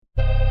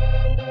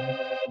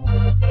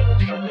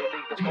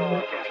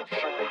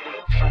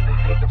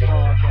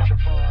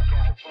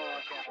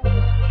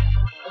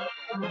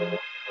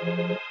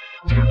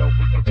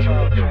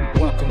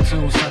Welcome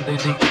to Sunday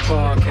League the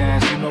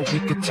Podcast. You know we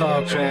can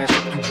talk trash.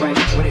 If you ain't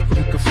with it,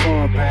 you can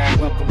fall back.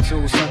 Welcome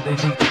to Sunday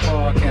League the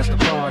Podcast, the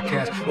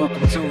podcast.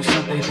 Welcome to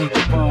Sunday League the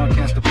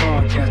Podcast, the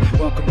podcast.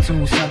 Welcome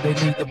to Sunday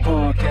League the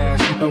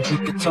Podcast. You know we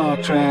can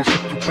talk trash.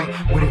 If you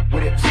ain't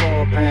with it,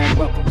 fall back.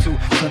 Welcome to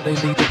Sunday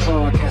League the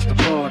Podcast, the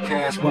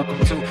podcast. Welcome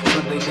to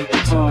Sunday League the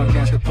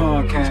Podcast, the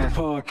podcast,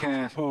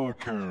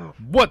 podcast.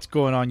 What's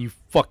going on, you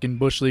fucking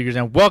Bush Leaguers,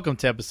 and welcome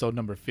to episode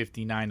number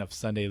 59 of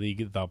Sunday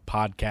League, the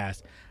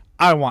podcast.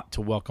 I want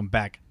to welcome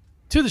back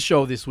to the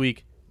show this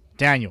week,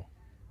 Daniel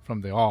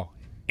from the All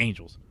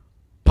Angels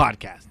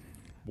podcast.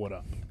 What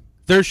up?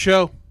 Third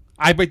show.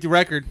 I break the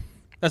record.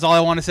 That's all I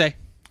want to say.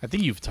 I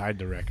think you've tied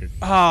the record.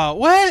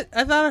 What?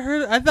 I thought I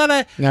heard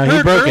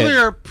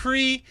earlier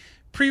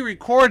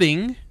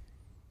pre-recording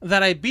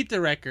that I beat the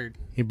record.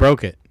 He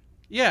broke it.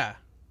 Yeah.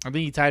 I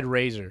think he tied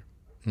Razor,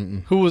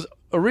 who was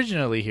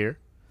originally here.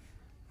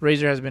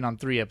 Razor has been on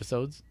 3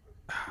 episodes.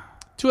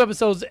 2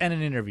 episodes and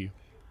an interview.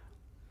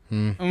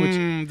 Does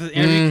the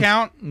interview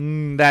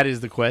count? That is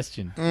the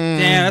question.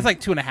 Damn, that's like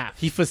 2.5.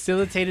 He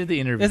facilitated the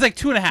interview. It's like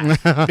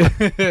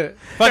 2.5.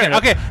 Fuck it.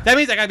 Okay, that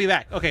means I gotta be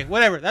back. Okay,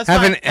 whatever. That's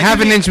fine.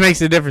 Half an inch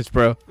makes a difference,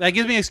 bro. That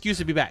gives me an excuse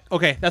to be back.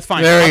 Okay, that's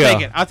fine. There we I'll go.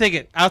 take it. I'll take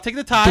it. I'll take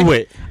the tie. Do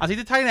it. I'll take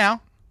the tie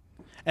now,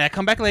 and I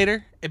come back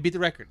later and beat the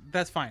record.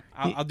 That's fine.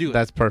 I'll do it.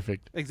 That's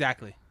perfect.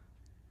 Exactly.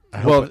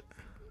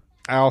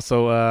 I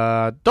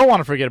also don't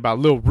want to forget about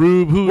Lil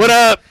Rube, who What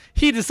up?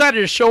 he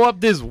decided to show up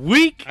this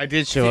week. I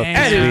did show up Damn.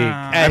 this week.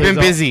 At I've been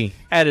busy.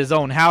 At his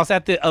own house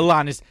at the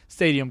Alanis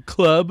Stadium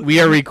Club. We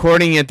are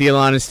recording at the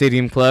Alanis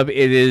Stadium Club.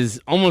 It is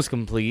almost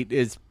complete.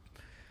 It's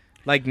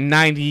like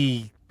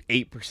 98%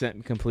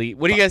 complete.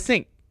 What do you guys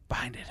think?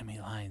 Behind enemy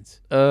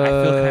lines. I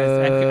feel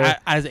kind of,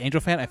 as an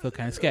Angel fan, I feel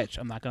kind of sketch.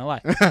 I'm not gonna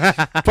lie.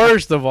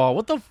 First of all,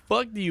 what the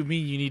fuck do you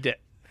mean you need to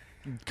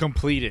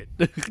complete it?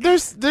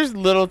 There's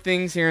little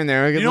things here and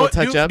there. I get a little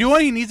touch up. Do you know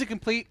what he needs to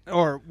complete,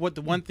 or what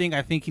the one thing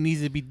I think he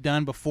needs to be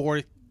done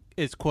before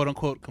it's quote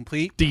unquote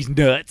complete? These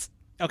nuts.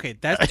 Okay,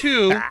 that's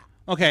 2.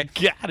 Okay,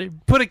 Got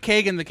him. put a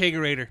keg in the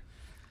kegerator.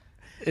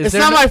 It's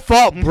not my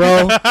fault,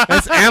 bro.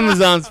 That's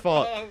Amazon's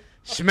fault.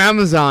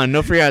 Shmamazon,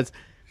 no free ads.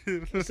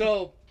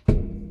 So,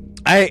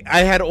 I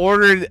had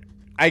ordered.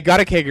 I got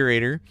a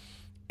kegerator,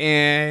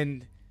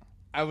 and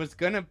I was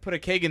gonna put a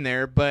keg in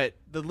there, but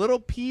the little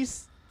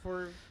piece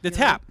for The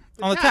tap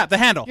on the tap, the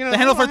handle, You know, the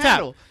handle for little the tap.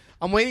 handle.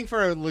 I'm waiting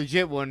for a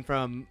legit one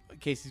from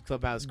Casey's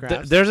Clubhouse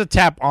Crafts. There's a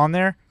tap on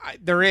there.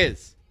 There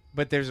is,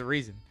 but there's a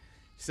reason.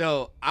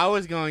 So I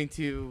was going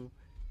to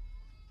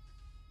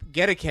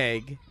get a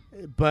keg,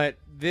 but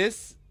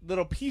this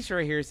little piece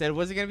right here said it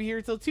wasn't going to be here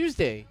until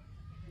Tuesday.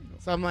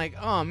 So I'm like,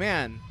 oh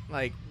man,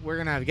 like we're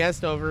gonna have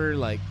guests over,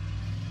 like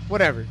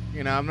whatever.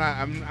 You know, I'm not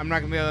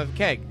gonna be able to have a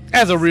keg.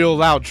 As a real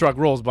loud truck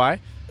rolls by.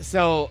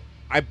 So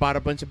I bought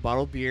a bunch of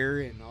bottled beer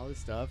and all this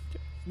stuff.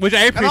 Which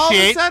I And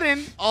appreciate.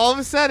 all of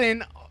a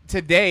sudden,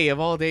 today of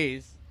all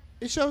days,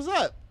 it shows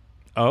up.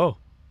 Oh.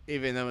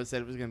 Even though it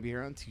said it was gonna be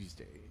here on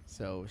Tuesday.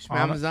 So On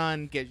a-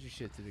 Amazon, get your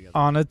shit together.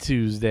 On a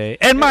Tuesday.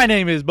 And my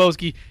name is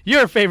Boski,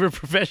 your favorite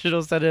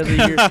professional Sunday of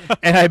the year.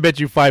 And I bet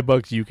you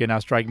 $5 you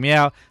cannot strike me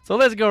out. So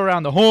let's go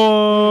around the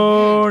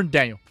horn.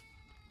 Daniel.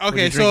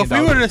 Okay, you so drinking, if we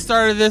dog? would have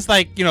started this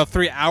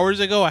 3 hours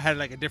ago, I had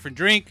like a different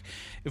drink.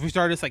 If we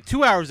started this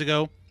 2 hours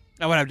ago,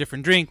 I would have a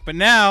different drink. But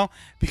now,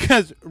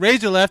 because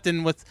Razor left I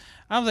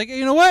was like, hey,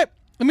 you know what?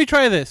 Let me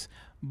try this.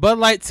 Bud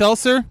Light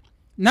Seltzer,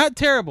 not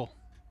terrible.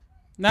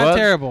 Not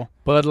terrible.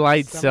 Bud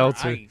Light Summer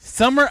Seltzer. Ice.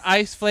 Summer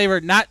ice flavor,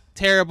 not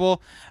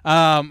terrible.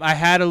 I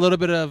had a little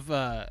bit of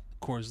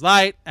Coors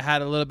Light. I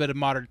had a little bit of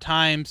Modern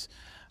Times.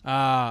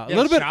 A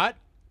little bit. Shot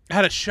I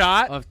had a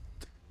shot. of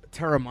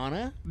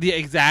Terramana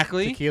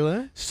Exactly.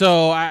 tequila.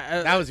 So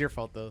That was your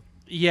fault though.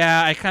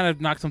 yeah, I kind of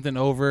knocked something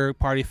over.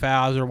 Party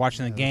fouls. We were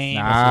watching the game.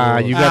 Ah,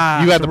 you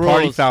got the the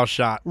party rules. foul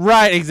shot.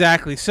 Right,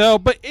 exactly. So,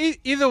 but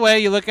either way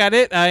you look at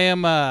it, I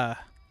am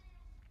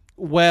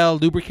well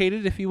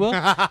lubricated, if you will.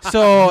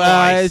 So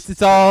Nice.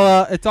 it's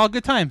all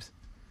good times.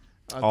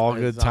 All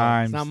good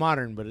times. It's not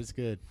modern, but it's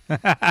good.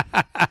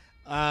 I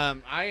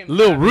am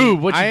Lil having-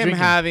 Rube, what you I am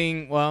drinking?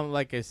 having. Well,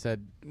 like I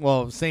said,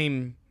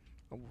 same.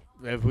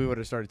 If we would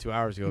have started 2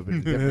 hours ago, it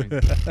would be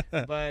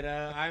different. But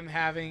I'm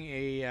having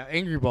a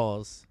Angry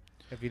Balls.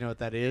 If you know what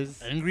that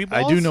is. Angry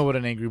balls. I do know what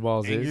an Angry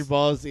Balls Angry is.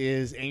 Balls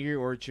is Angry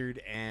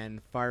Orchard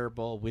and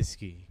Fireball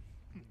whiskey.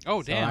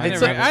 Oh damn! I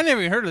I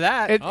never even heard of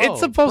that. It's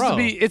supposed to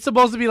be. It's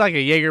supposed to be like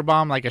a Jaeger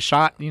bomb, like a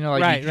shot. You know,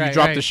 like Right, you right,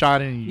 drop right. the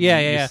shot and Yeah,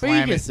 you yeah. But you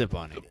slam can it. sip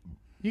on it.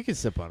 You can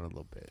sip on it a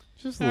little bit.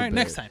 Just a All little right, bit.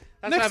 next time.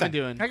 That's Next what I've time.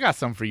 been doing. I got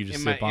some for you to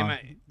sip on.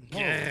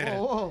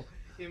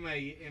 In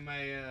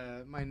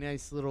my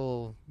nice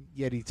little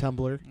Yeti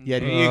tumbler. Yeti.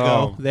 There you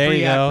go. There Free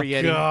you ad go. for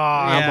Yeti.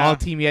 God. I'm Yeah. all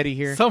Team Yeti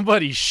here.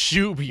 Somebody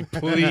shoot me,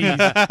 please.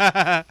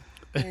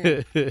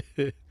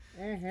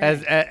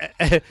 As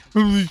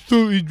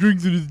he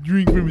drinks in his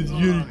drink from his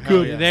Yeti hell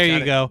cup. yeah. There you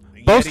Got go.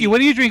 it. Boski, Yeti.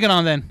 what are you drinking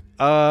on then?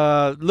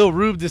 Lil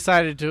Rube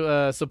decided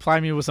to supply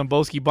me with some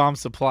Boski Bomb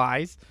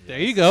supplies. There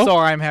you go. So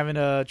I'm having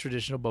a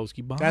traditional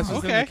Boski Bomb. That's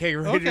what's in Okay, the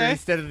kegerator okay.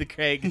 instead of the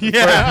keg.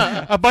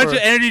 yeah, a bunch For-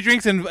 of energy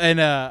drinks and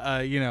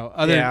other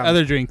Yeah.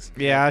 other drinks.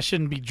 Yeah, I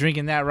shouldn't be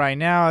drinking that right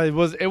now. It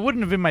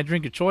wouldn't have been my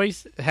drink of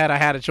choice had I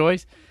had a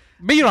choice.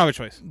 But you don't have a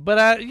choice.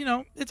 But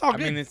it's all I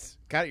good. mean, it's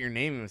got your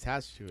name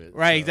attached to it.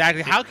 Right, so-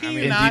 exactly. How can I you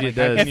mean, not? Indeed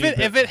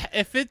it does.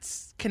 If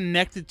it's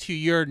connected to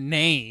your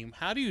name,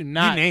 how do you You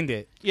not? named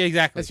it. Yeah,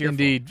 exactly. That's your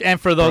Indeed.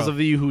 And for those Bro.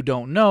 of you who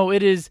don't know,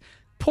 it is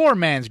Poor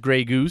Man's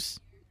Grey Goose.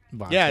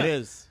 Vodka, Yeah, it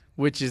is.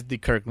 Which is the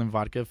Kirkland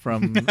vodka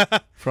from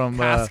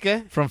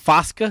Fosca? from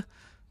Fosca.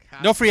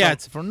 No free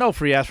ads. From no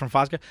free ads from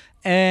Fosca.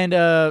 And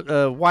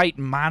White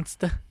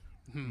Monster.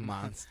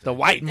 Monster. The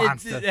White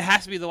Monster. It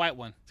has to be the white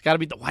one. It's got to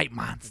be the White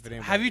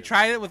Monster. Have you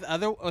tried it with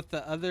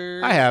the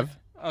other? I have.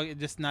 Oh,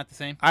 just not the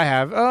same. I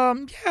have. Yeah,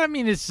 I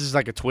mean, it's just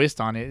like a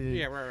twist on it.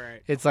 Yeah,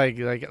 right. It's like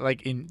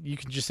you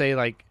can just say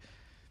like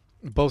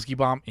Boski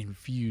Bomb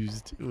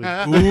infused. With,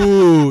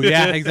 Ooh,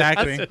 yeah,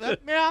 exactly. Yeah,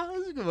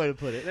 that's a good way to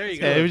put it. There you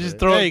go. yeah, it was just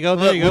throw There you go.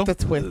 There you go. With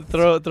the twist.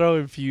 throw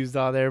infused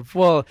on there.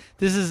 Well,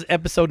 this is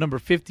episode number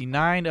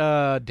 59.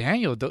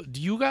 Daniel, do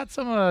you got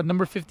some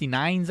number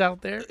 59s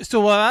out there?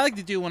 So what I like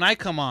to do when I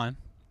come on,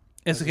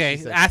 it's That's what okay.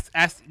 she said.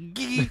 Ask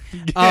Gigi.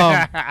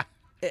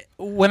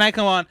 When I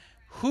come on,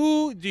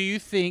 who do you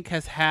think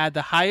has had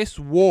the highest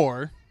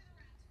war?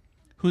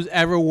 Who's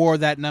ever wore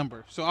that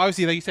number? So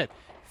obviously, like you said,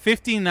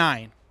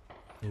 59.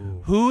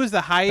 Who is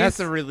the highest? That's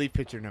a relief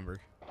pitcher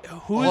number.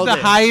 Who is all the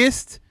day.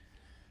 highest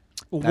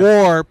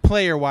war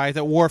player wise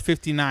that wore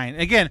 59?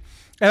 Again,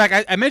 and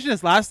like I mentioned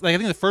this last, like I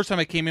think the first time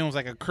I came in was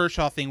like a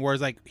Kershaw thing, where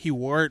it's like he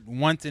wore it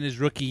once in his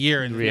rookie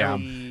year, and Yeah.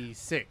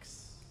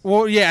 56.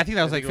 well, yeah, I think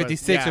that was I like think it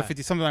was, 56 or yeah.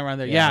 50, something around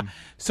there. Yeah. Yeah.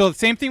 So the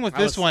same thing with I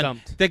this was one.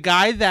 stumped. The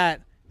guy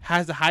that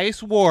has the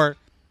highest war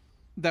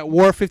that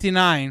wore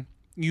 59,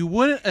 you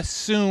wouldn't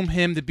assume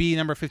him to be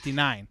number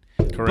 59,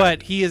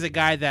 but he is a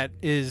guy that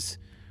is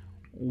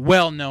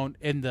well known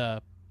in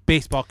the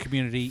baseball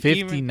community.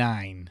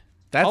 59.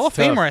 That's Hall of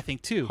tough. Famer, I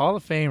think too. Hall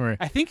of Famer.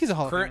 I think he's a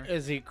Hall of Current, Famer.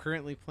 is he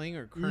currently playing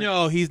or current?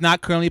 No, he's not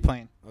currently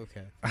playing.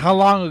 Okay. How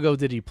long ago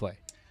did he play?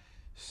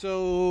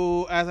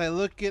 So as I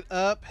look it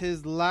up,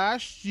 his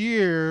last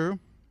year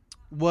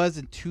was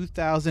in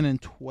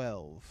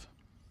 2012.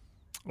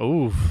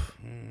 Oof.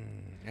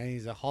 And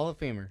he's a Hall of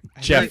Famer.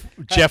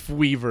 Jeff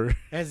Weaver.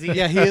 Has he?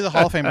 Yeah, he is a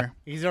Hall of Famer.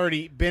 He's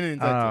already been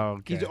inducted. Oh,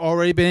 okay. He's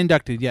already been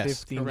inducted.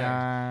 Yes,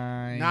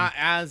 59. Not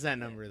as that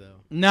number though.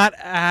 not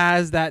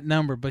as that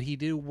number, but he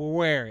did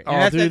wear it. Oh,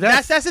 And dude,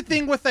 that's the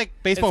thing with like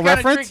baseball It's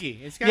kinda reference.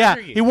 tricky. It's kinda Yeah,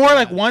 tricky. he wore it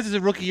like Yeah. once as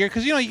a rookie year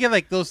because you get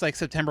like those like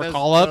September Those-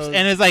 call ups, those-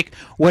 and it's like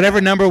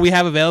whatever number we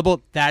have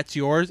available, that's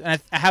yours.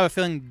 And I have a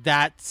feeling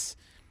that's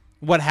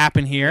what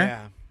happened here.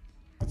 Yeah.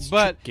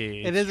 But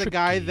tricky. it is It's a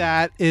guy tricky.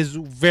 that is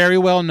very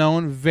well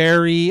known,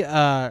 very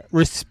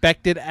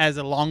respected as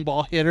a long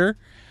ball hitter.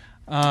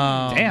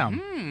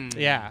 Damn.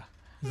 Yeah.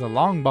 He's a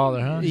long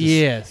baller, huh?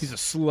 Yes. He's a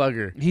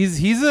slugger.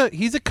 He's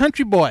a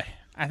country boy.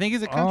 I think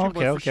he's a country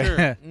boy for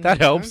sure. That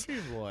helps.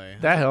 Country boy.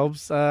 That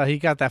helps. He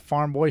got that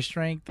farm boy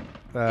strength.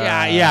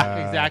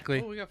 Yeah,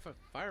 exactly. Oh, we got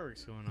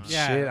fireworks going on.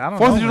 Yeah. Shit, I don't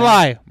 4th know, of man.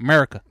 July,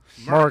 America.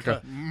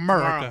 America.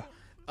 America.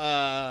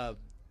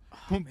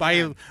 By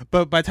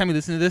the time you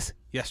listen to this,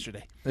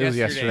 yesterday. It was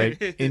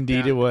yesterday.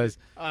 Indeed, Yeah. it was.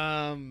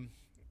 Oh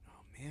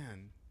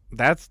man,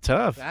 That's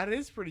tough. that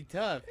is pretty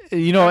tough.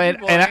 You know, and,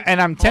 Country and, boy,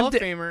 and I'm Hall of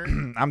tempted.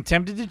 Famer. I'm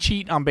tempted to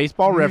cheat on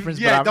Baseball Reference,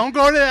 Yeah, but don't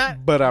go to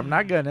that. but I'm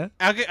not gonna.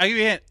 I'll give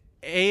you a hint.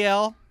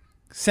 AL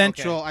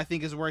Central, I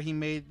think, is where he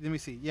made. Let me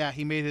see. Yeah,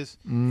 he made his.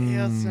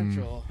 AL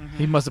Central.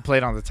 He must have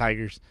played on the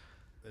Tigers.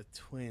 The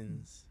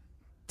Twins.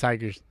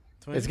 Tigers.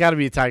 Twins. It's got to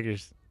be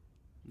Tigers.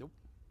 Nope.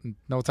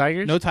 No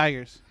Tigers. No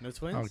Tigers. No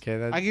Twins. Okay,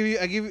 that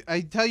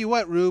I tell you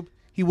what, Rube.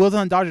 He was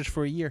on Dodgers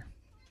for a year.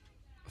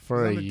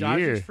 for He's a on the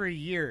Dodgers year. for a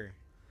year.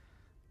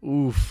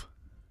 Oof,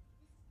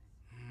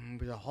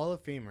 He's a Hall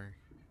of Famer.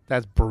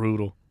 that's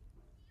brutal.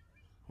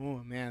 Oh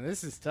man,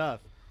 this is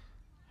tough.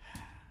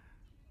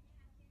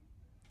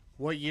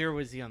 What year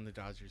was he on the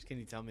Dodgers? Can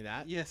you tell me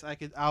that? Yes, I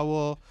could. I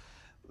will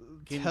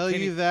Can tell you-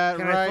 you that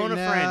can I right phone a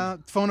now.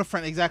 friend? Phone a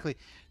friend. Exactly.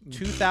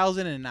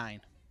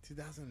 2009.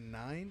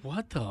 2009.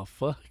 What the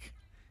fuck?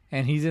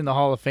 And he's in the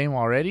Hall of Fame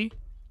already?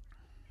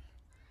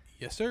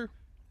 Yes, sir.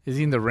 Is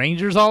he in the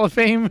Rangers Hall of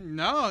Fame?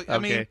 No, I Okay,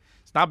 mean,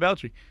 it's not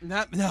Beltry.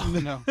 no.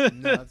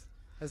 No,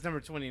 that's number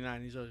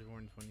 29. He's always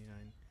born 29.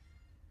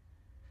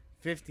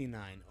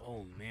 59.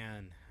 Oh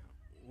man.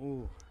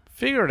 Ooh.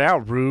 Figure it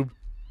out, Rube.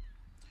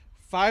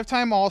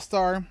 5-time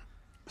All-Star,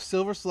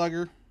 Silver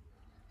Slugger.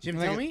 Jim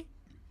Like Thome?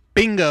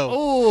 Bingo.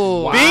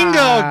 Oh. Wow. Bingo.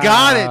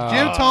 Got it.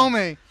 Jim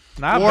Thome.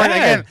 Not Wore it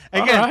bad.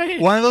 again. All right.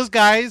 One of those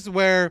guys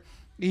where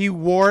he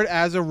wore it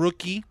as a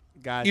rookie.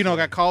 Gotcha.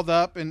 Got called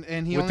up, and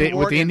he with only the, wore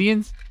with the it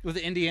Indians? with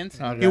the Indians.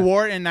 Okay. He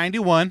wore it in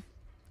 '91,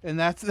 and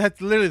that's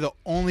literally the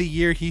only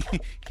year he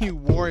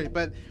wore it.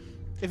 But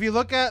if you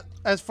look at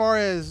as far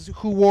as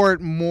who wore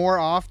it more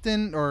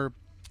often or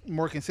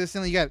more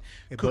consistently, you got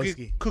Hey,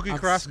 Boski. Cookie I'm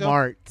Carrasco.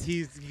 smart.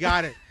 He's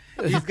got it.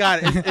 He's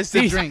got it. It's the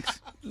He's- drinks.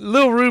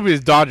 Lil Rube is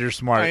Dodger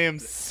smart. I am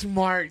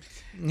smart.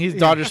 He's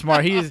Dodger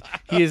smart. He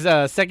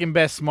is second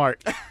best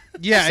smart.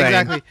 Yeah, Same.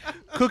 exactly.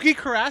 Cookie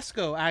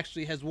Carrasco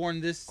actually has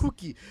worn this.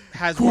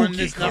 Worn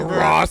this number.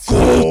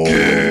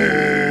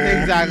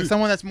 Exactly.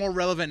 Someone that's more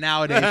relevant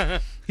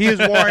nowadays. He has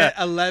worn it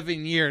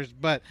 11 years,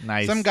 but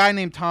Nice. some guy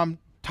named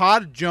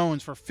Todd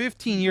Jones for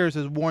 15 years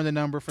has worn the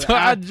number for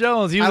Todd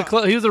Jones. He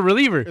was he was a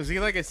reliever. Is he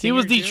like a He senior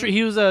was too? Detroit.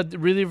 He was a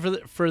reliever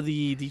for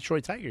the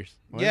Detroit Tigers.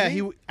 Yeah,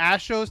 he?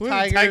 Astros, Who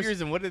are the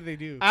Tigers, and what did they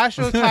do?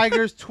 Astros,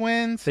 Tigers,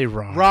 Twins, They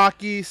rock.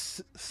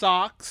 Rockies,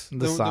 Sox,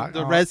 The Sox?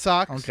 the Oh, Red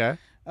Sox, Okay.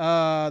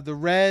 The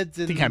Reds,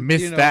 and think I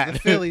missed the that.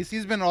 Phillies.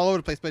 He's been all over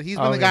the place, but he's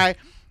been the Okay. guy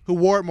who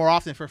wore it more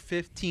often for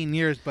 15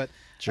 years. But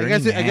I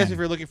guess Journeyman. if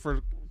you're looking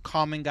for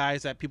common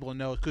guys that people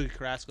know, Cookie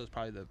Carrasco is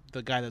probably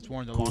the guy that's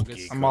worn the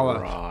longest. I'm all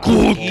out.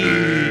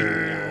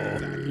 Yeah,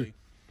 exactly.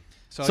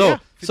 So,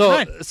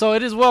 59. so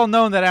it is well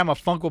known that I'm a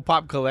Funko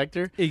Pop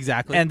collector,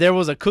 Exactly. and there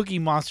was a Cookie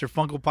Monster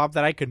Funko Pop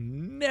that I could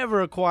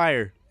never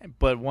acquire,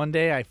 but one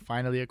day I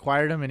finally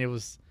acquired him, and it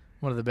was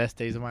one of the best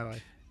days of my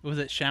life. was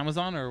it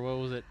Shamazon or what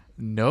was it?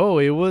 No,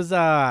 it was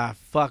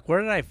fuck.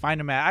 Where did I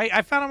find him at?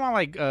 I found him on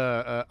like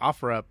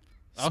OfferUp.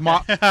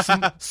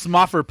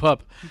 Smoffer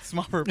Pup.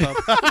 Smopper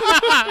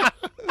Pup.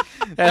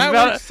 That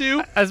works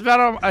too. I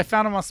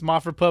found him on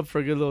Smoffer Pup for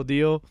a good little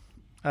deal.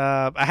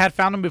 I had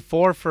found him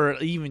before for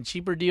an even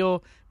cheaper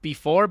deal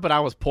before, but I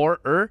was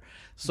poorer,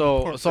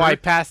 so I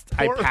passed.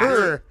 I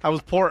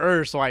was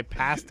poorer, so I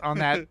passed on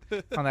that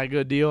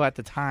good deal at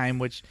the time,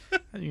 which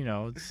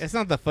It's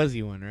not the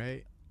fuzzy one,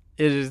 right?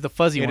 it is the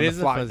fuzzy It one. is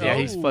the the flocked. fuzzy Yeah,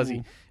 one. he's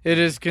fuzzy. Oh. It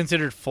is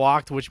considered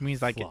flocked, which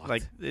means like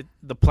Flocked.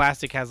 the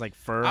plastic has like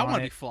fur I on want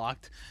to be it.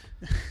 flocked.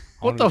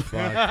 What the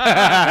fuck?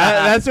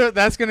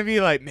 That's gonna be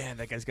like, man,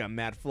 that guy's got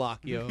mad flock,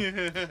 yo.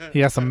 He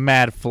has some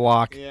mad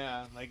flock.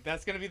 Yeah, like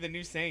that's gonna be the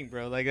new saying,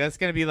 bro. Like that's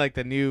gonna be like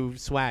the new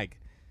swag.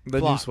 The new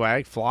Flock.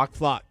 swag, flock.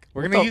 Flock.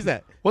 We're What gonna the- use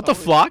that. What the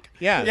flock?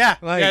 Yeah, Yeah,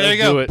 like, yeah, there you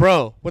let's go. do it.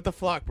 bro. What the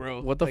flock,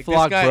 bro? What the Like,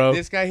 flock, this guy, bro?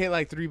 This guy hit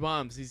like 3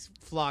 bombs. He's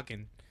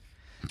flocking.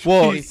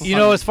 Well, He's you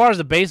know, as far as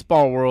the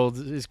baseball world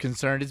is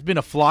concerned, it's been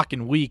a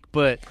flocking week.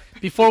 But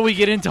before we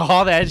get into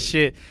all that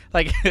shit,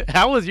 like,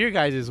 how was your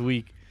guys'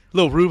 week?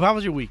 Lil Rube, how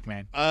was your week,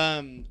 man?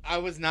 I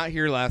was not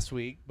here last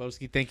week,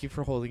 Boski. Thank you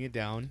for holding it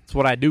down. That's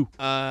what I do.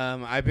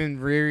 I've been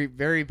very,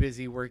 very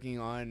busy working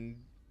on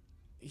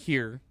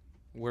here,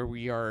 where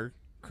we are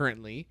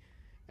currently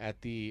at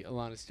the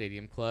Alana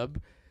Stadium Club.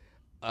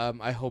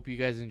 I hope you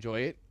guys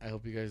enjoy it. I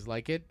hope you guys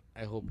like it.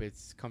 I hope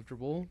it's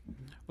comfortable.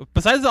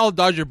 Besides all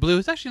Dodger blue,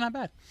 it's actually not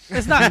bad.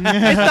 It's not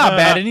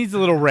bad. It needs a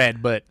little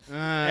red, but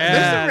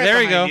Yeah,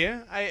 there you go.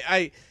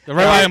 The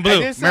red, white, and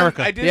blue.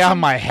 America. yeah, on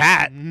my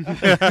hat.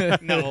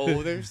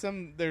 No, there's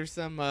some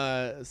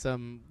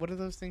what are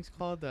those things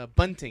called?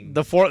 Bunting.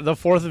 The 4th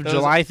of Those-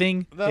 July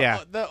thing.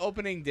 the the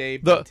opening day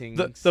The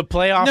buntings. the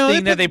playoff No, they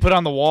thing that put- they put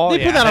on the wall. They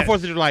put yeah. that on 4th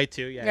of July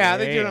too. Yeah. yeah,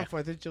 they do it yeah. on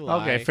 4th of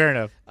July. Okay, fair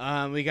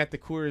enough. We got the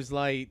Coors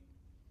Light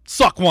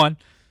Suck one.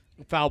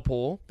 foul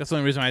pole. That's the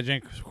only reason I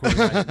drink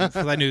because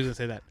I knew he was gonna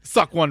say that.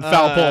 Suck one.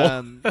 Foul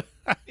pole.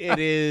 It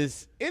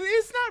is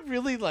not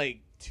really like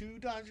too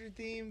Dodger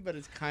themed, but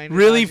it's kind of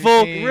Really, Dodger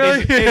folk? themed. Really?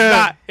 It's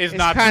not. It's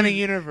not kind of too-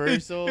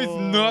 universal. It's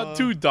not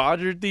too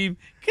Dodger themed.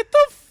 Get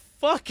the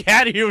fuck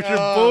out of here with your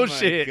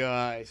bullshit. Oh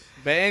my gosh!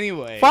 But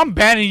anyway, If I'm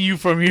banning you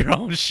from your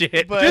own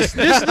shit, but Just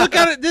look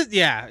at it.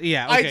 Yeah.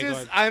 Okay, go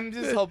ahead. I'm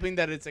just hoping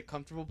that it's a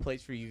comfortable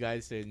place for you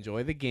guys to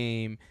enjoy the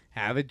game,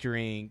 have a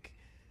drink,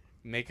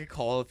 make a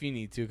call if you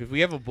need to, because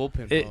we have a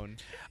bullpen phone.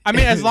 I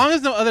mean, as long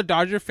as no other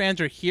Dodger fans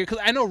are here, because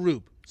I know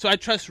Rube, so I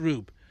trust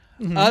Rube.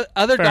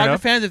 Other Fair Dodger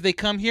enough. fans, if they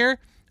come here,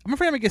 I'm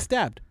afraid I'm gonna get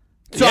stabbed.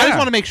 So I Yeah. just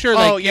want to make sure.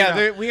 Oh Like, yeah, you know,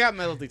 there- we got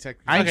metal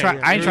detectors. I ain't Okay, try-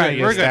 yeah, I ain't we're trying to good,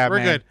 get we're good, stabbed, we're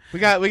man.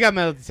 good. We got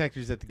metal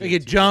detectors at the They gate.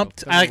 get too, jumped.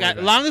 so don't worry As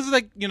about long as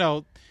like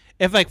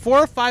if like 4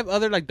 or 5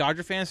 other like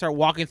Dodger fans start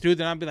walking through,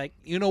 then I'll be like,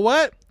 you know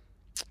what?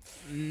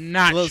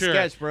 Not Little sure.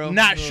 sketch, bro.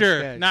 Not Little sure.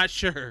 sketch. Not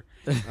sure.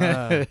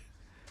 it.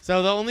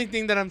 So the only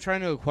thing that I'm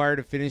trying to acquire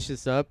to finish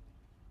this up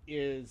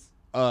is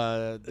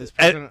this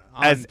person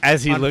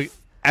as he on looks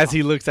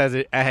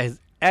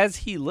as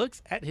he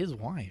looks at his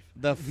wife.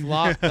 the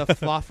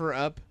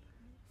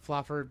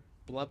floffer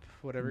blup,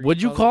 whatever.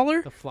 What'd you call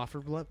her? The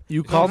floffer blup.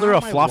 You called her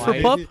a my floffer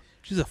wife. pup?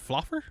 She's a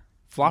fluffer.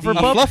 Floffer A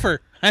pup? fluffer.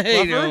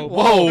 Hey, Fluffer? yo.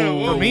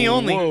 Whoa, For me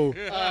only.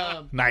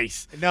 whoa.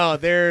 Nice. No,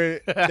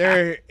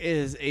 there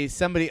is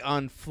somebody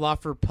on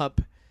Floffer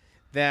Pup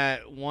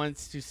that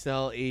wants to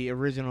sell a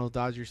original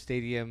Dodger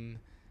Stadium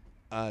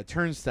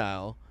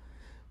turnstile,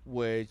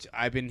 which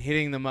I've been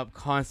hitting them up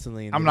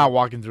constantly. and I'm they- not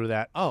walking through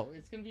that. Oh,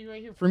 it's gonna be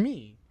right here for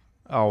me.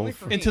 Oh, Only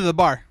for me. Into the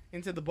bar.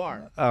 Into the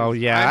bar. oh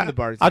yeah. I'm the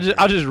bar. I'll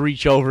just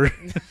reach over.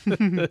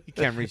 You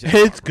can't reach it.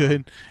 It's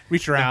good.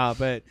 Reach around. Nah,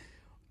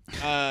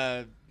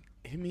 but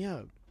hit me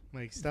up.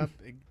 Like stop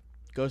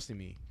ghosting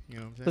me. You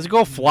know what I'm saying? Let's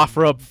go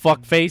fluffer up,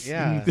 fuck face.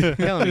 Yeah,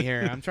 killing me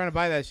here. I'm trying to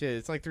buy that shit.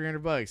 It's like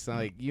 $300. So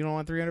like, you don't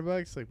want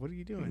 $300? Like, what are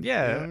you doing?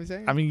 Yeah. You know what I'm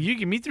saying? I mean, you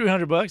give me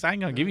 $300. I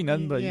ain't gonna give you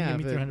nothing, but Yeah, you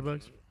give me but-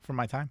 $300 for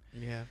my time.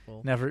 yeah. Well.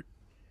 Never.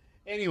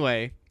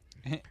 Anyway,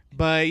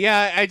 But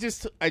yeah, I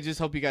just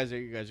hope you guys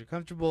are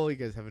comfortable. You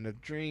guys have enough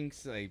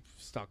drinks. I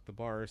stocked the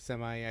bar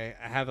semi. I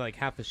have like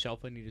half a shelf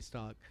I need to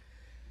stock.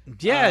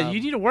 Yeah,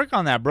 you need to work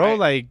on that, bro.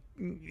 Like,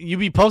 you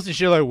be posting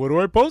shit like, what do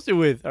I post it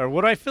with? Or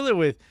what do I fill it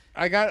with?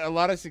 I got a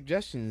lot of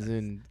suggestions,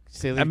 and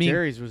Sailor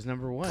Jerry's was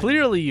number one.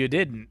 Clearly you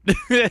didn't.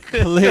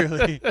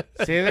 Clearly.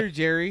 Sailor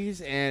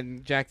Jerry's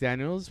and Jack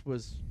Daniels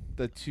was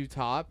the two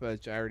top,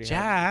 which I already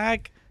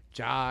have.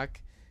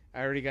 Jack.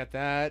 I already got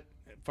that.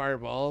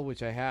 Fireball,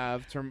 which I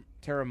have.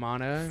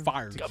 Terramana.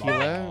 Fire.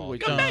 Tequila,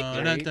 which Come back.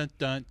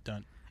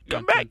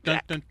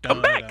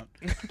 Come back.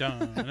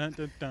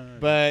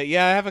 But But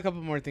yeah, I have a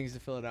couple more things to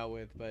fill it out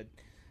with. But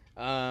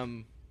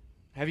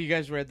have you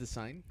guys read the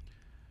sign?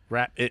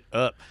 Wrap it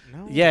up.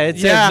 No. Yeah, it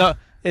says Yeah.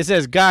 it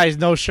says guys,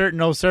 no shirt,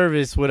 no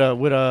service with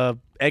a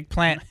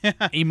eggplant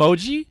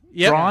emoji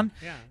drawn.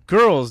 Yeah.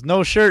 Girls,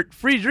 no shirt,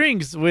 free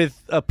drinks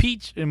with a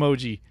peach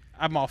emoji.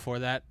 I'm all for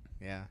that.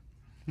 Yeah.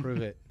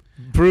 Prove it.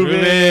 Prove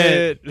Prove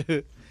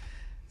it.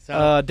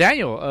 So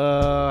Daniel,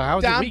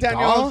 how's your Damn, week,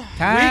 Daniel. dog?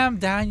 Time,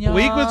 Daniel.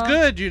 Week was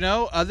good,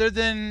 other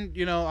than,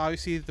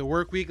 obviously the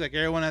work week like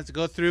everyone has to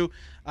go through.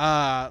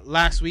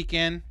 Last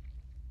weekend,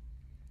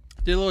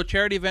 did a little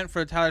charity event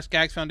for the Tyler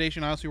Skaggs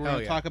Foundation. Obviously, we're going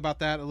to talk about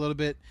that a little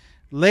bit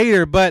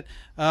later. But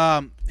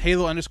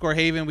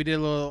Halo_Haven, we did a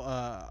little,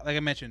 like I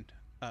mentioned,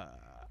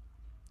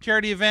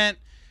 charity event.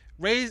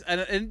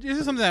 And this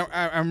is something that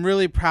I'm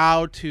really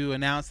proud to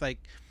announce. Like,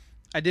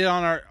 I did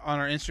on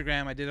our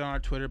Instagram, I did it on our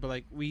Twitter, but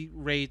like we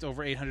raised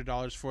over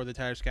 $800 for the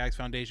Tyler Skaggs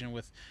Foundation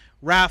with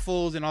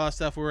raffles and all that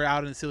stuff. We were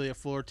out in the city of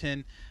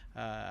Fullerton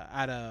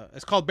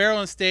it's called Barrel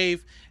and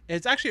Stave.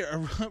 It's actually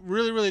a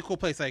really, really cool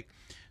place. Like,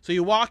 so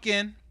you walk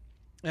in,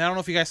 and I don't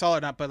know if you guys saw it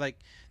or not, but like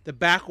the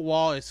back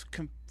wall is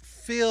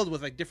filled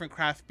with like different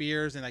craft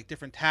beers and like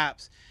different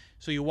taps.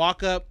 So you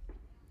walk up,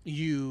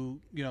 you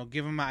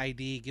give them an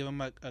ID, give them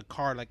a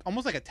card, like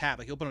almost like a tap.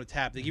 Like you open up a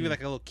tap, they give you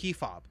like a little key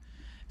fob.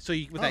 So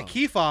with that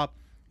key fob,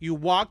 you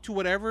walk to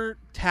whatever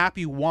tap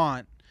you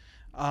want,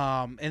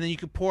 and then you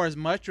can pour as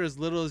much or as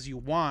little as you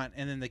want,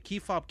 and then the key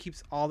fob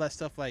keeps all that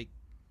stuff like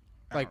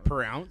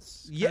per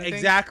ounce? Yeah, kind of thing?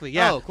 exactly.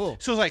 Yeah. Oh, cool.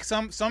 So it's like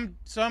some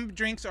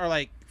drinks are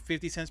like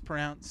 50 cents per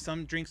ounce.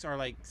 Some drinks are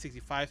like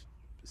 65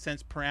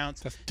 cents per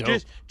ounce. That's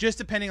dope. Just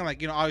depending on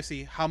like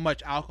obviously how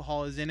much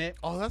alcohol is in it.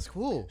 Oh, that's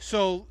cool.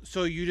 So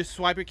you just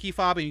swipe your key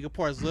fob and you can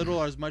pour as little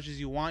or as much as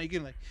you want. You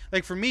can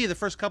like for me the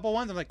first couple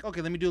ones I'm like,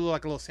 okay, let me do a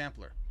little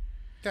sampler.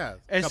 Yeah,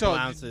 And couple so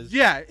ounces.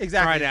 yeah,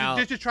 exactly. Try it out.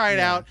 Just to try it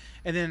out,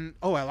 and then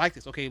I like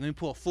this. Okay, let me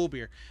pull a full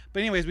beer.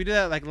 But anyways, we did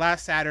that like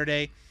last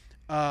Saturday.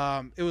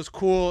 It was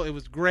cool. It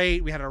was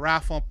great. We had a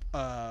raffle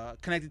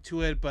connected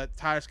to it, but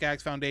Tyler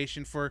Skaggs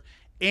Foundation for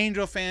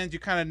Angel fans, you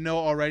kind of know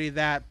already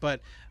that,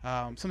 but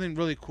something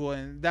really cool,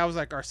 and that was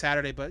like our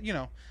Saturday. But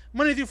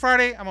Monday through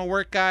Friday, I'm a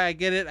work guy. I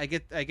get it. I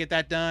get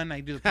that done. I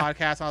do the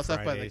podcast and all that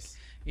stuff. But like,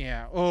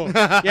 yeah. Oh,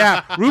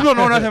 yeah. Rube don't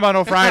know nothing about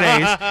no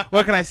Fridays.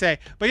 What can I say?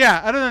 But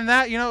yeah, other than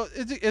that,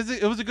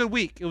 it was a good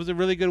week. It was a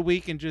really good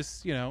week, and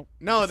just no,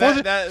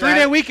 that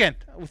 3-day weekend.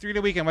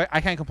 3-day weekend.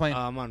 I can't complain.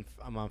 I'm on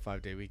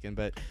 5-day weekend,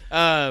 but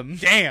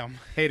Damn.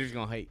 haters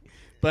gonna hate.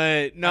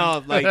 But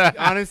no, like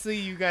honestly,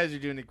 you guys are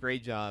doing a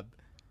great job.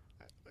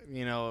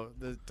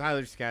 The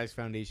Tyler Skaggs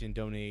Foundation,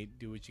 donate,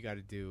 do what you got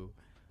to do.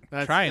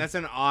 That's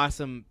an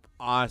awesome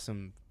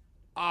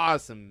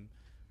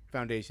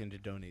foundation to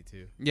donate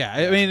to. Yeah,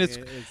 I mean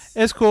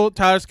it's cool.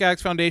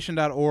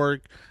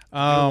 TylerSkaggsFoundation.org. Do a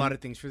lot of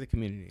things for the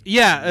community.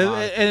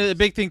 Yeah, and a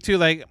big thing too.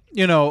 Like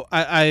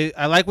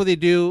I like what they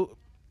do.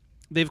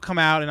 They've come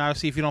out, and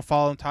obviously, if you don't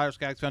follow them, Tyler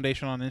Skaggs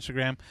Foundation on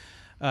Instagram,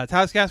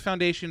 Tyler Skaggs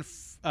Foundation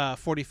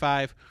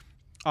 45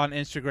 on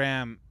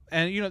Instagram,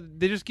 and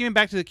they're just giving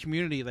back to the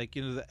community. Like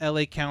the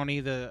L.A. County,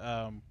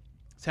 the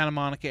Santa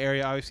Monica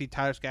area. Obviously,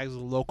 Tyler Skaggs is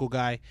a local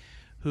guy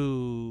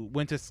who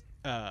went to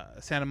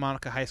Santa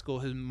Monica High School.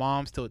 His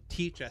mom still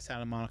teaches at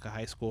Santa Monica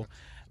High School,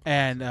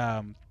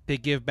 and they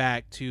give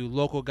back to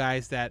local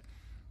guys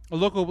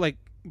local like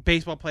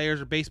baseball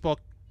players or baseball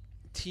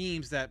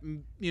teams that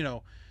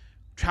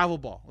travel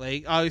ball.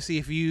 Like obviously,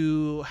 if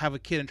you have a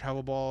kid in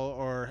travel ball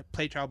or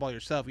play travel ball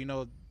yourself,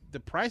 the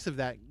price of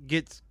that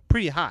gets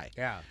pretty high.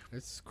 Yeah,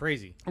 it's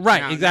crazy.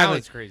 Right, now, exactly. Now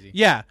it's crazy.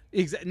 Yeah,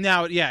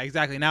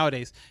 exactly.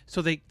 Nowadays,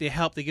 so they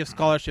help. They give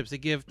scholarships. They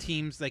give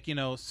teams like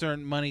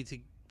certain money to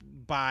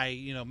buy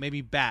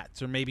maybe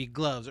bats or maybe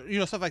gloves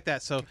or stuff like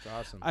that. So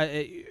that's awesome.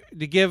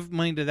 To give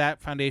money to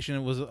that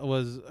foundation was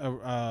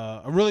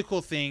a really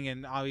cool thing,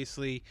 and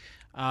obviously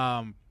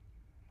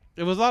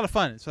it was a lot of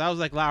fun. So that was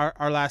like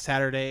our last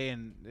Saturday,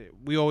 and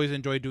we always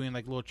enjoy doing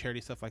like little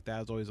charity stuff like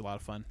that. It's always a lot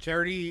of fun.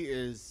 Charity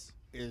is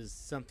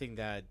something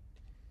that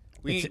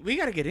we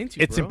got to get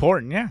into. It's bro.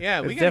 important. Yeah,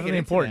 Yeah, it's definitely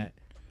important. That.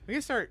 We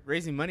can start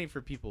raising money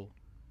for people.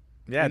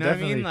 Yeah, definitely.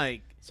 definitely. What I mean?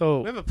 Like,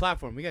 So we have a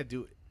platform. We got to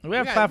do it. we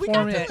have a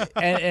platform,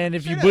 and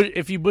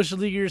if you bush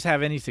leaguers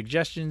have any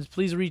suggestions,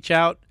 please reach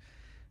out.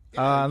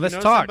 Let's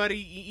talk.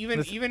 Somebody,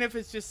 even if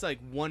it's just like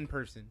one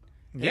person.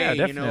 Yeah, hey,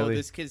 definitely.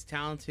 This kid's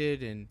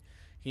talented and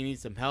he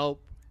needs some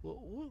help.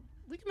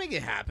 We can make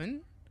it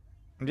happen.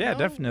 Yeah,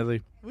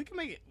 definitely. We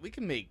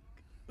can make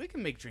we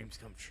can make dreams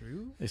come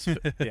true. It's, You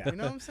yeah.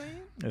 know what I'm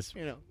saying? It's,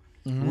 You know.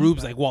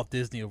 Rube's like Walt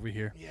Disney over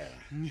here. Yeah.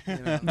 You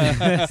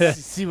know?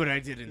 See what I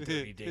did in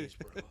 30 days,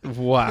 bro.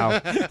 wow.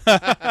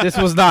 This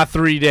was not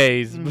 3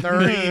 days.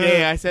 30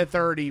 days. I said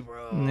 30,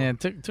 bro. Yeah,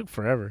 it took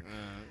forever.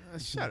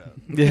 Shut up.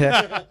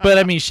 Yeah, but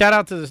I mean, shout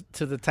out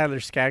to the Tyler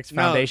Skaggs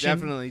Foundation.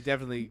 No,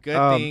 definitely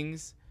good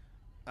things.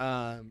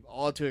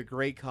 All to a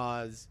great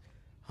cause.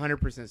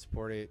 100%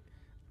 support it.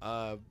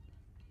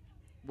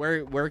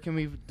 Where can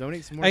we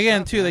donate some more?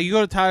 Again, stuff, too, man? like you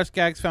go to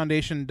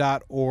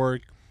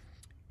TylerSkaggsFoundation.org.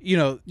 You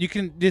know, you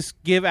can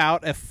just give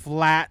out a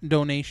flat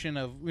donation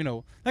of, you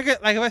know, like if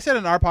I said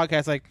in our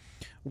podcast, like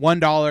 $1,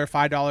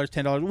 $5,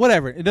 $10,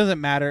 whatever. It doesn't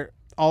matter.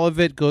 All of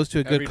it goes to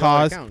a Every good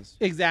dollar cause. counts.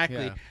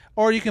 Exactly. Yeah.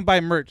 Or you can buy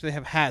merch. They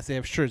have hats. They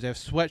have shirts. They have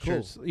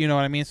sweatshirts. You know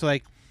what I mean? So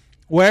like,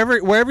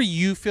 wherever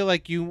you feel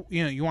like you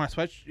want a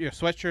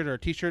sweatshirt or a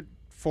T-shirt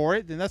for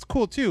it, then that's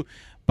cool too.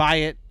 Buy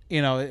it.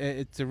 You know,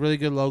 it's a really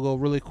good logo.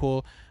 Really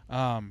cool.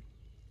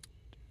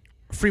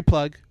 Free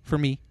plug for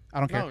me. I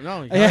don't care.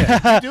 No,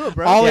 Yeah. you do it,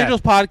 bro. All Yeah. Angels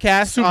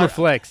podcast. Super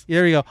flex.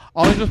 There we go.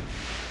 All Angels.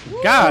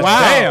 God Wow.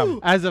 damn.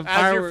 As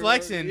you're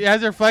flexing. Yeah,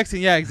 as they're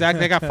flexing. Yeah,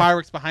 exactly. I got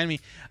fireworks behind me.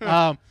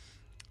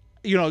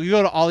 You know, you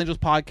go to All Angels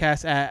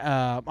podcast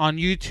on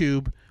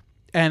YouTube,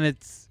 and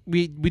it's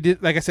we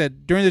did, like I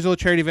said, during this little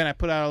charity event, I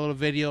put out a little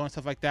video and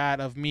stuff like that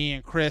of me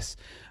and Chris,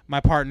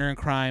 my partner in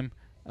crime,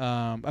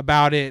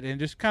 about it, and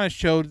just kind of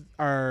showed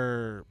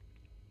our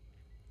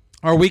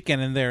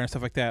weekend in there and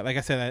stuff like that. Like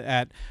I said,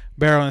 at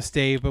Barrel and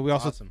Stave, but we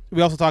also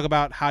talk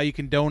about how you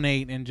can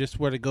donate and just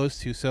where it goes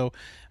to. So,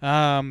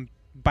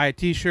 buy a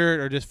T-shirt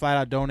or just flat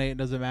out donate. It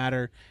doesn't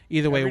matter.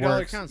 Either way, Every it dollar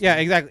works. counts, Yeah, man.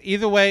 exactly.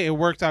 Either way, it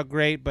works out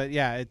great. But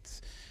yeah,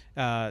 it's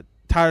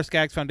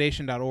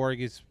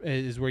TylerSkaggsFoundation.org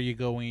is where you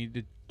go when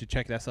you to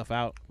check that stuff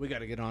out. We got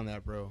to get on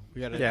that, bro.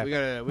 We Yeah.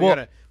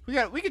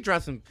 could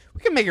drop some.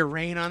 We can make it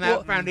rain on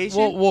that foundation.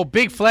 Well,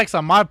 big flex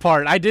on my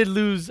part. I did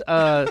lose.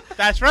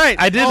 That's right.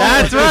 I did.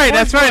 That's right.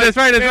 That's right. That's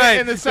right. That's right.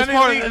 And the That's Sunday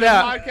part- League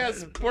yeah.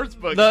 podcast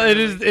sportsbook.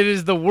 It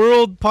is the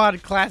World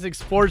Pod Classic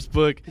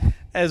Sportsbook,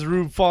 as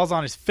Rube falls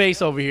on his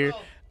face over here.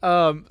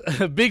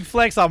 Big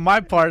flex on my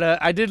part.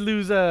 I did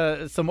lose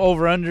some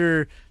over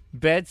under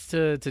bets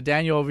to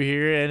Daniel over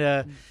here,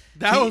 and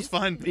That was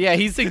fun. yeah,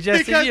 he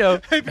suggested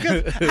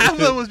because half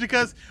of it was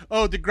because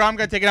DeGrom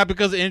got taken out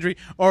because of injury,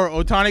 or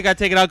Ohtani got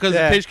taken out because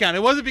Yeah. of pitch count.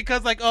 It wasn't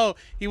because like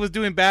he was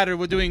doing bad or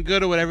was doing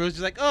good or whatever. It was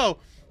just like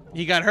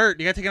he got hurt,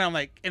 he got taken out. I'm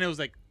like, and it was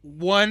like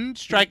one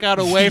strikeout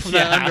away from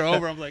that Yeah. under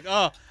over. I'm like,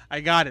 I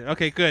got it.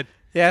 Okay, good.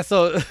 Yeah,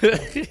 so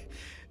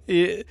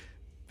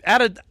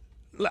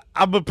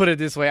I'm gonna put it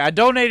this way: I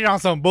donated on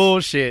some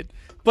bullshit,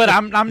 but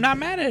I'm not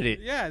mad at it.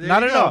 Yeah, there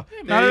not you at go. all,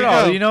 Yeah, not there at you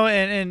all. go. You know,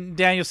 and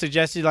Daniel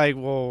suggested like,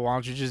 well, why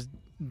don't you just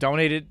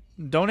donate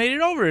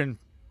it over, and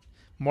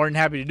more than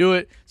happy to do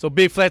it. So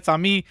big flex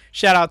on me.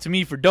 Shout out to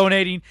me for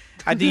donating.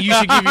 I think you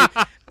should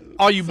give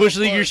all you bush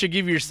leaguers should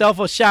give yourself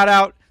a shout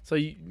out. So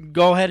you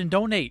go ahead and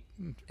donate,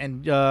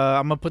 and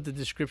I'm gonna put the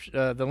description,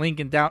 the link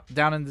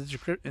down in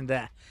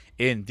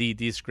the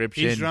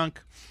description. He's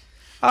drunk.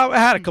 I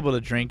had a couple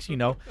of drinks, you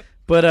know.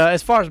 But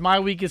as far as my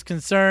week is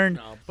concerned,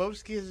 No,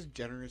 Boski is a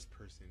generous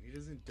person. He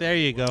doesn't. There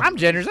you go. I'm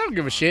generous. I don't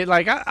give a shit.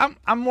 Like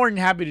I'm more than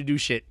happy to do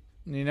shit,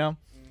 you know.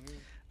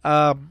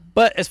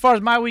 But as far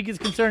as my week is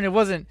concerned, it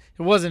wasn't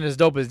as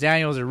dope as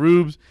Daniel's or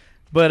Rube's.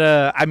 But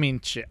I mean,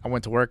 shit. I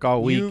went to work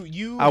all week.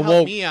 You I helped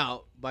woke- me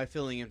out by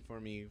filling in for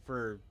me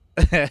for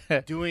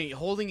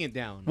holding it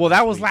down. Well,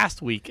 that was week.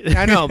 last week.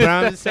 I know, but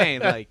I'm just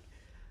saying, like,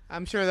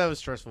 I'm sure that was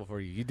stressful for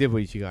you. You did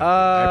what you got.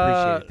 I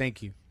appreciate it.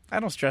 Thank you. I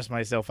don't stress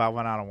myself out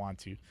when I don't want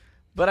to.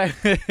 But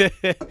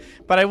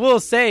I will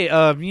say,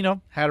 you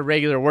know, had a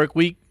regular work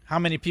week. How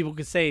many people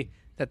could say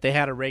that they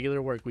had a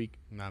regular work week?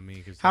 Not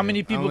me. 'Cause How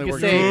many people only could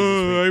work say- Tuesdays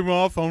this week. I'm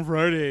off on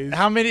Fridays.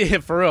 How many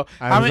for real?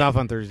 I how was many, off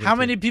on Thursday. How too.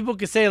 many people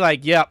could say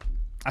like, "Yep,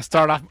 I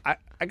start off.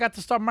 I got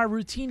to start my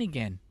routine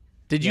again."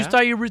 Did you Yeah?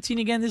 start your routine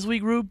again this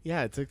week, Rube?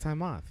 Yeah, it took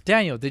time off.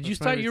 Daniel, did you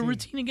What's my start your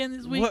routine? routine again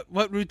this week?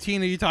 What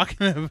routine are you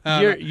talking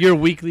about? Your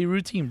weekly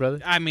routine,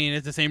 brother. I mean,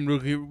 it's the same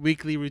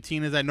weekly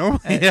routine as I normally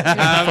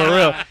For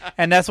real.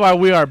 And that's why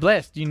we are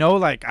blessed. You know,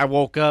 like I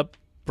woke up,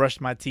 brushed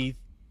my teeth,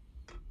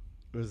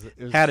 It was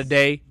had a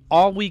day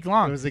all week It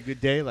long. was a good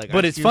day. Like,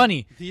 But it's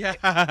funny. Yeah.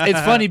 It's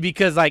funny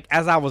because like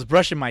as I was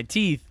brushing my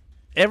teeth,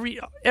 every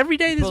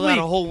day this Pull out week,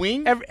 a whole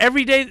wing.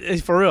 every day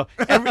for real.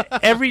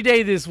 Every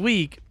day this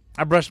week,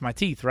 I brushed my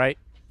teeth, right?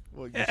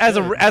 Well, you As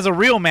should. a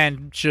real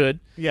man should.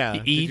 yeah. you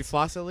Did eat, you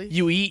floss at least?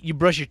 You eat, you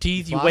brush your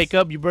teeth, you Floss? wake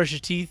up, you brush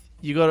your teeth,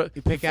 you go to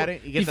You pick at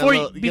it. You get that before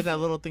little. You get that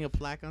little thing of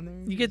plaque on there.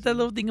 you get that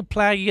little thing of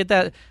plaque, you get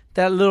that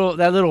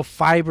little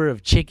fiber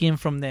of chicken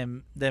from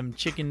them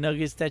chicken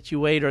nuggets that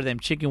you ate or them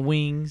chicken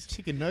wings.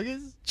 chicken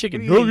nuggets.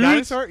 Chicken What are you eating,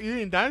 nuggets? dinosaur? You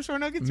eating dinosaur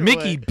nuggets? or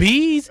Mickey what?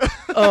 B's.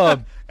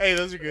 Hey,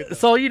 those are good. though.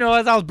 So, you know,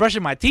 as I was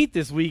brushing my teeth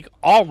this week,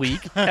 all week,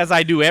 as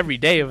I do every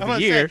day of I'm the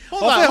gonna year. say,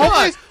 Hold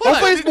on,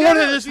 hopefully it's Did more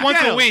Daniel- than just did once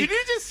a Daniel, week. Did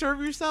you just serve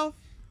yourself?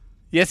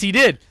 Yes, he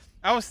did.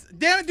 Damn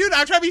it, dude!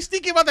 I'm trying to be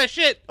sneaky about that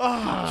shit.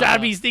 Try to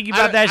be sneaky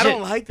about that I shit.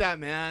 don't like that,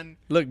 man.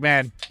 Look,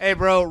 man. Hey,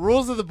 bro,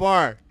 rules of the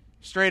bar.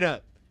 Straight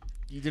up.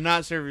 You do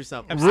not serve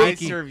yourself. I'm I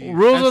sneaky. serve you.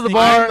 Rules I'm of the sneaky.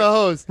 I'm the bar.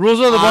 host. Rules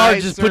of the bar. I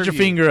Just serve put your you.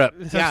 finger up.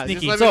 Yeah,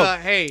 sneaky. just let me So- know.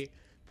 Hey,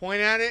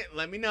 point at it.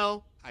 Let me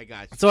know. I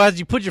got you. So as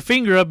you put your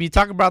finger up, you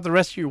talk about the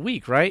rest of your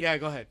week, right? Yeah,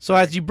 go ahead. So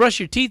as you brush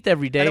your teeth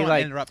every I day, don't want to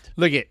like interrupt.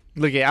 look at.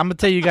 I'm gonna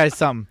tell you guys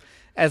something.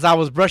 As I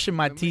was brushing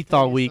my Let me teeth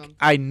tell all you week, something.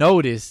 I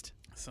noticed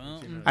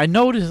Something.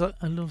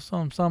 a little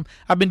something.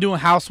 I've been doing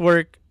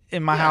housework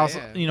in my Yeah, house,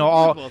 yeah. you know, We've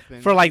all both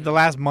been. for like the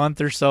last month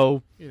or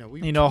so. We You know,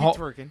 we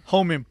twerking.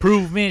 Home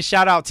improvement.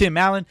 Shout out Tim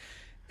Allen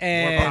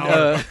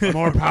and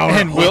More power.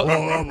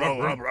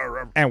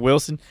 and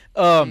Wilson.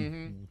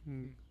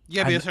 You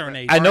gotta be a certain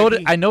age.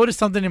 I noticed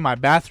something in my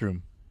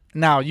bathroom.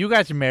 Now you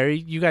guys are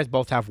married. You guys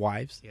both have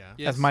wives. Yeah.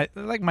 Yes. As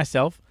like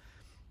myself.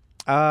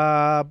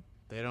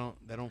 They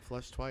don't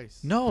flush twice.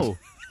 No.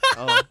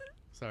 Oh,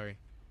 sorry.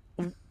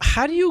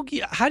 How do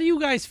you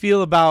guys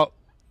feel about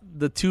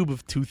the tube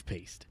of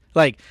toothpaste?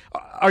 Like,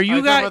 are you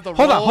you talking guys? about the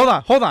Hold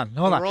roll? on.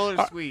 The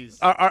roller squeeze.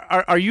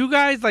 Are you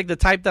guys like the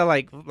type that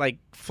like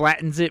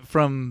flattens it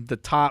from the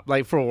top,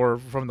 or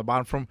from the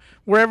bottom, from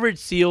wherever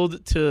it's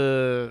sealed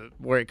to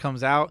where it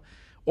comes out,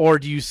 or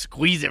do you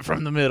squeeze it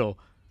from the middle?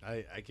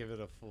 I give it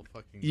a full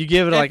fucking. You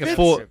give it If like a it's-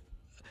 full.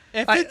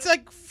 If it's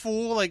like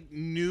full, like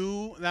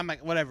new, then I'm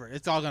like, whatever.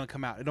 It's all gonna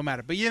come out. It don't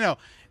matter. But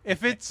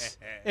if it's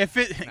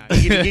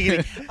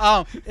giggity,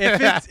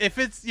 giggity. If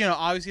it's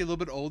obviously a little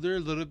bit older,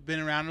 been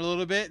around a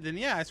little bit, then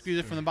yeah, I squeeze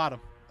it from the bottom.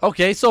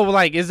 Okay, so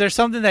like, is there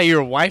something that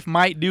your wife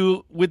might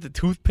do with the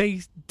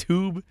toothpaste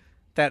tube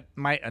that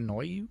might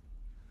annoy you?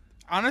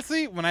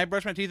 Honestly, when I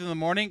brush my teeth in the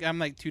morning, I'm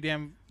like too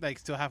damn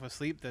still half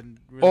asleep. Then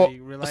really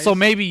realize. So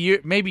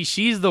maybe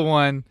she's the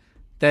one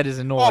that is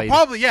annoyed. Oh,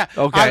 probably yeah.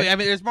 Okay. I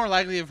mean, there's more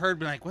likely of her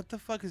being like, "What the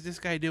fuck is this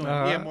guy doing?"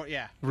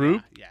 Yeah.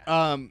 Rube?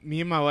 Yeah.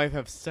 Me and my wife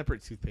have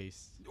separate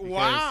toothpaste.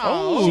 Wow.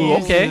 Oh, She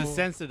uses okay. the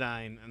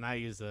Sensodyne, and I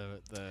use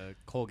the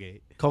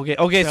Colgate. Colgate.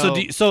 Okay, so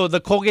So- the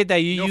Colgate that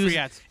you No free use,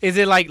 ads. is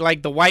it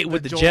like the white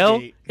with the gel?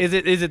 Jolgate. Is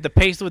it the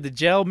paste with the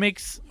gel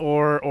mix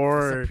or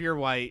It's a pure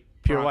white,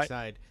 Pure white?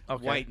 peroxide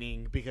Okay.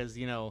 whitening because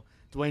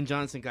Dwayne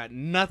Johnson got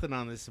nothing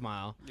on this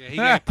smile. Yeah, he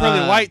got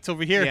pearly whites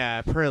over here.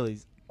 Yeah,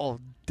 pearlies all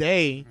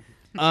day.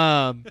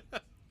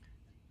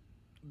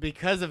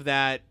 Because of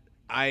that,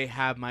 I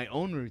have my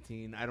own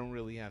routine. I don't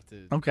really have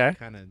to Okay.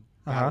 kind of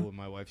Uh-huh. battle with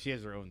my wife. She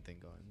has her own thing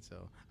going,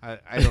 so I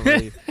don't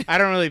really I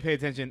don't really pay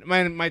attention.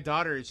 My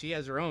daughter, she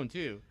has her own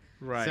too.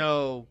 Right.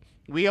 So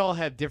we all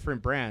have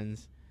different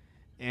brands,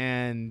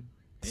 and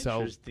so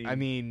Interesting. I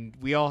mean,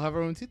 we all have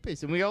our own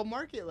toothpaste, and we all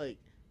market like,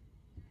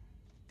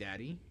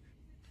 Daddy.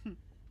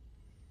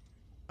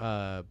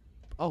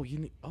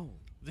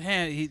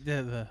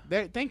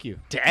 There. Thank you.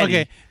 Daddy.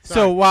 Okay, Sorry.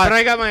 so watch. But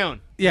I got my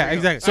own. Yeah, There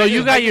you go. exactly. So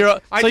you got your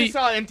I so just you-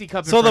 saw an empty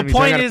cup. so the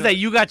point is that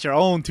you got your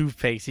own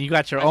toothpaste and you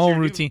got your own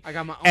routine, I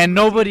got my own and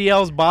nobody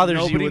else bothers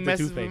nobody you with the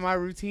messes toothpaste. with my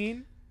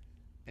routine,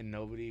 and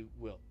nobody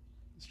will.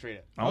 Straight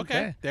up.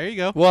 Okay, there you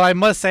go. Well, I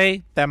must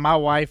say that my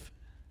wife,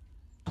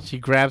 she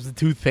grabs the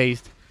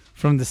toothpaste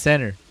from the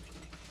center.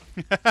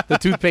 The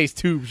toothpaste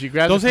tube. She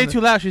grabs. Don't it say from it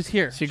too loud. She's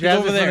here. She She's grabs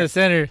over it from there. the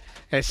center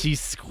and she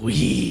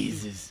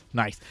squeezes.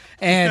 Nice.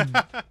 And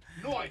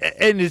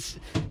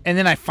and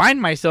then I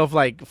find myself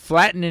like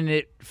flattening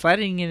it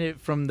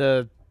from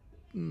the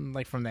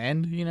from the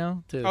end,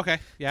 to Okay.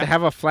 to Yeah.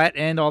 have a flat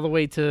end all the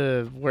way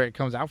to where it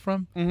comes out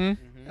from.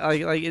 Mm-hmm.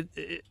 Like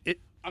it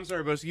I'm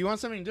sorry, Bosa. You want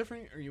something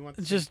different, or you want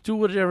the just do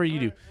whatever you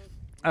do.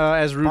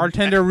 As Rube,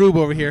 Bartender Rube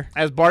over here.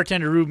 as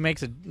bartender Rube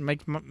makes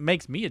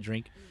me a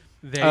drink.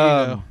 There you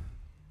go.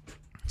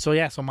 So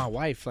yeah, so my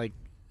wife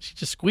she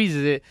just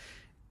squeezes it,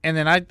 and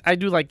then I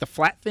do like the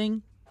flat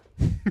thing.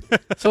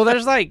 So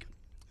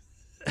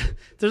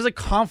there's a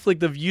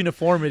conflict of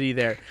uniformity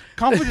there.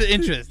 Conflict of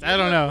interest. I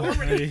don't know.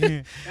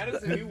 That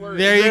is a new word.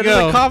 There you There's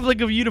go. a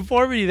conflict of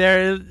uniformity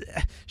there.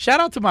 Shout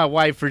out to my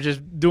wife for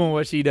just doing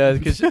what she does,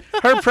 because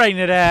her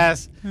pregnant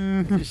ass,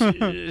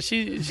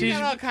 She she's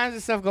got all kinds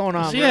of stuff going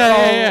on. she bro.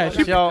 yeah.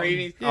 She all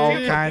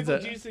Pickle kinds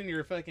of. juice in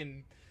your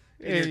fucking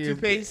your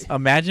toothpaste.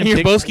 Imagine Your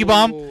Boski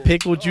bomb?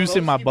 pickle juice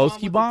in my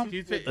Boski Boski bomb bomb.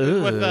 with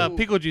the With Ugh.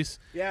 pickle juice.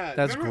 Yeah,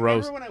 That's remember,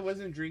 gross. Remember when I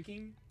wasn't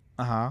drinking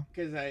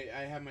because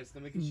I had my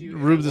stomach issue? and I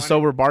Rube the wanted-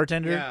 sober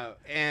bartender. Yeah,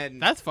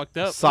 and That's fucked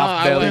up.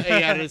 Soft belly.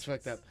 Yeah, it is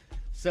fucked up.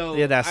 So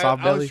Yeah, that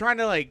soft I belly. was trying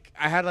to I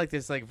had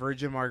this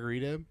virgin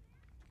margarita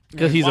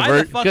Because he's Why a the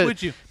virgin. fuck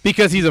would you?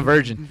 Because he's a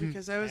virgin.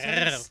 because I was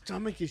having Ew.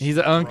 stomach issues. He's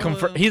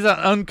an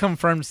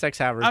unconfirmed sex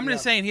haver. I'm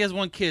just saying he has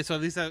one kid, so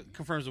at least that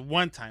confirms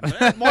one time.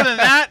 But more than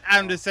that,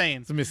 I'm just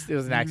saying. it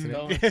was an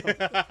accident.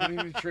 Don't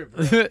even trip,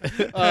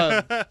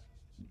 bro.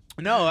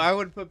 No, I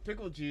would put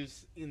pickle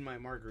juice in my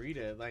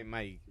margarita, like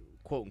my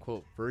quote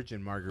unquote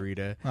virgin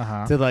margarita,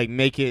 Uh-huh. to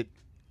make it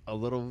a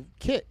little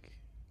kick.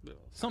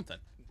 Something.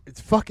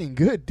 It's fucking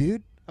good,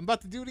 dude. I'm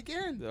about to do it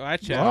again.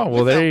 Watch Oh, out.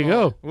 well, there you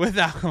go. With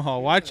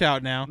alcohol. Watch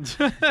out now.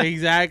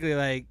 Exactly.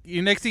 Like,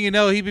 next thing you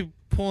know, he'd be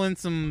pulling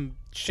some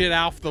shit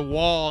off the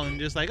wall and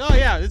just like, oh,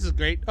 yeah, this is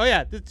great. Oh,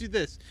 yeah, let's do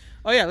this.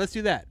 Oh, yeah, let's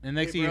do that. And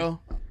next thing Hey, bro,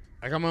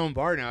 I got my own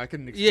bar now. I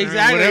can Yeah, experiment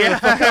exactly. whatever the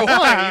fuck I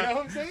want. You know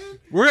what I'm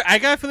saying? I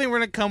got a feeling we're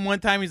gonna come one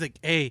time. He's like,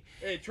 "Hey,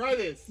 Hey, try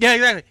this. yeah,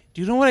 exactly.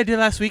 Do you know what I did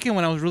last weekend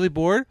when I was really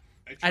bored?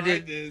 I tried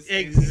did this.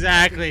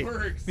 exactly. It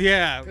works.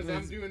 Yeah, Because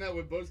I'm doing that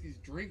with Boski's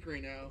drink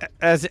right now.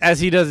 As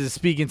he does is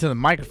speak into the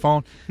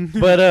microphone.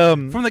 But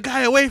from the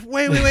guy way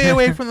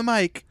away from the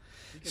mic.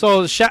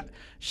 so shout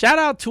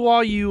out to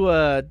all you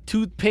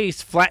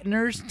toothpaste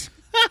flatteners.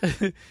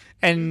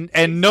 And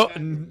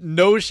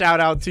no shout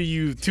out to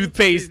you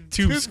toothpaste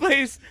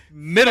Toothpaste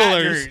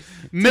Middlers.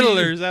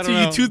 Middlers, I don't to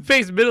know. you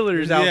toothpaste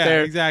middlers out Yeah,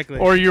 there, exactly.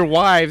 or your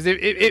wives. Try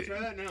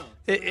that now.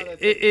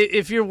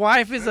 If your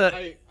wife is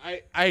a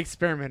I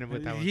experimented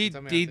with that one.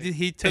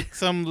 He took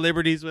some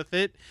liberties with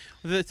it.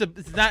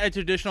 It's not a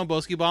traditional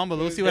Boski bomb, but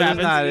we'll see what It is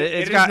happens. not.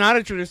 It's got- not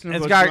a traditional.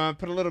 it's Boski got- bomb.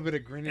 Put a little bit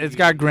of grenadine. it's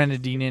got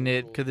grenadine in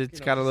it because it's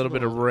got a little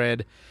bit of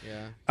red.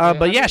 Yeah.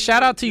 But yeah,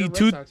 shout out to you Red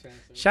Sox fans,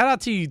 so. shout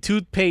out to you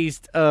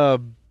toothpaste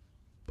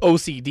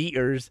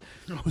OCDers.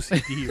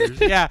 OCDers.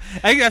 Yeah,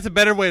 I think that's a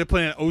better way to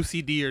put it.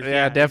 OCDers.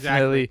 Yeah,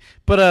 definitely. Exactly.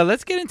 But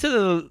let's get into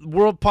the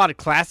World Pod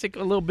Classic a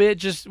little bit.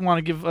 Just want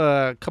to give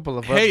a couple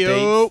of Hey updates.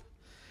 yo,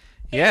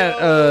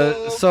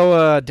 Yeah.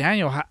 So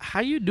Daniel,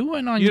 how you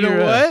doing on you your?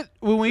 know what?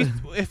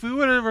 If we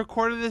would have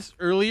recorded this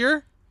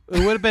earlier, it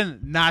would have been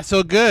not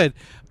so good.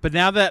 But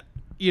now that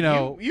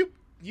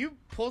You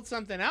pulled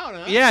something out,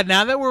 huh? yeah,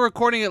 now that we're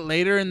recording it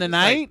later in the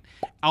night,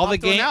 all the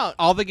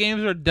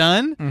games are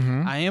done.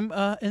 Mhm. I am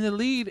in the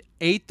lead,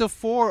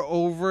 8-4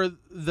 over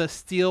the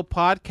Steel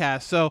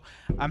podcast. So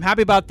I'm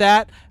happy about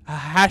that.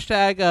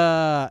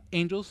 Hashtag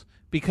Angels,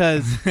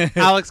 because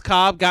Alex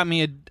Cobb got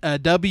me a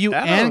W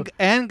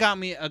and got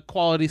me a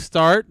quality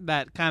start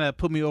that kind of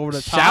put me over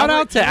the top. Shout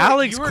out to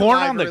Alex You were Corn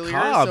live on the earlier,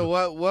 Cobb. So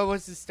what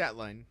was his stat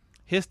line?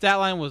 His stat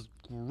line was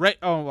great.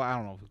 Oh, well, I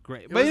don't know, if it was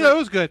great, but was it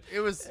was good. It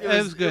was It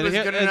was good. It was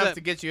It- good it- enough it-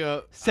 to get you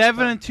a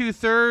 7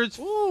 2/3.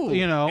 Ooh.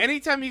 You know,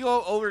 Anytime you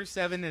go over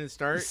 7 in a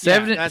start,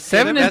 Seven- that's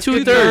seven good. and That's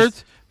good 2/3.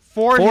 news.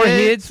 Four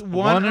hits, one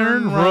one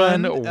earned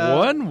run, run,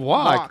 one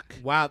walk.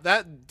 Wow,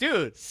 that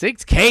dude.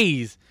 6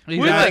 Ks.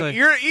 Exactly.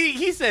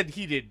 He said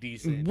he did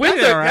decent. With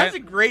That's it, a, right? that's a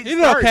great He's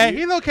start. okay. dude.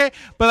 He's okay.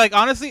 But like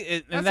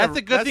honestly, and that's a-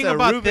 the good that's thing a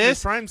about Ruben in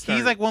this. prime start.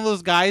 He's like one of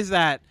those guys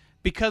that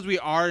because we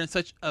are in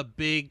such a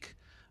big,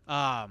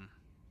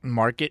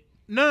 Market.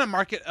 no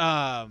market,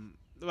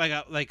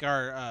 like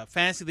our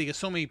fantasy league is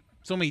so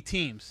many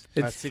teams.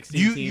 It's 16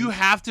 You teams. you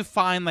have to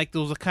find like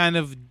those kind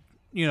of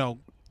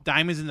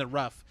diamonds in the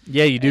rough.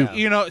 Yeah, you do. Yeah.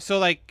 You know, so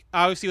like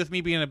obviously with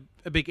me being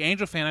a big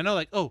Angel fan, I know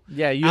like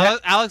Yeah, you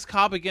Alex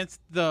Cobb against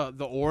the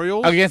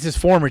Orioles. against his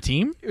former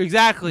team.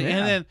 Exactly. Yeah.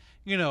 And then,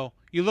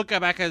 you look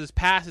back at his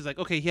past, it's like,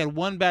 okay, he had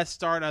one bad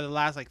start out of the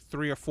last like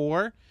 3 or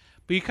 4.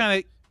 But you kind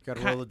of Gotta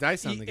roll the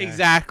dice on the guy.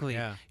 Exactly.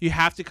 Yeah. You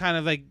have to kind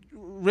of like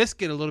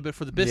risk it a little bit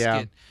for the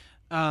biscuit.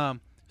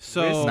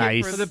 So Risk it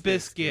Nice. for the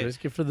biscuit.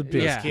 Risk it for the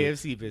Yeah. biscuit.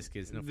 KFC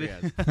biscuits. No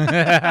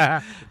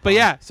forget. But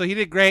yeah, so he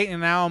did great,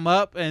 and now I'm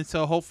up, and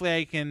so hopefully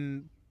I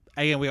can.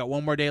 Again, we got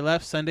one more day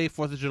left. Sunday,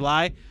 4th of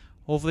July.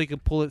 Hopefully, I can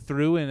pull it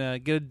through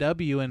and get a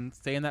W and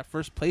stay in that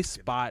first place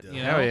spot.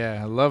 You know, Hell yeah,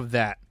 I love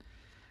that.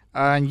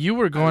 And you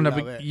were going love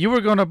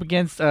it. up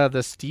against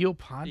the Steel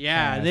Podcast.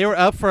 Yeah, they were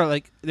up for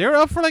like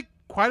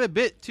quite a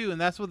bit too, and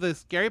that's what the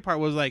scary part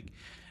was. Like,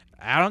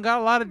 I don't got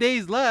a lot of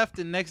days left,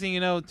 and next thing you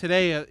know,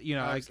 today,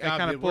 I Scott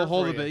kind did of pull work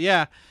hold for of you. it.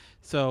 Yeah,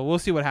 so we'll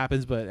see what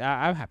happens, but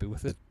I'm happy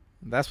with it.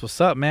 That's what's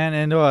up, man.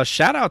 And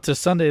shout out to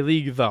Sunday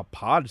League, the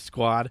Pod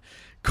Squad,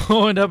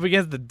 going up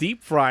against the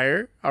Deep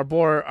Fryer, our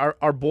boy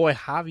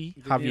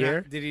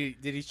Javier.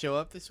 Did he show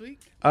up this week?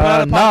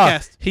 out a Nah,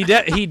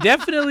 podcast. he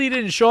definitely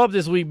didn't show up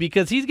this week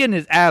because he's getting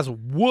his ass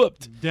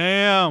whooped.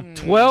 Damn.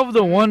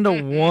 12-1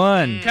 to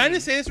 1. Can I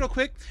just say this real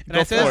quick? And Go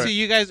I said for this it. to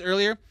you guys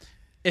earlier.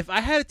 If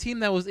I had a team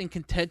that was in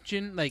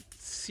contention, like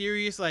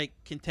serious, like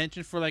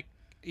contention for like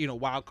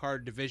wild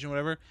card division,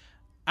 whatever,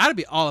 I'd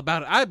be all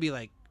about it. I'd be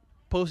like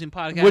posting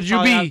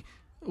podcasts.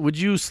 Would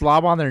you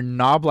slob on their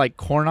knob like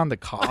corn on the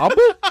cob?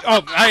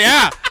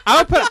 Yeah, I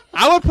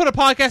would put a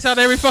podcast out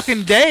every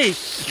fucking day.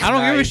 I don't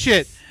give a Nice.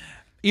 shit.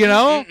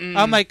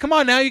 I'm like, come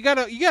on now, you got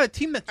a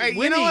team that's Hey,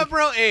 winning. you know what,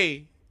 bro?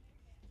 Hey,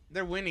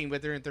 they're winning,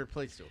 but they're in third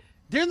place still.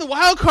 They're in the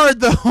wild card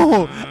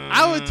though.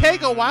 I would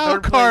take a wild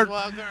Third place card.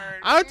 wild card.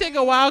 I would take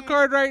a wild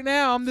card right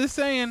now. I'm just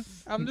saying.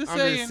 I'm just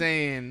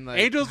saying. Like,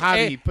 Angels,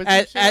 Javi, put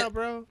at- some shit out,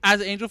 bro.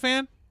 As an Angel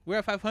fan, we're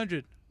at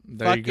 500.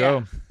 There Fuck you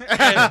go.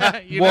 yeah.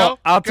 You Well, know?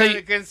 I'll tell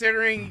you.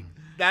 Considering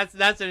that's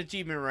an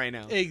achievement right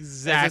now.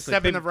 Exactly. It's a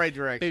step in the right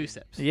direction. Baby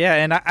steps. Yeah,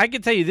 and I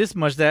can tell you this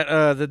much that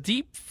the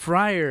Deep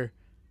Fryer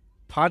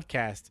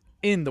podcast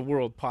in the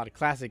World Pod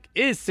Classic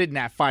is sitting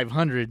at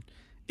 500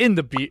 in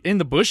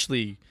the Bush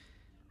League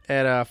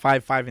at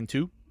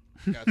 5-5-2.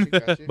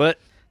 Gotcha. But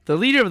the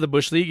leader of the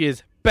Bush League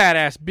is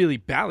Badass Billy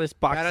Ballas, Badass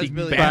Boxing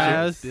Billy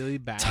Badger, Ballas. Billy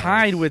Bass.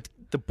 tied with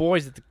the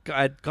boys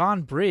at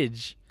Gone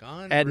Bridge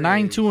Gone at Bridge.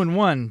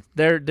 9-2-1.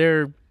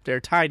 They're They're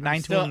tied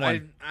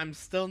 9-1. I'm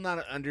still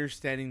not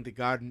understanding the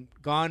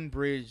Gone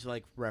Bridge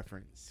like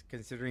reference,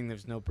 considering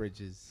there's no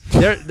bridges.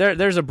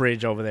 There's a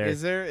bridge over there.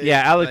 Is there?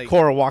 Yeah, Alec like,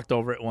 Cora walked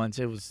over it once.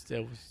 It was.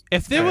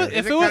 If there was, Is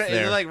if it was,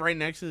 is it like right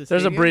next to the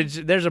There's a stadium? bridge.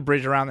 There's a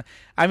bridge around.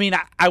 I mean,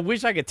 I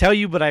wish I could tell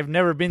you, but I've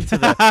never been to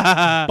the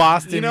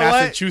Boston, You know what?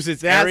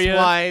 Massachusetts That's area.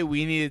 why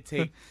we need to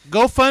take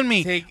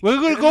GoFundMe. We're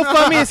going to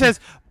GoFundMe. It says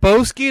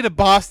Boski to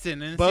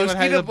Boston. And see what Boski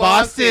has to a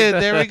Boston. Boston.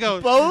 There we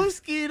go.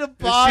 Boski to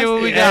Boston.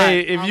 what we got. Hey,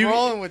 if I'm you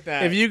rolling with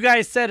that. if you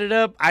guys set it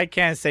up, I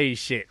can't say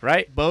shit,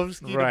 right?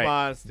 Boski Right. to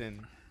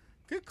Boston.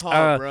 Good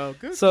call, bro.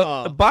 Good So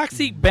call. Box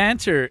Seat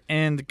Banter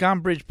and the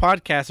Gone Bridge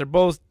Podcast are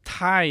both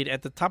tied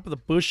at the top of the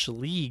Bush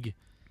League,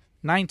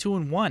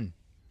 9-2-1.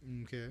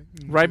 Okay.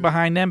 Right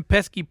behind them,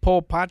 Pesky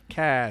Pole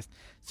Podcast,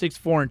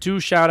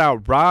 6-4-2. Shout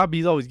out Rob.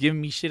 He's always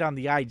giving me shit on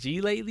the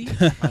IG lately.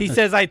 He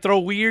says I throw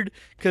weird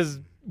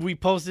because we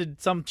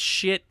posted some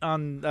shit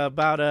on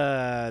about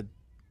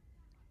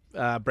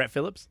Brett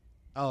Phillips.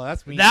 Oh,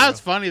 that's me. That's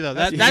bro. funny though.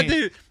 That's That me.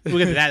 dude. We'll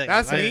get to that.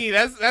 That's later. me.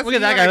 That's We'll me get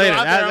that when guy I go later.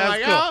 out there, I'm That's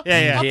like, cool. oh,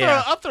 Yeah,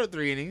 yeah. I'll throw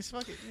 3 innings.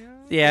 Fuck it. You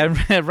know?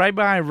 Yeah, right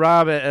behind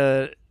Rob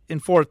in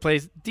fourth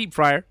place, Deep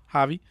Fryer,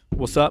 Javi.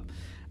 What's up?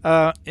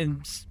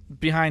 And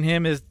behind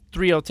him is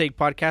 3-0 Take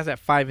Podcast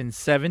at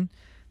 5-7.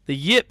 The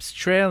Yips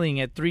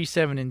trailing at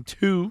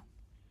 3-7-2.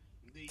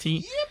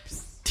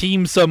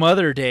 Team Some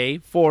Other Day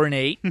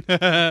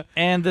 4-8.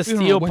 And the We don't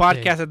know Steel what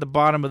day. Podcast at the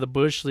bottom of the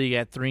Bush League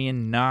at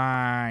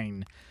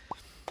 3-9.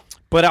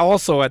 But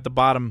also at the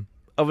bottom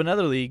of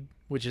another league,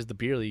 which is the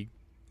Beer League,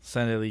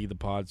 Sunday League, the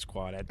Pod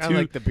Squad at I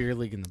like the beer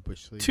league and the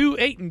bush league.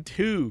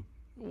 2-8-2.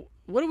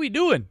 What are we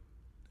doing?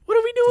 What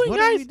are we doing, What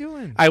guys? are we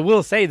doing? I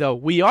will say though,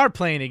 we are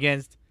playing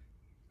against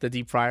the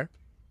Deep Fryer,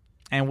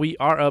 and we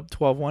are up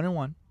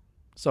 12-1-1.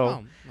 So I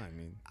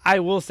mean, I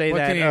will say what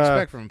that can you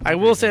expect from? I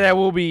will say that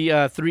we'll be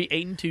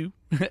 3-8-2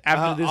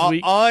 after this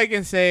week. All I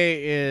can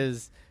say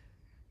is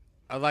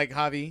I like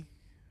Javi,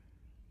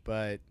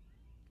 but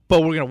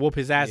But we're gonna whoop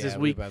his ass yeah, this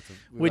we week. about to-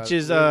 we which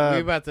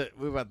about- is,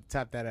 we about to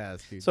tap that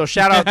ass, dude. So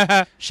shout out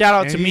And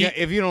to if me. you-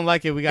 if you don't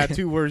like it, we got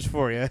 2 words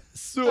for you.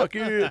 Suck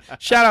it.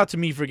 Shout out to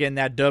me for getting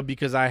that dub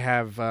because I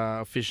have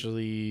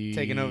officially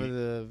Taking over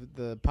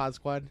the pod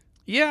squad.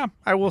 Yeah,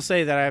 I will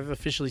say that I've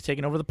officially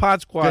taken over the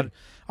Pod Squad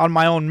on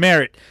my own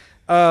merit.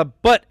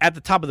 But at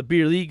the top of the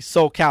Beer League,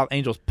 SoCal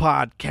Angels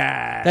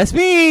Podcast. That's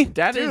me.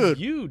 That is Dude,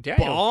 you,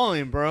 Daniel.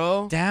 Balling,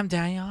 bro. Damn,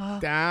 Daniel.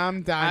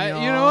 Damn, Daniel.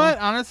 You know what?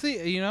 Honestly,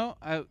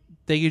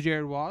 thank you,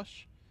 Jared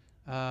Walsh.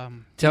 For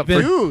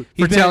Dude,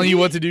 telling you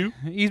what to do.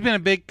 He's been a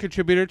big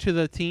contributor to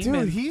the team. dude,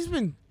 and, he's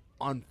been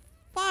on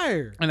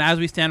fire. and as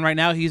we stand right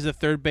now, he's the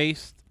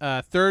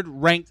third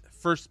ranked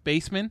first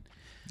baseman.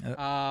 And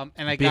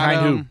I Behind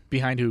got who?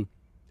 Behind who?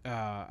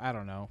 I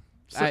don't know.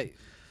 So-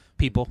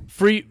 People.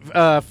 Freeman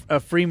Probably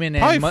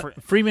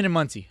and Freeman and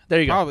Muncy.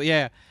 There you go. Probably,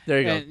 yeah. There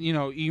you go.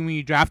 And, when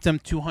you draft him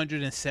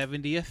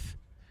 270th,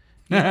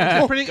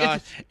 it's, a pretty,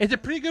 gosh. it's a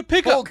pretty good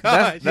pickup. Oh,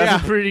 gosh. That's yeah.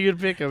 a pretty good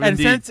pickup. And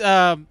indeed. since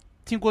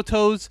Tinko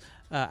Toes,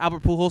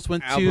 Albert Pujols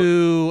went Albert-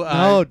 to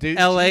No, dude,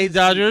 L.A. jeez,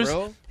 Dodgers,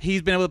 bro.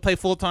 he's been able to play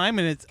full time,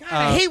 and it's God,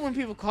 I hate when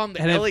people call them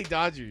the and if- LA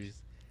Dodgers.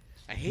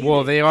 I hate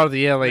well, it. they are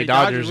the LA The Dodgers.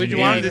 Dodgers, would you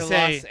indeed. want him They're to the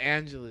say- Los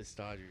Angeles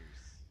Dodgers.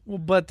 Well,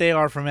 but they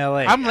are from LA.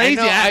 I'm lazy.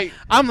 know,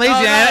 I'm lazy, No,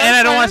 and that's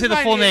I don't fine, want to say the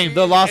that's full fine. name.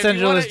 The Los If you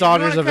Angeles wanna- if you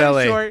Dodgers wanna of cut it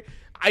LA. short,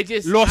 I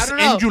Los don't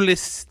know.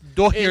 Angeles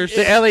Dodgers.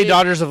 the LA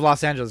Dodgers of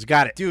Los Angeles.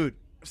 Got it. Dude,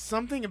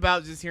 something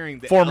about just hearing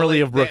the Formerly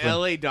LA, of Brooklyn. the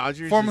LA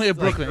Dodgers. Formerly just, of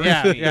Brooklyn. Like, Yeah,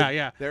 irks me.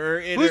 yeah.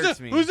 It Who's irks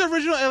the me. Who's the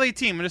original LA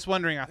team? I'm just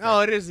wondering out there. No,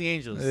 it is the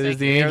Angels. It is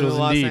the They're Angels, the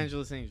Los indeed.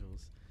 Angeles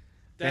Angels.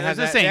 They That's have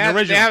the that- same. They have,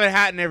 original. they have a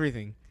hat and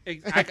everything.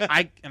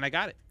 I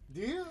got it. Do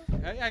you?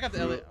 I got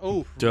the LA.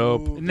 Oh,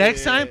 Dope.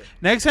 next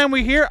time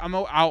we hear,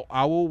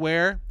 I will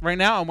wear. Right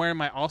now, I'm wearing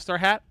my All-Star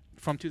hat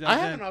from I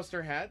have an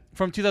All-Star hat.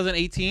 from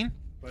 2018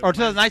 or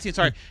 2019.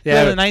 Sorry, Yeah.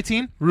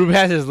 2019. Rube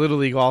has his Little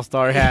League All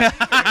Star hat.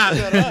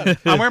 Shut up.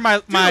 I'm wearing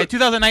my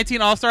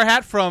 2019 All-Star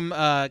hat from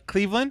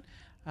Cleveland.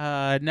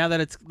 Now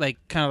that it's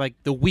kind of like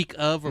the week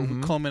of or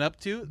coming up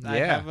to, I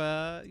Yeah. have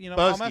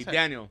all my Bugsky, hats.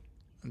 Daniel.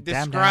 Damn,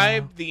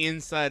 Describe the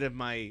inside of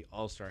my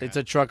All-Star hat. It's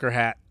a trucker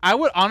hat. I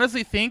would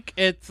honestly think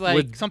it's like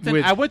With- something.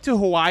 with- I went to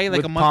Hawaii like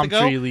with a month palm ago.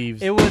 tree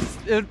leaves. It was.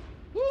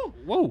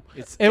 Whoa!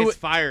 It's It wa-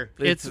 fire.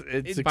 It's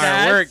It's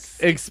fireworks.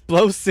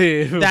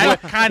 explosive. That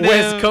kind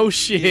West of Coast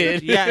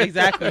shit. Yeah,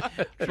 exactly.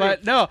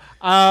 But no,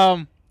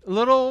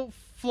 little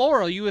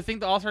floral. You would think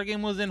the All-Star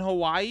game was in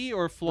Hawaii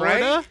or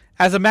Florida. Right?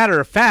 As a matter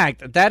of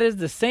fact, that is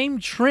the same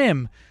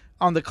trim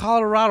on the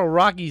Colorado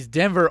Rockies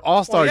Denver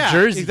All-Star Well, yeah,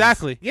 jerseys.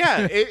 exactly.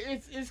 Yeah,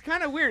 it's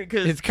kind of weird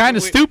because It's kind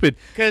of stupid.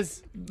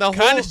 Because the Kind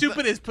whole of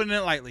stupid is putting it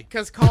lightly.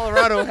 Because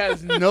Colorado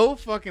has no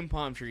fucking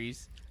palm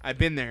trees. I've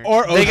been there.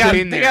 Or They got- ocean.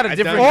 Been they there. got a I've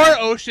different- done Or that.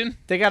 ocean.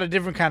 They got a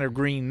different kind of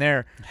green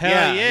there.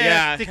 Hell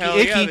yeah, sticky hell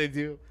icky, yeah, they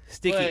do.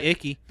 sticky But-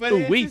 icky. But Ooh,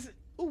 it's wee. just,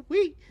 ooh,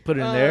 wee. Put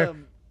it in there.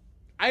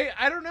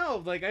 I don't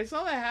know. Like I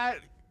saw the hat.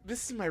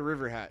 This is my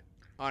river hat.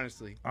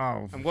 Honestly,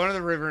 Oh, I'm going to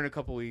the river in a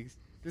couple weeks.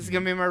 This is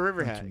gonna be my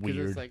river That's hat. 'cause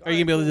weird. It's like, Are you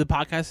gonna be able to do the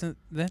podcast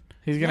then?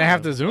 He's gonna Yeah.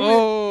 have to zoom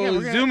Oh, Yeah, we're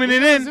gonna- zooming we're it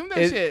gonna in. Zoom that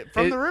It- shit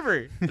from it- the river.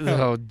 it.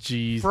 Oh,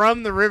 jeez.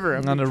 From the river.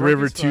 I'm On the drunk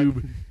river as fuck.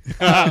 tube.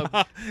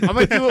 I'm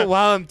gonna do it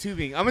while I'm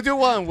tubing. I'm gonna do it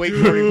while I'm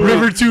wakeboarding. bro.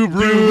 River tube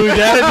room.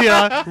 That's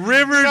yeah.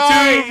 River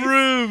Nice. tube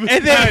room.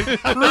 And then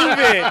prove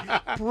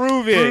it.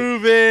 Prove it.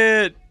 Prove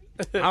it.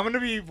 I'm gonna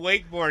be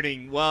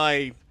wakeboarding while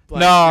I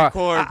No,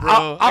 record, bro.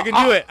 I'll- I can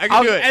do it. I can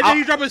I'll- do it. And then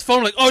you drop his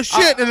phone like, oh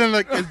shit, and then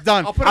like it's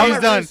done. I'll put it on He's my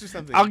done. wrist or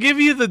something. I'll give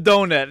you the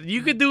donut.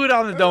 You could do it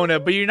on the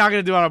donut, but you're not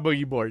gonna do it on a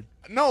boogie board.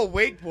 No,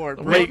 wakeboard,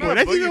 bro. Wakeboard. Not a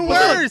That's boogie even board.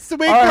 worse. The All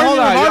right, hold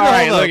on. All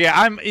right, Hold look, yeah,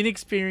 I'm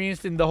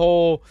inexperienced in the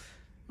whole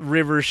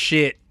river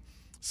shit.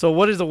 So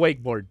what is a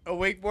wakeboard? A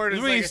wakeboard This is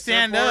is when like you a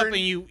stand up surfboard.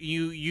 and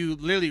you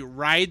literally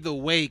ride the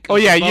wake. Oh,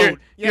 of yeah, the you're- boat.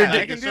 you're Yeah,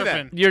 di- I can do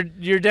that.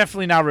 You're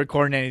definitely not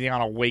recording anything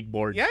on a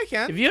wakeboard. Yeah, I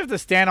can. If you have to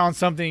stand on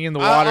something in the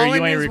water, All I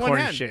you need ain't is one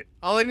recording hand. shit.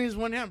 All I need is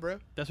one hand, bro.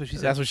 That's what she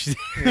said. That's what she said.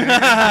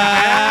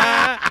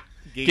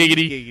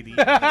 Giggity.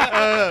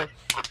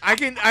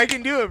 I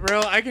can do it,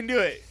 bro. I can do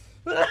it.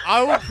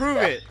 I will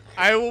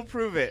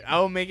prove it. I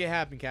will make it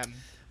happen, Captain.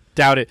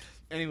 Doubt it.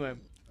 Anyway,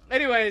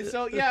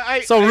 so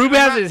yeah, So Rube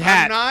has I'm not- his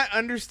hat. I'm not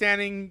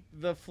understanding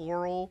the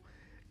floral.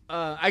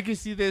 I can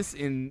see this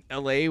in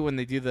LA when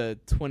they do the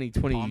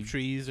 2020 palm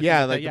trees. Or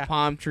Yeah, something like that. the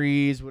palm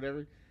trees,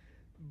 whatever.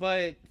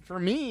 But for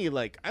me,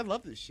 like, I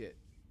love this shit.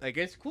 Like,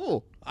 it's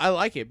cool. I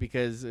like it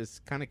because it's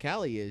kind of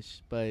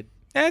Cali-ish, but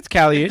Yeah, it's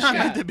Cali-ish. Not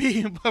meant to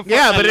be. But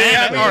Yeah, but it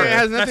Atlanta,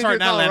 has or- nothing that's to do with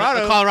not Atlanta,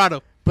 Colorado.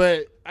 Colorado.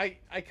 but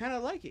I kind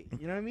of like it.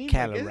 You know what I mean?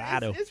 Like,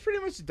 Colorado. it's pretty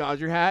much a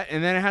Dodger hat,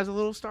 and then it has a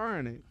little star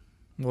on it.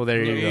 Well,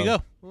 there There you you go.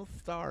 go. Little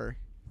star.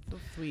 So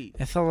sweet.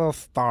 It's a little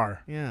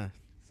star. Yeah.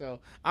 So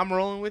I'm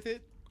rolling with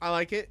it. I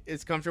like it.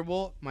 It's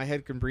comfortable. My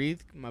head can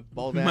breathe. My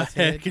bald My ass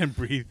head head. can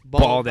breathe.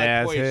 Bald by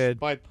ass choice, head.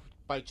 By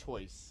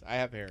choice. I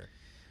have hair.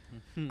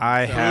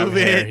 I have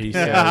Prove hair, it. he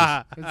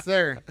says. It's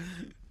there.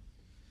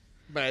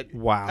 But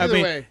Wow. I either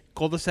mean, way.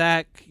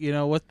 cul-de-sac. You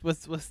know what's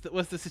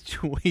the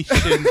situation?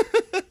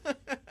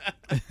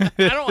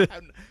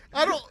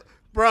 I don't.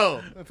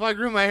 Bro, if I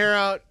grew my hair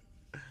out,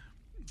 I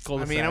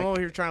Cul-de-sac. mean, I'm over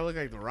here trying to look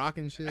like The Rock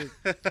and shit.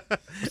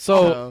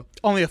 So,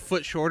 only a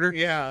foot shorter.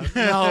 Yeah.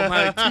 No, I'm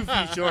like 2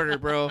 feet shorter,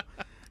 bro.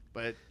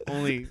 But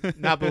only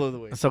not below the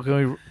waist. so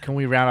can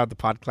we round out the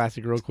pod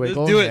classic real quick?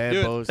 Let's do it. Ahead, do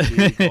it.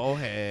 Boasty, go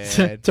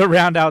ahead. To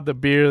round out the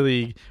beer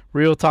league,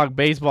 Real Talk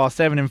Baseball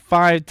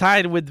 7-5,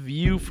 tied with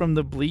View from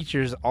the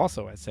Bleachers,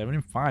 also at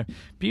 7-5.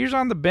 Beers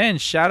on the bench.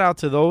 Shout out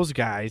to those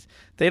guys.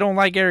 They don't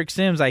like Eric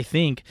Sims, I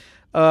think.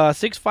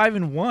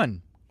 6-5-1. Who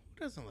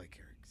doesn't like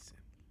Eric Sims?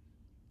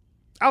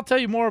 I'll tell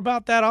you more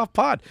about that off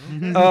pod.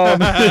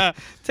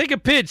 Take a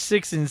pitch,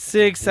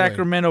 6-6.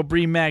 Sacramento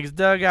Bree Max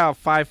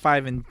dugout,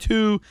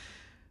 5-5-2.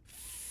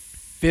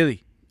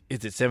 Philly,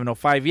 is it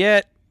 7:05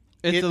 yet?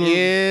 It's It a-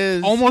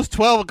 is almost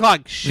 12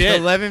 o'clock.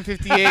 Shit.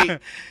 11:58.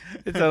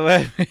 It's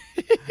 11.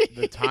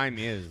 The time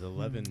is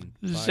 11.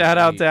 Shout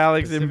out to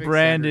Alex and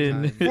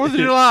Brandon. 4th of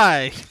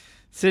July.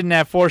 Sitting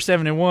at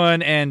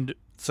 4-7-1, and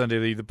Sunday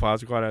League the Pod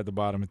Squad at the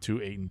bottom at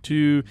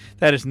 2-8-2.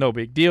 That is no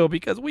big deal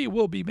because we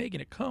will be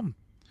making a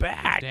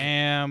comeback.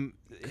 Damn.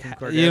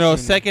 Kardashian. You know,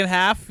 second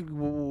half,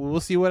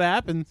 we'll see what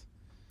happens.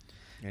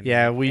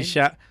 Yeah, we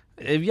shot.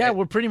 Yeah,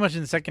 we're pretty much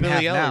in the second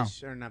Billie half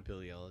Eilish, or not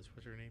Billie Eilish.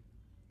 What's her name?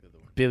 The other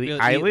one. now. Billie Billie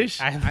Eilish?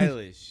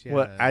 Eilish. Yeah.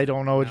 What? I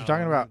don't know what you're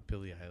talking No, about. not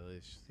Billie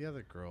Eilish. The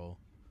other girl.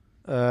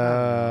 I don't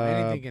know.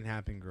 Anything can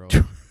happen, girl.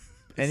 The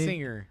any-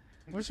 singer.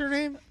 What's her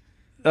name?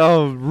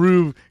 Oh,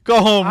 Rube.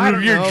 Go home, I Rube.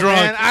 don't You're know, drunk.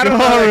 man. I don't Go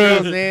know that home,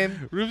 girl's Rube.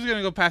 name. Rube's going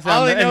to go pass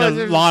All out I know is in the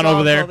there's a lawn song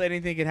over there. called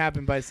Anything Can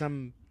Happen by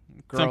some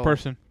girl. Some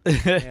person.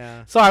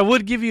 Yeah. So I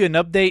would give you an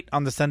update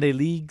on the Sunday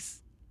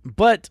leagues,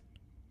 but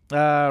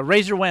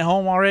Razor went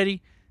home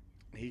already.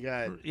 He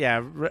got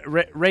Yeah,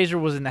 Razor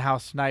was in the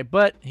house tonight,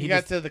 but he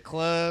got to the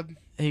club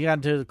he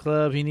got to the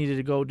club. He needed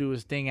to go do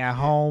his thing at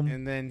home,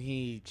 and then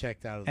he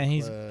checked out of the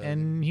and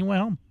club. he went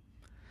home.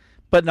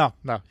 But no,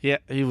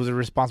 he was a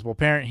responsible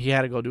parent. He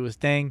had to go do his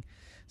thing.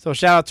 So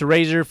shout out to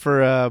Razor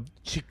for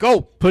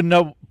Chico. putting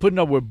up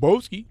with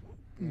Boski,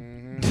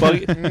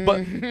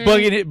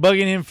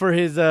 bugging him for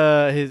his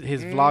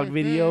vlog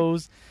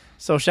videos.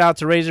 So shout out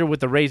to Razor with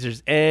the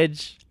Razor's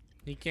Edge,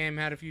 He came,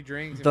 had a few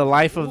drinks. and the was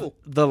life like, of "Ooh."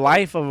 the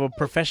life of a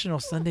professional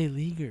Sunday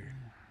leaguer.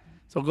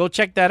 So go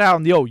check that out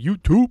on the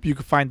YouTube. You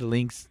can find the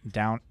links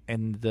down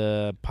in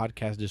the podcast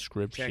Check it.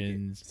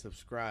 descriptions.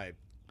 Subscribe.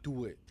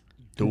 Do it.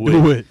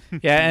 Do it.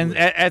 Yeah, and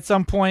at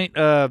some point,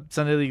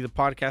 Sunday League the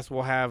podcast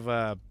will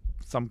have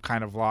some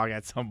kind of vlog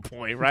at some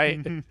point, right?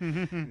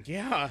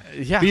 Yeah.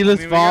 Yeah.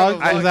 B-list I mean, we got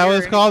vlog. a Is that what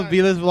it's vlog called? here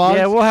B-list vlog?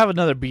 Yeah, we'll have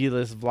another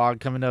B-list vlog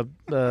coming up,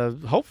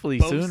 hopefully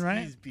soon,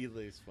 right? Boasties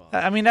B-list vlog.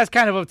 I mean, that's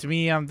kind of up to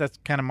me. That's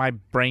kind of my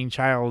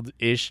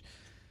brainchild-ish,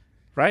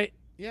 right?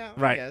 Yeah,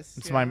 right. I guess.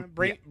 It's yeah. my-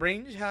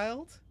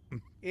 brainchild.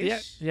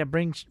 Yeah,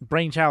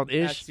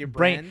 brainchild-ish. That's your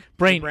brand?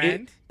 Brain, Your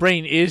brand?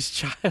 brain is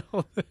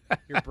child.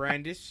 Your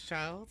brandish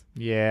child.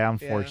 Yeah, Yeah,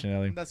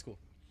 unfortunately. that's cool.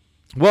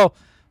 Well,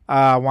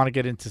 I want to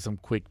get into some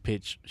quick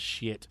pitch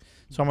shit.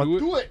 So I'm gonna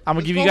Do it. I'm gonna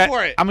Let's give you go guys.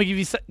 for it. I'm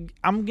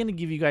gonna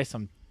give you guys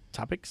some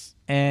topics,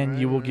 and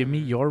you will give me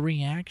your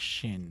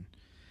reaction.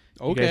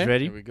 You guys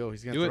ready? Here we go.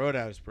 He's gonna Do it. throw it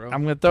at us, bro.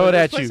 I'm gonna throw it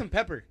at Let's play you. some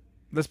pepper.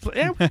 Let's play.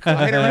 Yeah, I'll hit it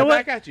you know right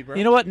what? back at you, bro.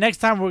 You know what? Next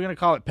time we're gonna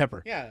call it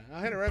pepper. Yeah,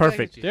 I'll hit it right Perfect.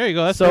 back at you. There you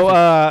go. That's So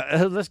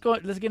perfect. let's go.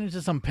 Let's get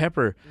into some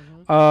pepper.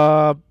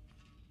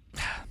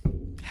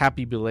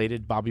 Happy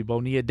belated Bobby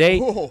Bonilla Day,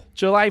 Oh,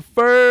 July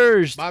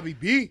 1st. Bobby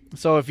B.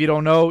 So if you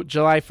don't know,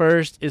 July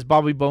 1st is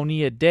Bobby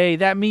Bonilla Day.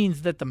 That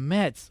means that the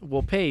Mets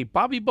will pay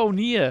Bobby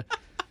Bonilla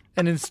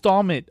an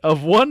installment of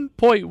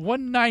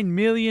 $1.19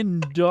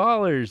 million.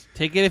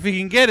 Take it if you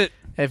can get it.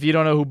 If you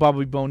don't know who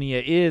Bobby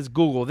Bonilla is,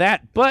 Google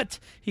that. But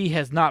he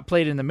has not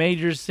played in the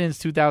majors since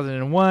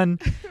 2001,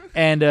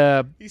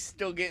 and He's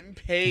still getting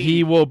paid.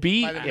 he will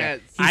be. by the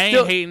Mets. he's I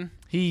still, ain't hating.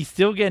 He's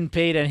still getting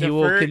paid, and he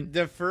will.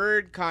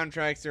 Deferred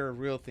contracts are a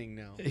real thing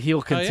now.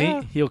 He'll continue.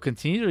 yeah. He'll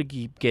continue to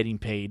keep getting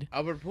paid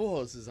Albert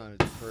Pujols is on a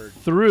deferred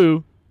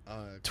through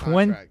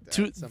contract.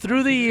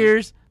 through the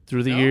years.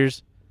 Through the No?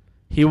 years,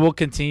 he will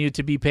continue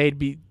to be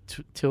paid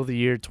till the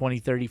year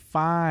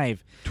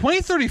 2035.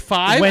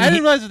 2035? When I didn't he-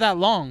 realize it that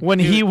long. When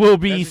Dude, he will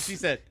be. That's what she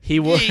said. He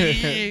will.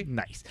 Yeah.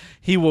 Nice.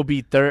 He will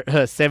be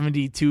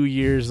 72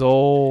 years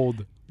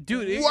old.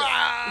 Dude,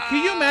 Wow.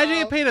 can you imagine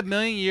getting paid $1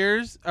 million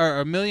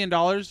or $1 million?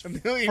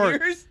 $1 million for-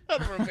 years? I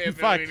don't want to pay a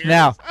Fuck. million years.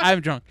 Now,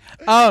 I'm drunk.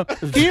 Can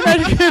you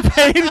imagine getting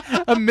paid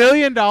 $1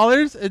 million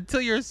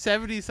until you're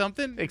 70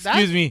 something?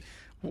 excuse me,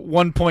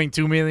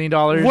 $1.2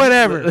 million.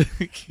 Whatever.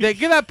 Yeah,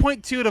 give that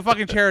 0.2 to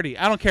fucking charity.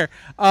 I don't care.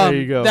 There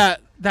you go.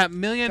 That $1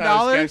 million.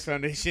 Tyler Skaggs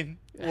Foundation.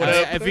 What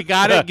up? If you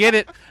got it, get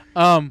it.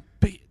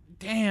 But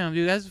damn,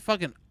 dude, that's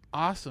fucking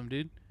awesome,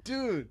 dude.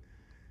 Dude.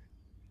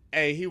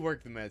 Hey, he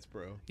worked the Mets,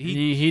 bro.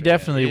 He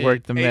definitely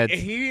worked the Hey, Mets. he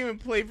didn't even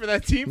play for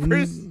that team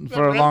for,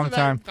 For a long of that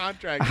time.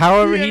 Contract.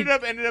 However, he he-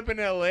 ended up in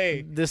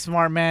L.A. This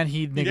smart man,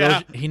 he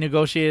Yeah.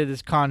 negotiated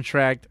this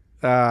contract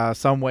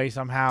some way,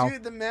 somehow.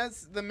 Dude, the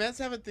Mets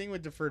have a thing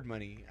with deferred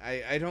money.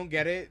 I don't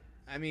get it.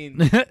 I mean,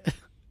 fuck.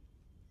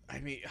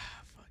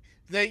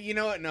 You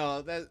know what?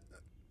 No, that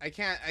I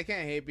can't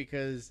hate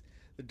because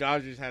the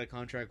Dodgers had a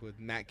contract with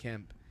Matt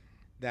Kemp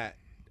that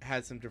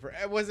had some deferred.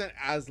 It wasn't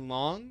as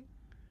long,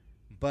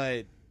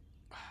 but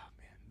oh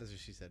man, that's what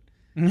she said.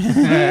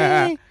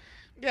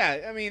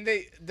 Yeah, I mean,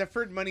 they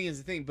deferred money is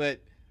a thing,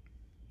 but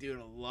dude,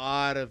 a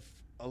lot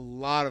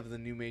of the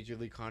new major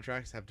league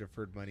contracts have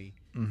deferred money.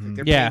 Like,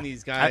 they're Yeah. paying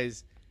these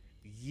guys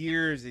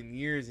years and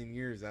years and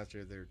years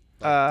after they're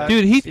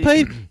Dude,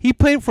 he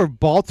played for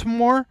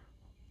Baltimore,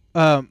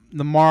 the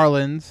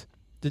Marlins,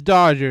 the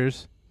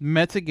Dodgers,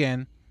 Mets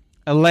again,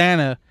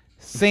 Atlanta,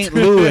 St.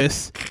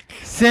 Louis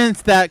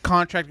since that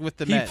contract with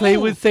the He Mets. played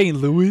with St.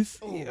 Louis.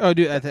 Oh,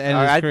 dude, at the end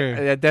of his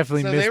career. I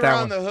definitely so missed they were that on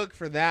one. the hook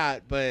for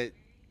that, but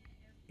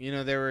you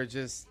know they were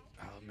just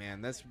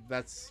man,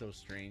 that's so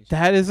strange.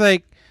 That is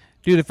like,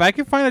 dude, if I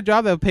can find a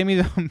job that would pay me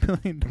the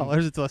 $1 million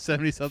until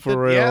 70 something, For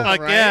real. Yeah,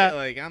 like, right? yeah,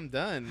 Like I'm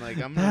done. Like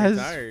I'm That's-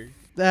 retired.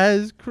 that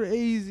is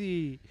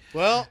crazy.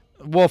 Well,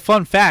 Well,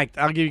 fun fact.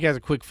 I'll give you guys a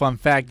quick fun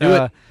fact. Do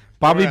it.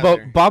 Bobby Throw it out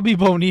there. Bobby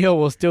Bonilla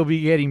will still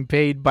be getting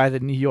paid by the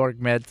New York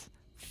Mets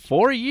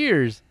 4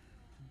 years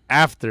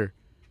after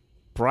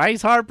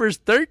Bryce Harper's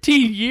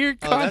 13-year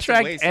Oh, that's a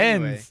contract waste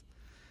ends. anyway.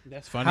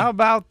 That's funny. How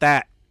about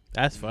that?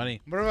 That's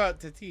funny. what about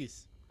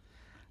Tatis?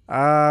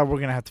 We're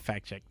gonna have to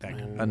fact check that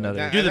another.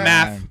 That- Do the that-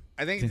 math.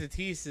 I think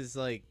Tatis is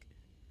like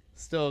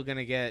still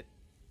gonna get.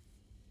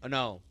 Oh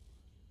no,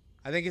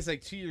 I think it's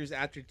like 2 years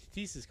after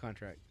Tatis's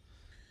contract.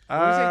 What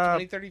was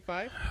it?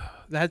 2035?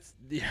 That's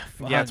yeah,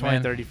 fuck, Yeah, man.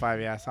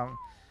 2035. Yeah,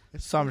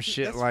 some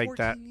shit That's like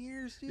that. 14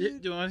 years, Yeah,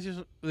 dude. do you want to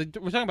just, like,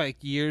 we're talking about like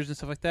years and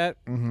stuff like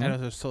that. Mhm. I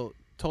know it's so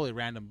totally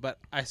random, but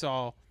I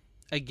saw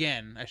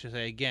again. I should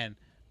say again.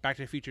 Back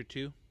to the Future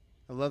 2,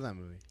 I love that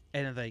movie.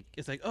 and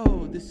it's like,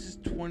 oh, this is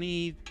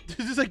 20.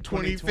 This is like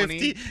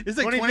 2050. 2020? It's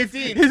like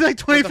 2015. 20. It's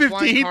like With the 2015.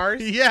 flying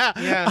cars? Yeah.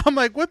 Yeah. I'm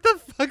like, what the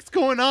fuck's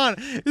going on?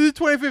 This is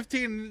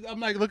 2015. I'm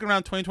like looking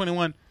around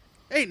 2021.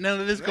 Ain't none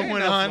of this There ain't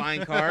going no on.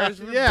 flying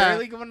cars. We're Yeah.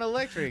 barely going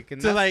electric. And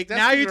So that's- like that's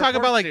now what you the talk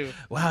about like, reports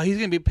do. wow, he's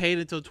gonna be paid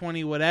until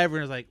 20 whatever,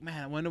 and it's like,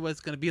 man, I wonder what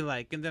it's gonna be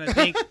like. And then I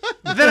think,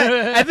 and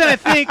then I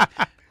think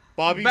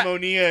Bobby Ba-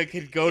 Bonilla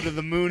could go to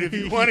the moon if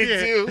he wanted Yeah.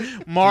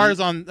 to. Mars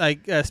on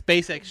like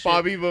SpaceX shit.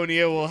 Bobby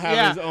Bonilla will have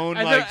Yeah. his own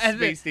And like then-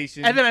 space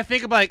station. And then I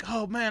think about like,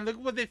 oh man,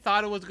 look what they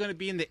thought it was going to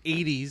be in the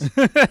 80s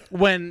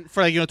when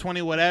for like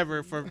 20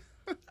 whatever for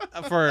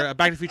Back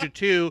to the Future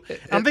 2.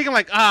 I'm thinking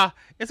like,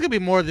 it's gonna be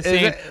more of the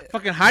same.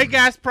 Fucking high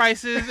gas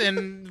prices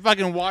and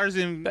fucking water's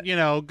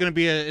gonna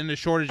be in the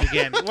shortage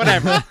again.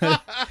 Whatever.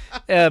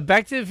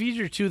 Back to the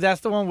Future 2.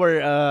 That's the one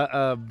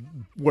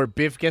where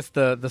Biff gets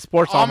the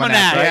sports almanac.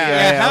 Almanac. Right?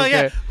 Yeah, hell yeah.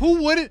 okay.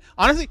 Who wouldn't?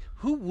 Honestly,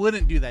 who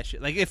wouldn't do that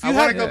shit? Like if you I had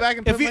want to go back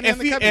and put money on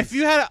the Cubbies. if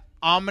you had an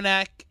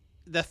almanac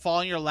that fall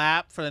in your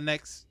lap for the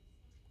next,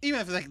 even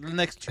if it's like the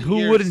next 2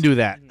 years, Who wouldn't do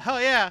that? Hell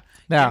yeah!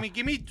 Now-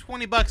 Give me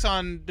 $20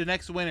 on the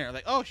next winner.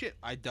 Like, oh shit,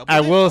 I doubled. I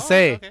it? will Oh,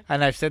 say, okay.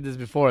 and I've said this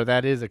before,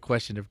 that is a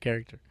question of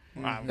character.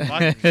 Wow,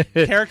 fuck.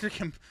 Character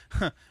can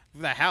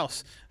the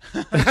house.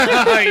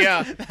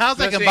 Yeah. The house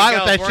I Especially can in buy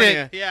with that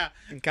California. shit. Yeah.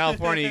 In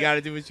California, you got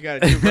to do what you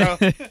got to do, bro.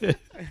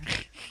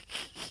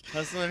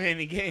 Hustle in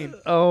any game.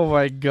 Oh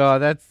my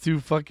god, that's too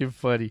fucking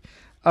funny.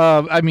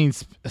 I mean,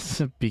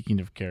 speaking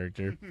of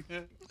character,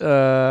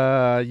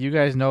 you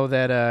guys know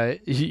that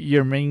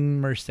your main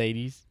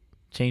Mercedes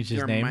changed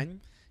his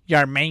name.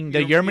 Your main, the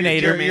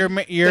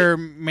Yerminator, Your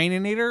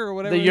maininator or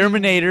whatever. the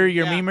Yerminator,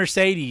 your Yeah. mean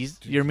Mercedes,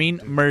 your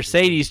mean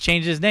Mercedes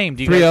changed his name.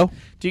 Do you 3-0.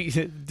 guys,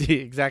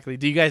 exactly?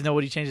 Do you guys know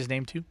what he changed his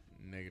name to?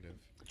 Negative.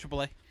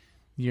 AAA.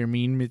 Your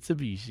mean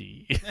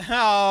Mitsubishi.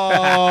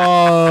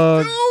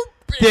 Oh,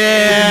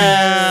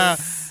 yeah.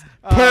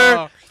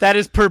 That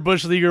is per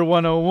Bush Leaguer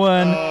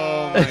 101.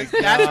 Oh my god.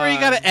 That's where you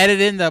gotta edit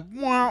in the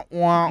wah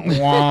wah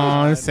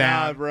wah Nah,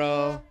 sound.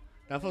 bro.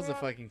 That was a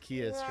fucking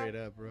Kia straight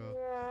up, bro.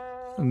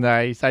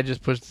 Nice. I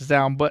just pushed the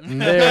sound button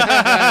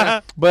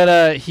there.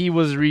 But he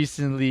was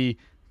recently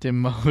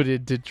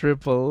demoted to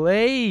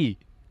AAA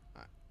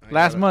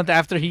last month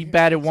after he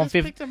batted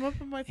 150. Picked him up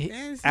in my He-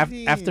 fantasy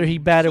team. After he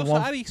batted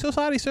So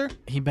sorry, sir.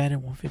 he batted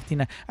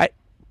 159.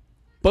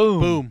 Boom.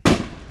 Boom.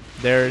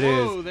 There it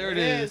is. Oh, there it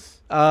is.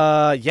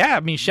 Yeah, I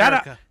mean shout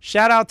America.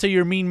 out to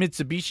your mean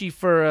Mitsubishi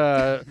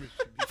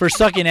for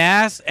sucking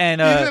ass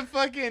and He's a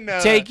fucking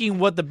taking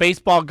what the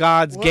baseball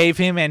gods gave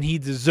him and he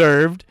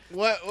deserved.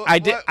 What I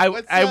did.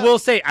 what's I up?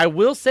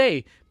 will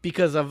say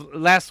because of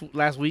last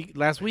week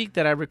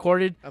that I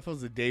recorded. That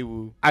was a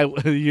Daewoo. I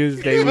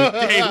used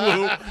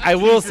Daewoo. I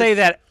will say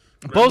that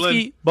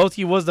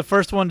Boski was the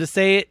first one to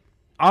say it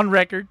on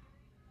record.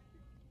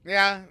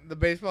 Yeah, the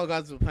baseball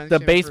gods will punish The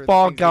him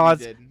baseball for the things that he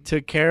gods did.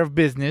 took care of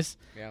business.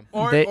 Yeah.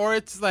 Or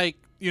it's like,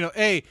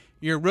 hey,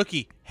 you're a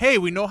rookie. Hey,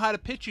 we know how to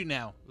pitch you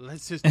now.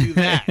 Let's just do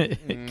that.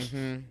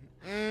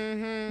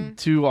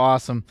 Too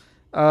awesome.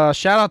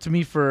 Shout out to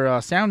me for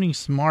sounding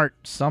smart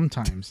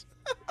sometimes.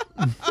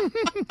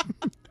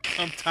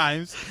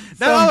 Sometimes.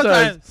 Not all the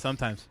time.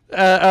 Sometimes.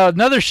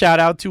 Another shout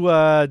out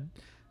to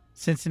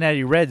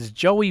Cincinnati Reds,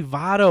 Joey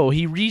Votto.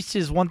 He reached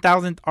his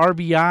 1,000th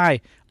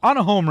RBI on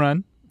a home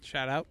run.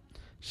 Shout out.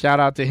 Shout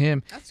out to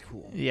him. That's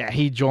cool. Yeah,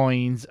 he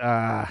joins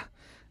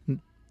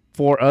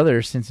 4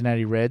 other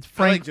Cincinnati Reds. I like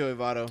Frank Joey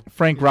Votto.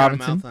 Frank He's got a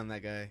Robinson. mouth on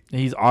that guy.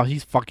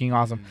 He's fucking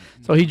awesome.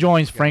 So he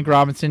joins Frank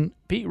Robinson,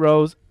 Pete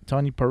Rose,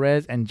 Tony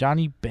Perez, and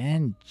Johnny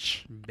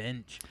Bench.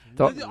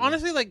 So-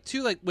 Honestly,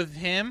 with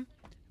him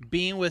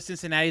being with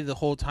Cincinnati the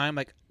whole time,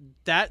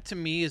 that to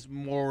me is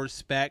more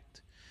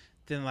respect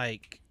than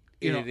It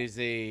is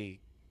a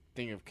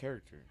thing of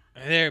character.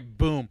 there.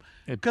 Boom.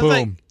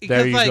 Boom.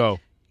 There you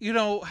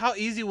go. How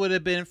easy would it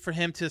have been for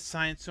him to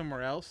sign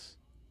somewhere else?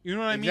 You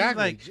know what I mean?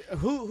 Exactly.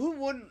 Who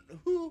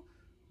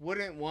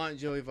wouldn't want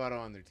Joey Votto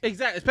on their team?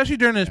 Exactly, especially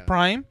during his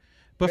prime.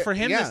 But for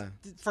him, Yeah.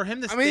 for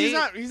him to I stay,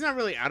 mean, he's not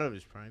really out of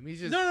his prime. He's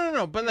just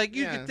no. But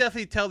you Yeah. could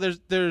definitely tell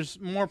there's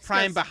more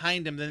prime That's-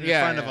 behind him than in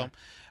Yeah, front of him.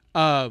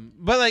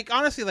 But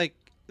honestly,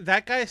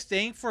 that guy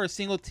staying for a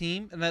single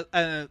team,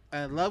 and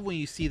I love when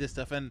you see this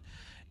stuff. And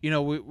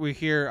we're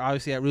here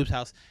obviously at Rube's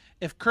house.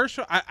 If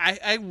Kershaw,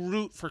 I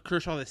root for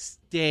Kershaw to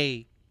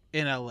stay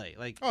in LA.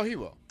 Oh, he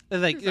will.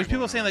 There's not people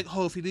going saying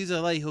on. if he leaves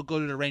LA, he'll go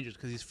to the Rangers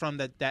because he's from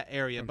that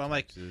area. But I'm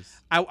like,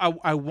 Texas.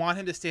 I want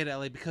him to stay at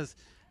LA because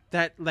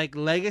that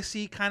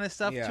legacy kind of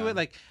stuff to Yeah.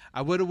 it.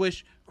 I would have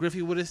wished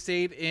Griffey would have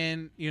stayed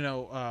in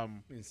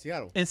in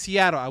Seattle. in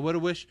Seattle. I would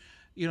have wished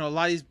a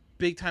lot of these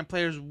big time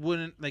players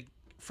wouldn't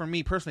for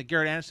me personally.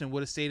 Garrett Anderson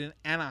would have stayed in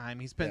Anaheim.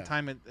 He spent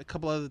time at a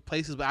couple other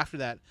places, but after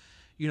that,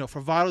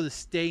 for Votto to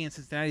stay in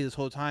Cincinnati this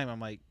whole time, I'm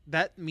like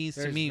that means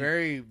There's to me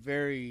very,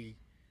 very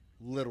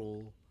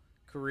little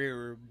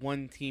career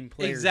one team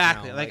players.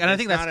 exactly. now. And I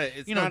think that's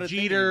it's not a thing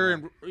Jeter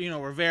anymore.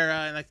 and Rivera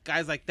and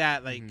guys like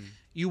that.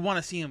 You want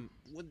to see him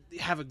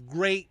have a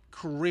great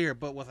career,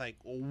 but with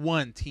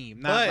one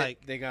team, not But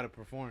they got to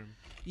perform.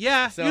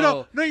 yeah.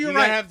 So no, you're you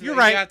right. have to- You're you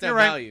right. have to You're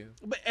have right. value.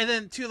 But and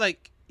then too,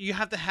 you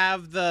have to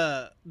have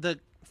the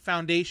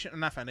foundation,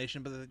 not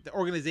foundation, but the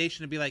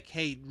organization to be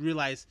hey,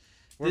 realize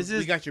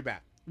We got your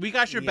back. we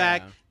got your Yeah.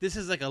 back. This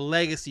is a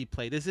legacy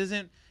play. This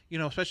isn't,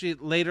 especially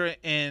later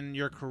in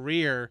your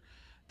career,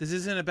 this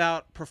isn't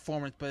about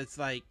performance, but it's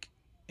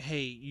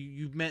hey,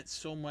 you meant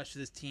so much to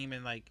this team,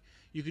 and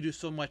you could do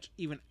so much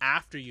even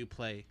after you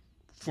play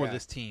for Yeah.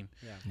 this team.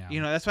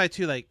 Yeah. That's why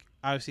too,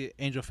 obviously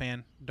Angel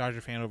fan,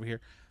 Dodger fan over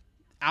here.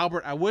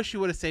 Albert, I wish you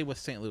would have stayed with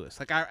St. Louis.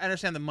 I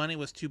understand the money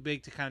was too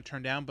big to kind of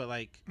turn down, but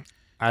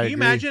can you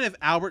imagine if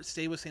Albert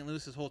stayed with St.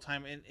 Louis this whole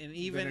time, and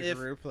even Been a if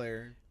career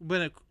player.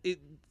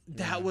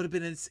 that would have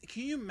been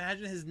can you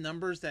imagine his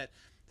numbers, that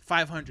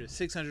 500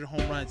 600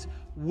 home runs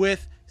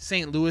with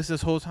St. Louis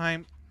this whole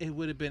time? It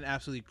would have been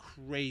absolutely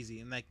crazy.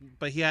 And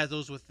but he has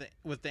those with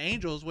the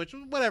Angels, which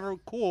whatever,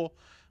 cool,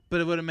 but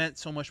it would have meant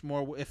so much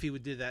more if he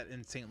would did that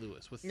in St.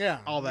 Louis with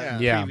all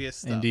that Yeah, previous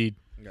stuff. indeed.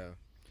 Yeah.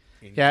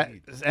 Yeah,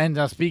 and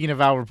speaking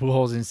of Albert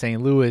Pujols in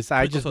St. Louis,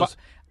 I just Pujols.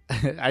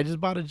 I just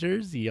bought a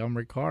jersey on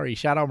Mercari.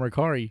 Shout out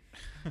Mercari.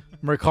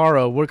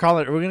 Mercaro. We're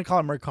gonna call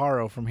it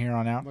Mercaro from here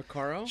on out.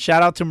 Macaro?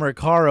 Shout out to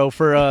Mercaro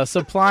for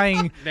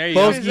supplying There you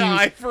both go. Is it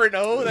I for an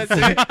O? That's it.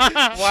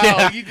 Yeah.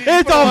 Wow. You did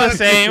It's put a all lot the of-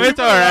 same. you It's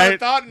put a all lot of right.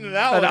 thought into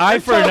that an one. eye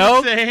for an all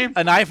O. the same.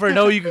 An eye for an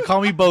O. You can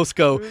call me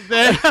Bosco.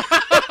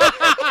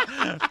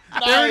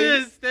 There it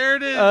is. There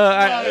it is.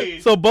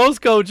 Nice. So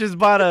Bosco just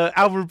bought a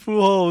Albert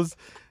Pujols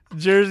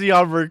jersey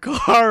on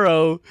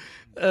Mercaro.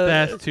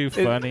 That's too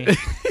funny.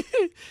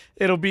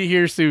 It'll be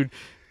here soon.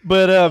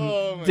 But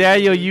Oh, my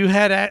Daniel,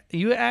 goodness.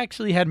 you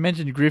actually had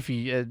mentioned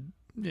Griffey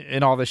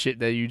and all the shit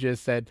that you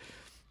just said.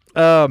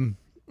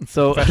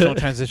 So Professional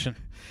transition.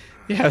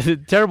 yeah,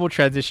 terrible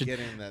transition. Get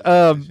in that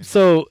position.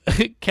 So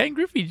Ken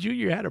Griffey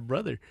Jr. had a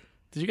brother.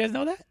 Did you guys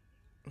know that?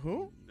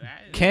 Who?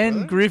 Ken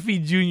brother? Griffey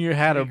Jr.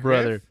 had a Griff?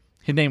 brother.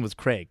 His name was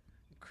Craig.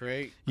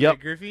 Craig. Yep.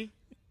 Craig Griffey.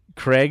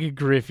 Craig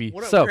Griffey.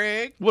 What up, so,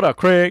 Craig? what up,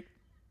 Craig?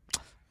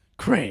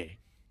 Craig.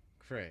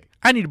 Craig.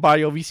 I need to buy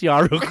your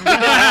VCR real quick.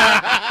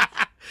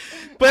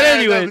 But I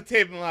anyway, double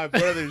taping my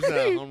brother's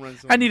home run.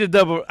 I need a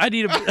double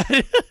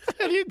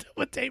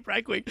tape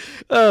right quick.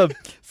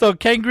 So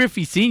Ken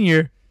Griffey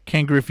Sr.,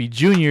 Ken Griffey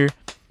Jr.,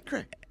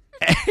 Craig.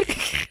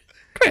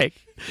 Craig,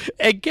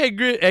 and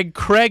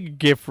Craig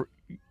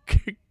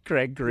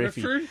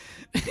Griffey.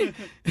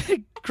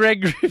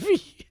 Craig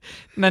Griffey.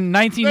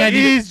 1990.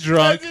 He's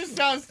drunk. That just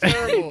sounds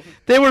terrible.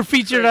 They were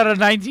featured on a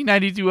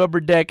 1992 Upper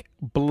Deck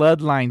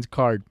Bloodlines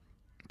card,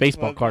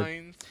 baseball card.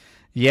 Bloodlines.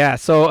 Yeah,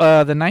 so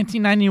the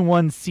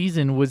 1991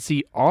 season would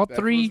see all That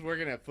three. fool's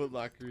working at Foot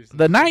Locker.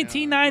 The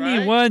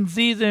 1991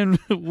 season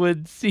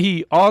would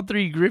see all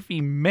three Griffey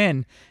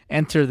men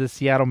enter the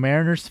Seattle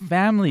Mariners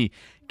family.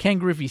 Ken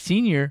Griffey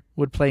Sr.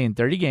 would play in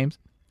 30 games,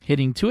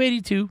 hitting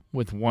 .282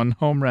 with 1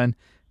 home run,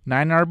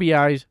 9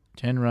 RBIs,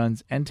 10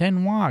 runs, and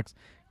 10 walks.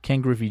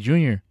 Ken Griffey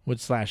Jr. would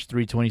slash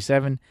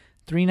 .327,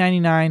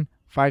 .399,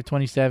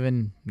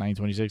 .527,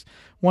 .926,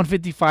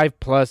 155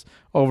 plus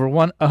over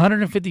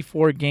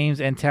 154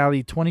 games and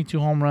tallied 22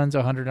 home runs,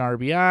 100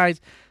 RBIs,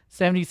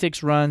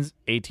 76 runs,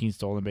 18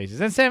 stolen bases,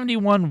 and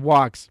 71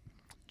 walks.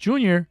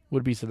 Jr.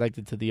 would be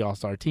selected to the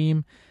All-Star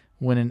team,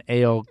 win an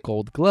AL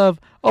Gold Glove,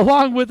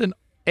 along with an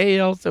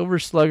AL Silver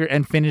Slugger,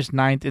 and finish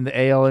 9th in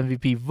the AL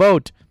MVP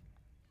vote.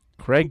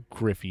 Craig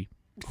Griffey.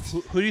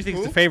 Who do you think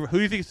is the favorite? Who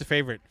do you think is the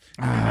favorite?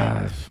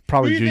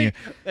 Probably Who do you Junior.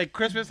 think, like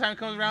Christmas time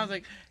comes around, it's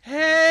like,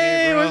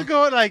 hey, Hey, bro. what's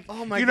going? Like,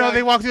 Oh, my you know, God.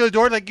 they walk through the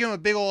door, like give them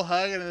a big old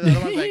hug, and the other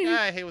one's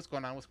like, hey, what's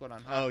going on? What's going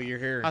on? Oh, you're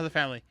here. How's the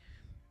family?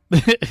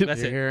 That's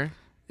That's You're it. here.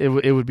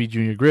 It would be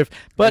Junior Griff.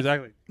 But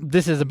Exactly.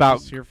 this is about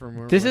Just here for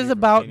more this money is from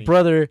about Kenny.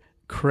 brother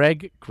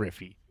Craig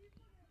Griffey.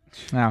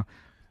 Now,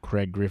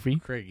 Craig Griffey,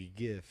 Craigie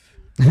Giff.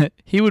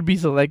 he would be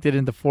selected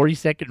in the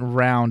 42nd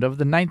round of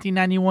the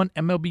 1991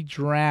 MLB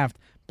draft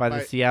by the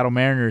By- Seattle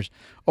Mariners.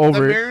 The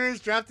Over Mariners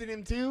drafted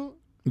him too.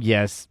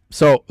 yes,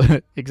 so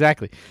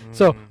exactly.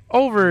 So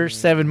over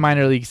 7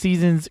 minor league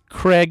seasons,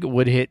 Craig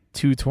would hit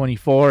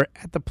 .224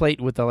 at the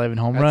plate with 11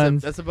 home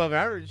runs. That's above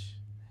average.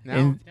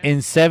 Now.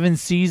 In 7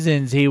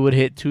 seasons, he would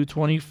hit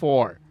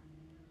 .224.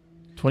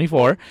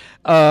 24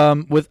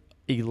 with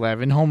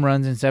 11 home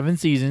runs in 7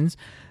 seasons,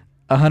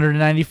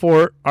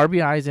 194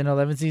 RBIs in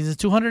 11 seasons,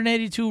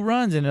 282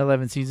 runs in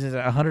 11 seasons,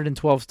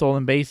 112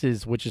 stolen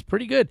bases, which is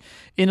pretty good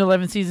in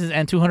 11 seasons,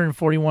 and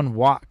 241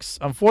 walks.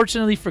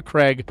 Unfortunately for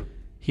Craig,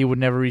 he would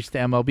never reach the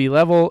MLB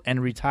level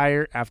and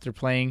retire after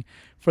playing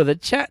for the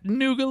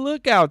Chattanooga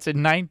Lookouts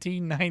in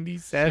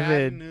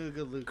 1997.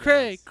 Chattanooga Lucas.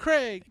 Craig.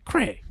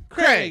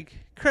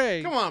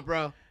 Come on,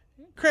 bro.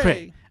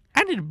 Craig,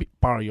 I need to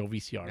borrow your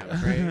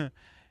VCR. Craig.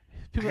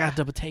 I got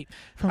double tape.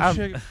 From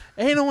Sugar.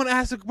 Ain't no one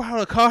asked to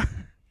borrow a car.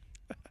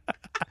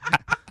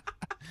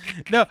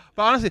 No,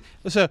 but honestly,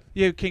 so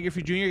you have Ken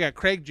Griffey Jr., you got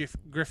Craig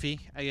Griffey,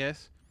 I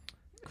guess.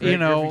 Craig you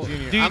know,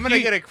 Griffey Jr. do you- I'm do gonna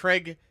you- get a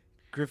Craig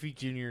Griffey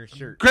Jr.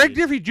 shirt. Craig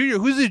Griffey Jr.,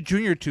 who's a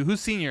junior to? Who's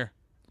senior?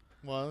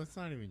 Well, it's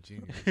not even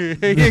junior.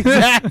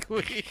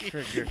 Exactly. Craig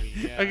Griffey.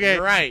 Yeah, Okay.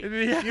 You're right.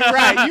 Yeah. You're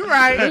right. You're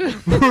right.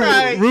 You're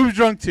right. Rube's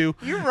drunk too.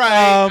 You're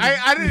right. Um,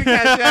 I didn't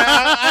catch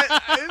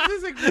that. This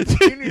is a Griffey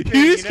Jr. You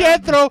thing, just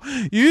can't throw.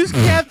 You just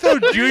can't throw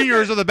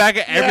juniors on the back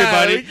of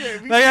everybody. we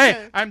can't- we Like, hey,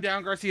 can't. I'm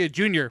Dan Garcia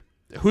Jr.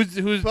 Who's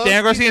Both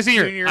Dan Garcia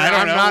Sr.? junior, I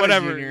don't I'm know. not a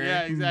Whatever. junior.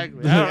 Yeah,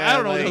 exactly. Yeah, I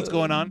don't know like- what's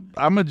going on.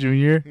 I'm a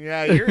junior.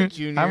 Yeah, you're a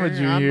junior. I'm a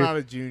junior. I'm not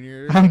a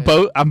junior. I'm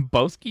but I'm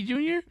Boski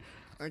Junior.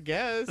 I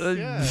guess. Uh,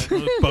 Yeah.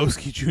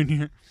 Boski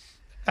Jr.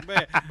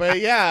 But But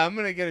yeah, I'm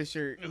gonna get a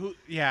shirt.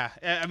 yeah,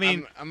 I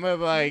mean, I'm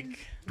gonna like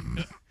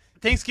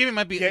Thanksgiving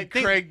might be get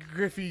Craig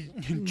Griffey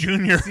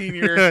Junior,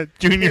 Senior.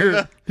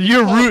 Junior,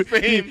 You're Hall of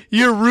Fame.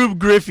 You're Rube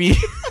Griffey.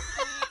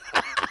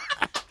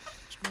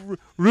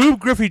 Rube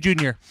Griffey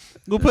Jr.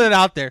 We'll put it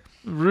out there.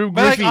 Rube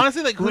But like Griffey.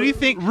 honestly, like who do you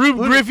think? Rube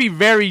who do- Griffey,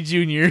 very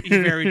junior. He's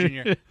very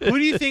junior. Who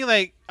do you think?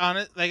 Like on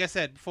it, like I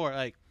said before,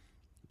 like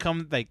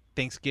come like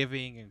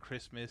Thanksgiving and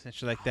Christmas and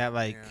shit like that.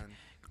 Like Man.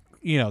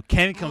 you know,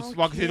 Ken comes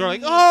walking through the door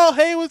like, Kenny. "Oh,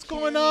 hey, what's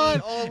going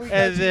on?" Oh, we got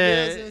And you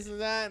then- this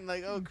and that, and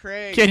like, oh,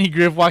 Craig. Kenny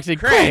Griff walks in.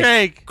 Craig.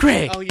 Craig.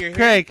 Craig. Oh, you're here.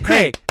 Craig,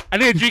 Craig. I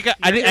need a drink. I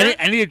You're need, here?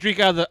 I need a drink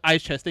out of the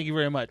ice chest. Thank you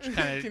very much.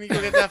 Kinda- Can you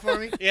go get that for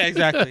me? yeah,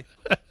 exactly.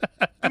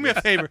 Do me a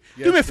favor.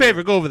 Yes, Do me a sir.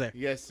 favor. Go over there.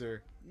 Yes,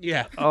 sir.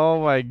 Yeah.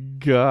 Oh my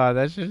god,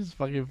 that shit is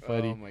fucking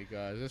funny. Oh my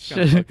gosh, that's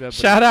kind of fucked up. but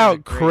Shout it's out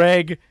kinda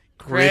great. Craig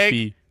Craig.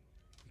 Griffey.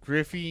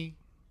 Griffey,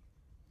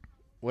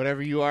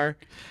 whatever you are.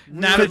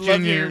 Not We a would love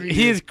to junior. interview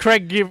He you. is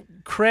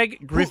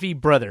Craig Griffey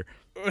brother.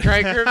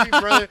 Craig Kirby,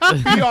 brother.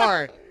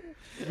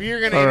 We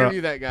are gonna All right.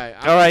 interview that guy.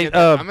 All right,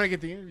 I'm gonna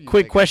get the interview.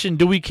 Quick that guy. question: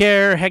 do we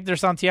care? Hector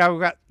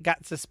Santiago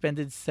got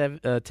suspended 10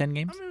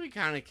 games. I mean, we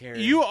kind of care.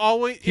 You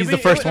always. He's I the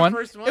mean, first it would,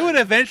 one? It would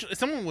eventually.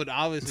 Someone would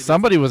obviously. do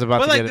Somebody was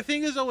about But to like get the it.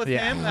 thing is though with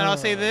Yeah. him, and I'll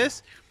say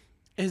this,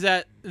 is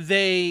that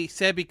they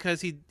said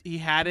because he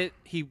had it,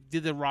 he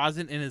did the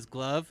rosin in his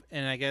glove,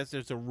 and I guess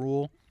there's a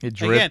rule. It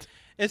dripped. Again,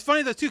 it's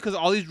funny though too because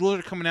all these rules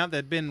are coming out that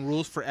have been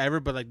rules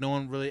forever, but like no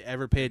one really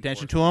ever paid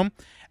attention to them,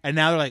 and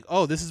now they're like,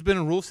 oh, this has been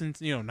a rule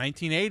since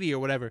 1980 or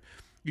whatever.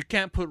 You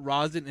can't put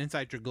rosin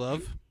inside your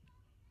glove.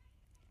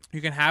 You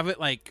can have it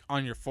like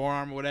on your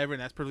forearm or whatever,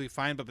 and that's perfectly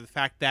fine. But the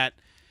fact that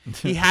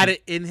he had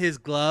it in his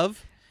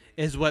glove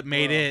is what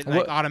made it like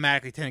What-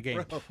 automatically 10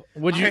 games.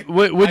 Would you?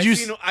 Would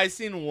you? I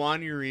seen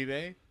Juan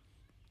Uribe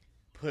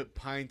put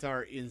pine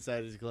tar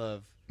inside his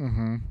glove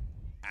Mm-hmm.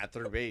 at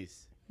third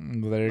base.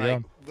 There you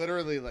Like go.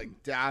 literally, like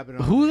dabbing.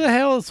 on Who it. the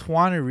hell is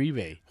Juan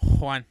Uribe?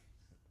 Juan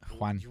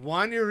Juan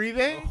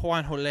Uribe?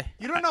 Jole.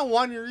 You don't know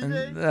Juan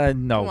Uribe?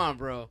 No. Come on,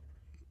 bro.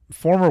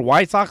 Former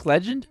White Sox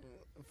legend.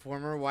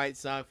 Former White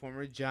Sox,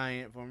 former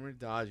Giant, former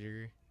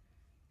Dodger.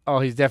 Oh,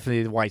 he's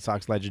definitely the White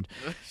Sox legend.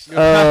 Fuck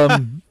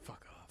off.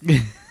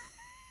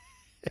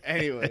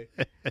 Anyway,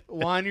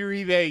 Juan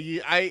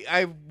Uribe,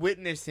 I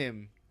witnessed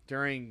him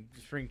during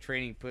spring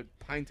training put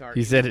pine tar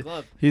He in said his it.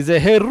 glove. He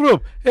said, "Hey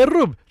Ruben,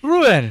 Ruben,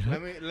 Let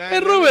hey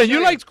me Ruben, show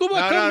you like scuba? No,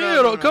 Come no,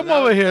 here, no, come that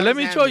over was- here. that Let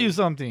was me show you Hanley.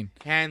 something."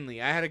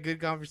 Hanley. I had a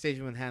good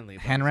conversation with Hanley.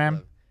 About Hand his ram?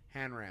 glove.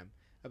 Hand ram.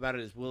 About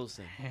it as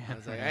Wilson. I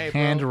was like, hey, bro.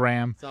 Hand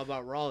ram. It's all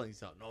about Rawlings.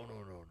 So, no.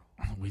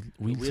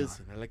 Wilson.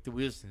 Wilson. I like the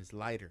Wilson. It's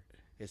lighter.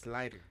 It's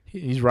lighter.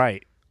 He's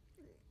right.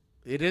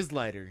 It is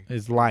lighter.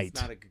 It's light.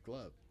 It's not a good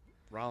glove.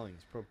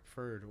 Rawlings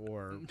preferred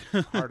or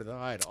hard to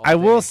hide. all I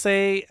will day.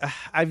 say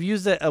I've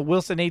used a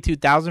Wilson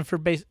A2000 for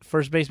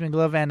first baseman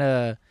glove and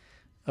a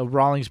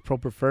Rawlings Pro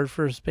Preferred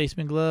first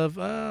baseman glove.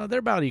 They're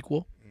about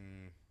equal,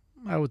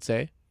 I would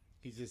say.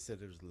 He just said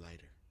it was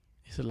lighter.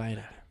 He's a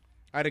lighter.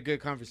 I had a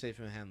good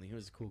conversation with Hanley. He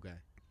was a cool guy.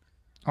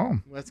 Oh,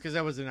 Well, that's because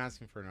I wasn't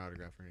asking for an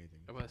autograph or anything.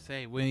 I'm about to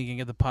say, when you can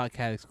get the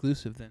podcast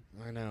exclusive then?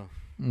 I know.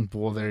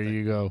 well, there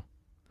you go.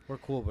 We're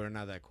cool, but we're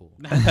not that cool.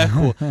 Not that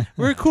cool.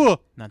 We're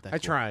cool. Not that I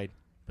cool. tried,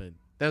 but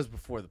that was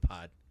before the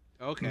pod.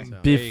 Okay. So-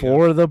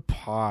 Before the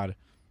pod.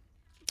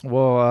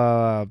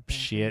 Well,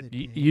 shit.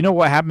 You know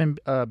what happened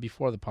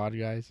before the pod,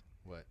 guys?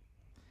 What?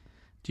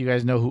 Do you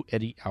guys know who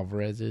Eddie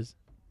Alvarez is?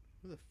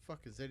 Who the fuck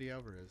is Eddie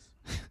Alvarez?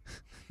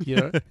 You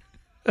know?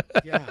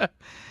 Yeah,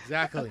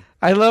 exactly.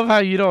 I love how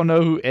you don't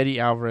know who Eddie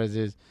Alvarez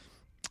is.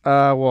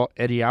 Well,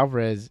 Eddie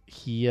Alvarez,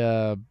 he's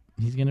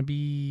gonna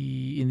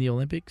be in the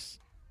Olympics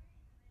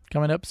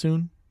coming up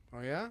soon.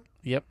 Oh yeah,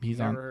 Yep, he's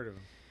never on. heard of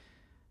him.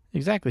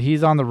 Exactly,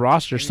 he's on the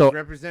roster. And So he's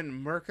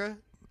representing Merca.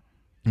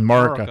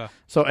 America.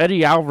 So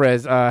Eddie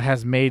Alvarez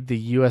has made the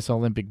U.S.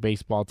 Olympic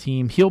baseball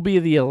team. He'll be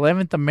the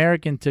 11th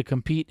American to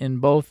compete in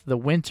both the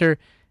winter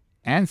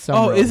and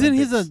summer. Oh, isn't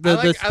he Olympics. the I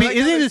like how isn't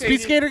he they the say speed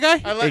he- skater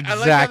guy? I like how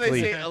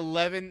Exactly. they say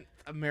 11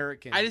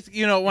 American. I just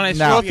when I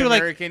Now- scroll The through like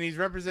American. He's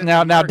representing.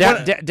 Now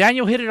America.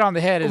 Daniel hit it on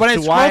the head. As when I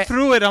to scroll why,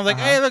 through it, I'm like,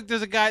 Uh-huh. hey, look,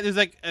 there's a guy. There's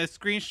like a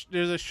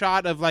there's a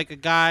shot of like a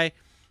guy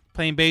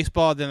playing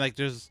baseball. Then like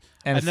there's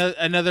And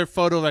another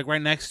photo like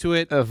right next to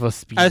it. of a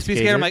speed I was speed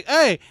skater. skater. I'm like,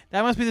 hey,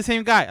 that must be the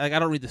same guy. Like I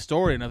don't read the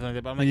story or nothing like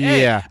that, but I'm like,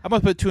 hey, Yeah. I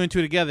must put two and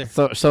two together.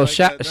 so Like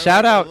shout that-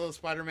 shout like out. that little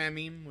Spider-Man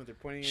meme where they're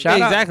pointing. Shout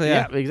Yeah, out, exactly,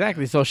 yeah.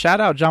 exactly. So shout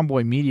out John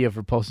Boy Media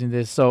for posting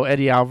this. So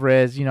Eddie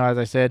Alvarez, as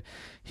I said,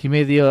 he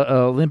made the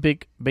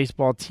Olympic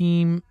baseball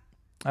team.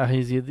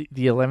 He's the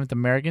 11th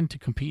American to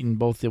compete in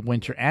both the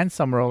winter and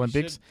summer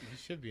Olympics. He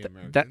should be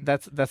American.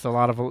 That's a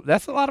lot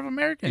of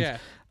Americans. Yeah,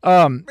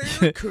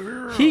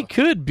 He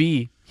could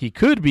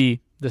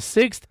be the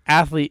sixth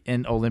athlete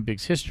in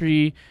Olympics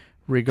history,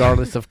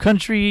 regardless of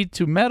country,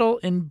 to medal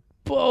in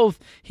both.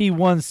 He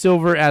won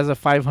silver as a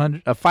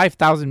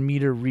 5,000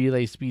 meter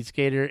relay speed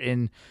skater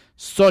in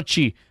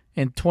Sochi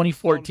in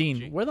 2014.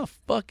 Sochi. Where the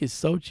fuck is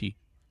Sochi?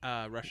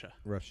 Russia.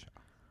 Russia.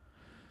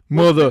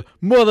 Mother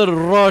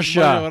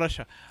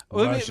Russia.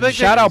 Russia.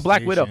 Shout out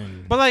Black Widow.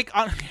 But like,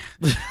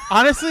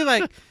 honestly,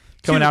 like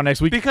Coming dude, out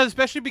next week.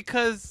 especially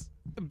because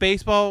the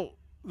baseball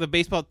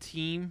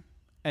team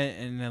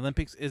and the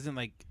Olympics isn't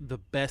like the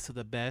best of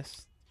the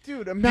best.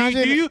 Dude, Do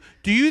imagine. you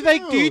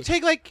Dude.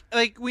 take like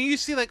when you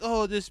see like,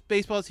 oh, this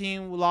baseball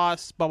team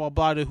lost blah blah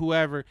blah to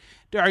whoever,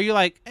 are you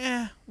like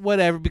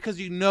whatever, because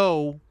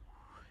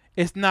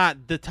it's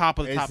not the top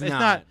of the It's top.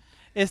 not.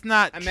 It's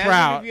not Imagine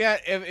Trout.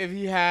 if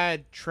you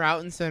had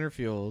Trout in center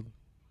field.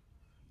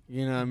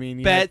 You know what I mean?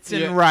 You Betts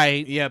had- and yeah,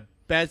 Wright. Yeah,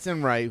 Betts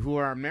and Wright, who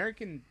are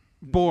American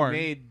Born.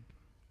 made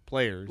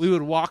players. We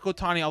would walk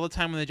Otani all the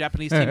time when the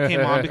Japanese team came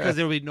on because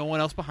there would be no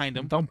one else behind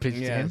him. Don't pitch to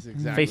him. Yes,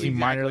 exactly. Facing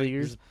minor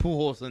leaguers.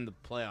 Pujols in the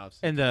playoffs.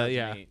 And the-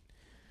 yeah.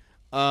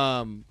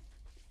 2008.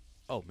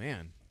 Oh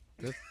man,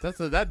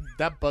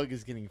 that bug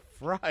is getting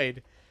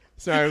fried.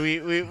 Sorry,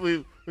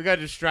 we got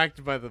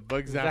distracted by the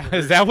bug zapper.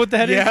 Is that what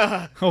that is?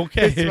 Yeah.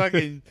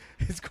 Okay.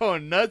 It's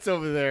going nuts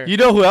over there. You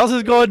know who else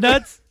is going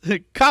nuts?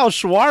 Kyle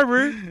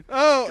Schwarber.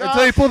 Oh,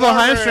 until he pulled the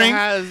hamstring.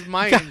 Has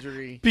my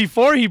injury,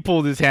 Before he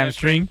pulled his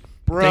hamstring.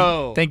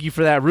 bro. Thank you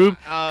for that, Rube.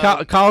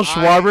 Kyle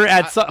Schwarber.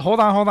 Hold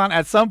on.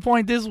 At some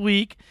point this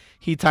week,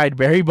 he tied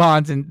Barry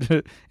Bonds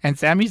and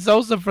Sammy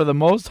Sosa for the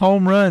most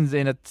home runs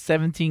in a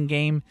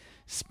 17-game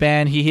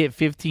span. He hit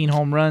 15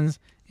 home runs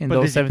in But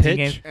those does he 17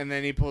 pitch? games. And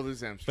then he pulled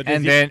his hamstring.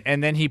 But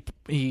And then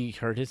he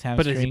hurt his But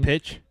hamstring. does he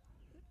pitch?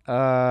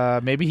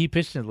 Maybe he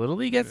pitched in Little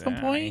League at some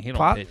point. He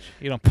don't pitch.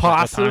 You don't pitch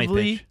Possibly. Like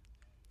Ohtani pitch.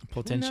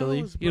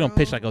 Potentially. knows? You don't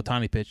pitch like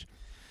Ohtani pitch.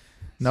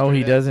 No,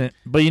 he Straight up. doesn't.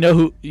 But you know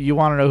who? You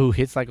want to know who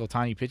hits like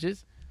Ohtani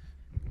pitches?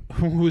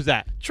 Who's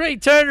that? Trey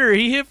Turner.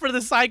 He hit for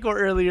the cycle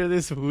earlier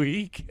this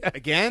week.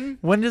 Again?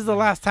 When is the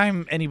last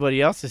time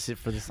anybody else has hit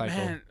for the cycle?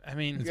 Man, I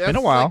mean, It's been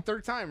a while. Like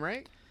third time,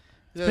 right?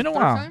 It's been a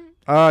while.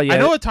 Yeah. I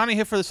know Ohtani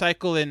hit for the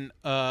cycle in hit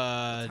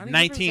for the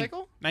 19.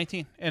 cycle?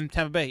 19 in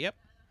Tampa Bay. Yep.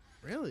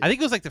 Really? I think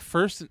it was like the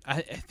first.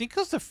 I think it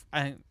was the.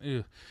 I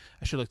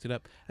should have looked it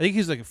up. I think he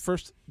was like the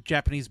first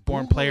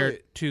Japanese-born Google player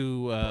it.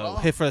 to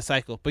hit for the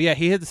cycle. But yeah,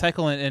 he hit the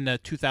cycle in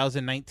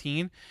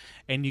 2019,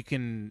 and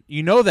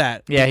you know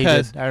that Yeah,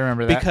 because he did. I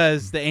remember that.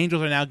 because the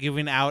Angels are now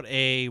giving out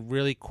a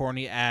really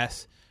corny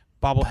ass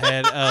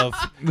bobblehead of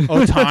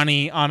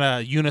Ohtani on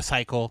a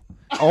unicycle.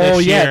 Oh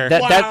this yeah,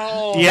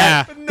 year.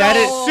 yeah. That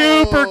is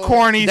Super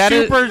corny. That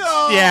is- Super.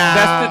 No.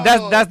 Yeah.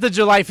 That's the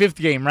July 5th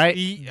game, right?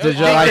 The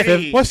July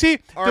Already. 5th. Well, see,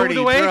 Artie,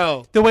 the way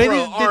bro. the way Bro,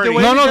 they, the Artie.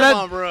 way No, they- that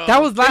Come on, bro.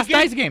 that was last They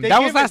night's gave- game. they That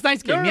gave was last it-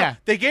 night's no, game. no, Yeah.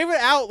 they gave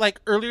it out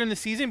like earlier in the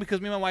season because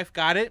me and my wife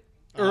got it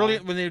earlier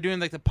when they were doing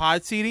like the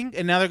pod seating,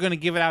 and now they're going to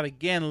give it out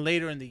again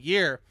later in the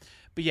year.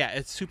 But yeah,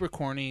 it's super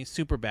corny,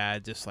 super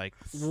bad. Just like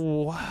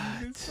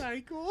what?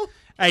 Cycle?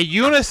 A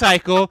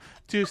unicycle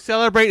to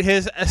celebrate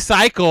his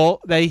cycle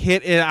that he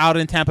hit it out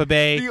in Tampa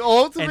Bay. The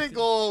ultimate And-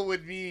 goal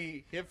would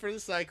be hit for the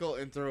cycle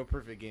and throw a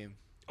perfect game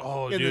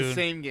Oh, in dude, the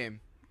same game.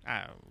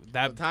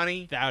 that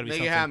Ohtani, that would be make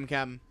something. it happen,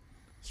 Captain.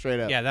 Straight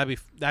up. Yeah, that'd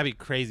be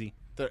crazy.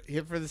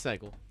 Hit for the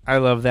cycle. I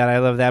love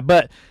that.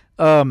 But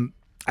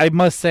I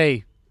must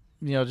say,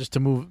 just to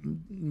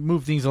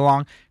move things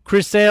along,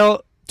 Chris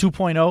Sale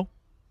 2.0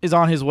 is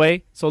on his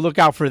way, so look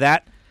out for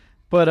that.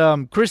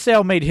 But Chris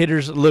Sale made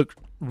hitters look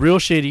real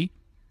shitty,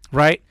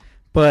 right?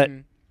 But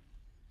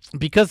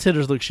because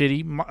hitters look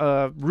shitty,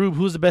 Rube,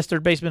 who's the best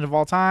third baseman of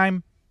all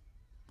time?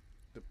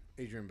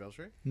 Adrian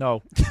Beltre?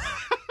 No.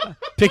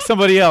 Pick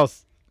somebody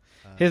else.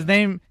 His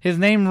name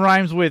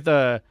rhymes with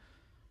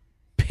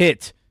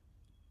Pitt.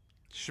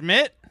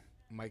 Schmidt.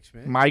 Mike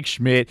Schmidt? Mike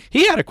Schmidt.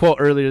 He had a quote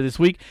earlier this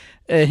week,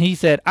 and he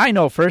said, "I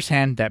know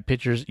firsthand that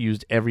pitchers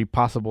used every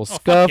possible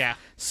scuff, yeah.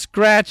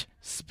 scratch,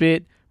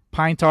 spit,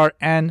 pine tar,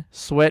 and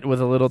sweat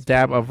with a little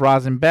dab of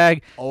rosin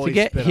bag to Always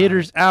get spit on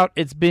hitters out.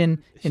 It's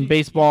been in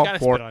baseball You gotta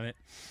for spit on it.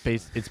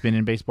 it's been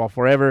in baseball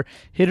forever.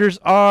 Hitters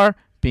are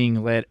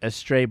being led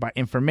astray by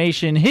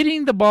information.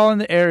 Hitting the ball in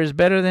the air is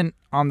better than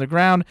on the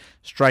ground.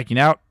 Striking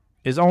out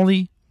is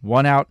only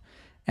 1 out.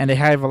 And a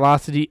high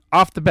velocity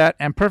off the bat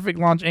and perfect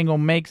launch angle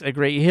makes a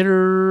great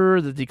hitter.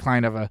 The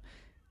decline of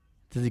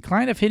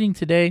hitting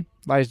today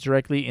lies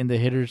directly in the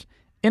hitter's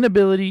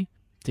inability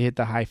to hit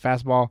the high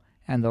fastball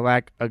and the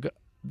lack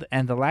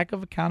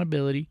of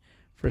accountability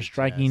for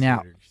striking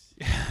out.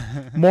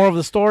 More of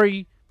the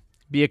story: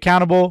 be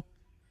accountable.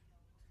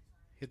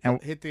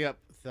 Hit the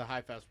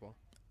high fastball.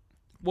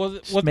 Well,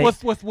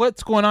 Smith. with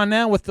what's going on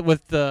now with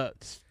the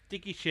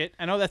sticky shit,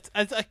 I know that's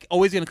like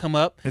always gonna come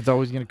up. It's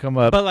always going to come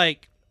up. But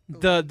like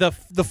the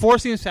four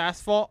seam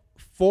fastball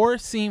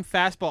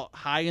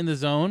high in the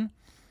zone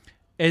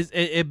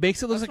it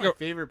makes it look That's like my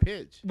favorite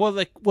pitch.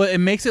 it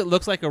makes it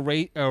look like a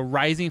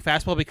rising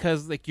fastball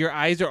because like your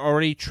eyes are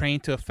already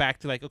trained to a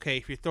fact like, okay,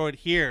 if you throw it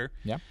here,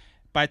 Yeah.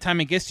 by the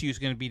time it gets to you, it's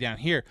going to be down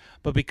here.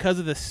 But because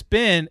of the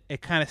spin,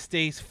 it kind of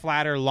stays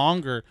flatter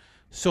longer,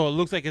 so it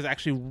looks like it's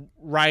actually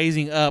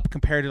rising up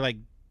compared to like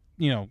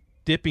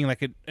dipping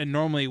like it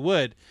normally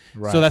would.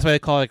 Right. So that's why they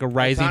call it like a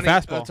rising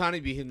fastball.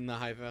 Ohtani be hitting the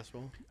high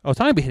fastball.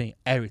 Ohtani be hitting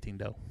everything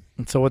though.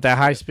 And so with that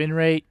high spin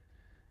rate,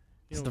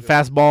 He it's don't the give a-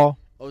 fastball.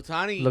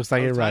 Ohtani Looks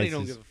like it Ohtani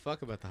don't rises. give a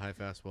fuck about the high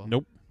fastball.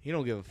 Nope. He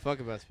don't give a fuck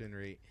about spin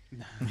rate.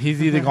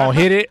 He's either going to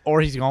hit it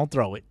or he's going to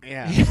throw it.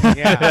 Yeah,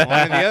 yeah,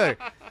 one or the other.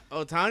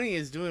 Ohtani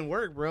is doing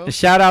work, bro.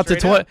 Shout out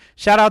Straight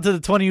up. to the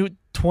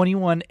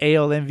 2021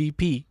 AL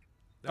MVP.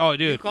 Oh,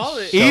 dude, You called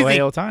it. easy, Shohei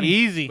Ohtani.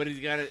 easy. But he's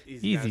got to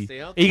Easy. stay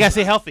healthy. You gotta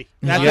stay healthy.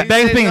 That's Yeah. the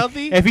biggest Stays thing.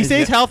 healthy? If he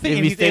stays healthy If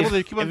and he he's stays- able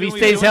to keep on if he doing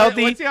stays what he's doing,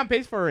 healthy- What's he on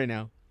pace for right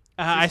now?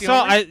 I 60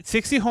 saw homers?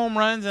 60 home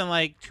runs and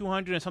like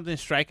 200 and something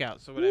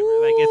strikeouts or whatever.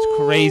 Like it's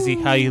crazy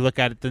how you look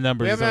at it, the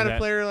numbers. We haven't of had a that.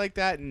 player like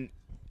that in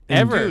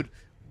Ever. Dude,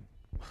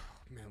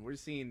 man, we're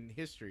seeing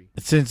history.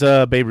 Since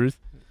Babe Ruth.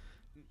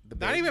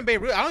 Not even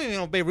Babe Ruth. I don't even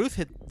know if Babe Ruth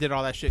did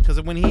all that shit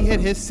because when he hit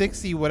his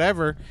 60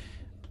 whatever,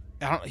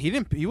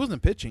 he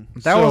wasn't pitching.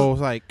 That was-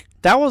 like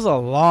That was a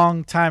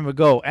long time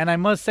ago. And I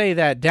must say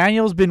that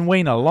Daniel's been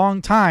waiting a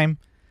long time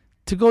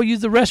to go use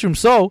the restroom.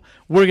 So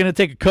we're going to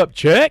take a cup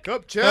check.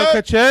 Cup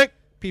check. check,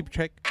 peep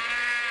check.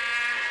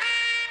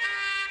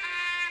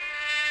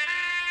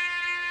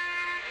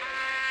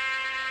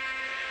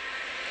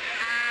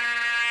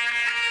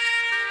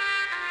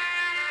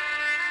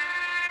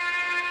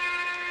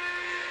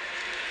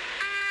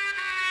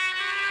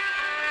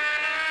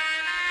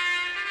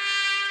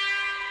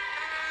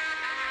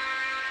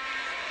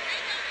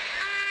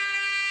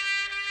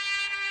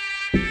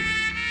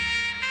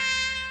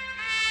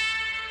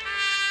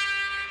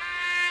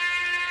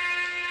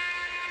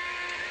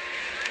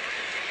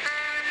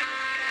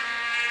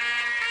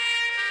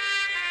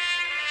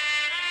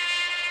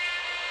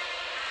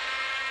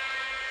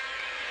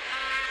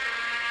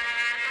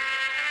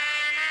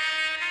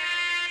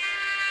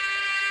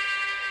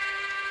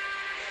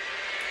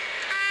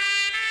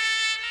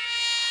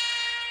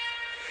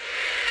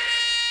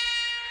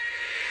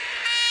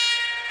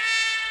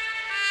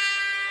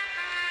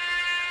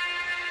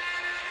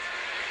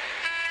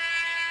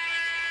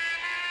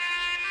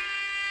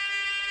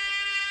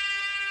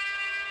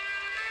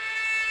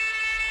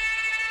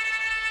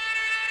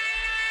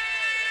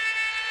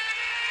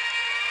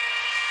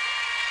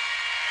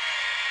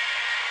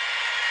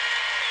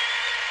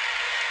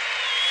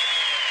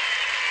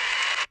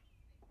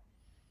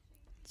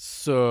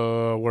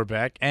 So we're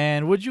back.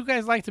 And would you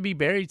guys like to be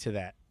buried to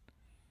that?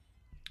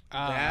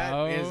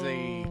 That is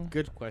a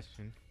good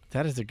question.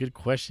 That is a good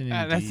question.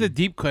 That's a indeed.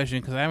 deep question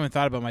because I haven't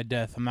thought about my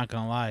death. I'm not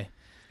gonna lie.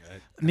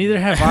 Neither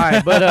have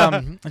I.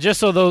 But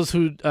just so those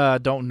who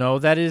don't know,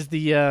 that is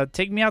the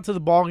 "Take Me Out to the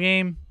Ball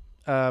Game"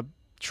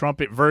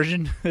 trumpet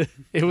version.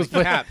 It was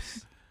played.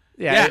 Caps.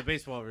 Yeah, The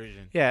baseball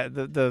version. yeah.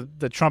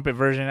 The trumpet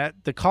version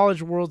at the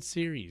College World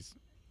Series.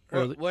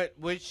 Early-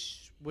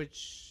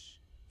 Which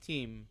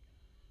team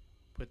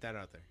put that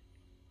out there?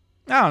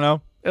 I don't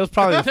know. It was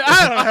probably.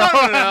 I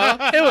don't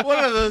know. It was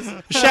one of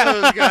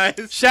those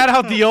guys. Shout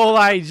out the old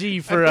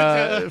IG for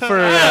I don't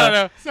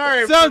know.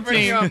 Sorry Some for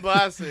putting you team. on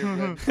blast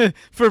here, but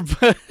for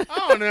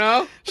I don't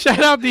know. shout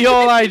out the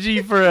old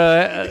IG for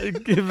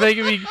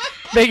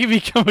making me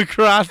come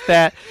across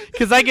that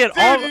because I get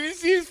Dude, all. did you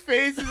see his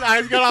face? His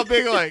eyes got all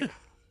big, like,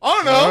 I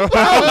don't know.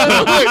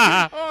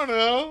 I don't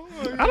know.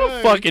 I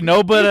don't fucking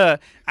know, but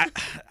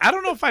I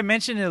don't know if I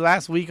mentioned it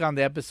last week on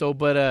the episode,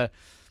 but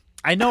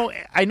I know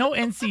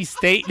NC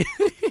State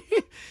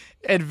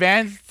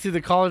advanced to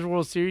the College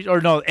World Series,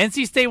 or no,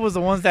 NC State was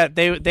the ones that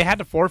they had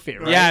to forfeit,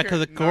 right? Yeah,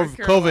 because of North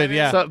COVID. Carolina.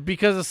 Yeah, So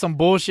because of some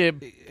bullshit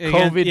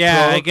Against- COVID,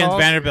 yeah, against protocols.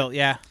 Vanderbilt.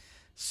 Yeah,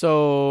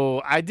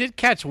 So I did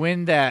catch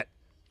wind that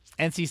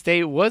NC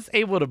State was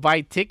able to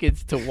buy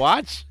tickets to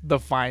watch the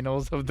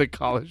finals of the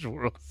College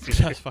World Series.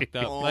 that's fucked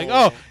up. Oh. Like,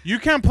 oh, you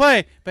can't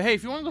play, but hey,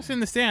 if you want to go sit in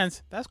the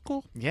stands, that's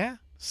cool. Yeah,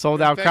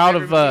 sold out Affect crowd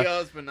of. everybody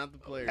else, but not the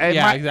players. and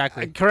Yeah,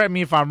 exactly. Correct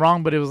me if I'm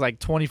wrong, but it was like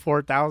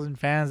 24,000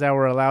 fans that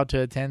were allowed to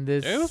attend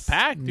this. It was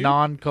packed, dude.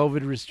 Non-COVID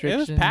It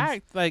restrictions. was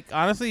packed. Like,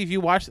 honestly, if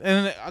you watch,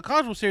 and a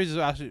College World Series is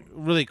actually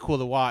really cool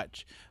to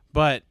watch.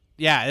 But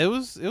yeah, it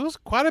was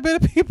quite a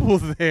bit of people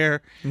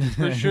there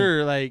for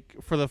sure. Like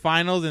for the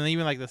finals and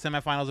even like the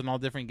semifinals and all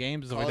different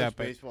games and stuff College like that.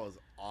 But baseball is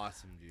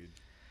awesome, dude.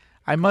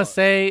 I must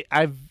say,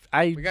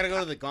 We gotta go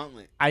to the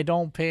Gauntlet. I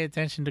don't pay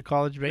attention to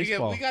college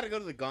baseball. We gotta go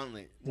to the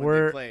Gauntlet when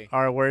Where they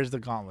play where's the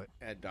gauntlet?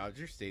 at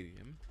Dodger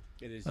Stadium.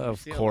 It is Of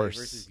UCLA course.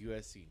 versus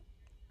USC.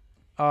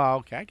 Oh,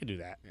 okay, I could do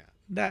that. Yeah.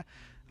 That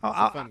It's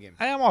a fun game.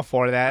 I am all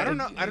for that. I don't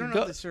know. I don't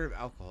know if they serve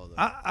alcohol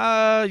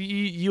though.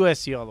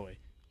 USC all the way.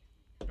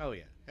 Oh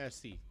yeah,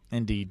 SC.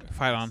 Indeed.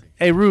 fight on.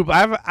 Hey, Rube,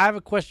 I have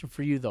a question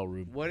for you though,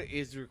 Rube. What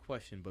is your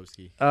question,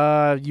 Boski?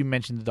 You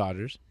mentioned the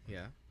Dodgers.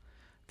 Yeah,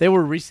 They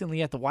were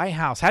recently at the White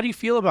House. How do you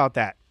feel about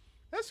that?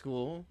 that's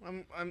cool.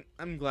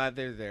 I'm glad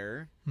they're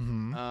there.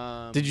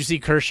 Mm-hmm. Did you see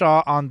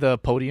Kershaw on the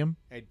podium?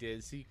 I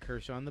did see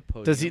Kershaw on the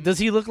podium. Does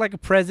he look like a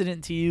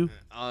president to you?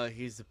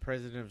 He's the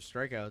president of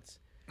strikeouts.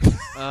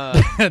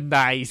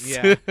 Nice.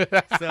 Yeah.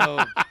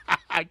 So,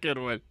 good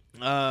one.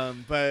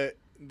 but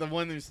the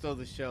one who stole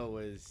the show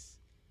was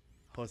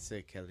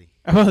Jose Kelly.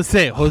 I'm gonna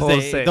say Jose.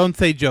 Jose. Don't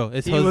say Joe.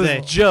 It's He Jose.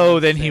 was Joe,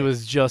 then he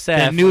was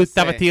Joseph. the new Jose.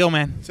 Tapatio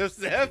man.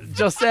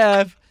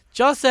 Joseph.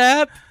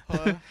 Joseph,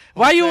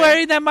 why are you Jose.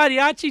 wearing that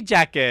mariachi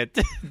jacket,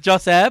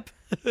 Joseph?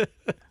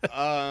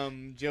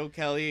 Joe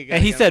Kelly.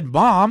 And he said,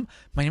 "Mom,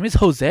 my name is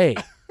Jose."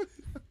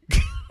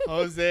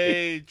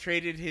 Jose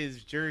traded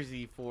his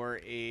jersey for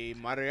a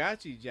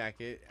mariachi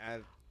jacket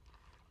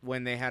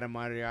when they had a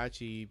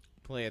mariachi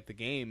play at the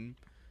game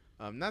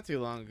not too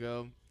long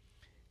ago.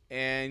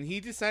 And he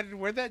decided to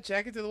wear that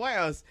jacket to the White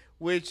House,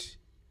 which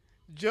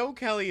Joe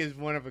Kelly is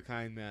one of a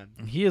kind, man.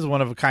 He is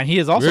one of a kind. He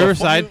is also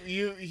Riverside.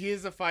 He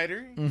is a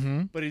fighter,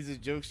 Mm-hmm. but he's a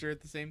jokester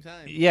at the same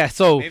time. Yeah.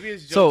 So Maybe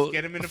his jokes so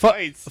get him into fu-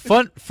 fights.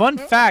 fun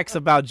facts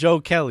about Joe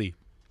Kelly.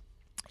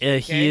 Okay.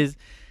 He is.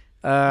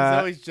 He's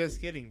always just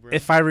kidding, bro.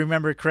 If I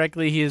remember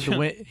correctly, he is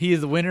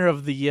the winner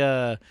of the.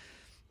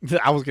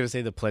 I was gonna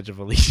say the Pledge of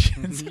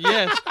Allegiance.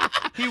 Yes,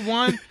 he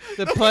won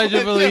the Pledge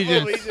of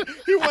Allegiance.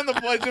 He won the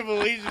Pledge of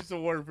Allegiance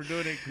award for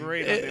doing it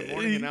great on the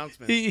morning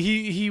announcement.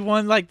 He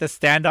won like the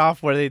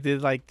standoff where they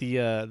did like the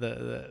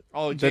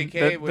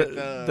JK with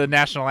the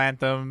national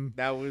anthem.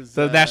 that was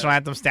The national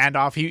anthem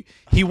standoff.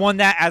 He won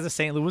that as a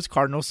St. Louis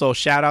Cardinal. So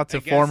shout out to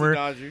against the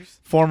Dodgers.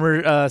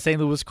 former St.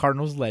 Louis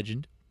Cardinals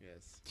legend.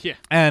 Yes. Yeah,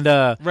 And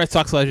Red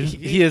Sox legend.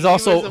 he is he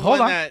also was the hold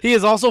one on. that- He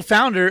is also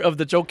founder of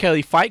the Joe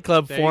Kelly Fight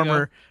Club, There you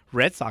former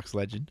Red Sox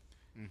legend.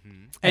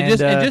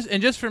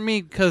 And just for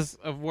me, because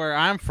of where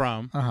I'm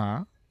from,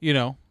 you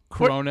know,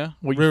 Corona,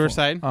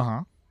 Riverside.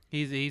 Uh-huh.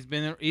 He's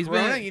been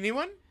Corona, you need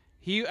one?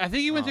 I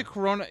think he went to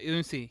Corona. Let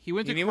me see. He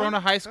went You to need Corona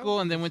one? High School Oh,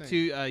 and then went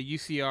to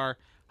interesting. UCR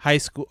High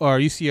School or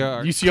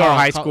UCR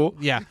High School.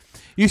 Yeah,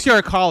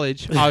 UCR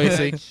College,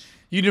 obviously.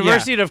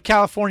 University of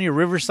California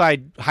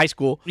Riverside High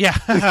School.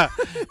 Yeah,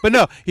 but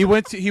no, he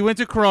went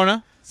to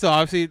Corona. So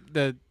obviously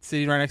the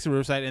city right next to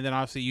Riverside, and then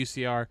obviously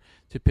UCR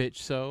to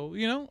pitch. So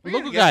you know, We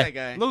local gotta get guy,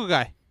 that guy. local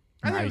guy.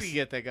 I think Nice. we can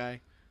get that guy.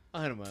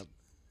 I'll hit him up.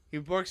 He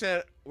works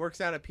out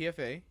at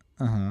PFA,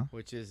 Uh-huh.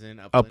 which is in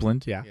Upland.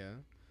 Upland, yeah. Yeah.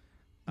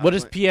 What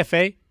is Upland-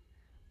 PFA?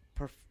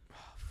 Dude.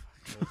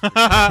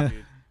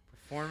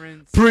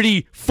 Performance.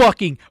 Pretty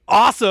fucking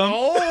awesome.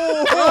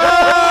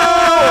 Oh!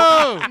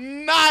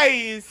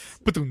 Nice.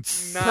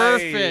 Ba-doom-ts.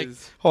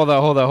 Perfect. Hold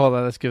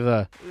on. Let's give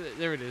a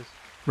There it is.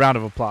 round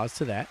of applause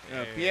to that.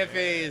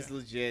 PFA is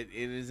legit.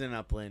 It is in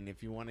Upland.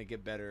 If you want to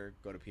get better,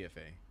 go to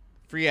PFA.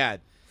 Free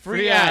ad.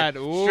 Free ad.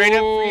 Straight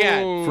up free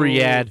ad.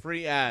 Free ad.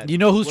 Free ad. You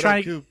know who's What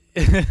trying up,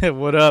 to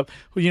what up?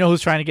 You know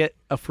who's trying to get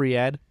a free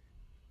ad?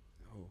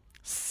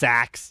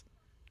 Saks.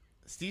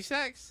 Steve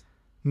Sachs?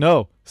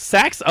 No,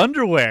 Saks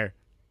underwear.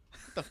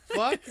 What the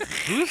fuck?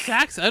 Who's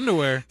Saks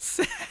underwear?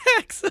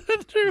 Saks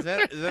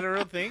underwear. Is that a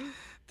real thing?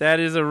 That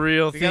is a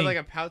real They thing. got like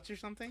a pouch or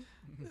something?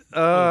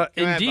 Can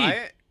Indeed. I buy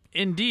it?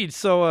 Indeed.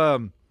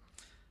 So,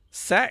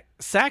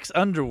 Saks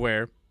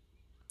underwear.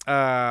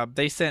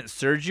 They sent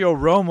Sergio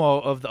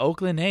Romo of the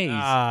Oakland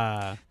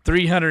A's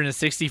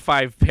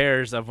 365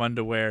 pairs of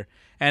underwear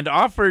and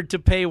offered to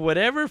pay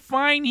whatever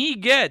fine he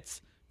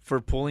gets for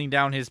pulling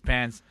down his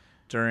pants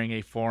during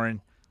a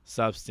foreign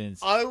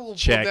substance. I will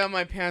check. pull down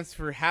my pants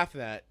for half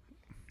that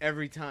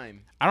every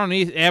time. I don't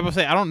need. I would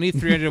say I don't need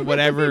 300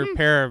 whatever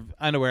pair of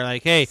underwear.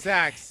 Like, hey,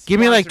 Saks. give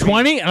me like sponsor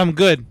 20, and I'm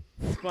good.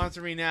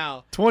 Sponsor me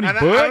now. 20 I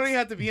don't bucks? even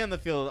have to be on the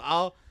field.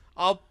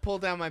 I'll pull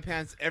down my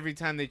pants every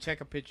time they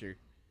check a picture.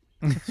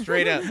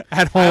 Straight up.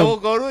 At I will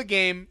home, go to a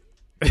game.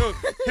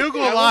 he'll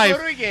go I will live.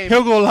 go to a game.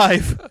 He'll go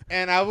live.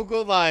 And I will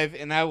go live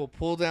and I will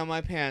pull down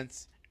my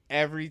pants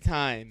every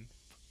time.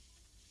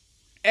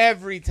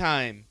 Every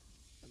time.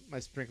 My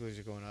sprinklers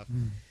are going off.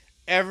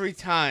 Every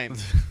time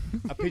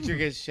a picture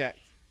gets checked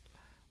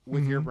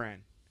with your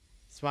brand.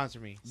 Sponsor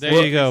me.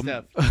 There you go.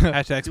 Stuff.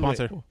 Hashtag Do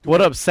sponsor. it.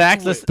 What up, Saks?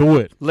 Do Let's it. Do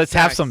it. let's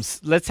have Saks.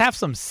 some. Let's have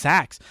some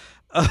Saks.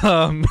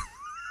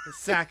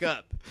 Sack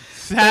up.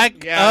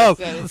 Sack Yeah, up.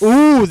 sack-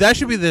 Ooh, that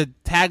should be the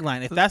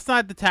tagline. If that's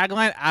not the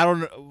tagline, I don't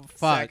know.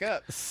 Fuck. Sack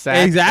up.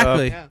 Saks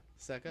Exactly. Yeah.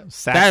 Sack up. Up.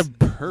 That's Saks.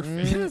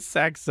 perfect.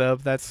 Saks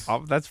up.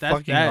 That's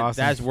fucking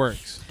awesome. That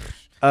works.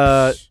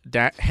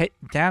 Hey,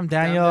 damn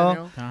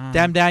Daniel.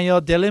 Damn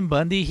Daniel, Dylan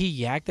Bundy,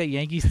 he yacked at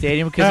Yankee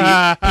Stadium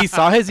because he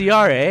saw his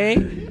ERA.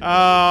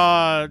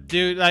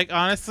 Dude, like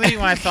honestly,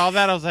 when I saw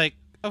that, I was like,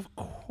 of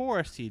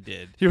course he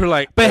did. You were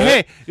like, But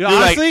hey, you're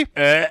honestly,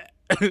 like,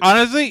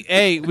 honestly,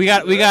 hey, we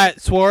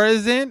got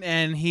Suarez in,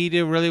 and he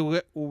did really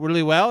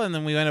well, and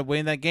then we ended up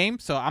winning that game.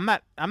 So I'm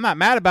not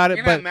mad about it.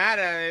 You're but not mad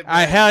at it.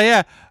 I hell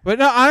yeah. But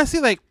no, honestly,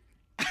 like,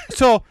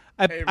 so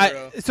Hey, I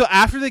bro. so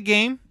after the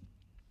game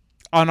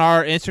on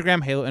our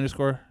Instagram,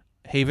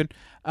 Halo_Haven,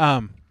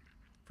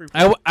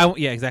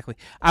 yeah, exactly.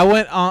 I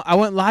went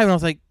live and I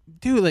was like,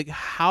 dude, like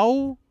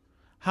how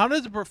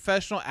does a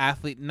professional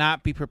athlete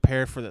not be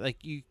prepared for that? Like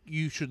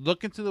you should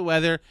look into the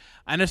weather.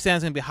 I understand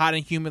it's gonna be hot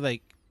and humid.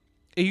 Like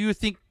you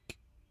think,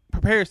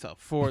 prepare yourself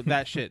for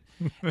that shit.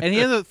 And he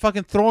ended up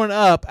fucking throwing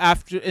up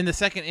after in the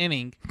second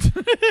inning,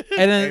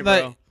 and then Hey,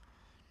 like. bro.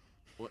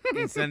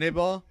 In Sunday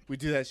ball, we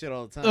do that shit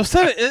all the time.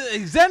 Oh,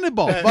 extended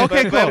ball.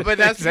 Okay, cool. But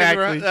that's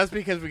Exactly. that's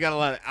because we got a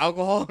lot of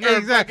alcohol. in Yeah, our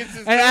exactly. fucking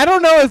And system. I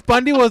don't know if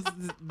Bundy was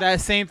that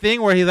same thing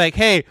where he's like,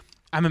 "Hey,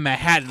 I'm in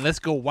Manhattan. Let's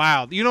go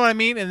wild." You know what I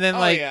mean? And then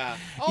Oh, yeah.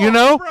 you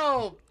know?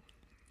 Bro,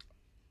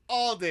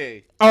 all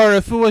day. or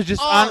if it was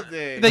just All on,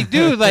 day. like,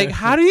 dude, like,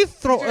 how do you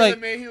throw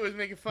like, he was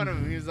making fun of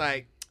him. He was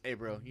like, "Hey,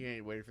 bro, you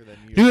ain't waiting for that."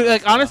 New York dude,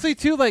 like Mets honestly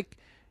too, like.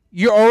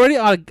 You're already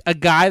on a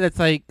guy that's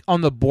like on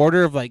the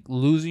border of like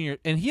losing your,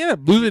 and he ended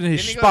up losing his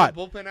Didn't he go to spot.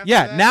 the bullpen after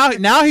Yeah, that?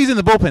 now he's in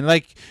the bullpen.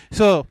 Like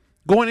so,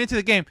 going into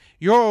the game,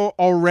 you're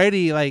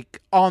already like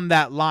on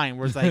that line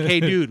where it's like, hey,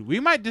 dude, we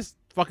might just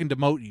fucking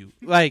demote you.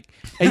 Like,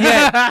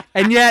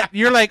 and yet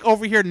you're like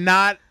over here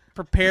not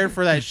prepared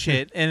for that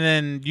shit, and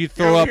then you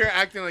throw up. You're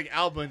acting like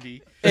Al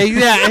Bundy.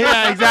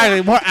 Yeah,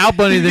 exactly. More Al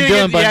Bundy than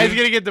Dylan Bundy. Yeah, he's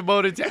gonna get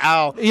demoted to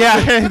Al. Yeah,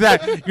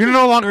 exactly. You're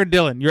no longer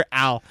Dylan. You're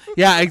Al.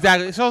 Yeah,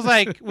 exactly. So I was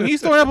like, when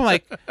he's throwing up, I'm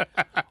like,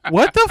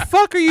 what the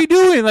fuck are you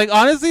doing? Like,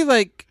 honestly,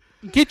 like,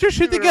 get your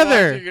shit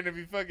together. You're gonna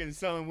be fucking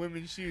selling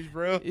women's shoes,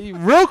 bro.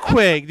 Real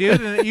quick,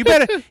 dude. And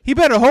he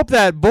better hope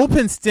that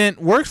bullpen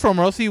stint works for him,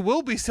 or else he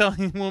will be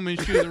selling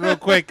women's shoes real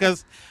quick.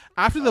 Because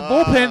after the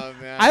bullpen,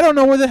 Man. I don't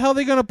know where the hell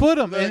they're gonna put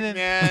him. Look, And then,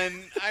 man,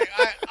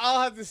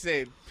 I'll have to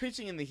say,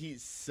 pitching in the heat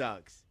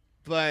sucks,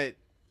 but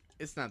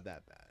it's not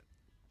that bad.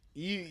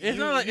 it's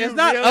not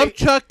really,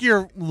 upchuck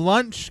your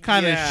lunch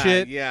kind of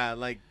shit. Yeah,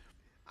 like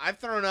I've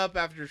thrown up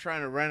after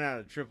trying to run out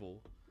a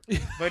triple,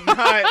 but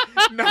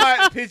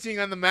not pitching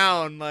on the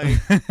mound. Like,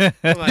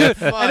 I'm like,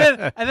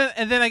 fuck.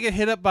 And then I get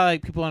hit up by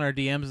like people on our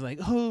DMs like,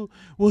 oh,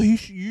 well, you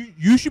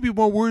should be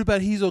more worried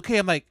about he's okay.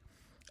 I'm like,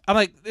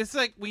 it's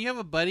like when you have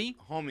a buddy.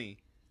 Homie.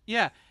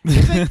 Yeah,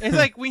 it's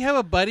like we have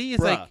a buddy.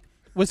 It's Bruh. like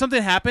when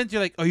something happens,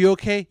 you're like, "Are you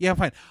okay?" Yeah, I'm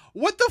fine.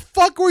 What the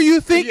fuck were you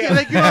thinking? Yeah.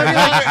 Like, you know what I mean?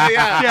 Like,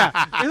 Yeah.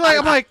 yeah.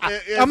 It's like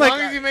As I'm long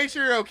like, as you make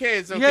sure you're okay,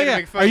 it's okay yeah, to yeah.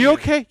 make fun Are of you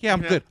okay? Yeah,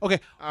 I'm Yeah. good. Okay.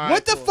 All right,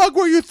 What the cool. fuck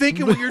were you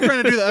thinking when you're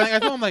trying to do that? Like, I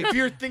told him like, If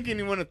you're thinking,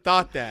 you would have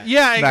thought that.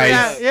 yeah,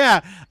 Nice.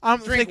 yeah. I'm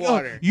Drink like,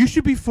 water. you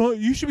should be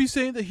you should be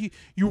saying that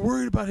you're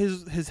worried about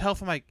his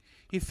health. I'm like,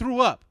 he threw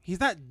up. He's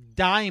not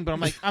dying, but I'm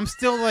like, I'm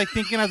still like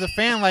thinking as a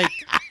fan, like,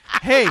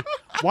 hey,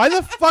 why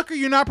the fuck are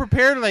you not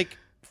prepared, like,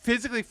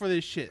 physically for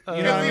this shit?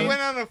 You know what I He mean?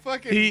 went on a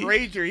fucking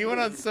Rager. He went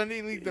on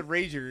Sunday League the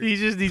Rager. He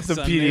just needs some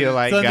Sunday-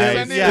 Pedialyte, Sunday- guys.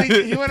 Sunday yeah.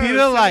 League, he went on a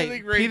Pedialyte, Sunday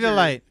League Rager.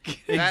 Pedialyte.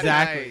 that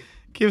Exactly. night.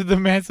 Give the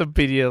man some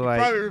Pedialyte.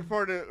 Probably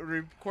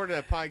recorded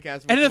a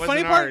podcast. And which the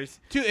funny wasn't part ours.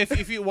 too,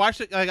 if you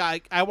watch it,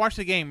 like I watched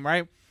the game,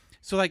 right?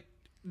 So like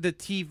the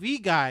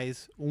TV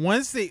guys,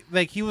 once they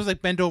he was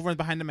bent over and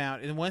behind the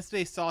mount, and once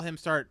they saw him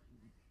start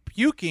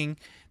puking,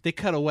 they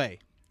cut away,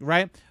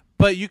 right?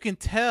 But you can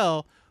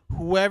tell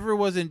whoever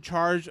was in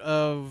charge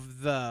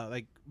of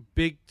the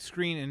big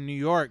screen in New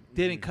York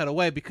didn't cut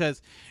away,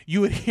 because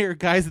you would hear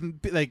guys in,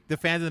 the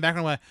fans in the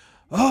background like,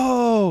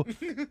 oh,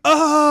 Okay.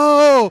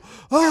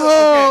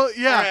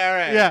 yeah, All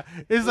right. yeah.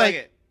 It's like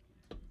it.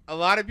 A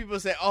lot of people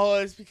say, "Oh,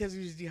 it's because he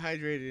was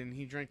dehydrated and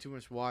he drank too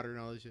much water and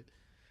all this shit."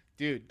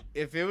 Dude,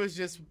 if it was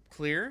just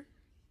clear,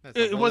 that's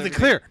a it whole wasn't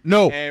different clear.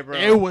 No, Hey, bro.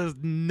 it was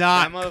thing.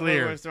 not That motherfucker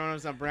clear. was throwing up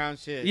some brown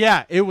shit.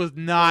 Yeah, it was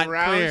not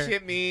brown clear.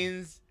 shit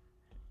means,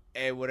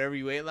 hey, whatever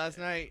you ate last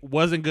night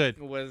Wasn't good.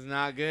 was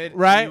not good.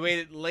 Right. You ate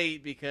it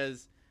late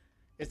because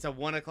it's a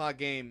 1:00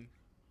 game.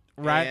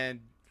 Right. And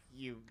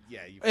you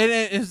And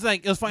it's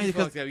it was funny you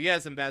because fucked up. You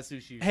had some bad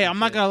sushi. hey, I'm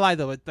not shit. gonna lie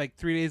though. But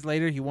 3 days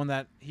later, he won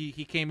that. He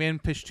came in,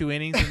 pitched 2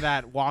 innings in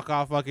that walk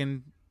off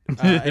fucking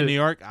in New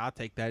York. I'll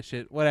take that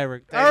shit.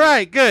 Whatever. Hey. All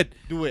right, good.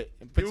 do it.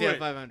 And put Do you at it.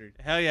 500.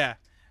 Hell yeah.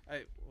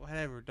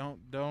 Whatever.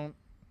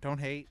 Don't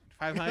hate.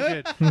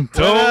 500.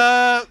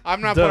 Don't.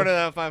 I'm not Duh. part of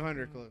that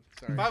 500 club.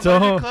 Sorry. 500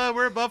 Don't. club.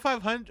 We're above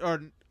 500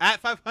 or at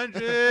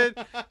 500.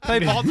 Play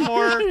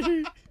Baltimore.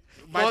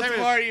 By the time-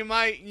 Baltimore, you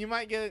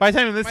might get. By the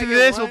time you listen might to get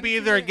this, one, will be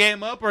either a two.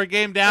 game up or a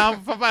game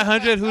down for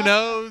 500. Who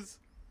knows?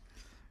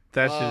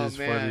 That Oh, shit is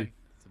man.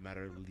 It's a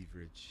matter of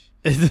leverage.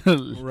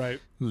 funny. Right.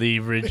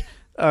 Leverage.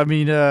 I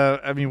mean,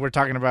 we're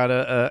talking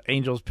about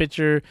Angels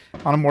pitcher.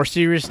 On a more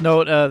serious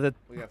note,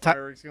 We got Ti-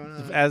 fireworks going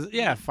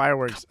on.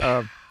 fireworks.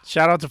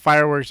 Shout out to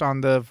fireworks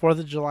on the 4th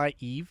of July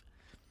Eve.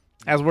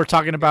 As we're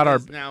talking about It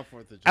is now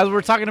 4th of July. as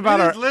we're talking about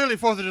It's literally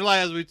 4th of July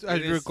as we It as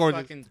is we record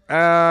this. fucking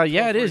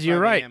yeah, it is. You're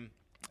 12:45 right. a.m.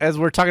 As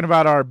we're talking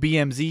about our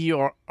BMZ,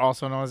 or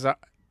also known as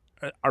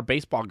our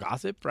baseball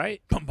gossip,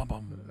 right? Bum, bum,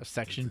 bum.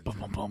 Section. Bum,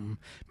 bum, bum.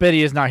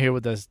 Betty is not here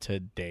with us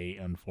today,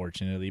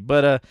 unfortunately.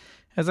 But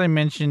as I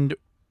mentioned,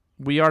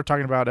 we are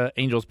talking about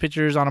Angels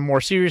pitchers. On a more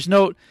serious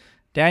note,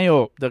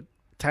 Daniel, the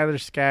Tyler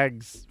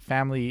Skaggs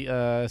family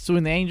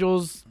suing the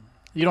Angels.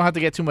 You don't have to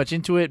get too much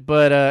into it,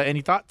 but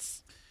any thoughts?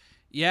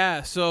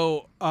 Yeah,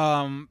 so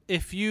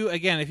if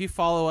you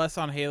follow us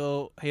on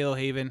Halo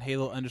Haven,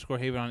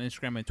 Halo_Haven on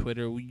Instagram and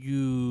Twitter,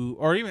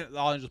 or even the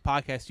All Angels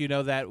podcast, you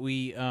know that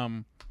we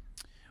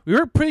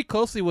work pretty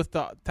closely with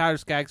the Tyler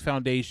Skaggs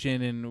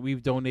Foundation, and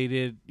we've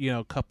donated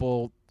a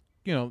couple,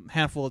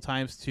 handful of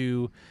times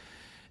to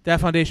that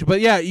foundation. But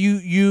yeah,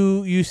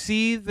 you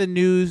see the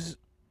news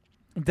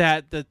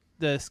that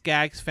the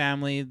Skaggs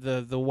family,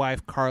 the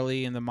wife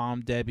Carly and the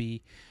mom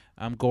Debbie,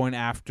 going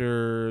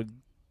after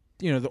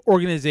the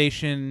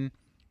organization.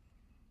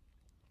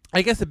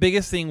 I guess the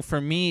biggest thing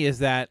for me is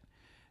that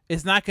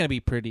it's not going to be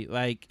pretty.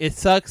 Like, it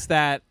sucks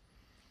that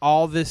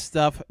all this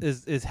stuff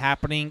is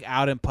happening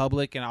out in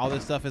public, and all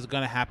this stuff is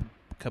going to happen.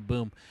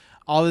 Kaboom!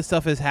 All this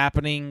stuff is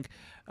happening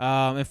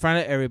in front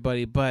of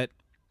everybody. But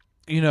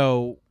I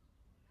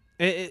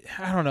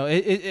don't know.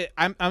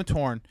 I'm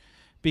torn,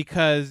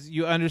 because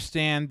you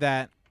understand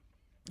that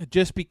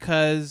just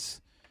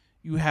because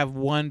you have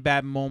one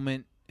bad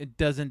moment, it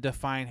doesn't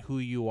define who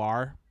you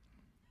are.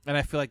 And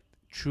I feel like,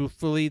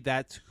 truthfully,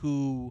 that's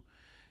who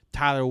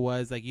Tyler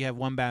was. Like, you have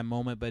one bad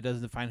moment, but it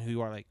doesn't define who you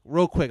are. Like,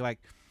 real quick,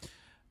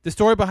 the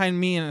story behind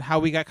me and how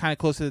we got kind of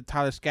close to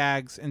Tyler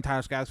Skaggs and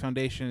Tyler Skaggs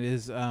Foundation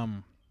is, for our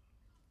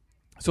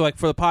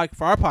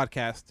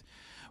podcast,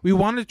 we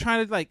wanted to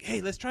try to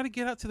hey, let's try to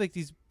get out to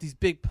these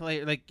big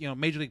players,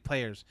 major league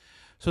players.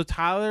 So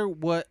Tyler,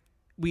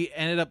 we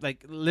ended up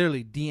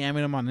literally DMing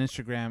him on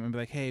Instagram and be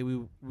like, hey, we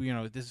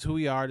this is who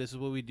we are, this is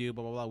what we do,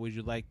 blah blah blah. Would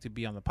you like to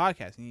be on the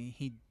podcast? And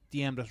he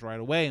DM'd us right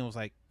away and was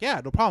like,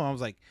 yeah, no problem. I was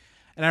like,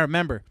 and I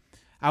remember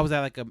I was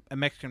at a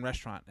Mexican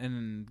restaurant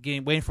and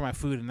waiting for my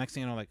food, and next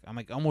thing you know,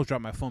 I'm almost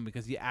dropped my phone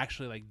because he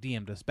actually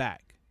DM'd us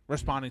back,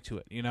 responding to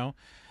it,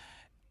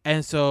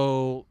 And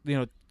so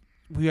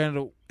we end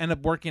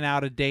up working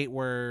out a date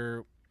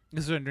where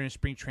this was during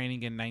spring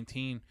training in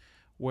 2019,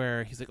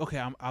 where he's like,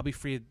 okay, I'll be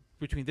free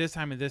between this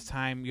time and this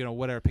time,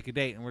 whatever, pick a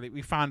date, and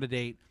we found a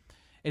date,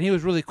 and he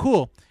was really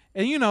cool.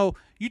 And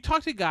you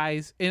talk to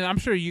guys, and I'm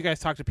sure you guys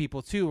talk to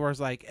people too, where it's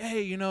like,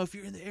 hey, if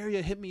you're in the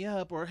area, hit me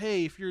up, or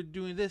hey, if you're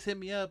doing this, hit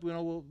me up,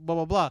 blah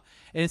blah blah.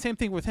 And the same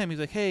thing with him. He's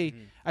like, hey,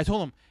 I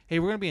told him, hey,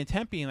 we're gonna be in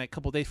Tempe in a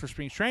couple days for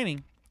spring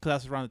training,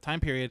 because that's around the time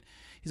period.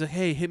 He's like,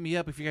 hey, hit me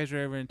up if you guys are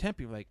ever in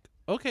Tempe. We're like,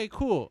 okay,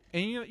 cool.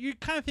 And you're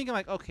kind of thinking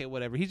okay,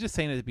 whatever. He's just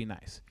saying it to be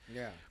nice.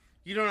 Yeah.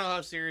 You don't know how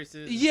serious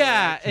it is.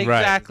 Yeah, so,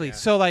 exactly. Yeah.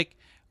 So we're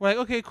like,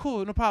 okay,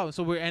 cool, no problem.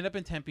 So we end up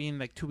in Tempe,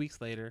 and 2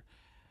 weeks later,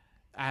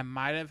 I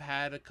might have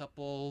had a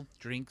couple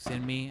drinks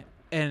in me,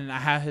 and I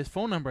had his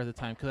phone number at the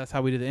time because that's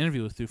how we did the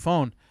interview, was through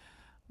phone.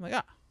 I'm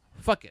like,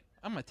 fuck it,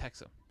 I'm gonna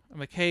text him. I'm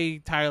like, hey,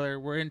 Tyler,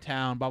 we're in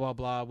town, blah blah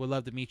blah. Would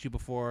love to meet you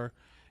before,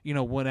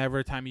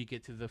 whenever time you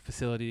get to the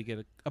facility to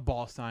get a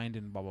ball signed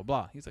and blah blah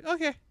blah. He's like,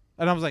 okay,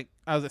 and I was like,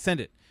 send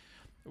it.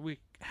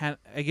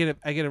 I get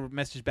a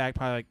message back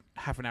probably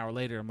half an hour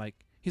later. I'm like,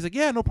 he's like,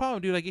 yeah, no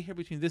problem, dude. I get here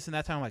between this and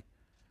that time. I'm like,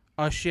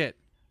 oh shit,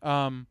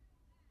 what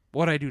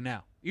do I do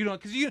now? You know,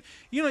 because you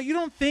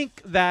don't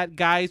think that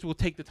guys will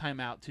take the time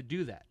out to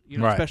do that. You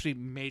know, Right. especially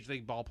major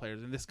league ball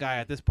players. And this guy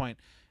at this point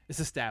is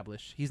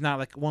established. He's not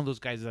like one of those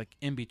guys like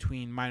in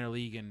between minor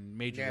league and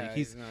major Yeah, league.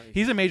 he's not-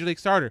 He's a major league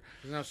starter.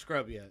 There's no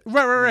scrub yet.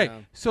 Right. Yeah.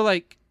 So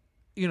like,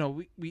 you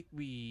know,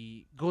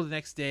 we go the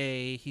next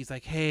day. He's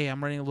like, hey,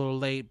 I'm running a little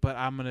late, but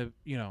I'm gonna,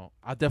 you know,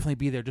 I'll definitely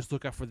be there. Just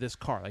look out for this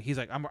car. Like he's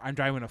like, I'm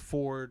driving a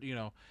Ford, you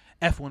know,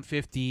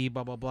 F-150,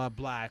 blah blah blah,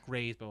 black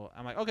raised. Blah, blah.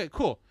 I'm like, okay,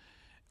 cool.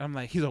 I'm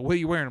like, he's like, what are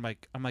you wearing?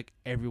 I'm like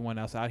everyone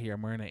else out here.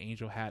 I'm wearing an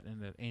Angel hat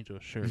and an Angel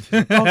shirt.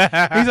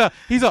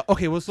 He's a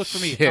okay. Well, let's look for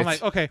me. Shit. I'm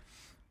like, okay.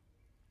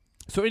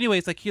 So anyway,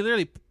 it's like he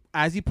literally,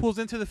 as he pulls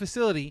into the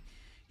facility,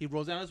 he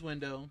rolls down his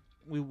window.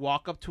 We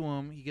walk up to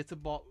him. He gets a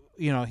ball.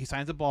 You know, he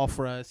signs a ball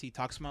for us. He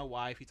talks to my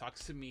wife. He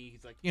talks to me.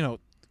 He's like, you know,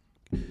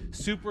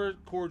 super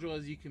cordial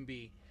as you can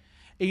be.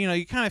 And, you know,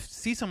 you kind of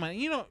see someone.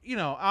 You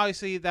know,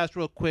 obviously that's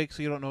real quick,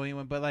 so you don't know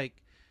anyone. But like,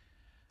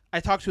 I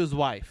talked to his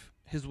wife.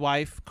 His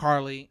wife,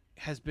 Carly,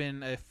 has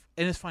been and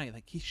it's funny.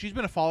 Like she's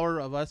been a follower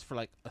of us for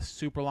like a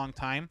super long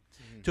time,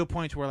 to a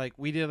point to where like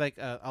we did like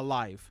a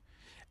live.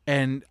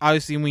 And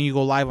obviously, when you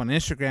go live on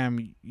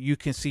Instagram, you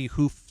can see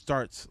who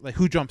starts, like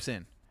who jumps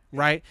in,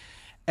 right?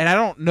 And I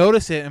don't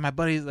notice it. And my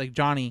buddy's like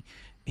Johnny,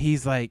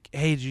 he's like,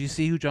 "Hey, did you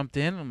see who jumped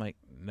in?" I'm like,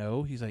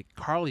 "No." He's like,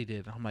 "Carly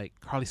did." I'm like,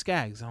 "Carly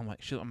Skaggs." And I'm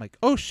like, "Shit." I'm like,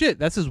 "Oh shit,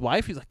 that's his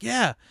wife." He's like,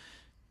 "Yeah."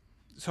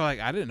 So like,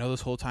 I didn't know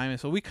this whole time, and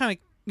so we kind of,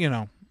 you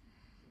know,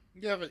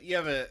 You have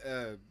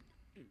a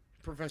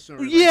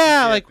professional.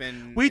 yeah, like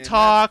relationship and we that's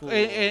talk cool.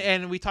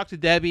 and we talk to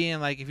Debbie,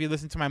 and like if you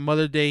listen to my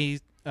Mother Day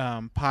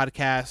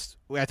podcast,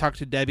 I talked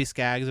to Debbie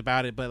Skaggs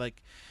about it. But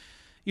like,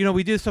 you know,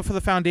 we did stuff for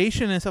the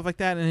foundation and stuff like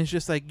that, and it's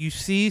just like you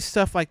see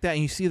stuff like that,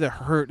 and you see the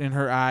hurt in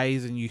her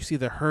eyes, and you see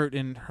the hurt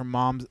in her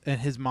mom's and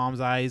his mom's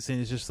eyes,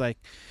 and it's just like,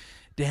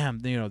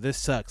 damn, you know, this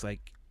sucks. Like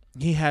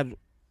he had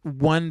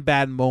one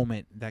bad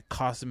moment that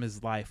cost him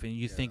his life, and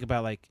you think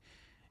about like,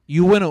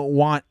 you wouldn't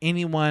want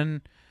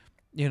anyone,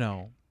 you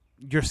know,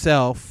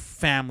 yourself,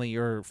 family,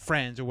 or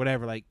friends, or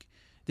whatever, like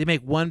they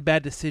make one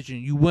bad decision,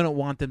 you wouldn't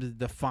want them to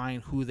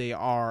define who they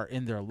are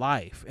in their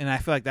life. And I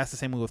feel like that's the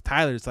same way with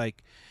Tyler. It's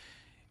like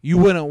you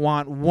wouldn't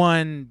want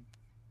one,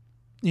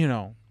 you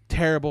know,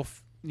 terrible,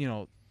 you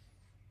know,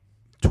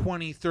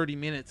 20-30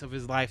 minutes of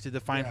his life to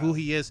define who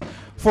he is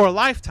for a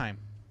lifetime.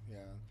 Yeah,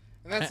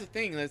 and that's the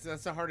thing.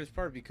 That's the hardest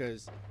part,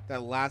 because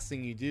that last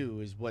thing you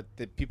do is what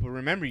the people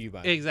remember you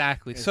by.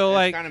 Exactly. It's, so it's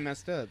like kind of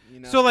messed up.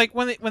 You know. So like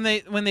when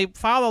they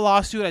file a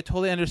lawsuit, I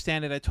totally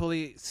understand it. I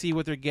totally see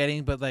what they're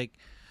getting, but like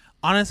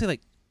honestly,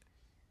 like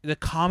the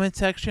comment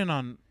section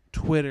on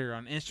Twitter,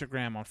 on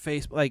Instagram, on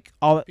Facebook, like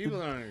all that, people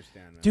don't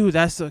understand that. dude,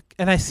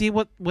 and I see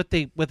what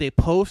they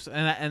post,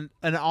 and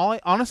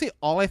honestly,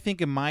 all I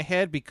think in my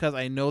head, because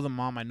I know the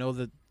mom, I know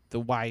the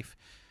wife,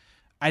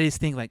 I just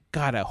think like,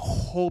 God, I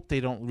hope they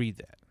don't read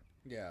that.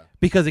 Yeah.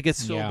 Because it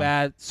gets so Yeah.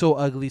 bad, so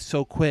ugly,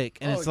 so quick,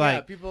 and it's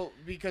like, people,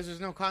 because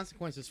there's no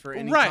consequences for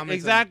any right, comments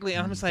exactly,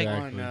 and I'm just like,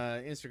 Exactly.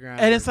 on Instagram,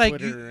 and or it's like,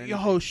 Twitter or yo,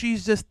 anything.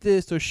 she's just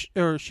this,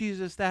 or she's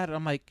just that. And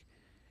I'm like,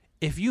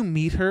 if you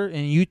meet her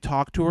and you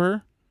talk to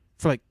her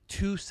for like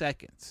 2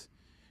 seconds,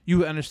 you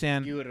would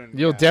understand You would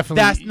You'll definitely.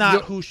 that's not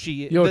you'll, who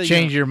she is. You'll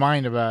change your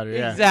mind about it.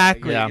 Yeah.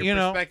 Exactly. Yeah. You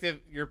know,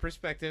 Your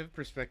perspective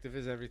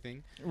is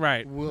everything.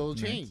 right, Will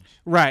change.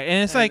 right,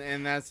 and it's like,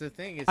 and that's the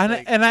thing. It's and,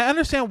 like, and I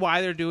understand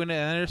why they're doing it.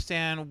 I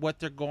understand what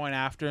they're going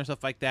after and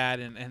stuff like that,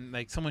 and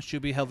like someone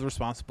should be held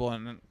responsible,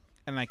 and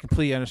I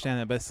completely understand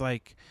that. But it's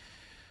like,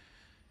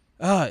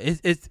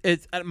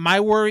 it's my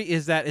worry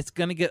is that it's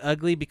gonna get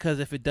ugly, because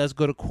if it does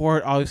go to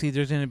court, obviously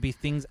there's gonna be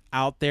things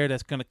out there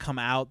that's gonna come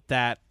out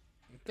that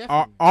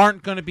definitely.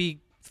 aren't gonna be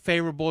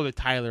favorable to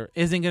Tyler,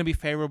 isn't gonna be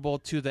favorable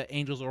to the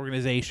Angels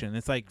organization.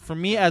 It's like, for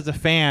me as a it's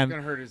fan,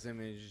 gonna hurt his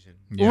image.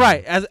 Yeah.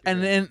 right? As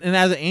and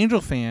as an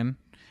Angel fan,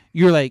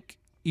 you're like,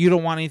 you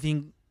don't want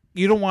anything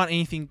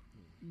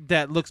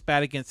that looks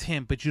bad against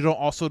him, but you don't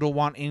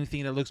want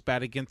anything that looks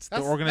bad against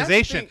the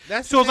organization.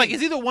 That's So the it's like, thing.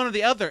 it's either one or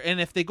the other, and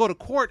if they go to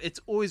court, it's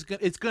always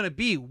it's gonna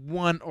be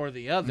one or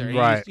the other. And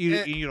Right.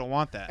 You don't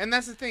want that. And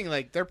that's the thing.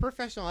 Like, they're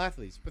professional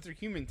athletes, but they're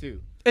human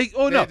too.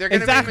 Oh no, they're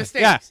gonna exactly. make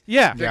mistakes.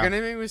 Yeah. They're Yeah.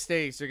 gonna make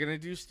mistakes. They're gonna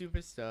do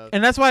stupid stuff.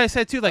 And that's why I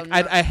said too, like,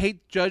 I'm not- I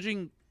hate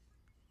judging,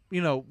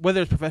 you know,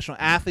 whether it's professional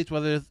athletes,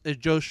 whether it's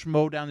Joe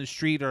Schmo down the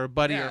street or a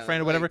buddy or a Yeah,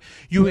 friend or like, whatever.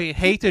 You like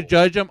hate to people.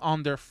 judge them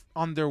on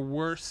their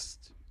worst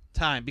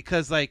time,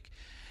 because like,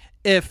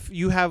 if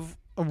you have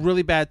a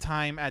really bad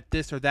time at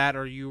this or that,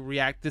 or you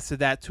react this or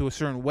that to a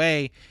certain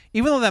way,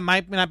 even though that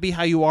might not be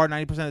how you are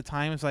 90% of the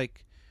time, it's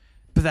like,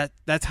 but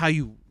that's how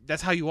you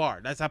are.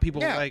 That's how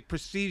people Yeah. like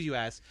perceive you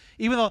as,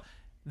 even though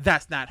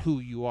that's not who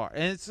you are.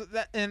 And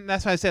and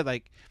that's why I said,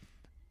 like,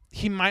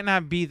 he might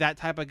not be that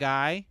type of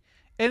guy.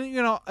 And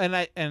you know, and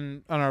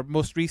on our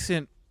most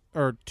recent,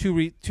 or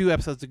two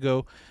episodes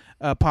ago,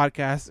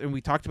 podcast, and we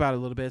talked about it a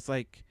little bit. It's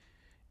like,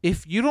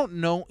 if you don't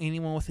know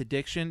anyone with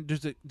addiction,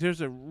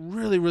 there's a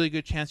really, really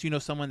good chance you know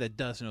someone that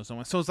does know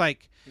someone. So it's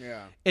like,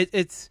 Yeah.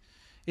 it's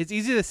it's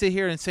easy to sit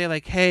here and say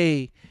like,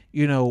 hey,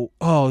 you know,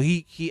 oh,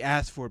 he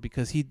asked for it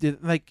because he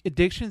did. Like,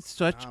 addiction's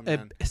such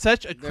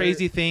a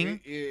crazy thing.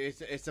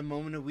 It's a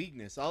moment of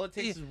weakness. All it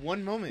takes is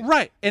one moment,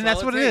 right? And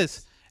that's what it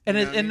is. And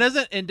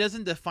it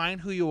doesn't define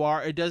who you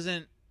are. It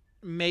doesn't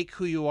make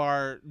who you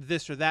are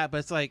this or that. But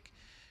it's like,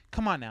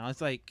 come on now.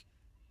 It's like,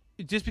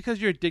 just because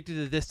you're addicted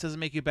to this doesn't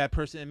make you a bad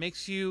person. It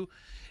makes you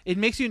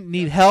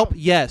need help.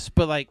 Yes,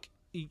 but like,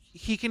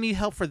 he can need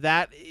help for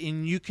that,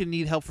 and you can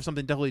need help for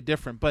something totally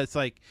different. But it's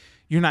like,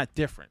 you're not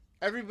different.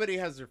 Everybody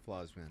has their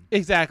flaws, man.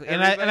 Exactly.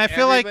 And I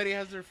feel like everybody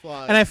has their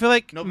flaws. And I feel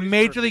like Nobody's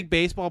Major perfect. League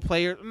Baseball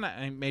players,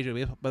 not Major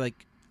League Baseball, but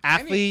like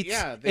athletes,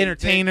 they-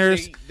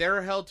 entertainers,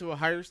 they're held to a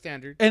higher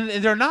standard. and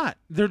they're not.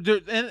 They're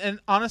and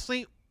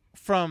honestly,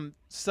 from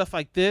stuff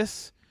like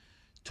this,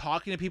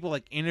 talking to people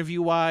like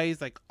interview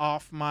wise, like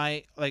off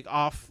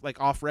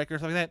record,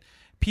 something like that,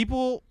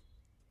 people,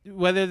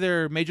 whether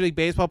they're Major League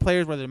Baseball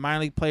players, whether they're minor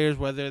league players,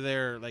 whether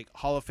they're like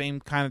Hall of Fame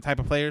kind of type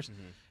of players,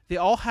 they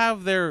all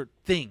have their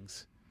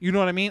things. You know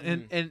what I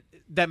mean? And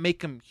that make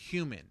them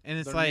human. And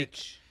it's They're like,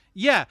 niche.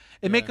 yeah,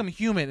 it make them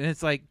human. And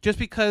it's like, just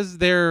because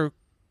they're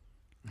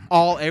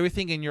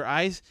everything in your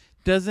eyes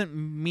doesn't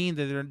mean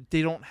that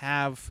they don't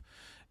have,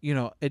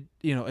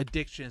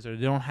 addictions, or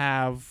they don't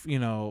have,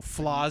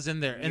 flaws in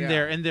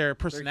their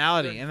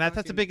personality. They're And that's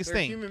the fucking- biggest they're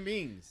thing. Human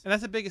beings. And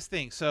that's the biggest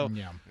thing. So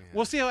Yeah.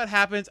 we'll see how it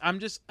happens. I'm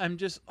just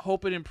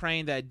hoping and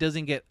praying that it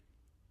doesn't get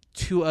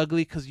too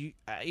ugly, because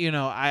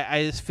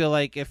I just feel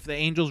like if the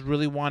Angels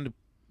really want to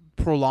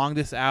prolong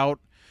this out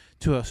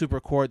to a super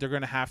court, they're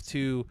going to have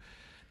to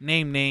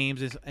name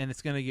names, and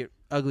it's going to get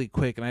ugly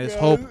quick. And I just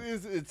hope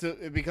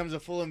it becomes a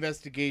full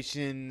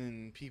investigation,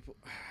 and people.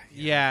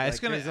 Yeah, it's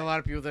gonna. There's a lot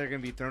of people that are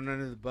going to be thrown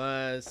under the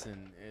bus,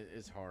 and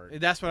it's hard.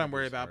 That's what I'm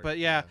worried about. But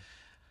yeah,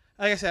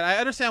 like I said, I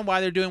understand why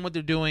they're doing what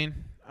they're doing.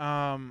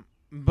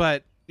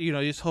 But you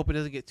just hope it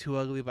doesn't get too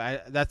ugly.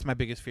 But that's my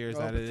biggest fear is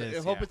that it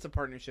is. I hope it's a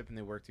partnership and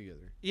they work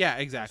together. Yeah,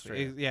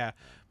 exactly. Straight. Yeah,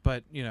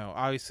 but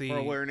obviously For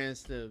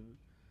awareness to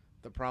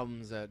the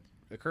problems that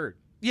occurred.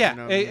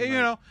 Yeah, You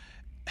know,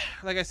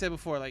 like I said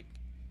before, like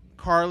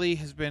Carly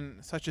has been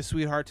such a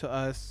sweetheart to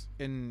us,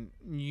 and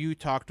you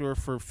talk to her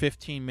for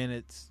 15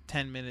 minutes,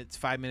 10 minutes,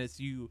 5 minutes.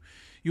 You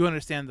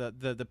understand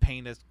the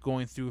pain that's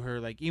going through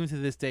her, like even to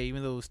this day,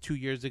 even though it was 2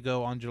 years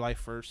ago on July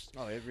 1st.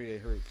 Oh, every day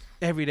hurts.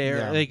 Every day,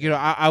 Yeah.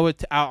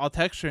 like I'll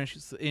text her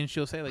and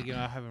she'll say like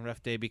I'm having a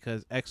rough day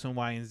because X and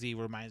Y and Z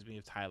reminds me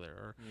of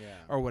Tyler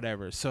or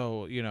whatever.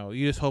 So you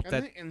just hope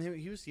that And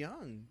he was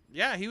young.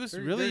 yeah, he was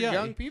They're really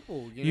young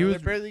people. He was-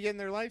 They're barely getting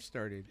their life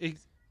started.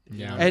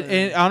 Yeah.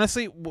 And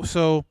honestly,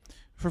 so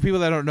for people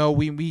that don't know,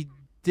 we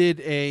did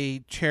a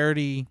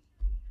charity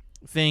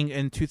thing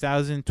in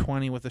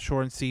 2020 with the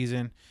shortened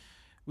season.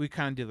 We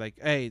kind of did like,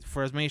 hey,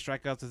 for as many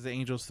strikeouts as the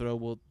Angels throw,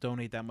 we'll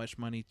donate that much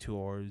money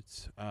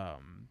towards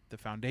the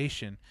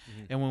foundation.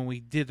 And when we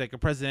did like a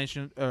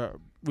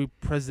we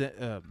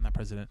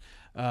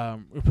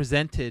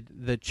presented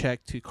the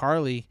check to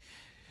Carly,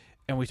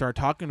 and we started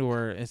talking to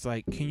her. It's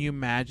like, can you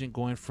imagine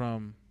going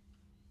from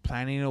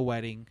planning a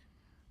wedding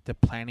to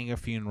planning a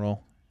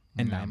funeral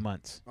in 9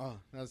 months? Oh,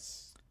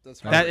 that's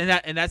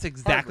And that's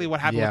exactly what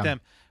happened Yeah. with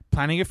them.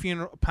 Planning a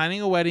funeral,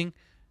 planning a wedding,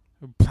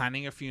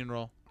 planning a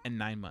funeral in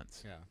 9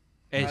 months. Yeah.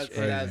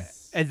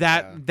 And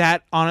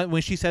that on it,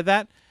 when she said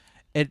that,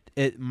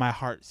 it my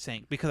heart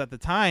sank, because at the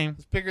time,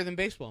 It's bigger than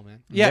baseball,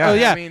 man. yeah.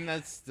 I mean,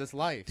 that's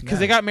life. because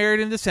they got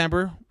married in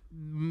December.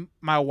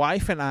 My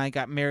wife and I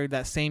got married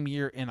that same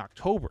year in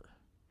October.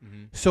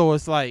 So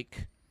it's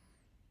like,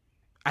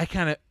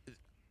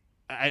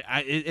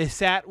 it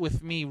sat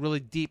with me really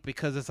deep,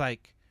 because it's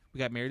like, we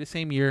got married the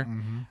same year.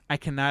 I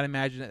cannot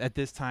imagine at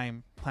this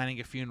time planning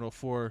a funeral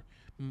for,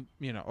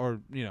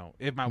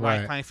 if my wife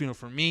Right. planning a funeral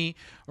for me,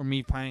 or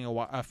me planning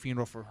a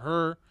funeral for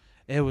her.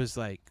 It was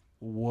like,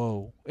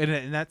 whoa,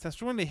 and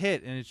that's when they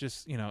hit, and it's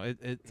just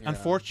it's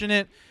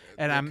unfortunate,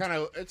 and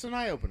it's an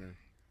eye opener.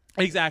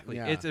 exactly,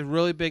 Yeah. it's a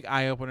really big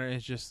eye opener.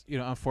 It's just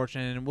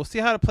unfortunate, and we'll see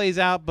how it plays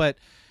out, but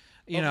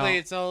Hopefully,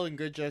 it's all in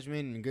good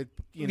judgment and good.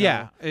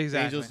 Yeah, the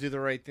exactly. Angels do the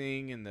right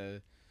thing, and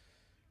the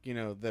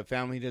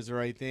family does the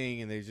right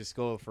thing, and they just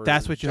go for.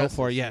 That's what you hope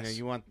for, justice. yes.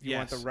 You want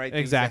Yes, the right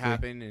things exactly. to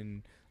happen,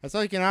 and that's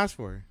all you can ask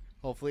for.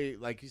 Hopefully,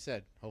 like you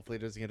said, hopefully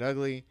it doesn't get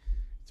ugly.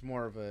 It's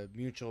more of a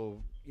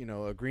mutual,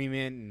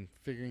 agreement and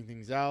figuring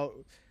things out.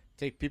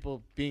 Take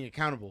people being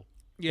accountable.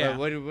 Yeah.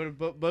 What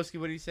Boski?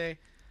 What do you say?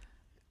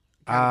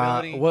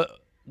 Accountability.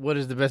 What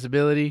is the best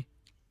ability?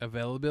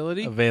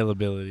 availability.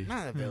 Availability.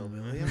 Not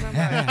availability. I'm talking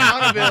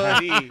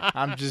about accountability.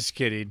 I'm just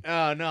kidding.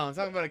 Oh no, I'm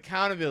talking about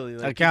accountability.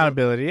 Like,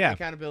 Accountability, yeah.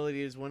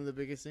 Accountability is one of the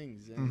biggest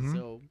things, and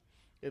so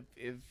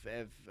if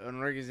an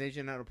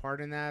organization had a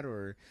part in that,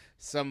 or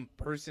some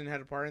person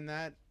had a part in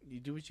that, you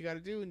do what you got to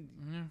do,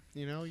 and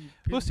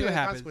We'll see what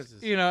happens.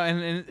 consequences.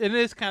 And it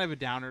is kind of a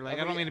downer. Like,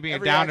 I don't mean to be a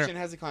every downer. action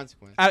has a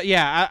consequence. I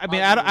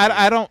mean,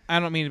 I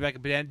don't mean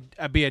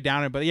to be a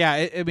downer, but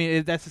yeah,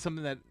 that's just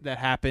something that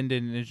happened,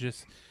 and it's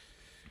just,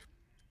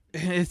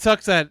 it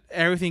sucks that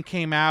everything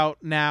came out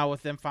now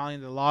with them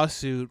filing the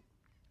lawsuit,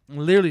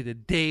 literally the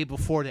day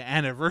before the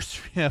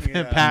anniversary of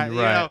him Yeah. passing.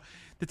 You Right. know,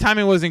 the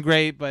timing wasn't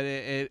great, but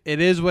it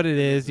is what it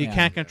is. You Yeah.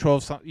 can't control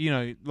some. You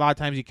know, a lot of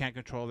times you can't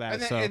control that.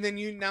 And then, so and then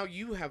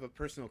you have a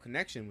personal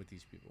connection with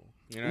these people.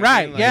 You know what Right,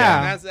 I mean? Like,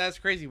 yeah. That's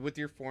crazy with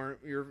your forum.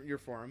 Your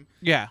forum.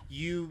 yeah,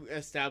 You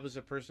establish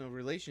a personal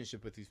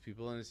relationship with these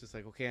people, and it's just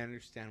like, okay, I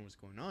understand what's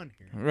going on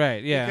here.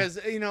 right, yeah, Because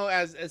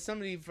as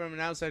somebody from an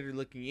outsider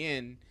looking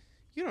in,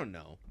 you don't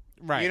know.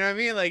 right. You know what I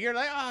mean? Like you're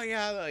like, oh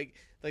yeah,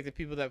 like the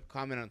people that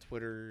comment on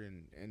Twitter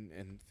and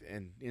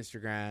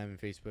Instagram and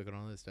Facebook and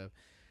all this stuff.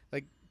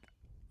 Like,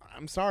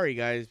 I'm sorry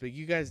guys, but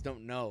you guys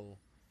don't know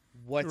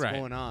what's Right.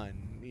 going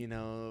on,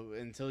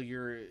 until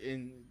you're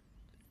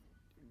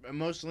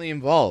emotionally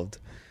involved.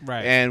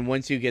 right. And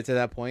once you get to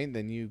that point,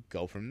 then you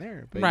go from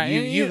there. But Right,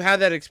 and you've had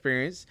that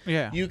experience.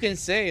 yeah. You can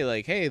say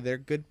like, hey, they're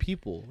good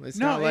people. It's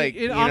No, not like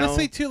it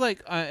honestly too,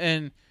 like,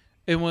 and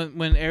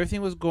when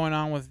everything was going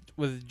on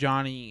with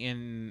Johnny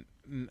in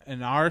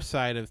our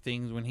side of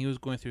things, when he was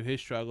going through his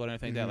struggle and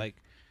everything, that like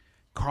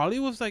Carly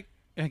was like,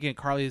 again,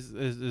 Carly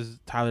is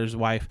Tyler's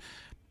wife.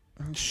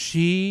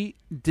 She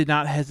did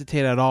not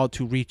hesitate at all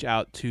to reach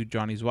out to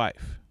Johnny's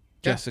wife,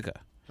 Yeah.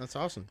 Jessica. That's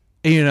awesome.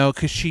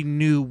 Because she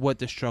knew what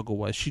the struggle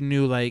was. She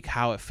knew like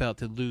how it felt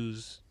to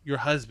lose your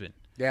husband.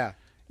 Yeah.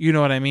 You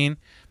know what I mean?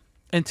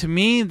 And to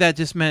me, that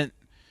just meant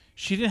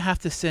she didn't have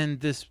to send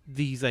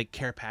these like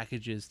care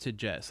packages to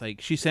Jess. Like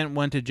she sent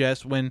one to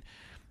Jess when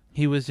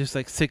he was just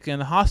like sick in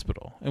the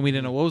hospital and we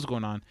didn't know what was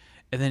going on.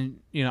 And then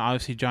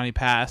obviously Johnny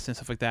passed and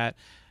stuff like that.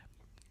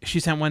 She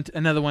sent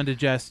another one to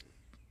Jess.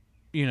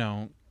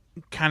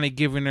 Kind of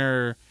giving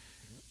her,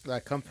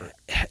 That comfort.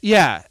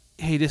 yeah,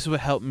 hey, this is what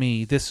helped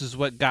me. This is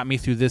what got me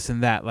through this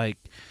and that. Like,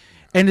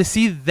 and to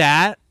see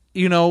that,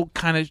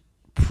 kind of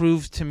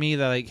proves to me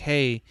that like,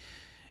 hey,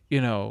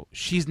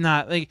 she's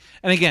not like.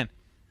 And again,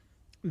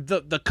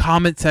 the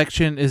comment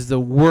section is the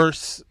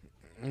worst,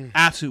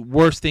 absolute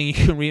worst thing you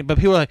can read. But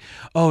people are like,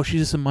 oh,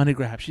 she's just a money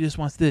grab. She just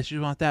wants this. She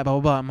just wants that. Blah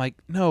blah blah. I'm like,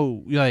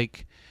 no,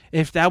 like,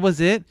 if that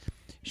was it,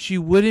 she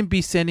wouldn't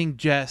be sending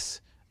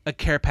Jess a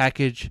care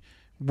package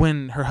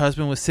when her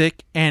husband was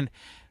sick and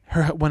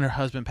when her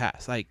husband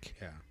passed. Like,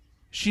 Yeah.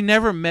 she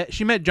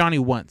met Johnny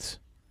once.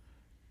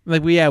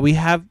 Like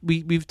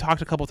we've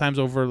talked a couple times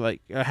over, like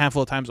a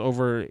handful of times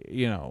over,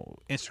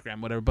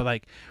 Instagram, whatever, but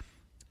like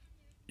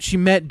she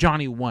met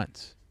Johnny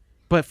once.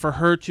 But for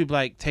her to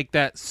like take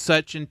that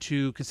such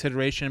into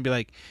consideration and be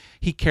like,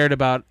 he cared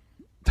about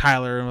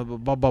Tyler and blah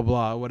blah blah,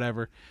 blah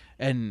whatever.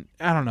 And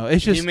I don't know,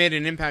 it's just You made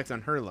an impact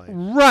on her life.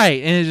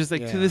 right. And it's just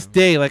like to Yeah. this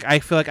day, like I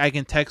feel like I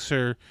can text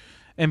her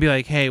and be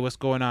like, hey, what's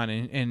going on?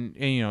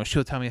 And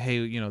she'll tell me,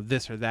 hey,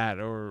 this or that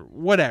or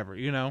whatever,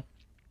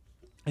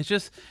 It's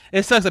just,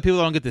 it sucks that people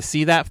don't get to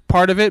see that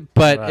part of it,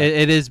 but Right.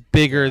 it is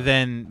bigger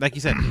than, like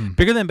you said,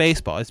 bigger than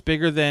baseball. It's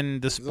bigger than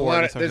the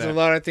sport. and stuff There's like a that.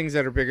 lot of things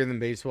that are bigger than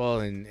baseball,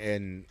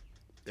 and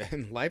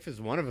life is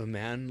one of them,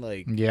 man.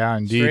 Like Yeah,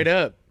 indeed.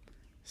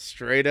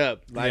 straight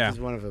up, life Yeah. is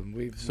one of them.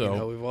 We've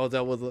So- we've all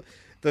dealt with.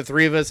 The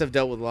three of us have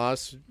dealt with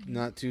loss,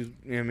 not too.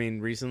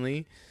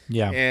 Recently,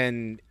 Yeah.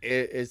 and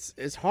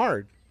it's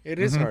hard. It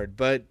is Mhm. hard,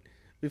 but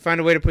we find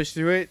a way to push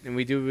through it, and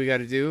we do what we got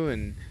to do.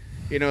 And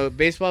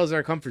baseball is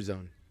our comfort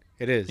zone.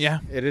 It is. Yeah.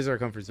 It is our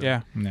comfort zone.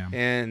 Yeah. Yeah.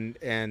 And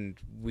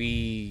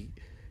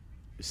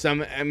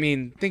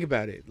think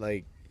about it.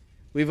 Like,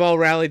 we've all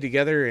rallied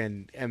together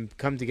and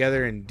come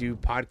together and do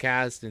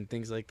podcasts and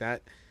things like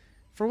that.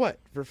 For what?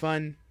 For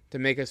fun, to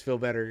make us feel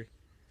better,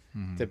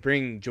 to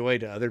bring joy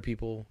to other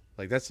people.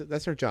 Like,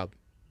 that's our job.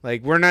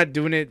 Like, we're not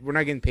doing it. We're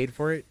not getting paid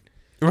for it.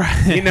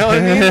 Right. You know what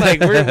I mean? Like,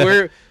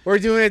 we're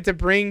doing it to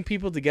bring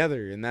people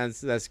together, and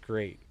that's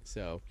great.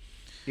 So,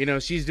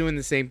 she's doing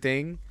the same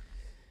thing.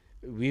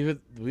 We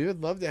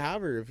would love to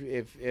have her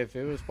if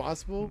it was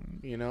possible.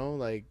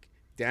 Like,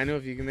 Daniel,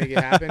 if you can make it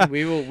happen,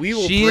 we will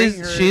She bring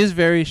her. is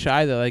very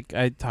shy though. Like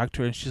I talked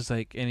to her and she's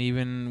like, and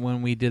even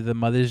when we did the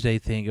Mother's Day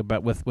thing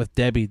about with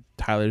Debbie,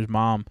 Tyler's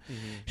mom,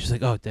 she's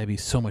like, oh,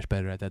 Debbie's so much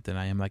better at that than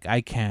I am. Like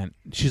I can't.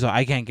 She's like,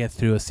 I can't get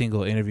through a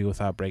single interview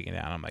without breaking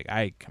down. I'm like,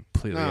 I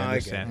completely No, I get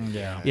understand. it.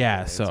 Yeah.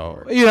 Yeah, it's so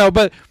hard.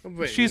 but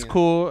But, she's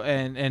cool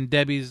and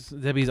Debbie's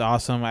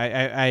awesome.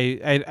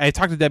 I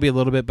talked to Debbie a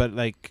little bit, but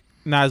like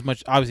not as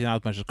much. Obviously, not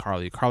as much as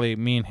Carly. Carly,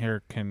 me and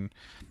her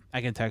I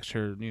can text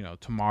her,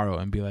 tomorrow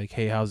and be like,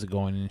 hey, how's it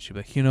going? And she'll be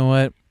like, you know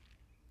what?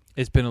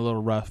 It's been a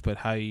little rough, but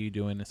how are you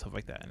doing and stuff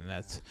like that. And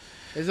that's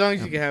As long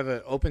as you can have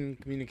an open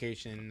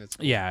communication, that's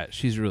cool. yeah,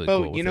 she's really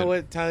But cool. you know with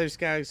it. what? Tyler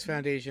Skaggs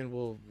Foundation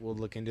will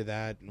look into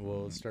that and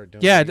we'll start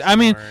doing. Yeah, things I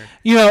mean,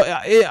 more.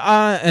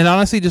 And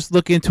honestly, just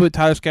look into it,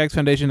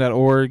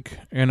 TylerSkaggsFoundation.org.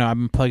 I've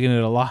been plugging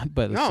it a lot,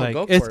 but it's No, like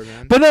go for it's, it,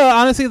 man. but no,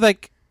 honestly,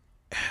 like,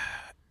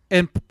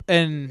 and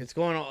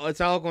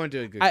It's all going to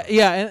a good.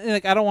 and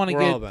like I don't want to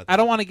We're all get about I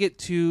don't want to get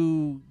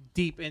too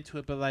deep into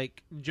it, but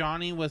like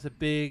Johnny was a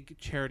big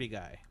charity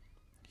guy.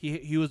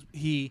 He was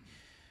and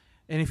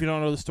if you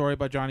don't know the story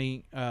about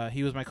Johnny,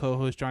 he was my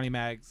co-host Johnny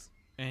Maggs,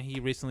 and he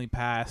recently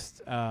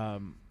passed. At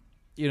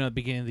the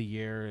beginning of the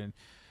year, and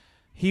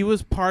he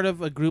was part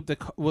of a group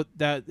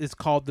that is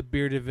called the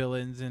Bearded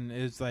Villains, and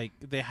is like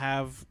they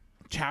have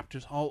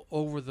chapters all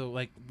over the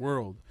like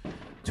world,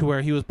 to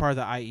where he was part of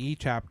the IE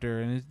chapter,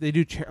 and they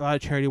do a lot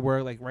of charity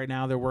work. Like right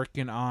now, they're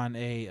working on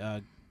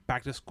a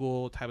back to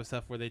school type of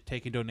stuff where they're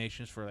taking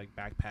donations for like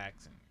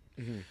backpacks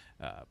and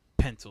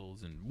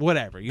pencils and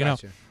whatever, you know.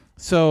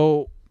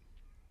 So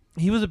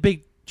he was a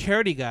big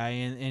charity guy,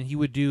 and he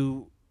would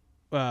do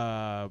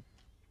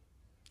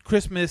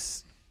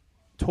Christmas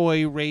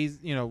toy toy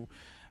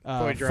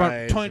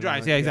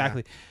drives. Yeah,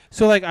 exactly.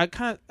 So like I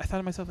thought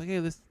to myself like,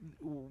 hey,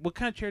 what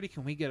kind of charity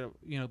can we get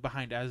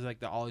behind as like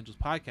the All Angels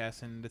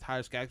podcast? And the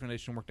Tyler Skaggs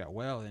Foundation worked out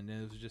well, and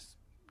it was just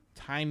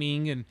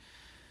timing and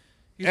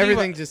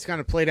everything just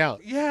kind of played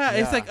out. Yeah,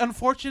 it's like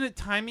unfortunate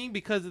timing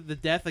because of the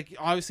death. Like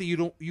obviously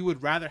you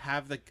would rather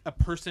have like a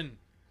person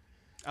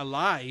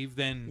alive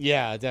than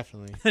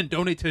definitely and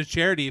donate to a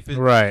charity if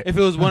it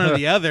was one or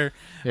the other.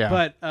 Yeah.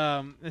 But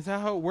it's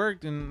not how it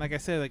worked, and like I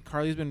said, like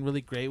Carly's been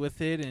really great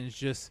with it, and it's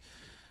just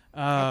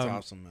that's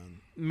awesome, man.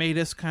 Made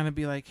us kind of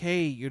be like,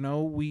 hey,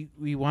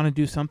 we want to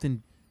do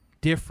something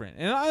different,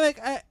 and I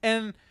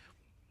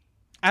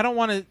don't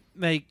want to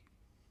like,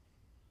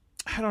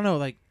 I don't know,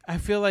 like I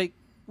feel like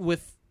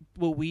with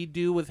what we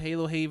do with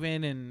Halo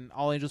Haven and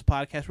All Angels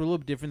podcast, we're a little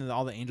bit different than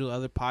all the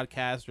other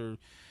podcasts, or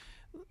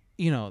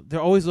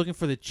they're always looking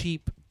for the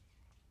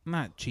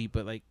not cheap,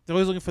 but like they're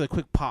always looking for the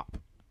quick pop.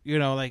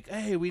 Like,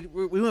 hey, we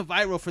went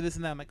viral for this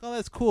and that. I'm like, oh,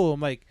 that's cool. I'm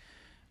like,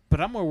 but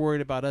I'm more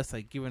worried about us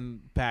like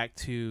giving back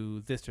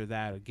to this or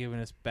that, or giving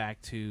us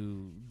back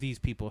to these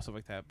people, stuff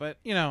like that. But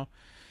I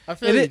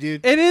feel you,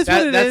 dude. It is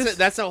what it is.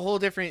 That's a whole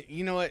different.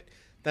 You know what?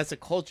 That's a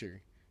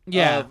culture.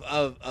 Yeah.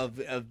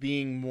 Of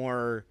being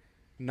more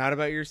not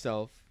about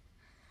yourself,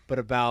 but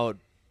about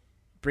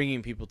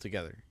bringing people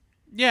together.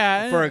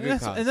 Yeah, for a good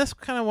cause. And that's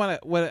kind of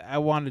what I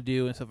want to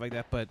do and stuff like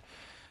that. But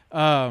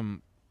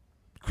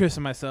Chris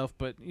and myself,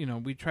 but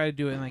we try to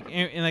do it,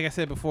 and like I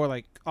said before,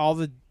 like all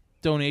the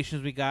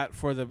donations we got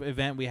for the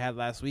event we had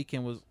last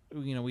weekend was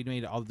we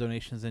made all the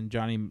donations in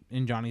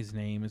Johnny's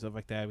name and stuff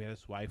like that. We had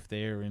his wife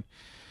there, and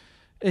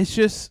it's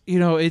just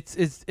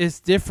it's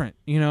different.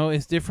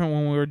 It's different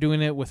when we were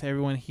doing it with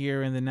everyone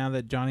here, and then now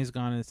that Johnny's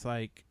gone, it's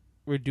like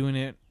we're doing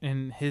it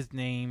in his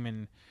name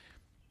and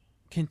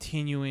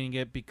continuing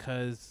it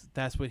because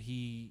that's what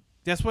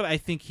I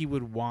think he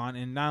would want,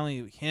 and not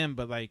only him,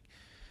 but like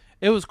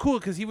it was cool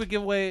because he would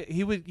give away,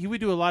 he would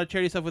do a lot of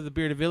charity stuff with the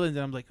Bearded Villains,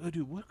 and I'm like, oh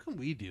dude, what can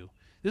we do?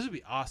 This would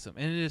be awesome.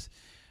 And it is,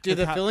 dude,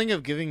 the feeling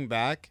of giving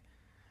back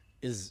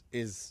is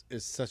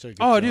such a good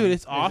feeling. Dude,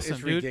 it's awesome,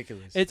 it's dude.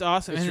 Ridiculous. It's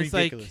awesome. It's and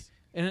ridiculous.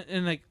 It's like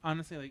and like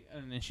honestly, like,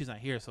 and she's not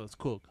here, so it's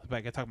cool. But I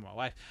got to talk about my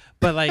wife.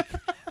 But like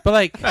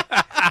wow.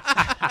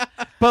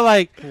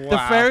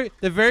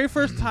 the very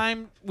first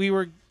time we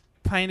were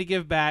planning to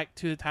give back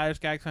to the Tyler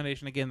Skaggs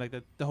Foundation again, like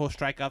the whole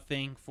strikeout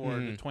thing for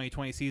the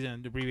 2020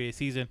 season, the abbreviated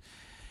season.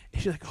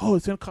 And she's like, "Oh,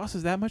 it's gonna cost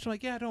us that much." I'm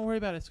like, "Yeah, don't worry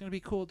about it. It's gonna be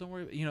cool. Don't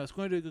worry. It's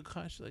going to do a good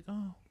cause." She's like,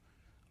 "Oh,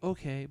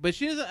 okay," but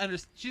she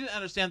didn't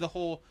understand the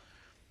whole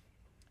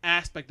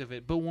aspect of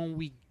it. But when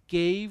we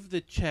gave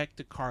the check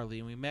to Carly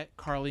and we met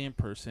Carly in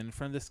person in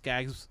front of the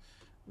Skaggs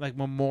like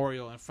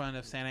memorial in front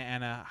of Santa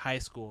Ana High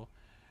School,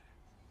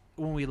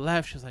 when we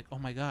left, she was like, "Oh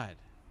my God."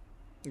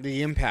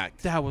 The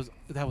impact. That was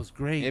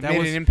great. It that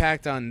made an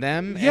impact on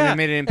them, and it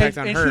made an impact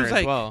on her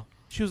as well.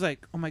 She was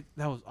like, "Oh my,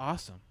 that was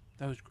awesome.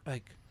 That was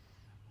like,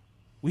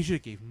 we should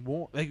have gave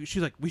more." Like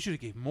she's like, "We should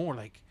have gave more."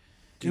 Like,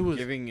 dude,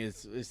 giving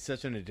is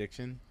such an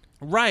addiction,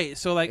 right?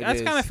 So like,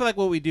 that's kind of feel like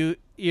what we do,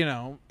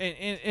 and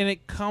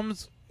it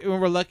comes when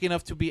we're lucky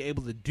enough to be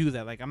able to do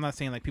that. Like, I'm not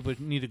saying like people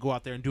need to go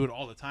out there and do it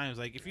all the time. It's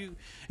like if you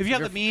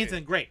have the means,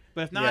 then great.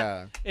 But if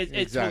not,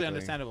 it's totally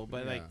understandable.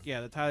 But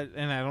the Tyler,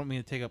 and I don't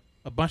mean to take up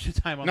a bunch of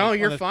time on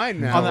you're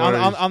fine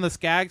now on the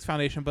Skaggs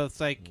Foundation, but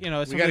it's like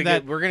it's something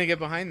that we're gonna get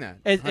behind that.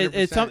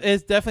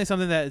 It's definitely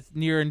something that is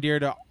near and dear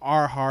to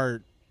our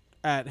heart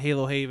at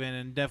Halo Haven,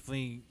 and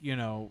definitely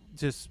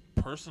just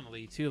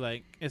personally too.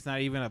 Like it's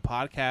not even a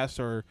podcast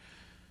or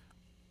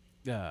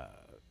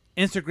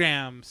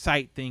Instagram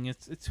site thing.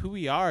 It's who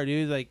we are,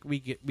 dude. Like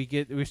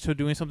we're still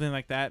doing something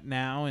like that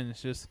now, and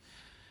it's just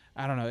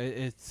I don't know.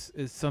 It's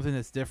something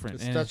that's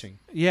different. It's touching.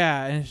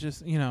 And it's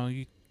just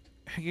like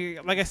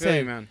I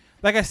said, man.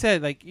 Like I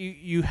said, like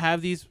you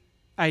have these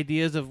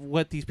ideas of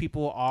what these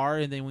people are,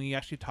 and then when you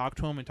actually talk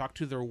to them and talk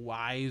to their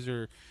wives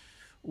or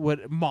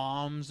what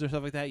moms or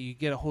stuff like that, you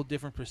get a whole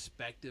different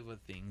perspective of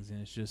things,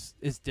 and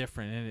it's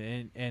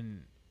different.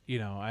 And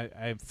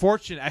I'm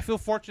fortunate. I feel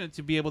fortunate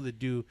to be able to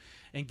do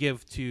and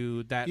give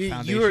to that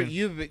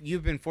foundation.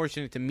 You've been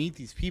fortunate to meet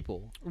these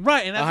people,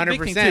 right? And that's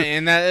 100%,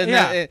 and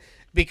that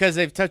because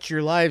they've touched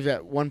your lives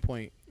at one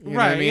point. You know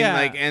what I mean? Yeah.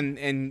 Like,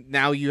 and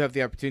now you have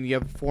the opportunity, you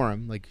have a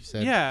forum, like you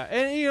said. Yeah,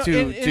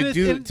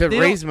 and to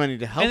raise money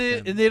to help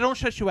them. And they don't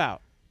shut you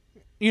out.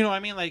 You know what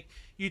I mean? Like,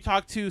 you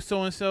talk to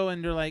so-and-so,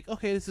 and they're like,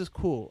 okay, this is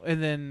cool.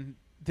 And then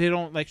they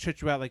don't, like,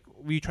 shut you out. Like,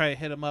 we try to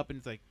hit them up, and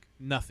it's like,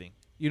 nothing.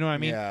 You know what I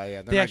mean?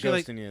 Yeah. They're not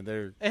ghosting you.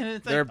 They're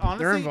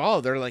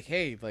involved. They're like,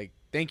 hey, like,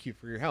 thank you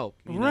for your help.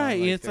 Right.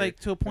 Like, it's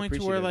like to a point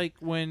to where, like,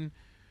 when,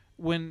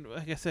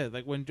 like I said,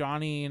 like, when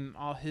Johnny and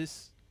all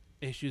his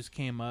issues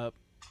came up,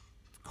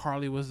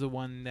 Carly was the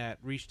one that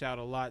reached out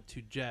a lot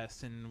to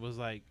Jess and was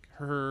like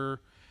her.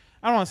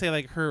 I don't want to say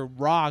like her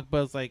rock,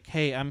 but it's like,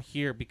 hey, I'm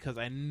here because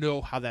I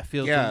know how that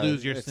feels to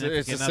lose your significant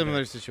it's a other.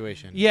 similar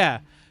situation. Yeah.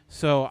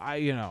 So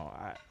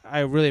I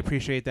really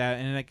appreciate that,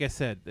 and like I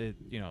said,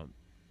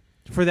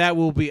 for that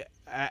we'll be.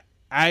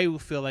 I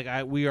feel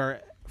like we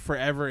are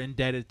forever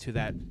indebted to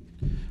that.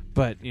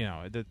 But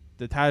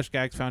the Tyler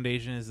Skaggs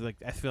Foundation is like,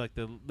 I feel like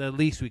the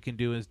least we can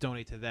do is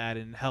donate to that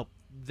and help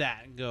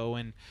that go.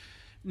 And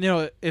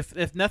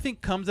if nothing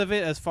comes of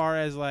it, as far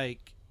as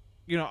like,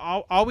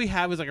 all we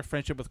have is like a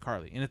friendship with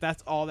Carly, and if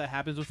that's all that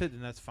happens with it,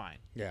 then that's fine.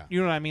 Yeah.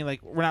 You know what I mean?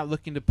 Like, we're not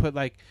looking to put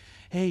like,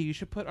 hey, you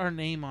should put our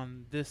name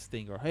on this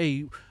thing, or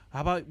hey,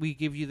 how about we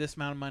give you this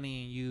amount of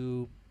money and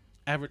you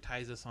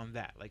advertise us on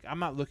that. Like, I'm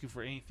not looking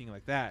for anything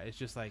like that. It's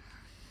just like,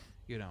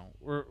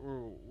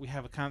 we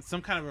have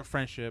some kind of a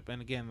friendship,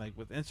 and again, like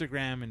with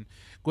Instagram and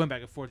going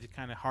back and forth, it's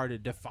kind of hard to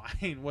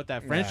define what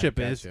that friendship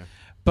is.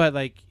 But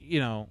like,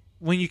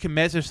 when you can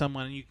message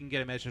someone and you can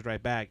get a message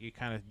right back, you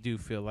kind of do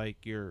feel like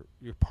you're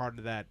part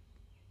of that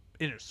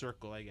inner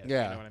circle, I guess.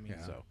 Yeah. You know what I mean?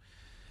 Yeah. So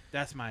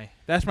that's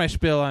my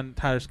spiel on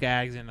Tyler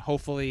Skaggs, and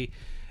hopefully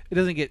it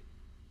doesn't get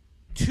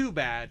too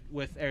bad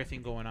with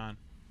everything going on.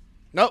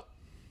 Nope.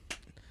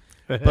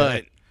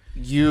 But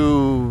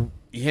you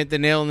hit the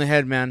nail on the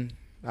head, man.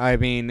 I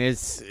mean,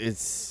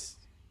 it's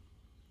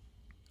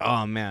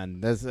oh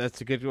man,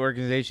 that's a good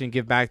organization.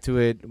 Give back to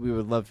it. We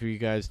would love for you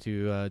guys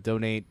to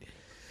donate.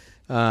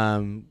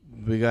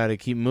 We got to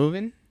keep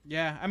moving.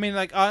 Yeah, I mean,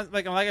 like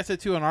I said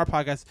too on our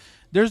podcast,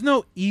 there's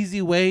no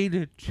easy way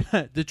to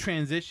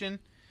transition.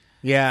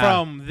 Yeah.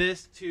 From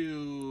this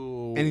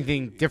to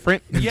anything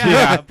different.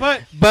 Yeah,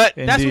 but that's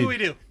Indeed. what we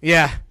do.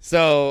 Yeah.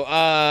 So,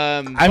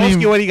 I mean,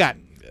 Boski, what do you got?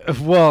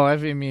 Well, I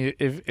mean,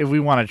 if we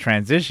want to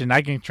transition,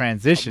 I can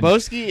transition.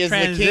 Boski is the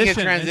king of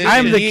Transition. transition.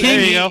 I'm the There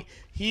king. you go.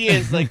 He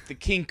is like the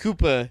King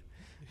Koopa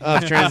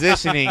of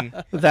transitioning.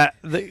 That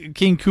the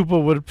King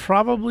Koopa would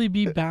probably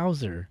be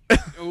Bowser,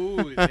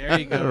 Ooh, there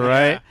you go.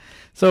 right? Yeah.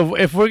 So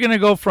if we're gonna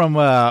go from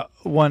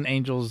one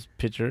Angels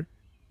pitcher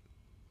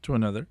to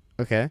another,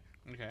 Okay.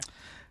 Okay.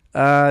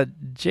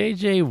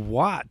 J.J.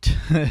 Watt,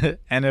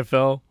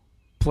 NFL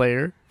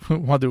player,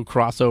 want to do a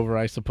crossover,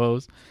 I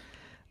suppose.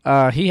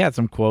 He had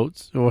some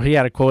quotes. Well, he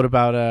had a quote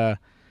about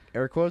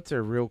Air quotes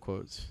or real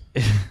quotes?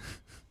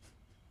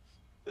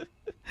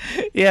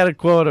 he had a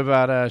quote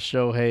about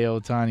Shohei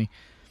Ohtani.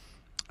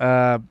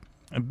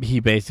 He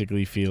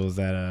basically feels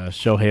that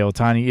Shohei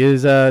Ohtani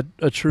is a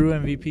true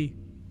MVP.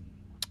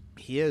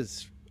 He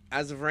is.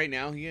 As of right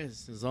now, he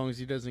is. As long as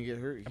he doesn't get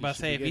hurt. I'm about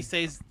to say, if he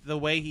stays the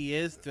way he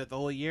is throughout the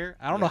whole year,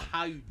 I don't know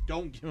how you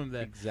don't give him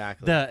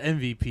Exactly. the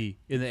MVP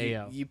in the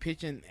AL. You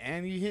pitching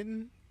and you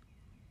hitting?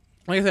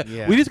 Like I said,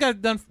 Yeah. we just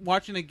got done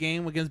watching a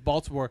game against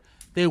Baltimore.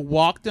 They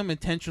walked him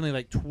intentionally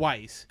like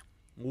twice.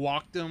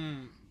 Walked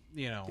him,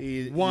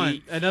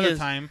 another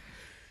time.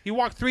 He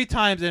walked 3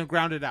 times and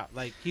grounded out.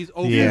 Like, he's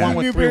over Yeah. 1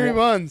 with 3 Newberry walks.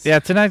 Buns. Yeah,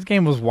 tonight's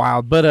game was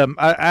wild. But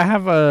I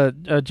have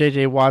a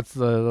J.J. Watt's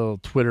little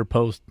Twitter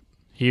post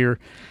here.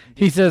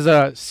 He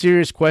says,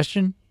 serious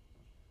question.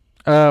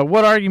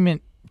 What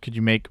argument could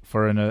you make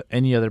for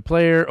any other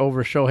player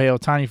over Shohei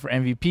Ohtani for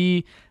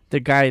MVP? The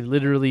guy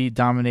literally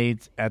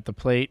dominates at the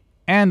plate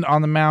and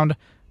on the mound.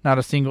 Not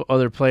a single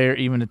other player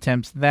even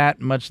attempts that,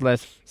 much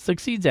less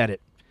succeeds at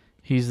it.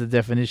 He's the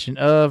definition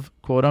of,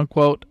 quote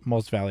unquote,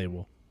 most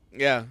valuable.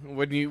 Yeah.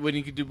 When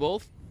you could do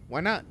both,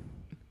 why not?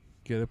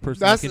 Get a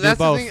person That's that can that's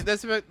do the both. thing.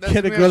 That's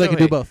Get a the girl that can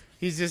do both.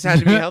 He's just had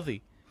to be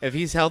healthy. If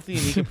he's healthy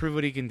and he can prove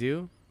what he can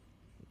do,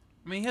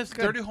 I mean, he has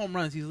Good. 30 home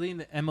runs. He's leading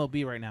the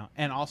MLB right now.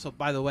 And also,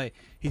 by the way,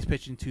 he's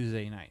pitching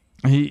Tuesday night.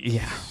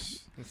 Yeah.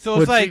 So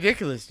it's like,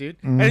 ridiculous, dude.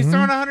 And he's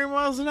throwing 100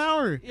 miles an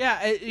hour.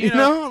 yeah, You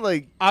know,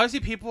 like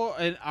obviously people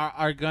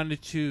are going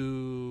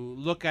to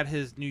look at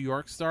his New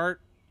York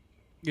start,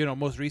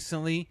 most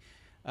recently.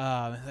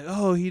 Like,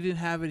 oh, he didn't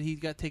have it. He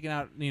got taken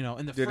out, in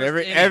the dude.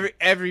 first inning.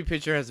 Every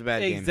pitcher has a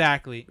bad game.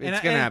 Exactly.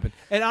 It's gonna happen.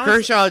 And honestly,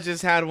 Kershaw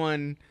just had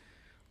one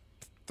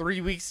 3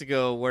 weeks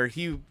ago where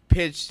he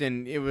pitched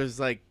and it was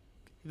like,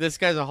 this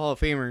guy's a Hall of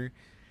Famer,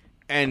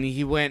 and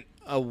he went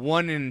a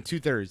 1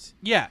 2/3.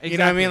 yeah, exactly. You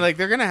know what I mean? Like,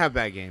 they're gonna have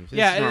bad games. It's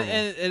yeah, normal.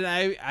 and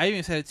I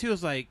even said it too. I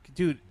was like,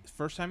 dude,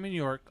 first time in New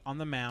York on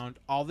the mound,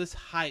 all this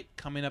hype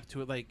coming up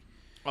to it, like,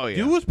 oh yeah.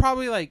 dude was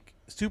probably like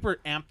super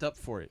amped up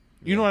for it.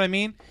 You know what I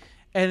mean?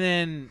 And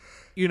then,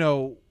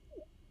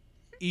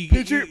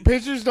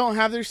 Pitchers don't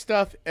have their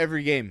stuff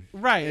every game.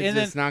 right? It's and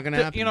then just not gonna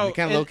happen. They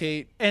can't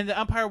locate. And the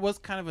umpire was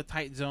kind of a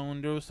tight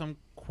zone. There was some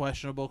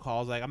questionable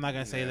calls. Like, I'm not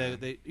gonna say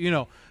that they,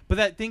 but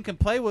that thing can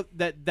play with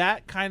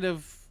that kind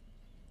of,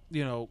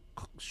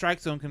 strike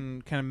zone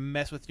can kind of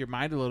mess with your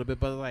mind a little bit.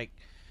 But like,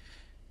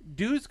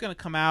 dude's gonna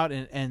come out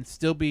and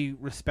still be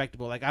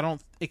respectable. Like, I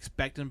don't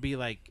expect him to be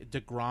like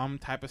DeGrom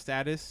type of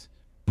status,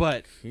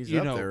 but He's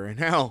up there right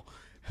now.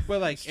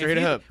 But like, Straight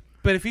up.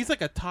 But if he's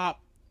like a top,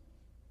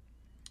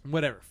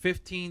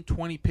 15,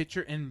 20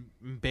 pitcher in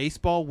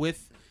baseball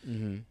with,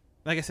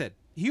 like I said,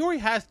 he already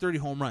has 30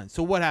 home runs.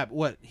 So what happened?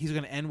 What, he's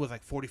going to end with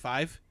like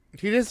 45?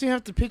 He doesn't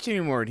have to pitch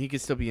anymore, and he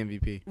could still be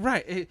MVP.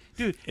 Right,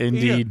 dude.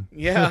 Indeed.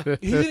 Yeah.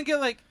 He's gonna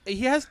get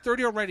he has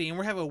 30 already, and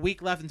we have a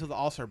week left until the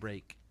All-Star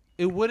break.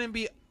 It wouldn't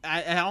be.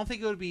 I don't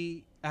think it would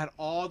be at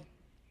all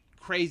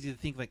crazy to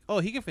think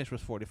he can finish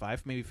with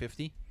 45, maybe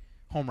 50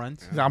 home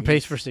runs. He's on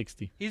pace for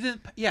 60 He's in.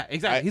 Yeah,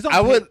 exactly. He's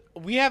on.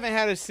 We haven't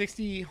had a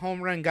 60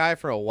 home run guy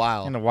for a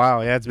while. in a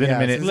while. Yeah, it's been a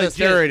minute. since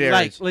the steroid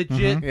era.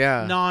 Legit,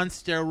 Yeah.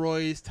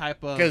 non-steroids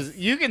type of. Because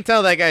you can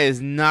tell that guy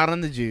is not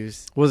on the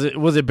juice. Was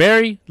it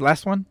Barry?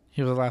 Last one?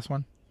 He was the last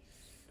one.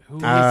 Who,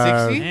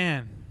 60?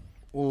 man.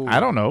 I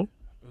don't know.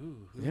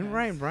 Didn't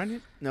Ryan Braun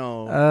hit?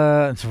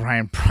 No. It's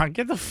Ryan Braun.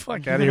 Get the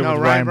fuck out of here no,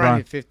 with Ryan Ryan Braun Braun.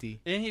 hit 50.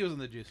 And he was on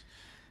the juice.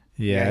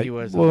 Yeah, he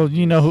was. Well,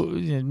 you know who?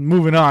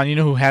 Moving on. You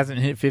know who hasn't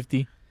hit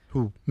 50?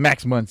 Who?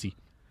 Max Muncy.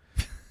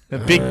 The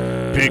big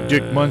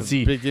Dick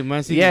Muncy. Big Dick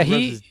Muncy. Yeah, rubs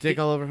he- his dick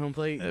all over home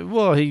plate.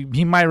 Well,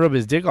 he might rub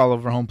his dick all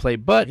over home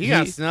plate, but He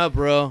got snubbed,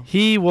 bro.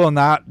 he will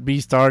not be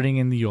starting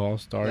in the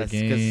All-Star That's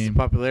because his game.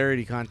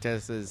 popularity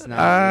contest is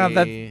not.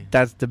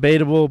 That's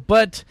debatable,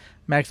 but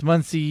Max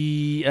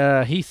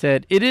Muncy, he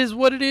said, "It is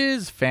what it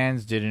is.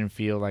 Fans didn't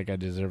feel like I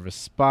deserve a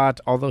spot,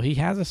 although he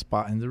has a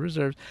spot in the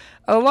reserves.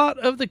 A lot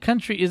of the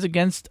country is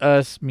against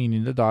us,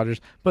 meaning the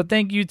Dodgers, but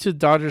thank you to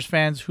Dodgers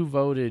fans who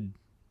voted.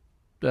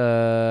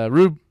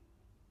 Rube,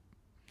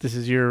 this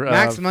is your...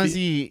 Max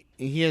Muncy,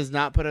 he has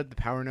not put up the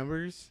power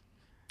numbers.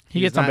 he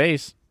he's gets on not-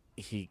 base.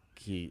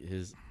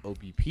 His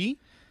OBP,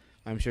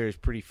 I'm sure, is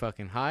pretty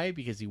fucking high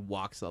because he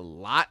walks a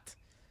lot.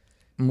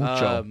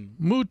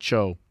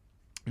 Mucho.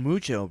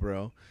 Mucho,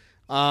 bro.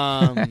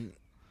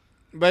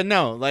 But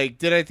no,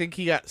 did I think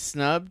he got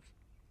snubbed?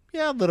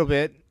 Yeah, a little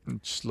bit.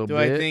 Just a little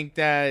Do bit. I think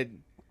that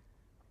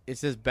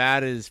it's as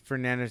bad as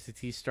Fernando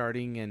Tatis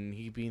starting and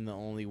he being the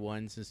only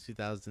one since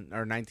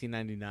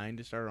 1999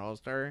 to start an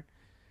All-Star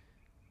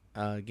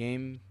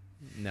game?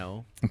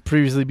 No.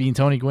 Previously being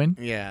Tony Gwynn,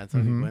 Yeah,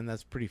 Tony Mhm. Gwynn.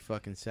 That's pretty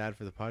fucking sad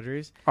for the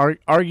Padres.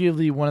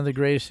 arguably one of the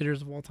greatest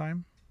hitters of all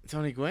time.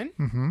 Tony Gwynn?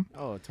 Mm-hmm.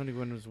 Oh, Tony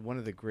Gwynn was one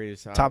of the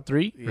greatest. Top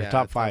three or Yeah,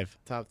 top five?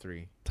 Top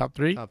three. Top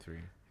three? Top three.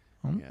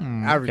 Mm,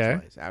 Yeah. Average okay.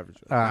 wise. Average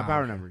wise. Ah, Not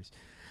power okay. numbers.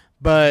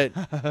 But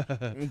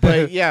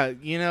but yeah,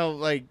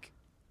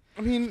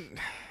 I mean,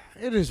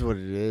 it is what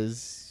it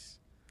is.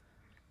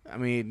 I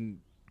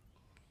mean,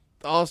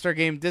 the All-Star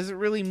game doesn't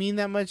really mean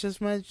that much as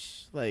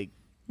much.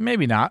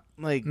 Maybe not.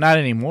 Like Not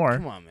anymore.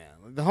 come on, man.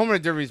 The home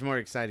run derby is more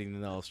exciting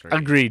than the All-Star game.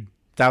 Agreed.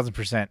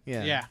 1,000%.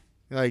 Yeah. Yeah.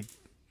 Like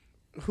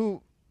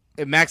who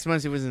if Max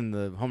Muncy was in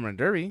the home run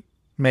derby?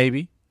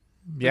 Maybe.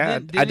 Yeah,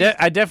 then- didn't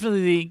I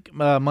definitely think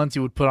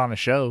Muncy would put on a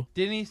show.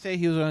 Didn't he say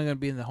he was only going to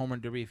be in the home run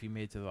derby if he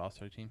made it to the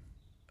All-Star team?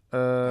 He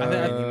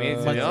made it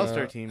to the Muncy-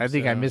 All-Star team. I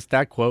think I so- missed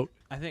that quote.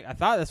 I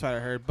thought that's what I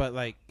heard, but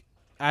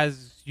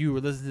as you were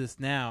listening to this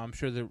now, I'm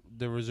sure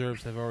the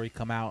reserves have already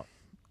come out.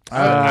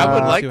 I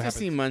would like see to what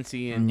see happens.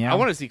 Muncy, and Yeah. I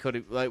want to see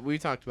Cody. Like we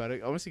talked about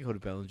it, I want to see Cody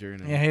Bellinger.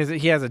 And Yeah,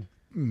 he has a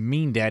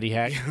mean daddy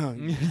hack.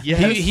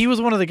 yes. He was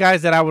one of the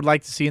guys that I would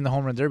like to see in the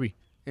home run derby.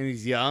 and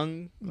he's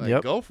young.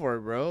 Yep. Go for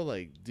it, bro.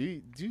 Do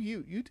you,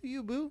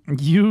 boo?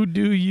 You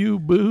do you,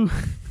 boo.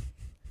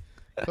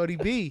 Cody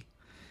B.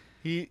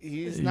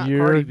 He's not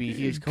You're Cardi B.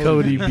 He's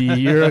Cody. B.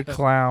 You're a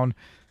clown.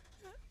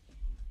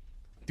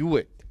 Do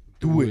it.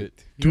 Do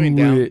it. Do You ain't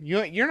down. it.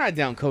 You're not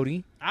down,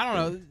 Cody. I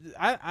don't know.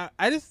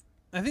 I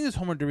think this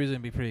home run derby is going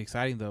to be pretty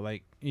exciting though.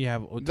 You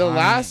have Ohtani, The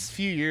last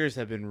few years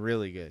have been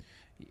really good.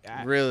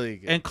 Really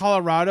good. and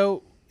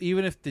Colorado.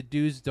 Even if the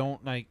dudes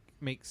don't make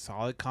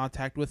solid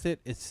contact with it,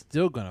 it's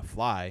still going to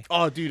fly.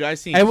 oh, dude, I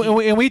seen. And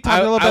we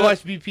talked a little bit. I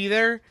watched BP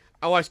there.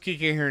 I watched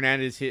Kike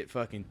Hernandez hit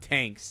fucking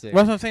tanks there.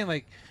 That's what I'm saying.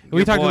 We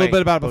Your talked a little boy,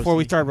 bit about it before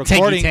we Posty. started Tanky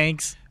recording.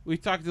 tanks. We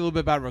talked a little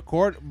bit about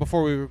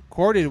before we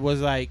recorded. Was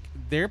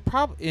they're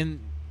probably in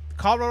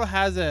Colorado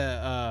has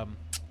a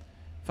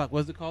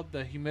what's it called?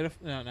 The humidifier?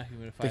 No, not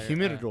humidifier. The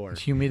humidor.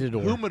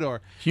 Humidor.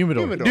 Humidor.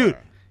 Humidor. Dude,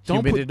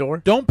 Humidor.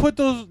 Don't put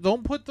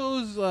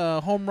those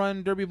home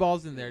run derby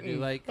balls in there, dude.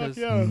 Cause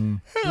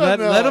Mhm. let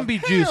them be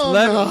juiced. Hell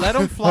Let no. them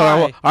All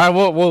fly. right,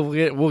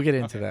 we'll get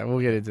into that. We'll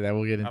get into that.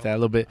 We'll get into that a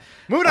little bit.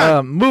 Moving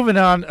on. Moving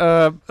on,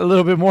 a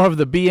little bit more of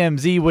the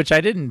BMZ, which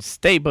I didn't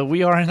state, but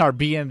we are in our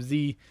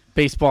BMZ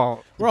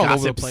baseball We're all over the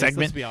gossip place. segment.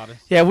 Let's be honest.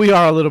 Yeah, we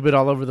are a little bit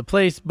all over the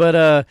place,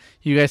 but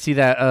you guys see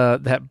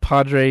that that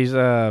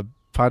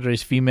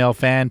Padres female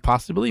fan,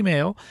 possibly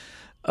male.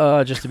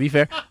 Just to be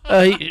fair,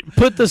 he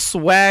put the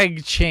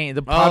swag chain,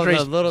 the Padres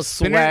the little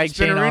swag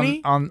chain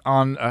spinnerini?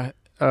 on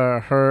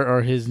her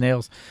or his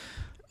nails.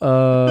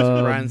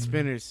 Ryan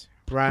Spinners.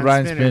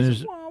 Ryan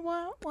Spinners.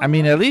 I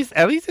mean, at least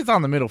it's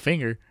on the middle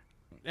finger.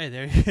 Hey,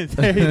 there not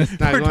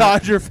for going-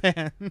 Dodger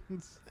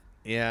fans.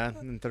 Yeah,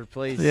 in third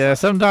place. Yeah,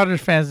 some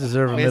Dodgers fans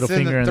deserve a middle It's in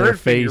finger the in third their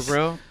finger, face.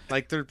 bro.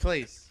 Third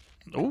place.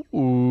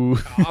 Ooh.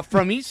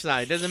 From each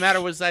side. Doesn't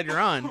matter what side you're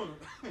on.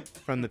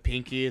 From the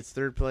pinky, it's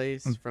third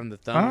place. From the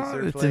thumb, it's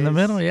third it's place. in the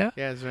middle, yeah.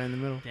 Yeah, it's right in the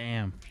middle.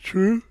 Damn.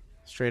 True.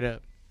 Straight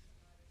up.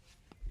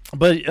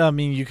 But I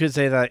mean, you could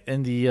say that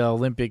in the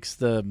Olympics,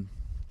 the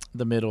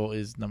middle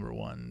is number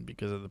one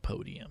because of the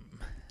podium.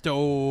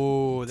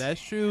 Oh,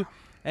 that's true.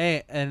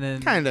 Hey, and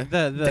then Kinda.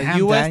 the Damn,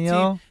 U.S.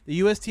 Daniel. team, the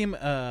U.S. team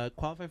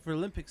qualified for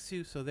Olympics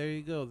too. So there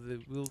you go.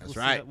 We'll That's see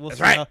right. how- we'll That's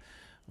see right. how-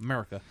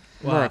 America.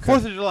 America.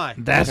 4th of July.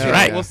 That's Okay.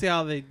 right. We'll see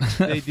how they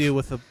do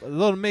with a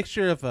little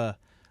mixture of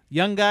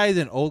young guys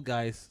and old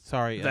guys.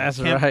 Sorry, That's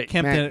right.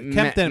 Kemp didn't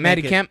Matty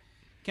make it. Kemp.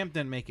 Kemp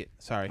didn't make it.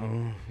 Sorry.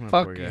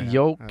 Fuck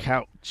yo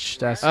couch.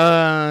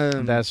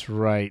 That's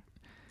right.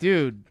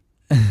 Dude.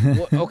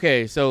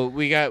 Okay, so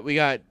we got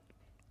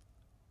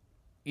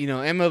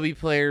MLB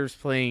players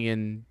playing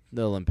in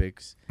the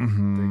Olympics.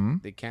 Mm-hmm.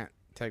 They can't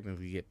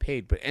technically get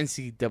paid, but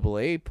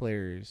NCAA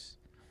players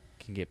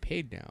can get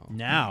paid now.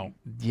 Now,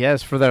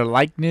 Yes, for their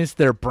likeness,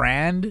 their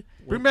brand.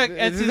 bring back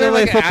Isn't there NCAA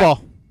like a-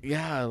 football.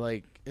 Yeah,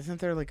 like isn't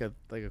there like a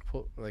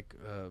quote, like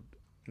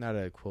not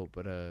a quote,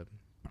 but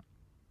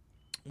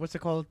what's it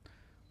called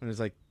when there's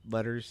like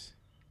letters?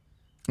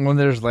 When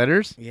there's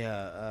letters,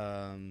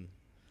 Yeah,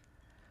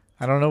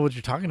 I don't know what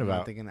you're talking I'm not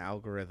about. thinking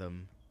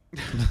algorithm.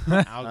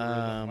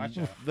 Algorithm. Watch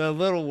out. The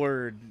little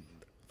word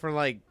for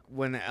like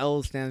when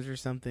L stands for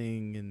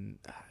something, and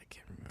I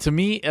can't remember. To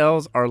me,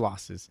 L's are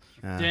losses.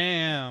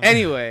 Damn.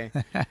 Anyway,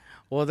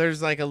 well,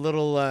 there's like a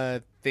little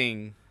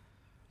things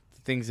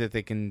that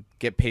they can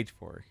get paid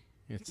for.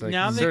 It's like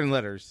Now they- certain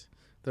letters,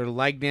 their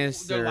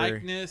likeness, their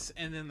likeness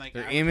and then like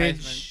their advertisement.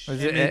 image.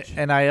 Is Image.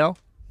 it NIL?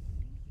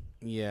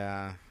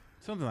 Yeah,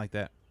 Something like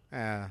that.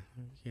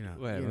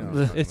 Whatever.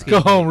 Let's It's go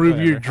good. home, Rube.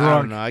 Whatever. You're I don't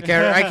drunk. know. I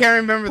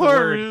can't remember the Poor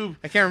word. Rube.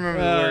 I can't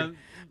remember the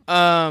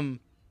word.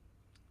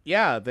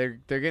 Yeah, they're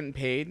getting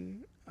paid.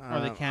 Or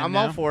they can I'm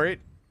now. all for it.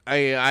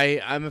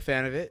 I'm a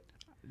fan of it.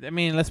 I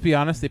mean, let's be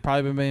honest. They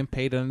probably been being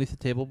paid underneath the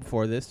table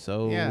before this,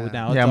 so Yeah.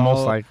 now it's Yeah, all,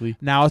 most likely.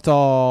 Now it's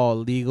all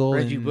legal.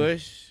 Reggie and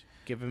Bush,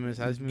 give him his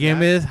Heisman. Give him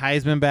back. his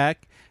Heisman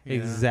back. Yeah.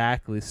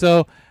 Exactly.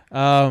 So,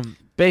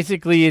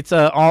 Basically, it's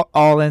all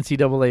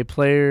NCAA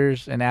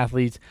players and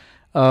athletes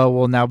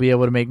will now be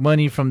able to make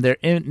money from their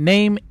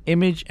name,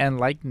 image, and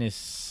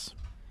likeness.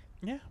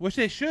 yeah, which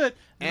they should.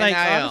 Like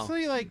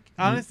NIL.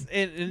 honestly,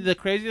 and the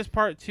craziest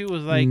part too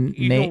was like N-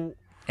 you na-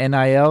 can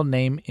NIL,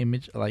 name,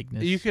 image,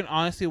 likeness. you can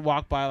honestly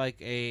walk by like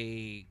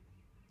a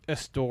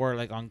store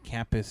like on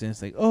campus and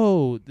it's like,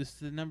 oh, this is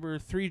the number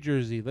 3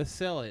 jersey. Let's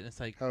sell it. And it's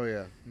like, Oh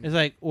yeah. it's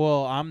like,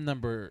 well, I'm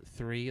number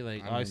 3.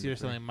 Like, I'm obviously, number you're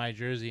 3. selling my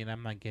jersey, and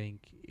I'm not getting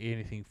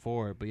anything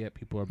for it, but yet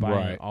people are buying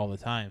Right. it all the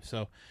time.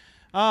 So,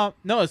 no,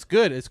 it's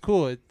good. It's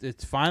cool.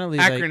 It's finally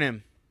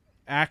Acronym.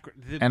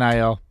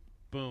 NIL.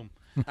 boom.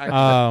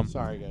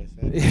 Sorry guys.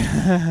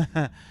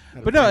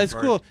 But no, it's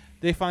cool.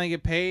 They finally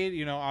get paid.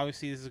 You know,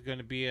 obviously, this is going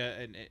to be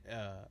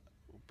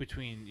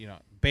between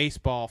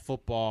baseball,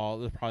 football.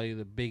 They're probably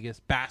the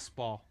biggest.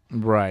 Basketball.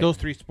 Right. Those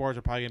 3 sports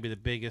are probably going to be the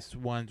biggest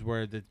ones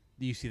where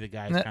you see the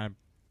guys Yeah. kind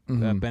of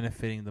Mhm.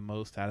 benefiting the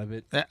most out of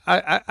it.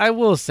 I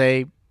will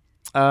say,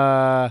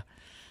 They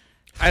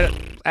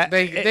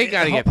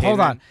gotta get paid. Hold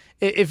man. on.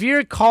 If you're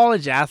a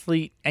college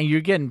athlete and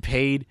you're getting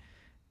paid,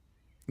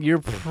 you're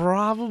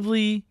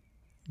probably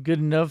good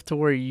enough to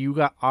where you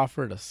got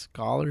offered a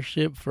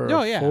scholarship for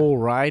Oh, a yeah. full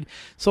ride.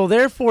 So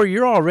therefore,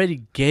 you're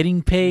already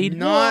getting paid.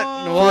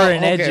 Not For well,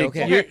 an okay, edu-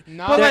 okay. you're-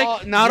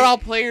 Not all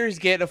players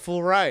get a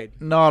full ride.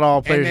 Not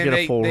all players then get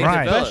they- a full they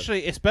ride. develop.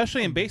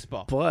 Especially in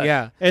baseball. But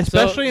Yeah,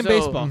 Especially in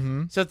baseball.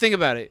 Mhm. So think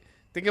about it.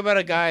 Think about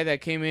a guy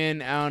that came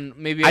in on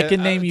maybe. I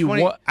can name you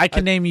 20 one. I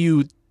can name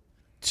you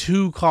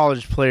 2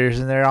 college players,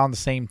 and they're on the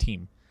same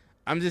team.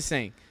 I'm just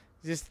saying.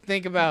 Just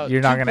think about.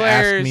 You're not going to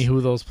ask me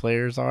who those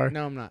players are.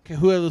 No, I'm not. Okay,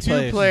 who are those 2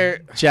 players?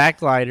 player.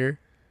 Jack Leiter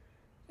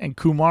and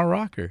Kumar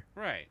Rocker.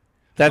 Right.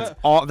 That's But-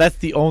 all. That's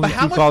the only But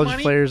how 2 much college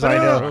money? players But I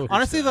no, know.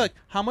 Honestly, look,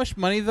 how much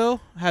money though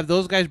have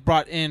those guys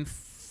brought in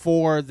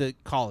for the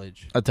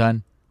college? A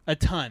ton. A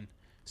ton.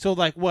 So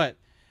like what?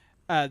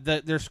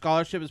 Their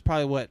scholarship is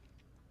probably what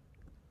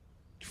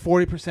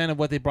 40% of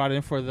what they brought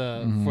in for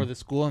the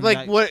school. And Like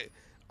that- what?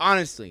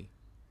 Honestly,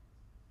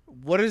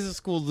 what is the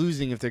school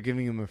losing if they're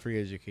giving them a free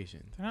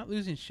education? They're not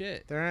losing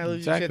shit. They're not losing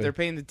Exactly. shit. They're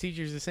paying the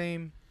teachers the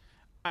same.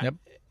 Yep.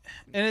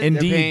 And it,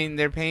 Indeed.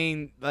 They're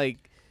paying like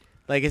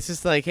it's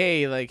just like,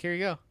 hey, like here you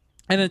go.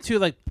 and then too,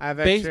 like I have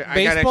Base- extra.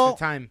 I got baseball-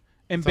 extra time.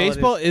 and That's all it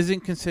baseball is. isn't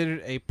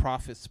considered a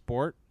profit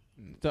sport.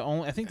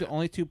 I think the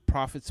only 2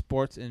 profit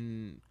sports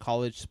in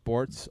college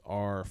sports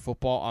are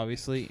football,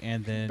 obviously,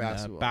 and then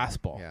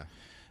basketball. Yeah.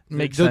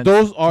 Makes Th- sense.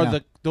 Those are Yeah.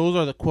 those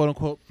are the quote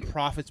unquote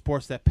profit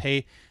sports that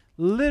pay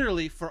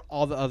literally for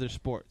all the other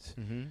sports,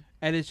 Mm-hmm.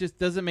 and it just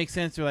doesn't make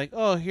sense. They're like,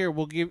 oh, here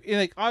we'll give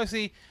like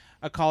obviously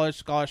a college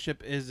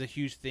scholarship is a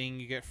huge thing.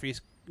 You get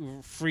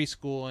free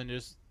school, and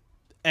there's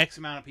X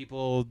amount of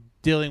people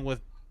dealing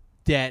with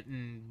debt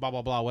and blah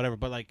blah blah whatever.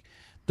 But like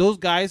those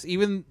guys,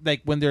 even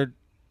like when they're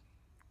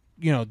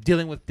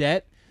dealing with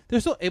debt, they're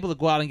still able to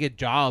go out and get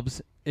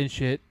jobs and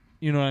shit.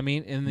 You know what I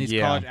mean? And these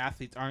Yeah. college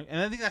athletes aren't.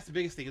 And I think that's the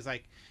biggest thing is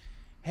like,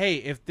 hey,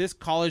 if this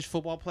college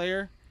football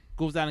player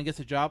goes down and gets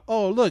a job,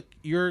 oh, look,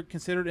 you're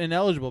considered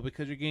ineligible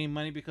because you're getting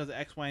money because of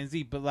X, Y, and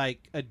Z. But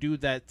like a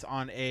dude that's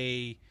on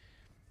a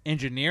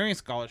engineering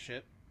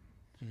scholarship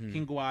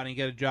can go out and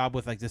get a job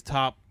with like this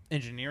top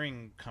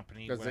engineering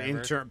company. That's an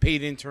whatever.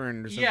 paid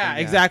intern or something. Yeah,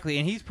 exactly.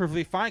 And he's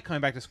perfectly fine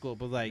coming back to school.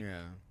 But like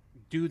Yeah.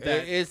 dude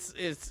that. It's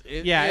It's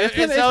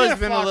always been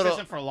been a a flawed little.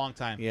 system for a long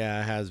time. Yeah,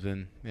 it has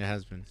been.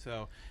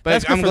 So, But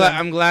that's good I'm for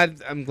glad.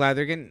 them. I'm glad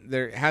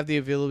they have the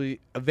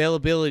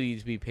availability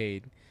to be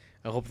paid.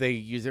 I hope they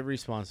use it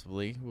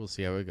responsibly. We'll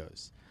see how it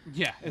goes.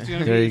 Yeah, it's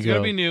gonna There be you it's gonna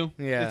go. be new.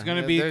 Yeah, it's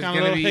gonna be there's kind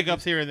of gonna little be-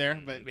 hiccups here and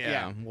there, but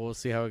Yeah, we'll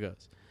see how it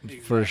goes.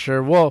 For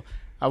sure. Well,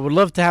 I would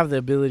love to have the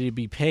ability to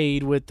be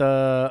paid with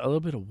a little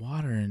bit of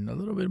water and a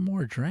little bit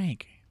more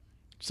drink.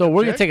 So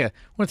we're gonna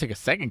take a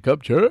second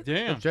cup check.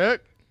 Damn.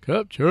 Check.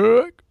 Cup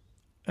check.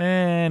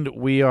 And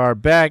we are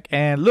back.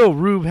 And Lil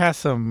Rube has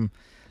some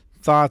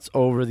thoughts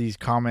over these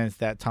comments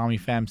that Tommy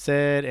Pham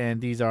said, and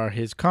these are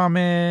his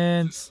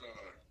comments.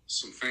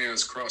 Some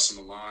fans crossing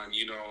the line.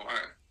 You know,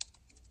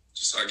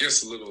 I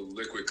guess a little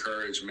liquid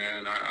courage,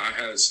 man. I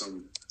had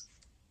some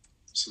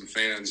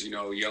fans, you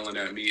know, yelling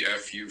at me,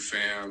 "F you,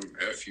 fam,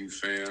 F you,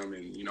 fam,"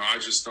 and you know, I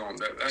just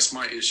don't. That's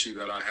my issue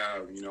that I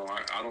have. You know,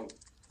 I don't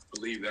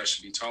believe that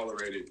should be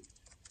tolerated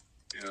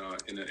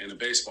in a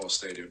baseball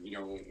stadium. You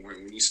know,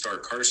 when you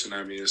start cursing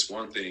at me, it's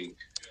one thing.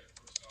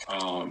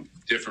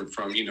 Different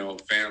from, you know,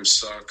 fam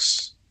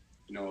sucks.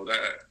 You know,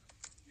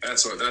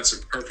 that's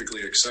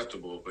perfectly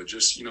acceptable. But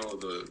just, you know,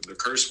 the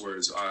curse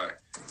words I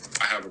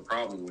have a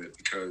problem with,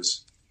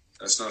 because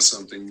that's not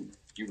something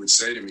you would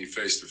say to me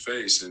face to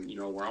face. And, you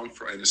know, where I'm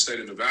from, in the state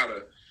of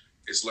Nevada,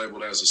 it's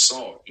labeled as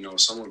assault. You know,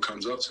 if someone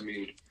comes up to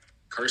me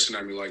cursing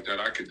at me like that,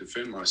 I could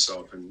defend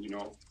myself. And, you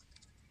know,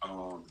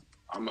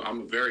 I'm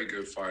a very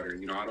good fighter.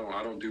 You know,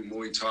 I don't do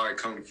Muay Thai,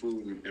 Kung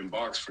Fu, and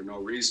box for no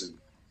reason.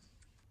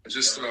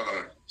 Just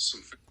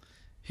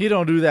He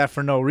don't do that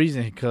for no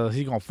reason because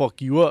he gonna fuck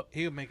you up.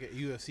 He'll make a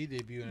UFC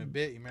debut in a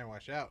bit. You better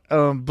watch out.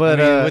 But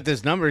I mean, with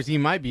his numbers, he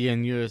might be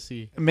in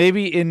UFC.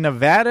 maybe in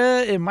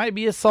Nevada it might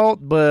be assault,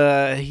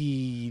 but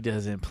he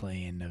doesn't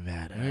play in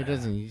Nevada. He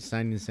doesn't. He's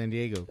signed in San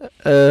Diego.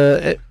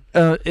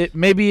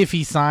 Maybe if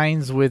he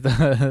signs with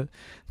the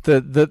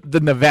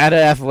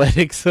Nevada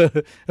Athletics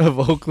of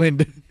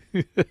Oakland,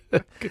 of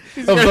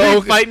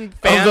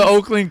the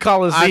Oakland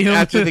Coliseum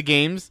after the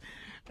games.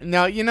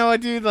 No, you know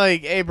what, dude?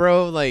 Like, hey,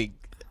 bro, like,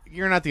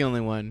 you're not the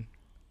only one.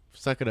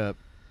 Suck it up.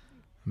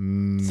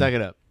 Suck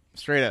it up.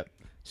 Straight up.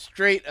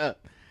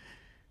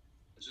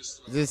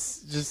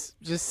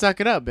 Just suck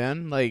it up,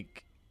 man.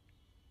 Like,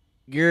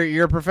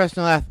 you're a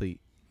professional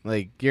athlete.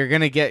 Like, you're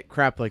gonna get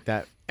crap like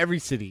that every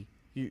city.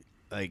 You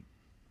like,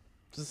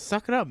 just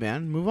suck it up,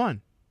 man. Move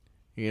on.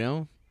 You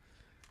know,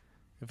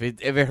 if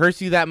it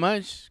hurts you that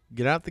much,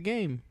 get out the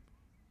game.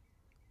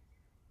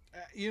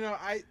 You know,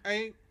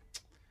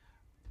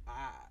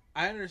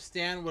 I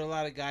understand what a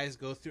lot of guys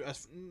go through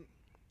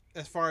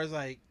as far as,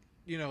 like,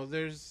 you know,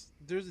 there's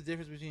a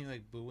difference between,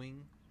 like,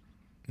 booing,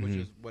 which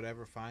is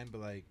whatever, fine,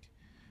 but, like,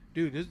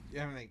 dude,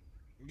 I mean, like,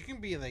 you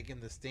can be, like, in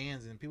the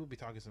stands and people be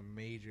talking some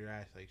major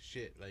ass, like,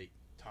 shit, like,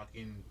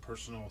 talking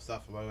personal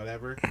stuff about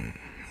whatever. And,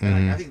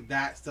 like, I think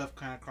that stuff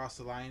kind of crossed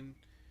the line.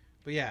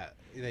 But yeah,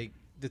 like,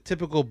 the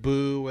typical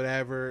boo,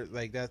 whatever,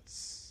 like, I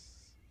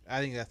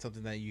think that's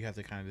something that you have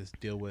to kind of just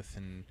deal with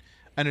and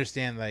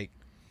understand, like,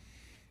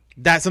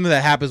 that's something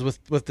that happens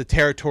with the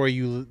territory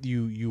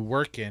you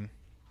work in,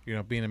 you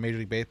know, being a Major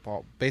League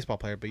baseball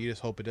player. But you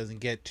just hope it doesn't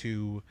get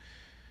to,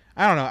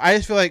 I don't know. I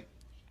just feel like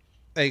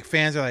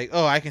fans are like,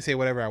 oh, I can say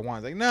whatever I want.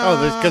 It's like,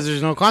 no, because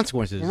there's no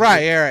consequences.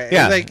 right, yeah, right.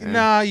 Yeah. It's like,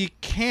 no, you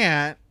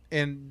can't,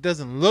 and it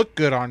doesn't look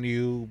good on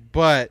you.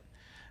 But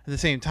at the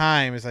same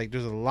time, it's like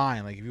there's a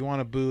line. Like, if you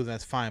want to boo,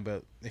 that's fine.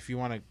 But if you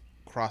want to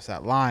cross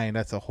that line,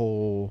 that's a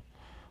whole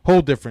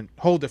different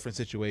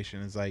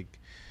situation. It's like,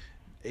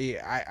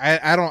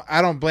 I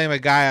don't blame a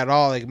guy at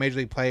all, like a major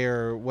league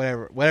player or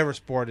whatever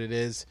sport it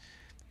is.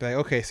 Be like,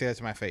 okay, say that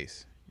to my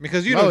face,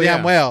 because you know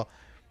damn well,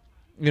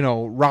 you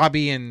know,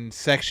 Robbie in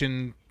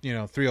section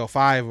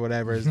 305 or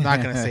whatever is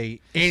not going to say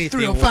anything.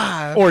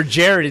 305 or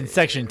Jared in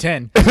Section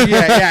 10.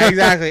 yeah,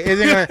 exactly.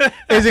 Isn't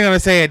gonna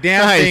say a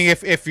damn thing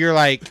if you're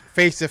like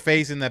face to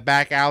face in the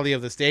back alley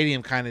of the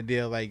stadium kind of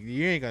deal. Like,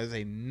 you ain't gonna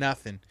say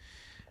nothing.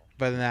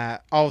 But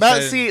all of a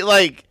sudden, see,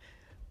 like,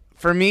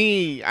 for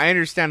me, I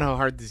understand how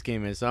hard this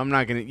game is, so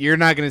you're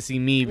not gonna see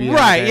me be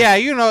right? like, Yeah,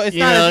 you know, it's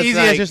not as easy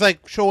as like, just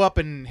like show up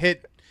and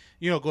hit.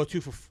 Go 3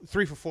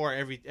 for 4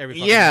 every.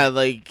 Yeah,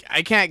 like,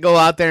 I can't go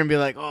out there and be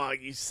like, oh,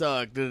 you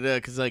suck,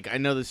 because like I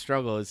know the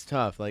struggle is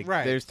tough. Like,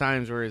 there's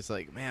times where it's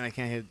like, man, I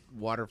can't hit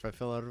water if I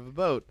fell out of a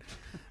boat,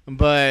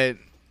 but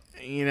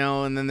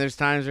and then there's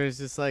times where it's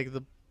just like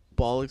the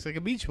ball looks like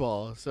a beach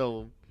ball.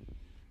 So,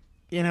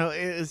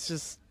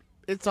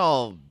 it's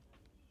all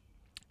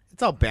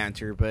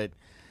banter, but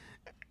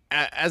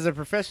as a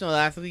professional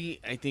athlete,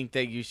 I think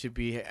that you should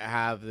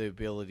have the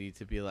ability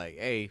to be like,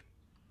 hey,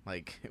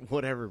 like,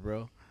 whatever,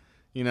 bro.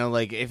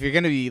 Like, if you're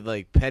gonna be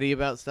like petty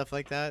about stuff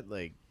like that,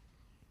 like,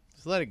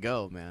 just let it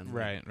go, man.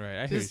 Right.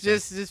 I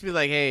Just be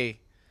like, hey,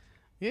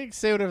 you can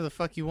say whatever the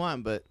fuck you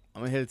want, but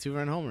I'm gonna hit a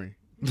 2-run homer.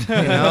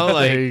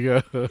 Like, there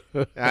you go.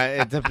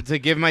 to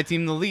give my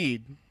team the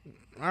lead.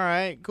 All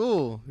right,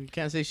 cool. You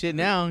can't say shit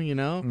now,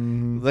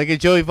 Mhm. Like a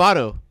Joey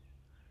Votto.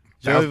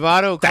 Joey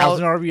Votto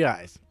 1,000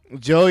 RBIs.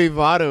 Joey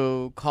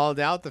Votto called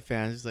out the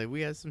fans. He's like,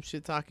 we had some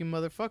shit talking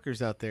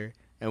motherfuckers out there.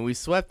 and we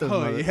swept those.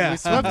 Oh, yeah. We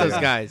swept those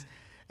Yeah. guys.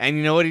 And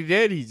you know what he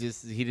did? He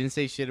didn't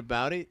say shit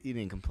about it. He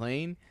didn't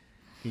complain.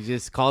 He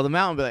just called them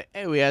out and be like,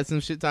 "Hey, we had some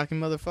shit talking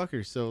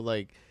motherfuckers. So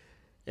like,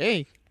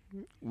 hey,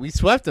 we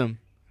swept them.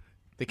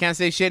 They can't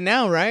say shit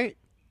now, right?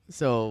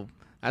 So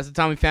that's what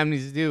Tommy Pham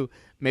needs to do.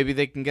 Maybe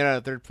they can get out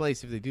of third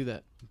place if they do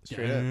that.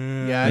 Straight up.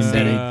 Yeah, I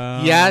said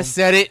it. Yeah, I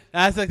said it.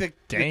 That's like the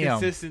Damn.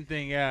 consistent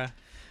thing. Yeah.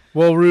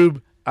 Well,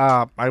 Rube,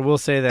 I will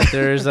say that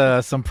there's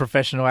some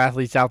professional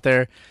athletes out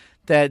there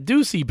that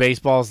do see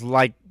baseballs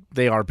like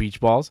they are beach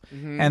balls,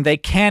 and they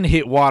can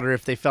hit water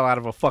if they fell out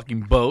of a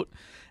fucking boat.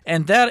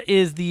 And that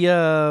is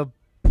the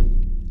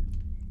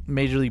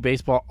Major League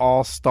Baseball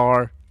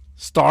All-Star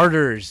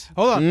starters.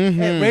 Hold on. Mhm.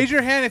 Hey, raise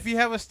your hand if you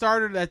have a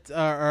starter that's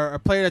or a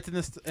player that's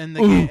in the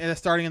game,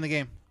 starting in the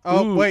game.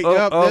 Oh Ooh, wait,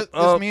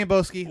 this me and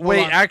Boski. Hold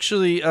Wait, on.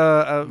 actually,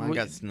 Mine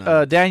got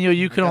snubbed. Daniel,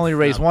 you can got only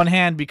raise snubbed. one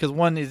hand because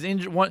one is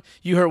injured. One,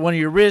 you hurt one of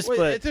your wrists, Wait,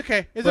 but it's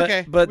okay. It's but-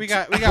 okay. but- we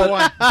got but-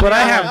 one. but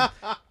I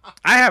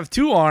have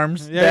two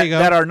arms There that, you go.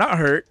 that are not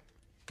hurt.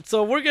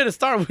 So we're gonna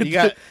start with You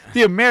got-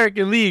 the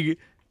American League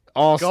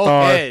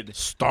All-Star ahead.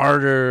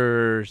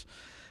 starters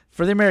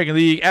for the American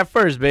League. At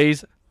first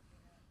base,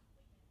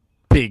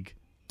 Big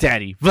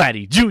Daddy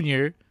Vladdy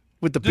Jr.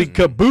 with the big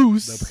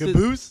caboose.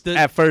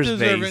 At first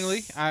deservingly.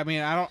 base. I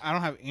mean, I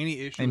don't have any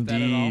issue with that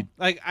at all. Indeed.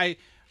 Like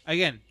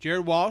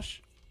Jared Walsh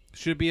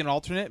should be an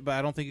alternate, but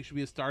I don't think he should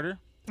be a starter.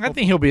 I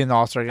think he'll be in the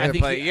All-Star I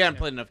game. think You haven't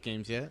played enough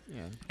games yet.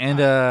 Yeah. And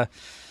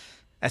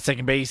at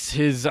second base,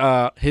 his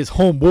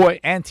homeboy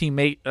and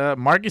teammate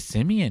Marcus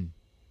Semien.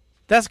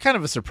 That's kind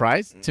of a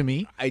surprise to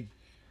me. I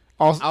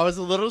Also, was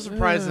a little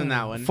surprised in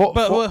that one. Fo-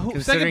 But Fo- who,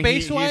 considering second he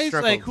base wise,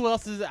 struggled. like who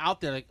else is out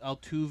there? Like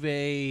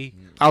Altuve,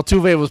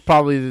 Altuve was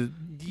probably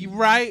the,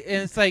 right?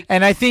 And it's like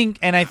and I think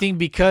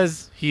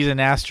because he's an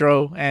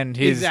Astro and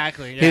his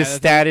exactly his that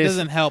status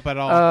doesn't help at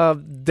all.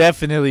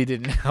 definitely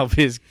didn't help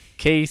his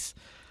case.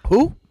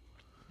 Who?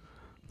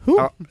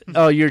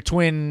 Oh, your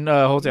twin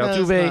Jose That's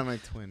Altuve, not my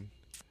twin.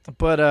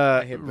 but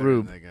I hit better than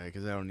Rube. that guy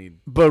because I don't need.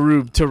 But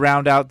Rube, to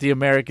round out the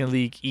American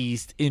League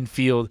East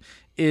infield,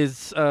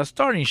 is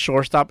starting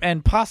shortstop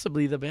and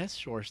possibly the best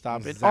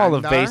shortstop in all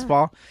of Xander?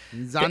 baseball.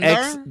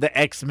 Xander? The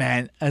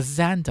X-Man,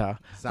 Xander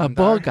Xander?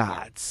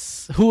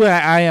 Bogaerts, who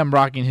I am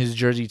rocking his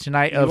jersey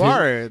tonight. Of You his,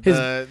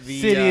 are his, the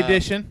City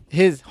edition,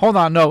 hold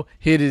on, no,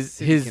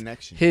 City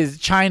Connection. his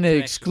China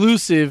Connection.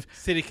 exclusive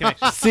City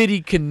connection.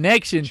 City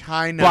Connection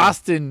China.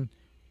 Boston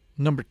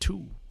number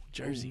 2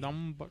 jersey.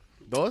 Number.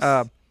 Those?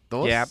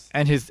 Those? Yeah,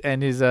 and his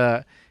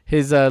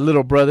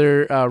little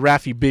brother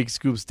Rafi Big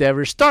Scoops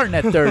Devers starting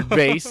at third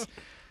base.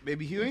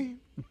 Baby Huey?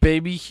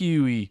 Baby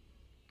Huey,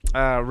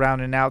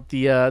 rounding out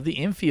the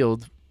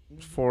infield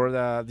for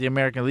the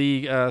American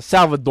League.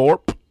 Salvador.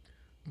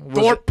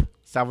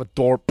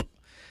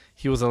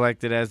 He was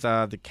elected as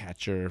the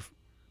catcher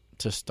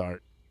to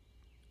start.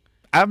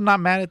 I'm not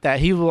mad at that.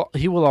 He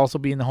will also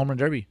be in the home run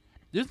derby.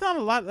 There's not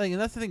a lot. Like, and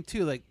that's the thing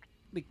too. Like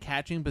the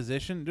catching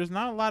position, there's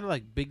not a lot of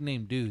like big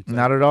name dudes. Like,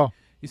 Not at all.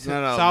 You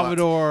said No,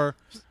 Salvador.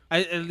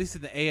 At least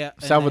in the AL.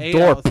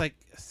 Salvador. It's like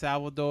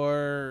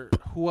Salvador.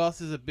 Who else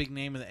is a big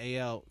name in the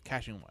AL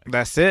catching wise?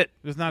 That's it.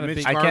 There's not a Mitch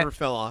big. I can't- Garver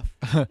fell off.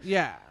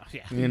 Yeah.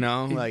 You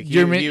know, like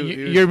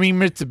Yermin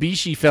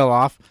Mitsubishi fell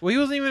off Well, he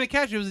wasn't even a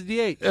catcher. He was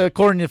a DH.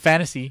 according to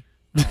fantasy.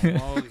 Okay,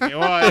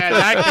 well, in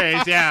that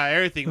case, yeah,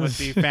 everything must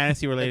be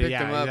fantasy I related.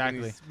 picked him Yeah, up and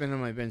exactly. he's been on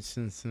my bench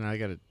since, and I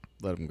gotta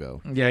let him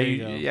go. Yeah, There you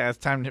go. yeah. It's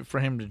time for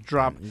him to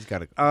drop. He's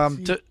gotta.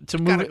 To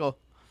move gotta it, go.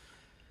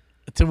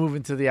 to move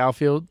into the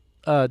outfield,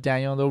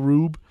 Daniel the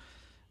Rube,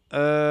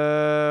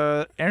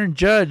 Aaron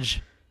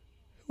Judge.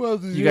 Well,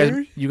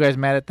 You guys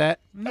mad at that?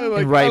 I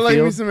like, In right I like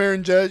me field. some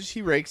Aaron Judge.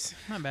 He rakes.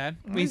 Not bad.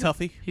 He's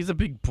healthy. He's a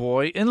big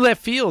boy. In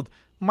left field,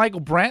 Michael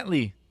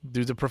Brantley,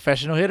 dude's a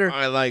professional hitter.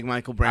 I like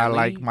Michael Brantley. I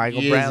like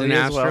Michael he Brantley is an as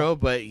Astro, well.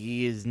 but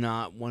he is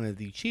not one of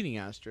the cheating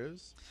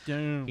Astros.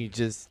 He's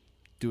just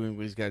doing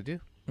what he's got to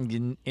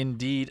do.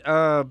 Indeed.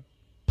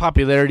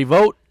 Popularity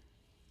vote.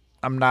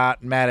 I'm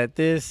not mad at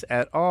this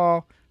at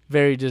all.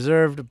 Very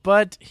deserved,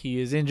 but he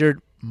is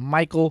injured.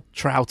 Michael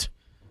Trout,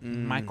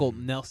 Michael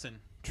Nelson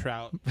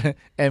Trout.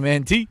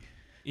 MNT.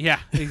 Yeah,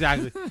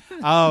 exactly.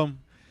 Yeah.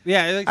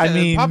 Like I said,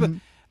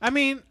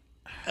 mean-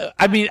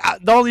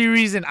 the only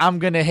reason I'm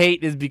gonna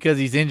hate is because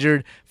he's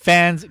injured.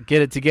 Fans,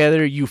 get it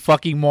together, you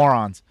fucking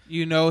morons.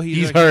 you know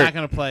He's like, hurt. not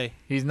gonna play.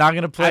 He's not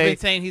gonna I've play. been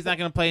saying he's not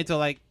gonna play until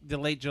like the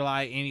late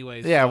July,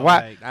 anyways. Yeah, so,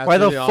 why? like, Why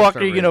the the fuck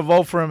All-Star are you gonna break.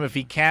 vote for him if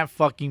he can't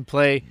fucking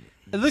play?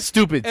 It looks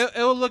Stupid. It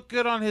will look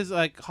good on his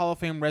like Hall of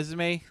Fame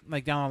resume,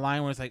 like down the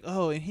line, where it's like,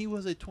 oh, and he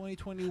was a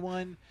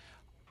 2021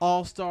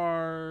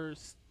 All-Star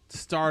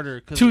starter.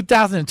 'cause-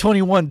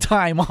 2021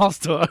 time All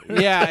Star.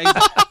 yeah,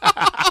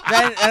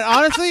 and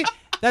honestly,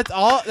 that's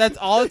all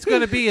it's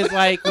gonna be is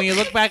like when you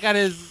look back at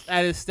his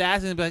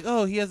stats and be like,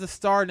 oh, he has a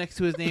star next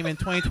to his name in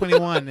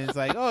 2021. And it's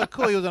like, oh,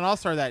 cool, he was an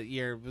All-Star that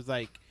year. It was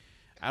like,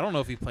 I don't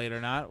know if he played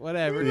or not.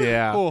 Whatever.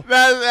 Yeah. Cool.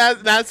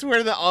 That's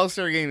where the All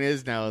Star game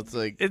is now. It's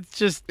like It's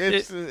just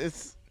it's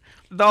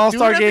the All do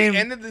Star it at game. the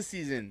end of the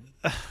season,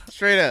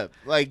 straight up.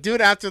 Like do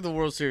it after the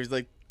World Series.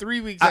 Like 3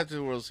 weeks after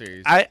the World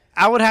Series. I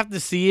would have to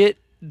see it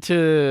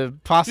to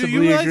possibly Dude,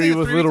 you realize agree that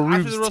with 3 Little weeks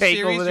after Rube's the World take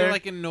Series, over you're there.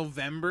 like in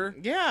November,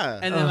 yeah.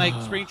 and then like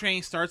spring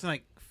training starts in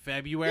like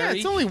February. Yeah,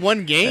 it's only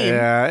one game.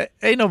 Yeah,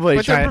 ain't nobody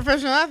But they're trying.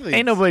 professional athletes.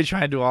 Ain't nobody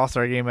trying to do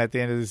All-Star game at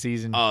the end of the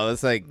season. Oh,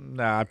 that's like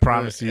Nah, I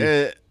promise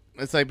you.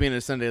 It's like being a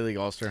Sunday League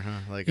All-Star, huh?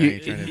 Like I You,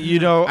 ain't trying to. you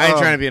know, I ain't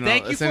trying to be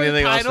Thank a you for Sunday the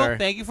League title. All-Star.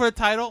 Thank you for the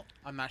title.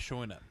 I'm not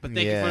showing up, but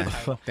thank you for the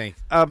title.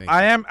 Thanks.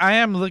 I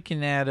am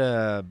looking at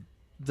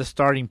the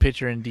starting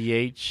pitcher in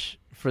DH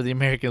for the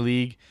American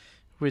League,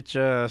 which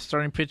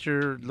starting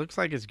pitcher looks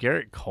like it's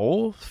Garrett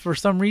Cole for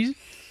some reason.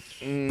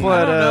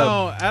 But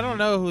I don't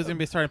know who's gonna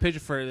be starting pitcher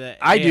for the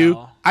I do.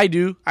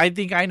 AL. I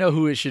think I know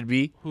who it should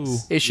be. Who?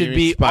 It should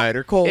be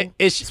Spider Cole.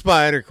 It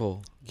Spider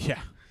Cole. Yeah.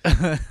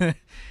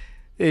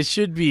 it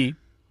should be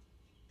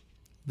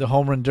the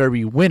home run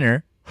derby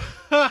winner,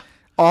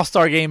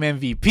 All-Star game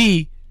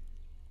MVP,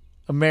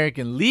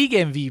 American League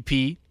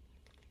MVP.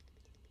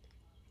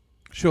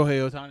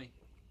 Shohei Ohtani.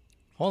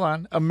 Hold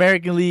on,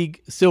 American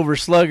League Silver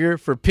Slugger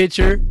for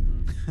pitcher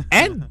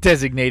and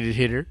designated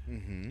hitter,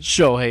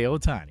 Shohei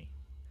Ohtani.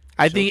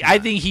 I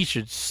think he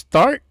should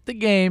start the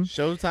game.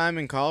 Showtime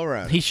in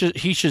Colorado. He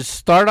should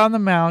start on the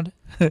mound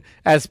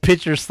as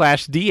pitcher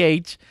 /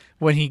 DH.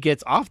 When he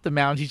gets off the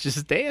mound, he should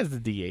stay as the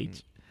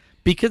DH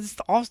because it's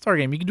the All-Star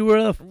game. You can do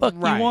whatever the fuck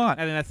Right. you want,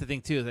 I think that's the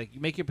thing too. Is like you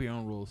make up your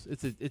own rules.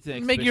 It's an make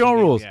exhibition your own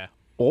game, rules, Yeah.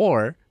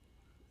 or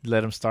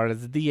let him start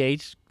as the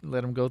DH.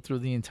 Let him go through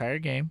the entire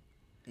game,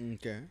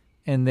 Okay.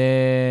 and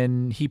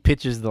then he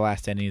pitches the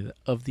last inning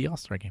of the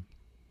All-Star game.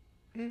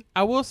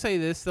 I will say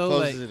this though.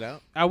 Closes like it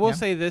out. I will Yeah.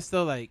 say this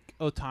though. Like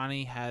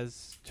Ohtani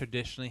has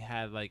traditionally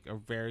had like a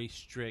very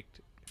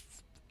strict.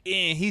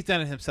 He's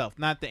done it himself,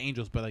 not the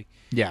Angels, but like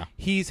Yeah,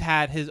 he's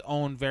had his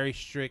own very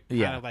strict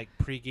kind Yeah. of like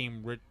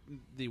pregame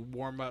the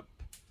warm up,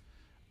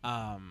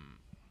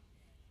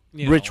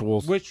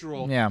 Rituals.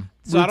 Ritual. yeah.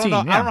 So I don't know.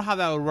 Routine, I don't know how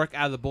that would work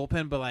out of the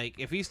bullpen, but like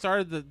if he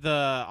started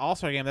the All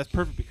Star game, that's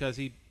perfect because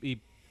he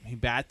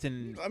bats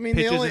and I mean,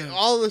 pitches and,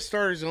 all the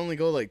starters only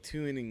go like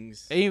 2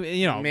 innings.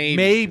 you know Maybe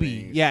maybe, two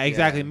innings. yeah,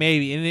 exactly, Yeah.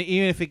 maybe, and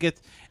even if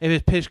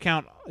his pitch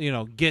count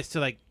gets to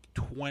like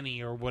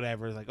 20 or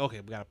whatever, it's like okay,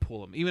 we got to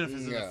pull him. Even if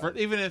it's in the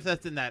even if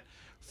that's in that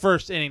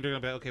first inning, they're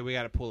gonna be like, okay, we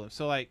got to pull him.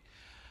 So like,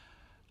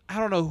 I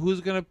don't know who's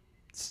gonna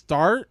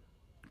start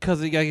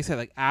because like I said,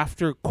 like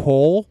after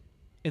Cole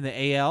in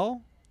the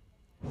AL,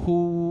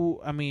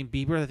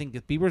 Bieber. I think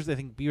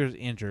Bieber's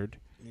injured.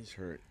 He's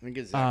hurt. I think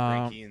it's Zach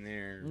Greinke in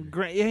there.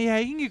 Yeah,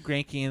 you can get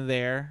Greinke in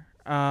there.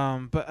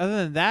 But other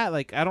than that,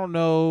 like I don't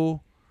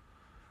know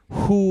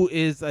who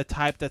is a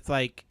type that's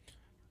like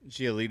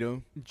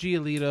Giolito.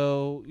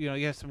 Giolito.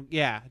 You have some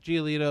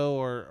Giolito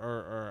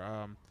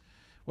or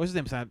what's his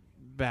name? It's not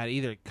bad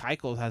either.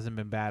 Keuchel hasn't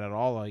been bad at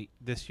all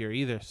this year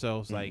either. So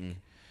it's like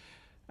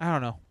I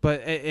don't know.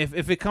 But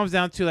if it comes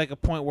down to like a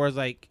point where it's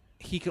like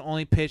he can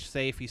only pitch,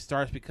 say if he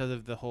starts because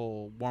of the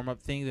whole warm up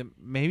thing, then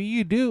maybe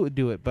you do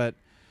it. But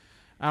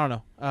I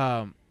don't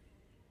know.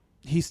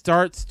 He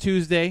starts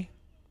Tuesday,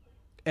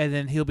 and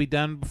then he'll be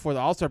done before the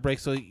All-Star break.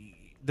 So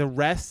the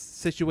rest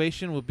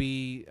situation will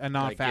be a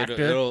non-factor.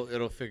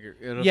 It'll figure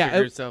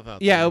itself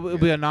out. Yeah, it'll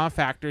be a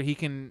non-factor. He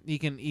can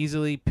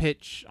easily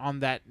pitch on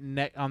that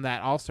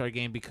All-Star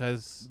game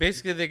because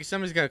basically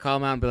somebody's got to call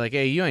him out and be like,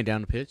 "Hey, you ain't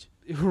down to pitch.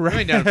 right. You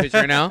ain't down to pitch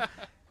right now.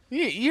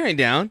 You ain't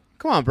down.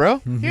 Come on,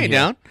 bro. You ain't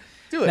down.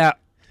 Do it."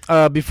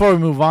 Now, before we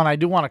move on, I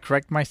do want to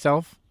correct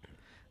myself.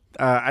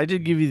 I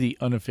did give you the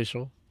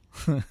unofficial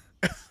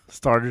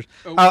starters.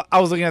 I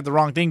was looking at the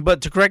wrong thing,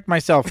 but to correct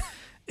myself,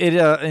 it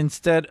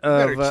instead You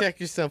of better check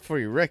yourself before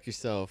you wreck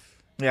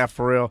yourself. yeah,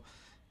 for real.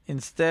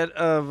 Instead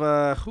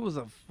of who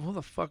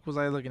the fuck was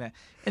I looking at?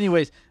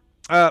 Anyways,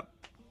 the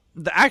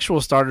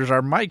actual starters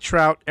are Mike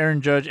Trout,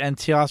 Aaron Judge, and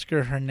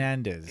Teoscar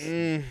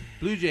Hernandez.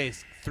 Blue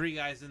Jays, 3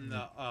 guys in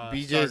the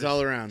BJ's starters.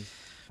 all around.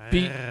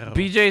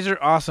 BJs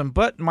are awesome,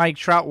 but Mike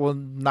Trout will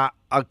not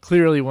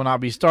clearly will not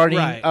be starting.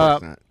 Right. Of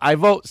course not. I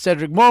vote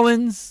Cedric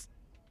Mullins.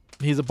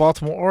 He's a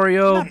Baltimore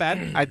Oriole. Not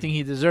bad. I think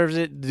he deserves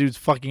it. The dude's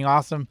fucking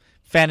awesome.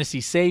 Fantasy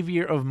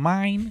savior of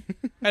mine.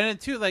 And then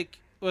too, like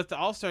with the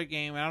All-Star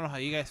game, I don't know how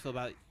you guys feel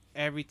about it.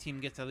 Every team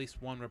gets at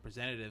least one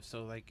representative.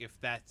 So like if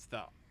that's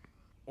the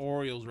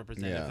Orioles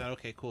representative, then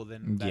okay, cool.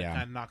 Then that Yeah.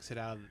 kind of knocks it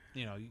out.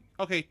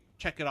 Okay,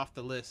 check it off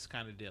the list,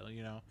 kind of deal.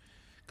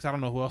 Because I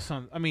don't know who else.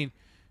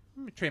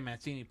 Trey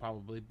Mancini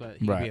probably, but he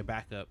could be Right. a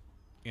backup.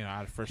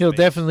 Out of first. He'll base.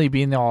 definitely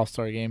be in the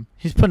All-Star game.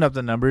 He's putting up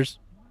the numbers.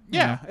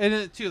 Yeah, and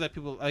then too, like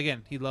people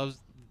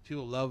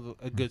love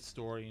a good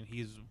story, and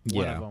he's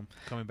one Yeah. of them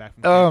coming back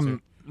from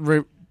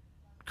cancer.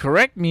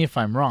 Correct me if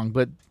I'm wrong,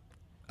 but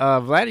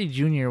Vladdy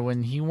Jr.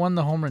 when he won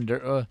the home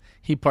run,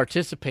 he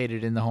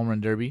participated in the home run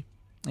derby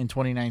in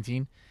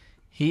 2019.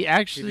 He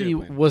actually He did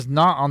win. was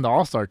not on the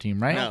All-Star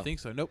team, right? I No. don't think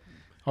so. Nope.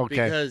 Okay.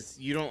 Because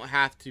you don't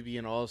have to be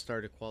an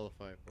all-star to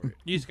qualify for it.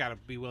 You just got to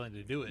be willing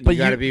to do it. But You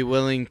got to you- be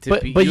willing to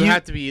but- be. but you you-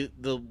 have to be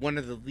one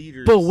of the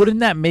leaders. But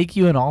wouldn't that make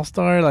you an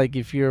All-Star? Like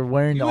if you're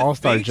wearing You the would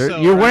All-Star think jersey,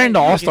 so, you're right? wearing the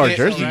You can All-Star hit-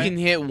 jersey. You can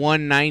hit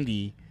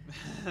 190,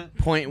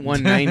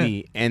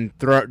 .190, and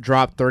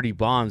drop 30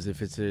 bombs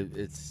if it's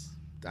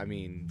I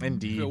mean, If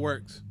Indeed. it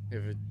works.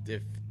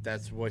 if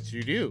that's what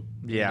you do,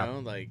 Yeah. you know,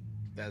 like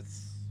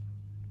that's.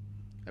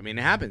 I mean,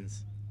 it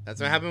happens. That's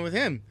what happened with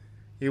him.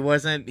 He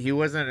wasn't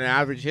an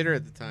average hitter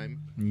at the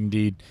time.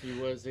 Indeed. He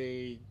was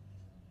a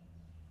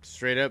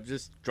straight up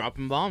just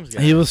dropping bombs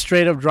guy. He was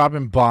straight up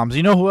dropping bombs.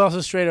 You know who else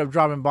is straight up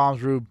dropping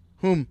bombs, Rube?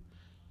 Whom?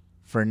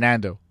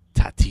 Fernando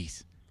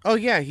Tatis Oh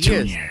yeah, he Jr.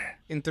 is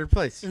in third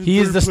place. He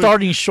is the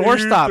starting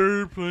shortstop.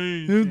 Third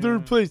place. In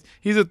third place.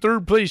 He's a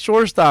third place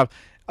shortstop.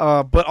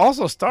 But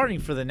also starting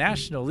for the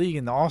National League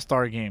in the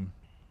All-Star game.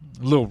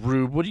 Little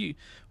Rube, what do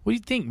you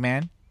think,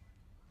 man?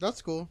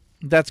 That's cool.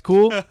 That's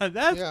cool.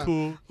 That's Yeah.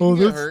 cool. Oh,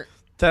 He got that's hurt.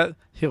 that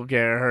he'll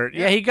get hurt.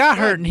 Yeah, he got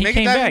hurt and he Make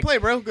came a diving back. play,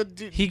 bro. Good,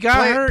 dude. He got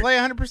play, hurt. Play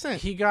 100%.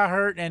 He got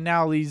hurt and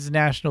now leads the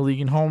National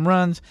League in home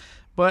runs.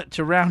 But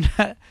to round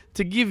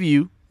to give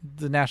you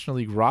the National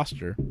League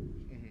roster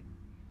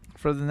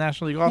for the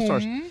National League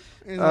All-Stars,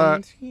 Is Uh,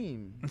 on the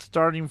team.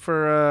 starting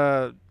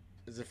for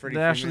Is it the Freddie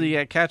National Freeman? League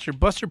at catcher,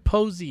 Buster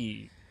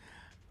Posey.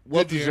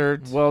 Well Good year.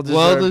 deserved. Well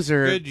Well deserved.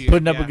 deserved. Good year.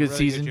 Putting up a Yeah, good really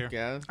season. year.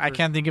 Yeah, I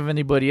can't think of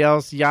anybody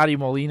else. Yadi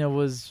Molina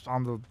was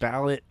on the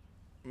ballot.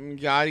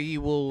 Yachty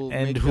will.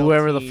 And make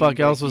whoever the team, fuck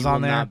but else he was will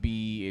on there. Not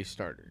be a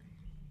starter.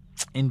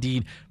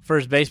 Indeed.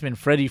 First baseman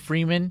Freddie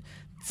Freeman.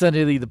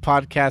 Sunday League, the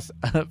podcast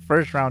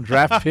first round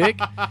draft pick.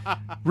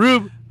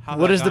 Rube, How's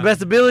what that is the gone?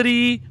 best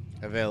ability?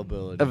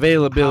 Availability.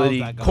 Availability.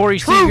 How's that going? Corey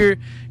Seager.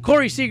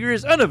 Corey Seager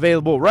is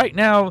unavailable right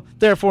now,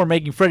 therefore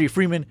making Freddie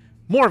Freeman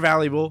more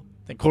valuable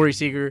than Corey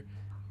Seager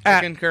I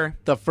at concur.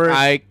 the first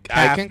I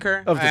half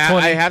concur. of the I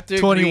 20, have to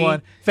 21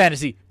 agree.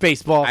 fantasy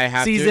baseball I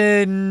have to-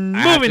 season. I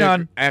have Moving to-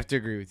 on. I have to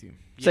agree with you.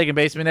 Second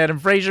baseman Adam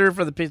Frazier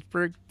for the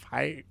Pittsburgh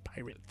Pirates.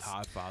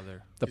 Todd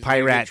Father. The He's gonna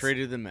get Pirates.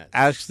 traded to the Mets.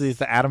 Actually, it's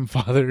the Adam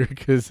father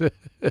because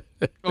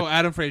Oh,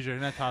 Adam Frazier,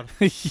 not Todd.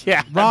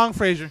 yeah, Wrong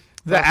Frazier.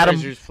 the Todd Adam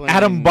Frazier's playing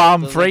Adam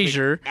Bomb the Olympic-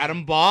 Frazier.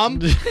 Adam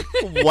Bomb.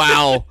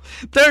 Wow.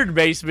 Third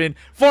baseman,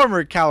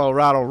 former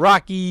Colorado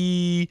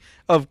Rocky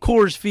of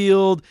Coors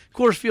Field.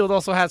 Coors Field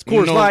also has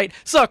Coors No- Light.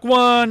 Suck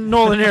one,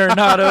 Nolan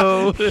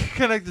Arenado.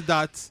 Connect the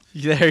dots.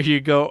 There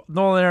you go.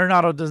 Nolan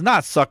Arenado does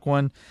not suck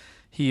one.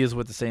 He is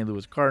with the St.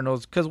 Louis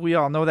Cardinals because we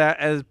all know that.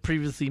 As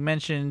previously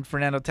mentioned,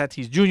 Fernando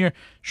Tatis Jr.,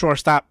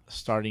 shortstop,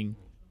 starting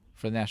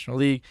for the National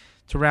League.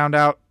 To round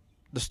out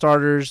the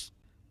starters,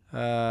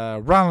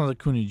 Ronald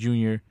Acuna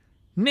Jr.,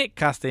 Nick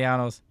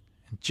Castellanos,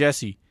 and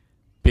Jesse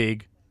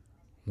Big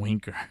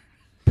Winker.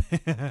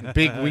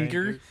 Big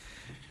winker.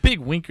 Big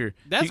Winker.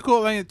 That's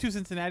cool. I mean, two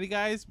Cincinnati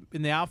guys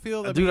in the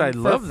outfield. Dude, I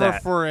love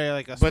that. for a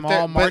like a But small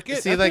they're- market.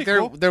 But see, that's like pretty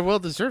cool. they're well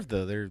deserved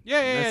though. They're Yeah.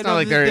 It's No, not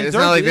like they they're. It's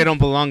deserve not like it. they don't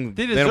belong.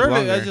 They don't deserve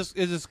belong it. there. It's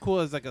just cool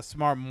as like a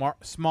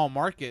small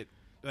market.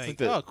 Like,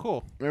 the- oh,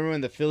 cool. Remember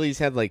when the Phillies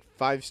had like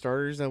 5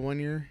 starters that one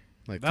year?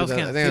 Like That was 2000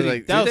 Kansas I think it City. was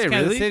like That was Did they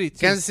Kansas really? City too.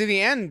 Kansas City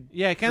and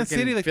Yeah, Kansas freaking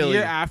City. Like Philly. the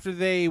year after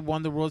they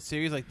won the World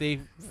Series, like they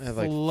Had,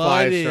 like, 5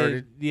 flooded.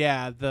 started.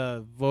 Yeah,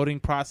 the voting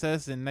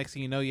process, and next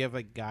thing you know, you have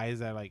like guys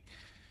that like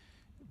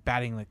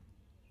batting like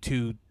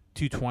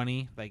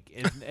 220, like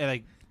and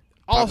like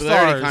all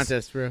popularity stars.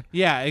 contest, bro.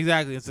 Yeah,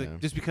 exactly. It's like Yeah.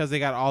 just because they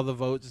got all the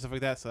votes and stuff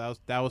like that. So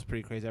that was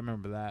pretty crazy. I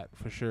remember that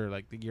for sure.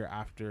 Like the year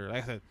after,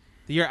 like I said,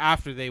 the year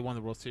after they won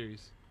the World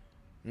Series,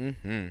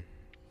 Mm-hmm.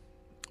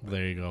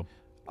 There you go.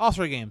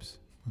 All-Star games.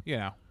 You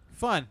know,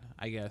 fun.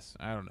 I guess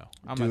I don't know.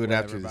 I'm Do like, it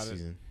whatever after the about it.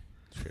 season.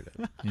 Straight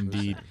up.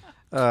 Indeed.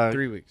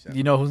 3 weeks.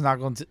 You know who's not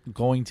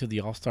going to the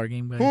All-Star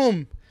game, guys?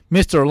 Whom?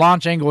 Mr.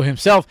 Launch Angle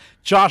himself,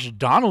 Josh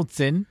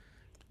Donaldson.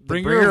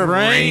 Bringer of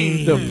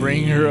rain. The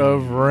bringer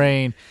of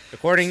rain.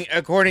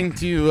 According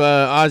to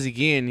Ozzie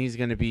Guillen, he's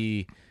going to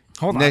be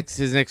Hold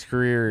his next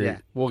career. on. Yeah,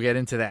 we'll get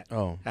into that.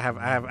 Oh. I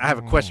have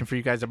a question for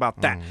you guys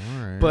about that.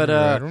 all right. But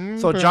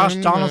so Josh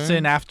Right.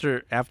 Donaldson,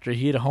 after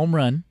he hit a home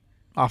run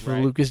off of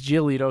Right. Lucas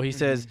Giolito, he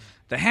says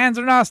the hands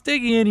are not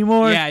sticky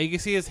anymore. Yeah, you can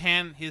see his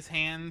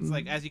hands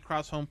like as he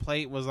crossed home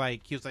plate was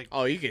like he was like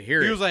Oh, you could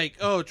hear he it. was like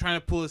trying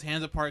to pull his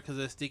hands apart because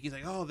they're sticky. He's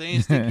like, oh, they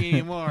ain't sticky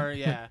anymore.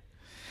 Yeah.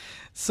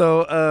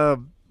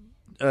 So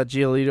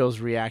Giolito's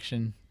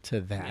reaction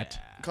to that.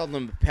 Called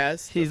him a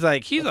pest. He's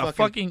like he's a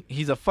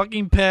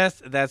fucking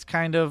pest. That's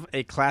kind of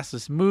a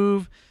classless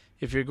move.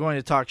 If you're going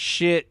to talk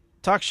shit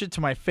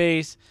to my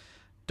face.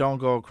 Don't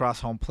go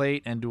across home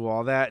plate and do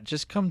all that.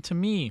 Just come to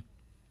me.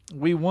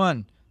 We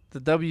won. The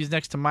W's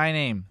next to my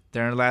name.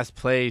 They're in last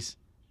place.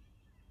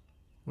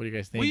 What do you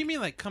guys think? What do you mean,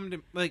 like come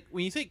to like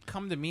when you say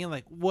come to me,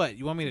 like what?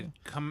 You want me to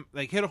come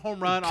like hit a home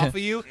run off of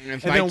you and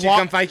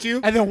come fight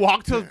you? and then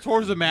walk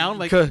towards the mound?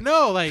 Like Co-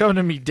 no, like Come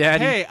to me,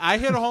 daddy. hey, I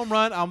hit a home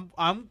run.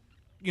 I'm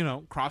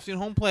crossing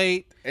home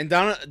plate. And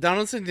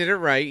Donaldson did it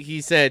right. He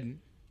said,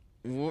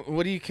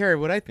 "What do you care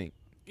what I think?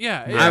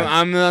 Yeah,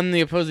 I'm on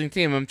the opposing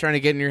team. I'm trying to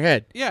get in your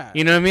head. yeah.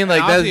 You know what I mean?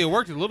 Like Obviously, that. it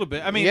worked a little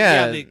bit. I mean,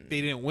 Yeah. yeah, they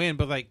didn't win,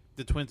 but like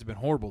the Twins have been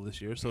horrible this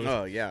year, so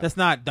Oh yeah. that's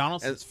not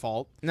Donaldson's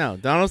fault. No,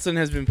 Donaldson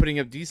has been putting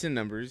up decent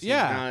numbers.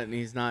 Yeah.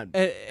 He's not. I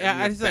in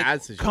a just bad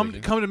like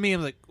situation. come to me.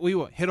 I'm like, we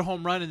what? Hit a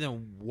home run and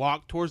then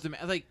walk towards the man.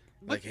 Like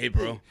Like, hey,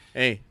 bro.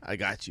 Hey, I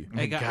got you.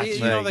 I got, got you you.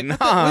 know, Like, like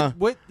nah.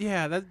 what?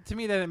 Yeah, that to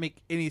me that didn't make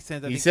any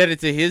sense. I He think- said it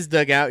to his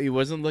dugout. He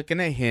wasn't looking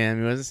at him.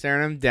 He wasn't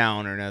staring him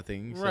down or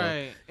nothing. So,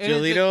 right. And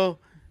it's Giolito,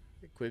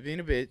 quit being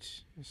a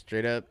bitch.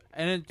 Straight up.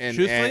 And And,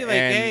 truthfully, and, like,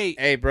 and,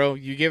 hey, bro,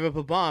 you gave up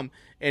a bomb.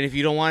 And if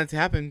you don't want it to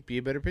happen, be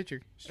a better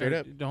pitcher. Straight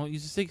up. don't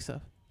use the stick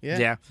stuff. Yeah.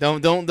 Yeah.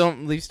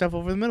 Don't leave stuff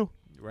over the middle.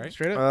 Right.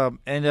 Straight up.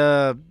 And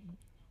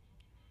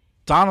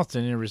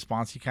Donaldson, in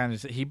response,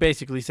 he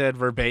basically said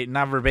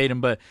not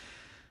verbatim, but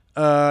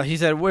he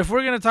said, well, if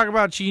we're going to talk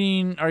about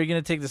cheating, are you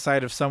going to take the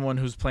side of someone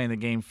who's playing the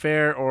game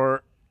fair, or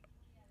are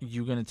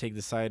you going to take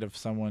the side of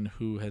someone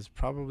who has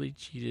probably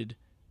cheated,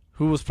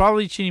 who was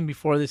probably cheating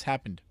before this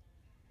happened?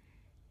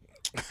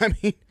 I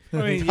mean,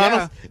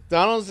 yeah.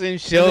 Donaldson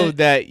showed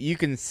that you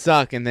can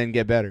suck and then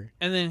get better.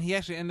 And then he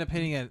actually ended up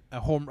hitting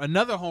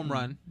another home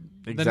run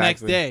the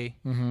next Exactly. day.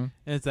 Mm-hmm. And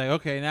it's like,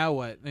 okay, now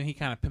what? And he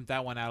kind of pimped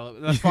that one out a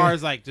little bit. As far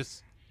as like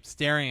just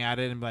staring at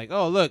it and be like,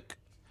 oh, look,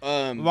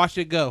 watch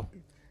it go.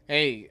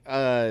 Hey,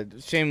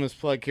 shameless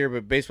plug here,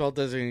 but Baseball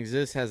Doesn't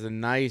Exist has a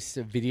nice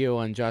video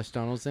on Josh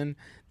Donaldson.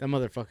 That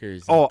motherfucker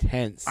is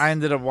intense. I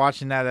ended up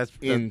watching that. That's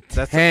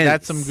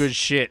Intense. some good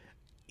shit.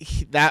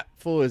 That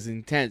fool is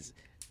intense,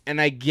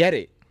 and I get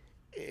it.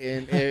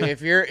 And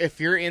if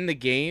you're in the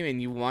game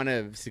and you want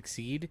to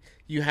succeed,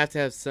 you have to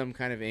have some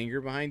kind of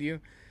anger behind you.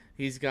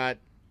 He's got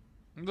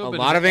a Little bit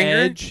lot of anger.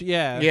 edge,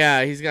 yeah.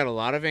 Yeah, he's got a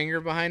lot of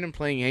anger behind him,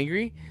 playing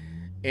angry,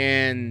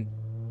 and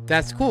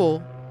that's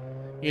cool.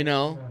 You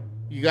know,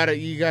 you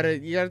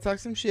gotta talk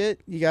some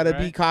shit. You gotta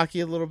be Right. cocky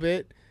a little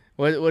bit.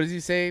 What does he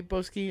say,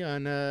 Boski,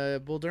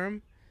 on Bull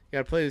Durham? You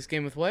gotta play this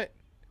game with what?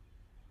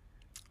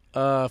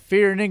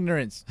 Fear and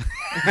ignorance.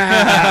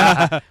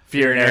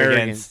 Fear and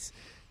arrogance.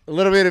 A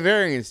little bit of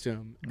arrogance to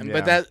him, Yeah.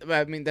 but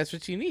that's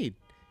what you need.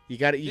 You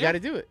got to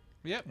do it.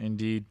 Yep.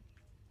 Indeed.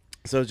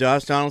 So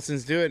Josh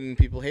Donaldson's do it, and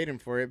people hate him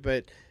for it,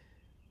 but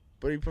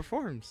he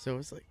performs. So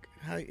it's like,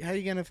 how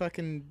you gonna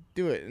fucking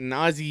do it? And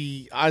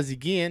Ozzie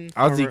Guillen,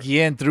 Ozzie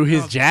Guillen threw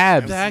his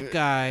jabs. That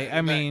guy,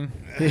 I mean,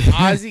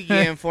 Ozzie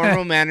Guillen,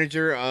 former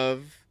manager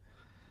of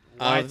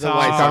the White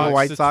Sox. Sox,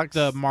 White Sox.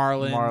 the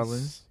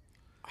Marlins.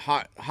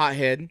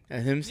 hothead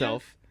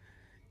himself.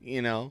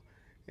 You know,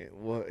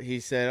 he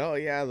said, "Oh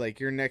yeah, like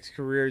your next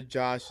career,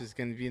 Josh, is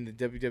gonna be in the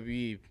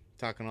WWE."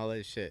 Talking all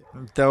that shit.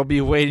 They'll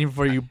be waiting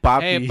for you,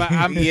 Poppy. Hey, but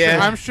I'm, Yeah.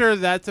 I'm sure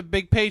that's a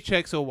big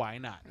paycheck, so why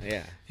not?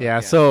 Yeah. yeah.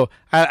 So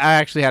I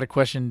actually had a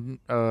question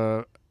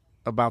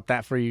about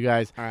that for you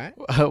guys. All right.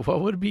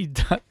 What would be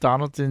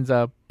Donaldson's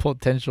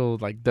potential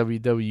like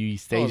WWE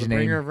stage the name?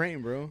 Bringer of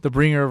Rain, bro. The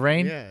Bringer of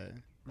Rain. Yeah.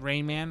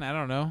 Rain Man, I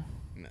don't know.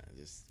 No,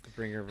 just the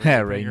Bringer of Yeah,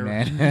 Rain.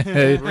 Rain Man.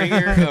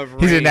 Bringer of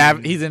He's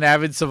Rain. he's an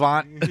avid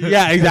savant.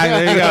 Yeah,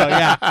 exactly. There you go.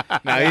 Yeah,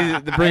 No, he's the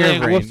and Bringer of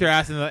then Rain. whoops their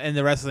ass in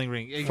the wrestling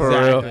ring. For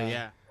real. Exactly.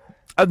 Yeah.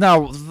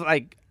 No,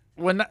 like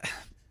when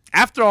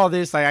after all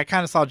this, like I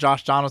kind of saw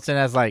Josh Donaldson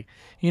as like,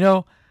 you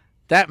know,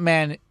 that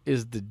man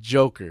is the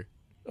Joker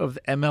of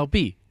the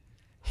MLB.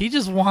 He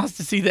just wants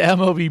to see the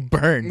MLB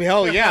burn.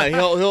 Hell yeah,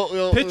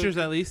 he'll Pitchers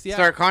at least. Yeah.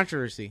 start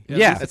controversy.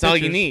 Yeah. That's all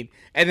you Pitchers. need.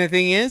 And the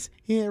thing is,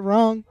 he ain't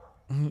wrong.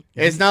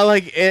 It's not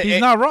like He's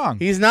not wrong.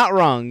 He's not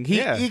wrong.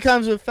 Yeah. He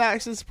comes with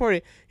facts to support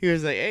it. He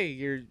was like, "Hey,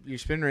 your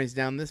spin rate's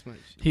down this much."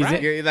 He's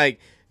Right? You're like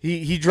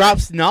he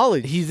drops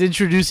knowledge. He's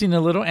introducing a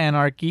little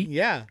anarchy.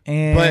 Yeah,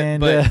 And,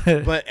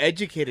 but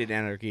educated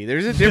anarchy.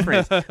 There's a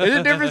difference. There's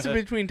a difference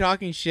between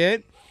talking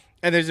shit,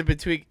 and there's a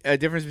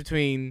difference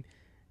between,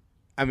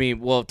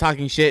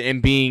 talking shit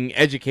and being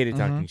educated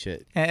talking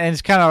shit. And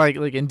it's kind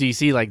of like in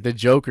DC, like the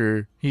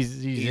Joker.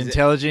 He's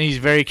intelligent. He's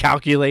very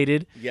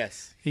calculated.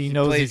 Yes, He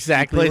knows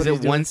exactly He plays what he's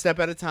it doing. one step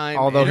at a time.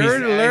 Although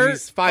and he's-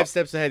 he's 5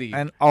 steps ahead of you.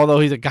 And although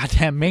he's a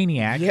goddamn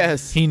maniac,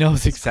 Yes. he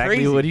knows exactly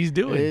Crazy. what he's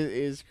doing. It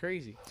is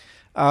crazy.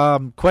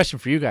 Question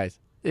for you guys: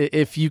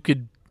 if you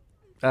could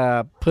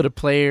put a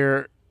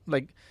player,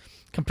 like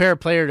compare a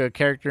player to a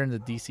character in the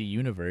DC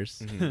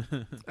universe,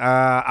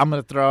 I'm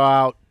gonna throw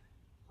out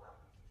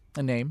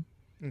a name.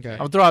 Okay.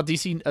 I'll throw out a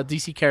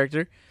DC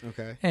character,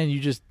 Okay. and you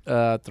just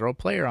throw a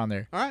player on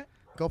there. All right.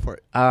 Go for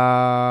it.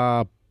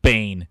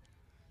 Bane.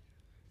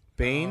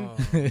 Bane,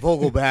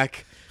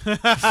 Vogelback,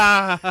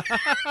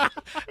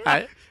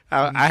 I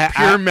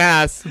pure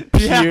mass.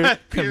 pure,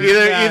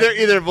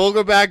 Either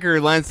Vogelback or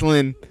Lance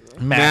Lynn.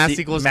 Mass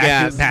equals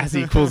gas. Mass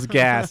equals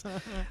gas.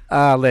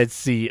 Let's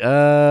see. Who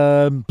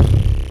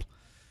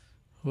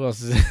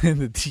else is in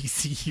the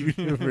DC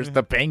universe?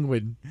 The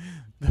Penguin.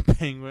 The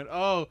Penguin.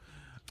 Oh.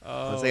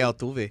 Jose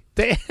Altuve.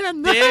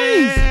 Damn, nice.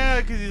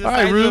 Yeah, because he's a All right,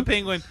 size of a Rube.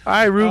 penguin. All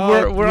right,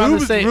 Rube. we're on the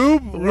same. We're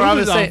on the Rube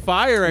is on same.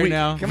 fire right we-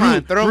 now. Come on,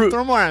 Rube, throw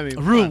Rube. more at me.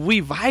 Come Rube, on.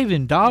 we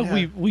vibing, dog.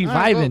 Yeah. We All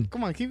right, vibing.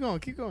 come on, keep going.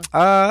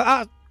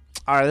 All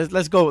right,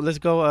 let's go.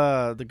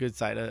 The good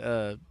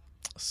side.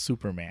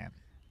 Superman.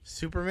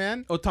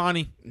 Superman?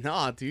 Otani.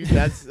 No, dude,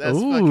 that's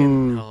Ooh.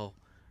 fucking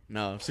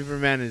no.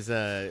 Superman is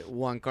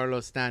Juan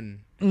Carlos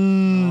Stanton.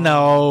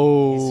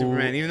 No. He's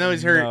Superman, even though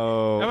he's hurt.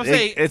 No. I was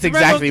say It's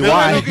Superman exactly don't-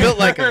 why. Superman don't Built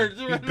like get him. hurt. He's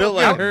Superman built don't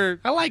like get him. hurt.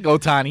 I like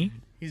Otani.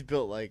 He's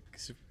built like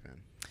Superman.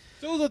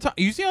 So is Otani.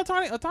 You see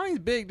Otani? Otani's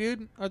big,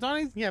 dude.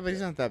 Otani's. Yeah, but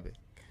he's not that big.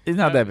 It's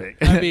not that big.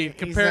 I mean,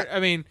 compare. not- I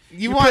mean,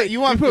 You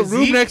want put Rube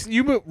physique? next.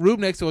 You put Rube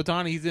next to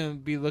Otani. He's gonna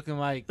be looking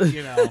like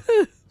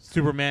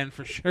Superman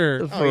for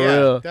sure. Oh For yeah,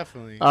 real.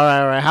 definitely.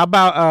 All right. How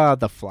about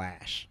the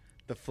Flash?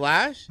 The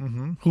Flash.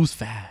 Mm-hmm. Who's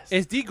fast?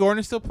 Is D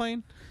Gordon still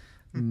playing?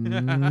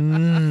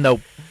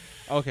 Nope.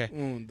 Okay.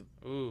 Ooh,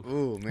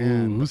 Ooh, man,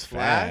 Ooh, The who's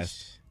Flash.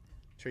 fast?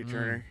 Trey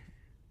Turner.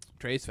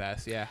 Trey's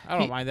fast. Yeah, I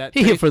don't mind that.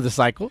 He hit for the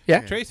cycle.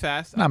 Yeah. Trey's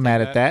fast. Not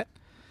mad at that.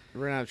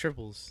 Run out of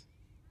triples.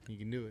 You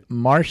can do it.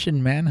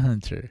 Martian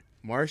Manhunter.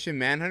 Martian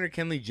Manhunter,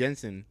 Kenley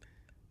Jensen.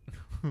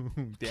 Damn,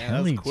 that was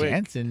Kelly quick.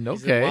 Jansen.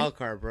 He's a Okay. wild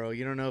card, bro.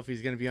 You don't know if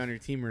he's gonna be on your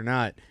team or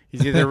not.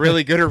 He's either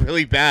really good or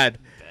really bad.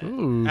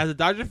 Ooh. As a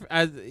Dodger,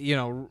 as you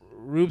know,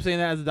 Rube saying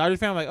that as a Dodger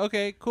fan, I'm like,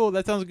 okay, cool,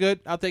 that sounds good.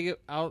 I'll take it.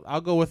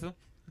 I'll go with him.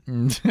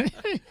 And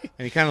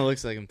he kind of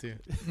looks like him too.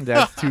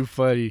 That's too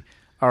funny.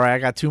 All right, I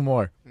got two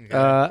more.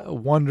 Okay.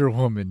 Wonder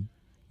Woman.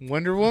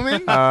 Wonder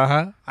Woman.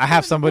 I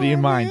have somebody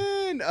in mind.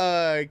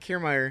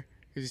 Kiermaier.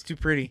 He's too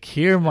pretty.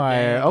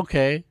 Kiermaier. Damn.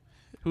 Okay.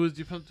 Who'd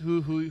you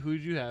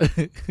have?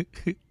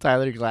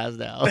 Tyler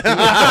Glasnow.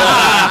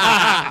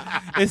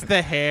 It's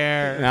the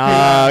hair.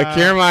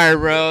 Kiermaier,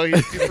 bro.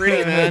 He's too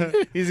pretty, man.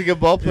 He's a good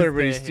ball player,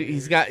 but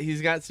he's got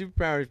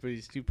superpowers, but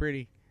he's too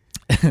pretty.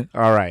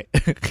 All right.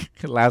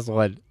 Last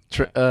one.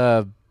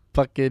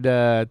 Fucking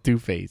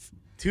Two-Face.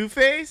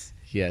 Two-Face?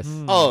 Yes.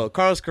 Oh,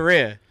 Carlos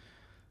Correa.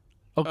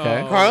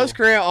 Okay. Oh. Carlos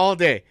Correa all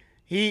day.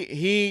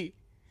 He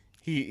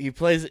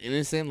plays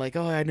innocent, like,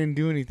 oh, I didn't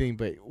do anything,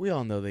 but we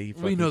all know that he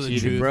fucking know the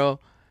cheated, truth. bro.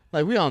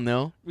 Like, we all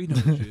know. We know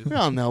the truth. We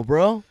all know,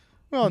 bro.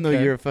 We all know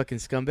Okay. you're a fucking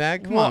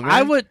scumbag. Come Well, on,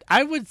 man.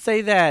 I would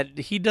say that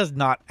he does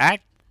not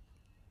act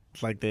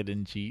like they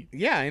didn't cheat.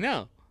 Yeah, I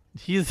know.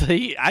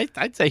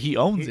 I'd say he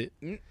owns it.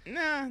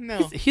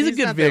 No. He's a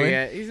good not there villain.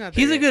 yet. He's not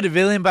there He's a yet. good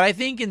villain, but I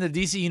think in the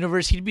DC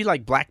universe he'd be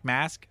like Black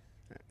Mask.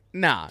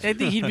 Nah. I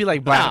think he'd be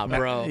like Black Nah,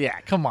 bro. Yeah,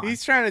 come on.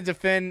 He's trying to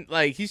defend,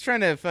 like, he's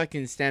trying to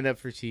fucking stand up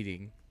for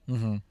cheating.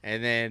 hmm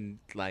And then,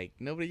 like,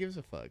 nobody gives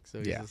a fuck. So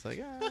he's Yeah. just like,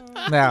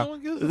 Now, no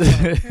one gives a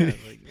fuck. Yeah,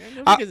 like,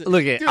 nobody gives a-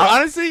 look at Dude,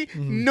 honestly,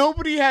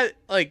 nobody had,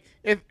 like,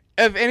 if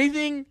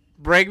anything,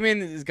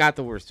 Bregman has got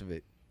the worst of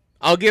it.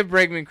 I'll give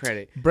Bregman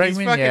credit. He's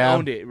Bregman, fucking yeah.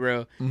 owned it,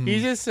 bro. Mhm.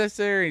 He just sits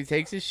there and he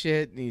takes his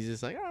shit and he's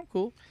just like, oh, I'm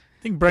cool.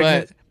 I think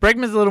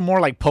Bregman's a little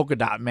more like Polka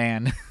Dot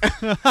Man.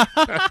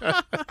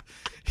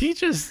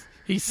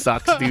 he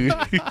sucks, dude.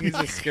 He's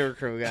a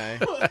scarecrow guy.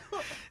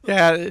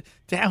 Yeah,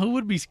 damn, who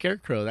would be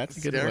Scarecrow? That's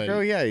a good Scarecrow,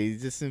 one. yeah, he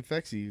just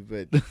infects you,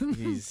 but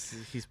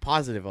he's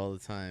positive all the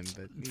time.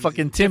 But he's-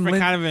 Fucking Tim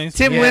Different kind of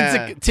instinct.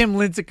 Yeah. Tim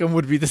Lincecum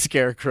would be the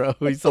Scarecrow.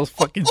 He's so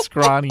fucking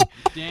scrawny.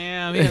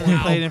 Damn, he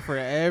hasn't played in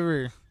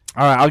forever.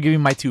 All right, I'll give you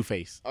my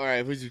Two-Face. all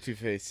right, who's your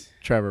Two-Face?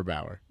 Trevor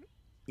Bauer.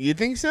 You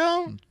think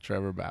so?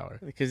 Trevor Bauer.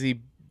 Because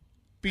he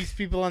beats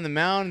people on the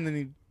mound and then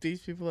he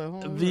beats people at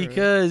home.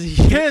 Because he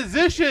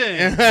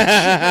Transition.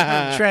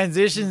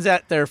 transitions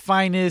at their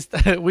finest.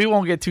 We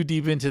won't get too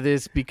deep into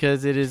this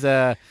because it is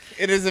a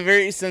it is a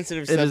very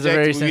sensitive It subject. is a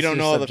very we don't sensitive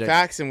know all the subject.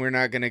 facts, and we're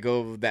not going to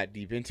go that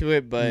deep into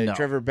it. But No.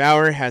 Trevor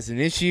Bauer has an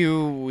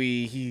issue.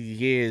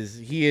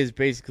 He is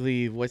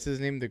basically, what's his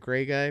name, the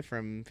gray guy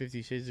from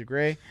 50 Shades of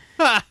Grey.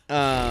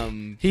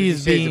 He's 50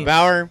 Shades being- of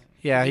Bauer.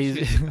 yeah. He's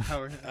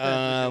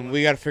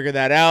We got to figure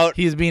that out.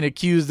 he's being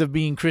accused of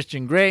being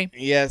Christian Grey.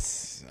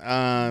 Yes.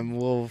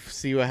 We'll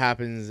see what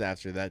happens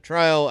after that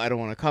trial. I don't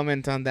want to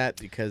comment on that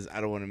because I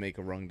don't want to make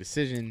a wrong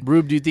decision.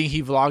 Rube, do you think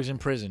he vlogs in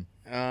prison?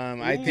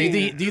 I Do you think think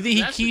he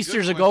That's a good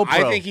keisters a one.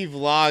 GoPro? I think he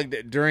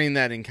vlogged during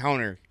that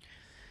encounter.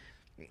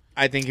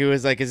 I think he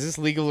was like, "Is this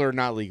legal or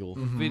not legal?"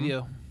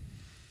 Video.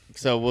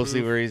 So we'll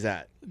see where he's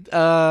at. Uh,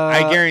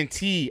 I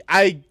guarantee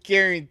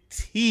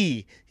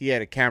he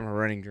had a camera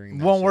running during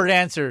that. one shit. word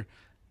answer.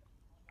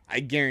 I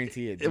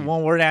guarantee it. Dude.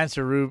 One word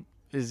answer, Rube.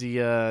 Is he?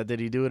 Did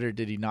he do it or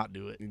did he not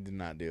do it? He did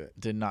not do it.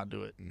 Did not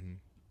do it.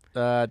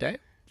 Mhm. Dave?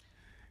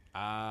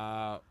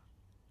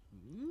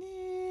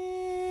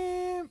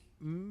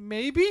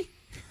 Maybe.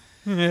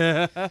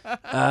 That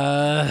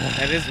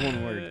is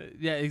one word.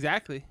 Yeah,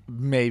 exactly.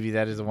 Maybe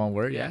that is a one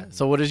word. Yeah. Yeah.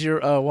 So what is your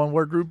one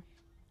word, Rube?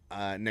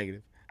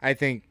 Negative. I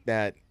think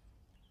that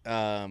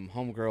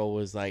homegirl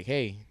was like,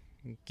 "Hey,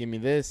 give me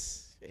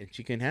this," and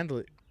she couldn't handle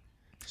it.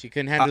 She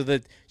couldn't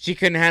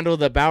handle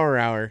the Bauer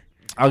hour.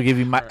 I'll give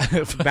you my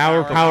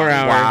Bauer power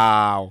hour.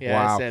 Wow.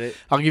 Yeah, wow. I said it.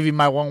 I'll give you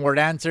my one word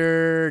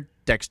answer.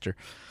 Dexter.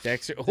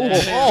 Dexter.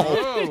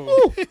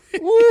 Whoa.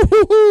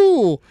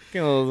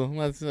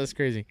 That's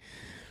crazy.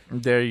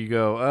 There you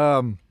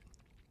go.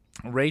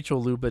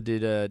 Rachel Lupa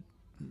did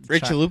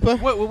Rachel Lupa?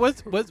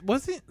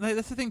 Wasn't like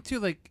that's the thing too?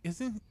 Like,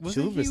 wasn't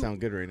Chalupa he? sound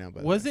good right now,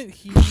 but Wasn't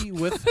he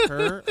with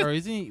her, or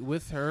isn't he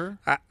with her?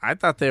 I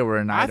thought they were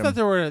an I item. thought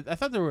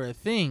they were a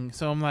thing.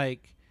 So I'm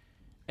like,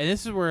 and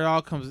this is where it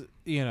all comes,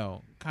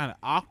 kind of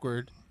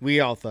awkward, we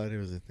all thought it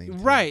was a thing.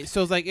 too. right?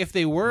 So it's like if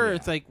they were, Yeah.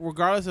 it's like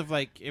regardless of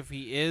like if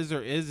he is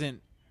or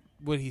isn't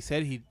what he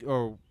said he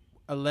or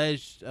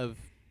alleged of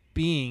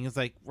being, it's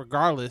like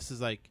regardless is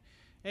like,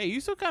 hey,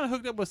 you still kind of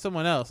hooked up with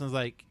someone else, and it's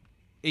like,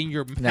 and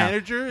your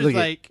manager is look at-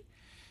 like,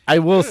 I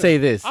will say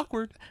this.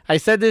 Awkward. I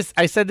said this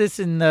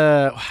in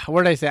the,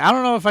 where did I say? I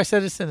don't know if I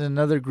said this in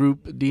another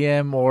group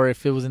DM or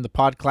if it was in the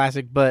Pod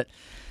Classic, but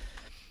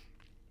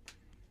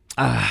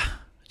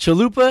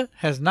Chalupa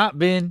has not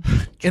been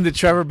in the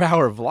Trevor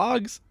Bauer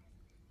vlogs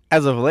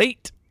as of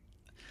late.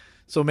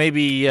 So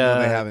maybe No,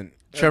 they haven't.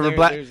 Trevor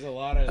Black, There's a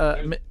lot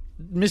of.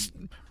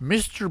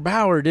 Mr.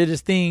 Bauer did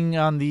his thing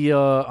on the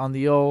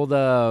old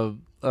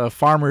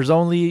Farmers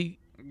Only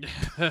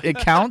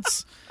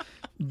accounts.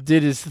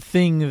 Did his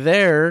thing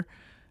there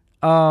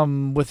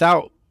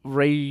without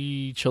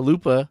Ray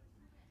Chalupa.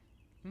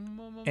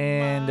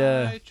 And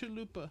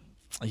Chalupa.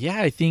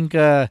 yeah, I think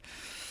they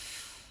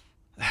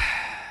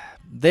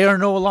are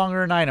no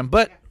longer an item.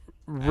 But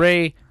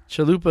Ray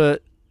Chalupa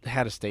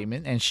had a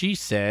statement, and she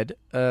said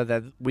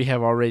that we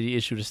have already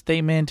issued a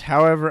statement.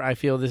 However, I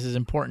feel this is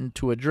important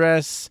to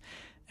address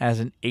as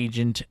an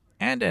agent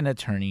and an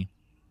attorney.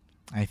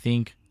 I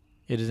think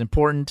it is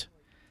important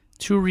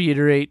to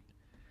reiterate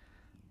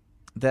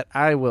that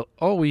I will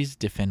always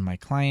defend my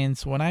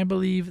clients when I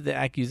believe the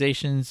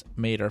accusations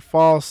made are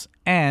false,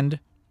 and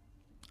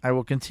I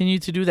will continue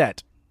to do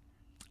that.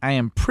 I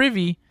am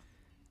privy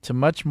to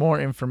much more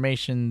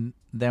information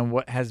than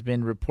what has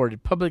been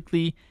reported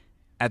publicly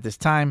at this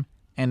time,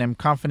 and am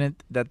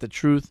confident that the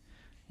truth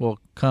will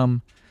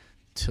come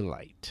to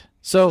light.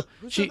 So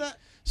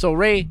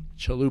Ray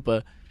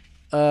Chalupa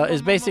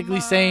is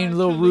basically saying,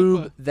 Lil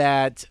Rube,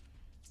 that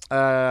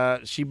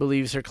she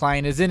believes her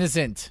client is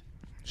innocent.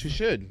 She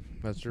should.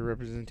 That's her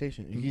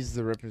representation. He's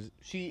the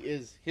She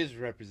is his Yep,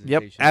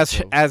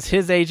 representation. as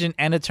his agent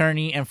and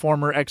attorney and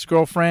former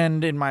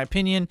ex-girlfriend, in my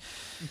opinion.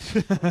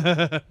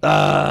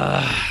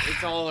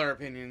 It's all our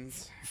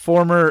opinions.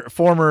 Former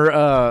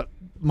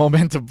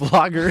Momentum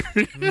blogger.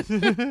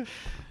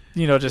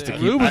 Just to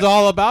keep Rube was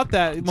all about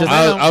that.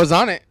 I was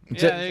on it.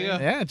 Yeah, there you go.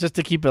 Yeah, just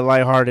to keep it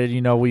lighthearted.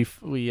 We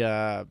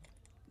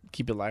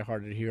keep it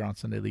lighthearted here on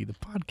Sunday League, the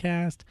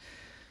podcast.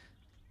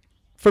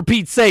 For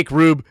Pete's sake,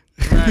 Rube.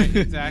 Right,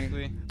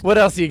 exactly. What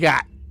else you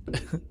got?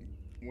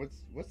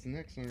 What's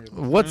next on your list?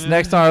 What's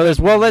next on our list?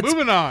 Well,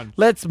 Moving on.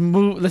 let's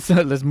move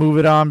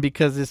it on,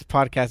 because this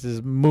podcast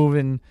is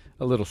moving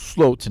a little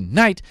slow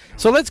tonight.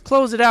 So let's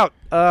close it out.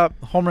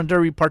 Home Run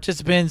Derby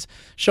participants: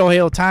 Shohei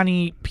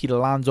Ohtani, Pete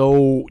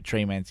Alonso,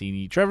 Trey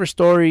Mancini, Trevor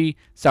Story,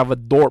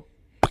 Salvador.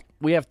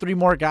 We have 3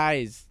 more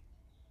guys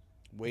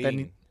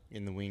Waiting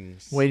in the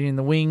wings. waiting in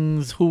the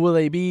wings. Who will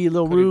they be?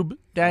 Lil Rube,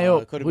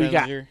 Daniel, Cody who you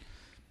got? Bellinger.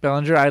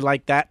 Bellinger, I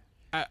like that.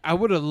 I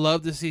would have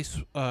loved to see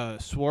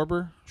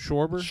Schwarber,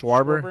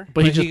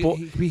 but he just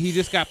he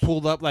just got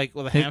pulled up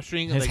with a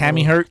hamstring. his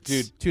hammy hurts.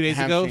 Dude, 2 days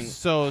ago. hamstring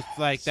So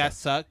it's that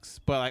sucks.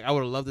 But I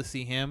would have loved to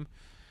see him.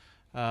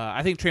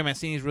 I think Trey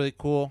Mancini is really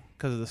cool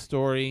because of the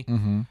story.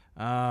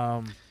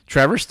 Mm-hmm.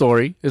 Trevor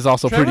Story is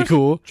also pretty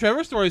cool.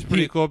 Trevor Story is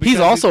pretty cool. He's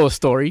also a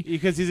story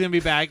because he's gonna be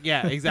back.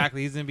 Yeah,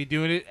 exactly. He's gonna be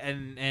doing it,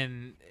 and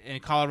in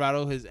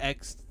Colorado, his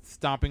ex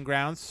stomping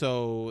grounds.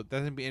 So that's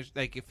gonna be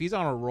if he's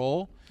on a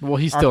roll. Well,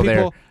 he's still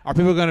there. Are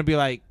people gonna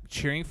be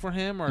cheering for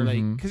him, or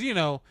Mhm. because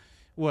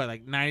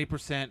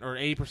 90% or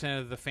 80%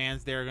 of the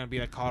fans there are gonna be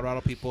Colorado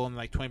people, and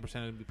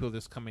 20% of the people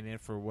just coming in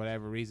for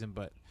whatever reason.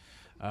 But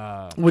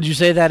would you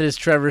say that is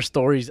Trevor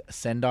Story's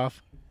send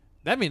off?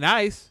 that'd be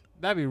nice.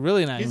 That'd be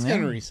really nice. He's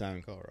going to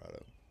resign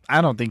Colorado. I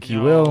don't think he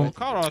No, will.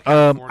 Colorado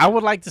can't afford I it.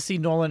 would like to see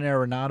Nolan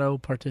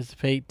Arenado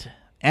participate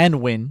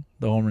and win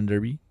the Home Run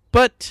Derby,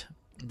 but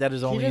that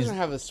is He only doesn't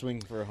have a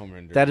swing for a home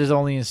run derby. that is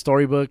only in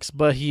storybooks.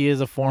 But he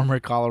is a former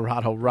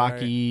Colorado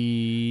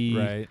Rocky.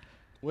 Right.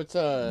 What's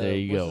There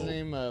you what's go. his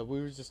name?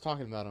 We were just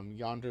talking about him.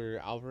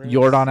 Yonder Alvarez.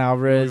 Jordan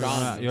Alvarez.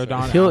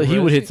 Yordan He would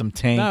Alvarez. hit some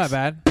tanks. Not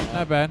bad.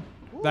 Not bad.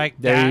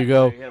 There you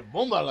go. He had a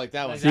bomba like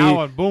that one. See, That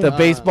one, boom. the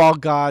baseball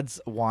gods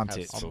want have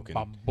it. spoken.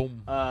 Bum,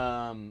 boom.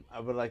 I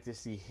would like to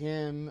see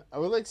him. I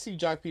would like to see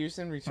Jock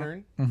Peterson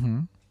return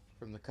Mm-hmm.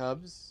 from the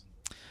Cubs.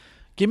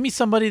 Give me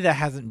somebody that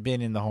hasn't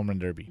been in the Home Run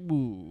Derby.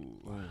 Ooh.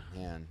 Oh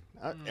man,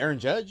 Aaron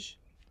Judge.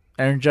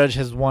 Aaron Judge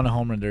has won a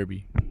Home Run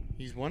Derby.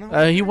 He's one of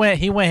them. He went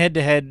head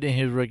to head in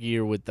his rookie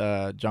year with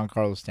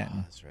Giancarlo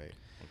Stanton. That's right.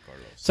 Juan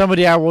Carlos.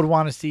 Somebody I would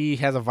want to see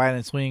has a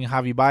violent swing.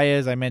 Javi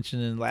Baez. I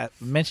mentioned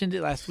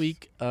it last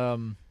week.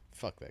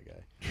 Fuck that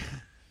guy.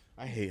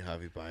 I hate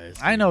Javi Baez.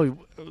 I know.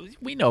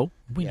 We know.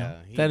 Yeah,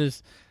 That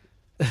is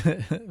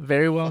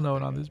very well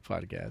known on this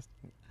podcast.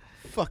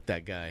 Fuck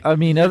that guy. I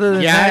mean, other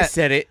than Yeah, I that,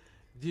 said it.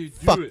 Dude,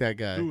 Fuck that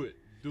guy. Do it.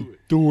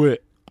 do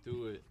it.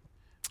 Do it.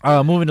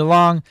 Moving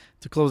along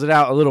to close it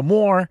out a little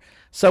more.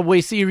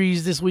 Subway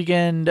Series this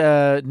weekend.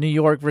 New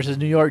York versus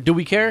New York. Do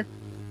we care?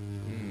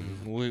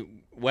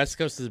 West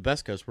Coast is the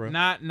best coast, bro.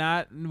 Not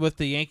with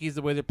the Yankees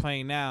the way they're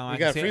playing now. We I got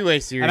can a say- freeway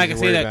series. and I can to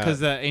say worry that about. because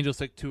the Angels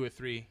took 2 or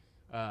 3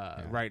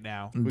 right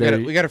now.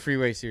 we got a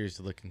freeway series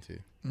to look into.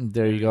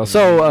 There you go.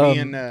 So me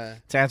and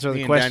to answer me the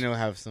and question, Daniel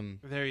have some.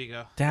 There you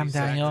go. Damn,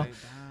 Exactly. Daniel.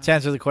 To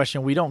answer the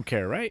question, we don't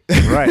care, right?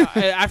 Right.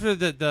 After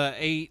the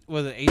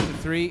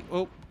 8-3,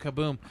 oh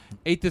kaboom,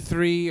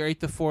 8-3 or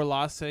 8-4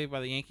 loss say by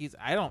the Yankees.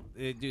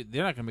 Dude,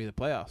 they're not gonna make the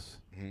playoffs.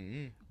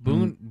 Mm-hmm.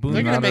 Boone, Not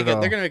They're gonna at make all.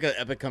 They're gonna make an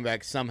epic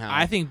comeback somehow.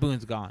 I think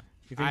Boone's gone.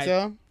 You think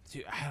so?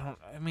 Dude,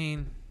 I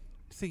mean,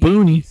 it's the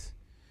Booney. Yankees.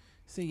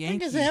 It's the I Yankees.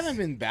 guess they haven't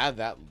been bad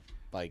that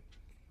like.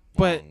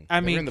 But long. I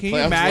They were mean, in the can you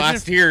playoffs imagine?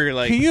 last year?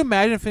 Like, Can you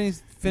imagine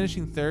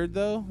finishing third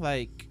though?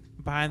 Like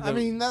behind the. I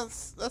mean,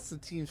 that's the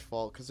team's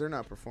fault because they're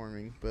not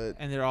performing. But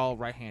and they're all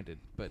right-handed,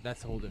 but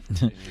that's a whole different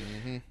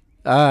thing.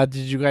 Did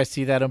you guys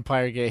see that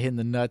umpire get hit in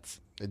the nuts?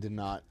 it did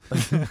not.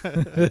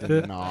 It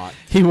did not.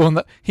 He will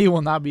not. He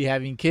will not be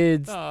having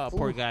kids. Oh,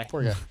 poor guy.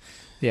 Poor guy.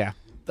 Yeah.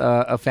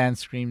 A fan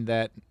screamed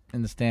that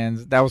in the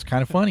stands. That was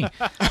kind of funny.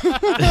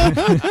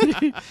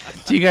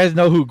 Do you guys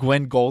know who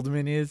Gwen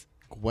Goldman is,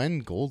 Gwen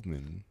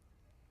Goldman.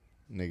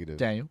 Negative.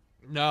 Daniel?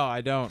 No,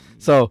 I don't.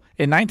 So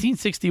in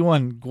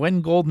 1961,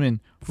 Gwen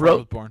Goldman Before I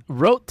was born.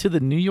 wrote to the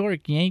New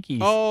York Yankees.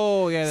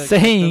 Oh yeah, the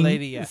saying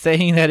lady. Yeah.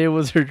 saying that it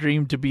was her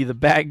dream to be the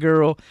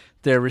Batgirl.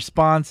 Their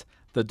response: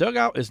 "The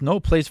dugout is no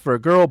place for a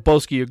girl."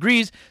 Boski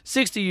agrees.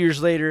 60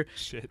 years later,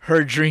 Shit.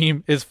 her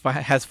dream has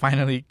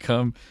finally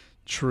come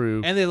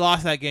true. And they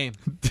lost that game.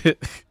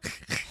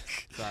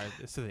 Sorry,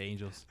 it's to the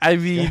Angels. I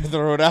mean,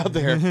 Throw it out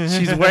there.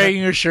 she's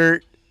wearing her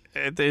shirt.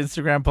 At the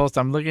Instagram post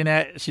I'm looking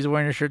at, she's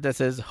wearing a shirt that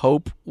says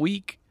 "Hope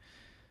Week."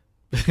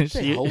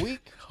 Say whole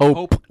week.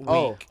 Hope. Week.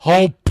 Oh.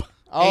 Hope.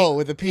 Oh,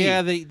 with a P.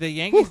 Yeah, the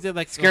Yankees did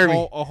like Scared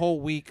me. a whole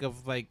week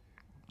of like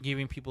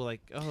giving people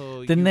like,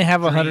 oh. Didn't you they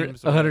have a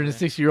dreams or whatever.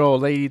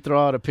 106-year-old lady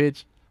throw out a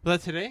pitch? Was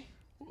that today?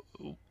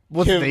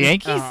 Was it the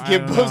Yankees? I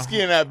Give don't know. Boski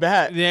in that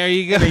bat. There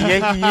you go. The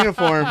Yankee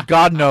uniform.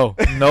 God no.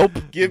 Nope.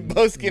 Give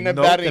Boski in that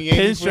Nope. bat in The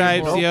Yankee pinstripes,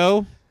 uniform.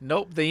 yo.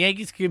 Nope. The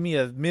Yankees give me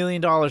 $1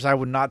 million. I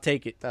would not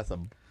take it. That's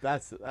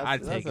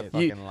I'd take a it.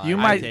 fucking You- lie. you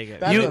I'd might- take it.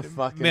 That's you- a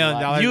fucking $1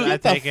 million, lie. You-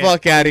 I'd Get take the it.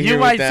 fuck out of here. You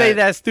might with say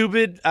that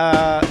stupid.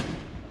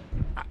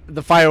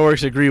 The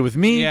fireworks agree with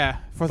me. Yeah,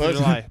 4th But- of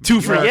July. Two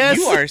for You are, yes.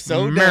 you are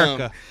so America.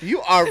 dumb.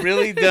 You are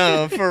really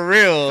dumb, for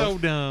real. So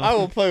dumb. I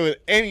will play with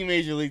any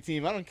major league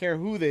team. I don't care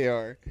who they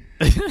are.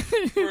 For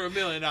 $1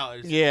 million.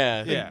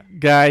 Yeah. Yeah.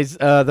 Guys,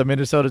 the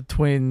Minnesota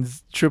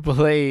Twins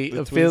AAA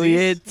The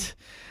affiliate.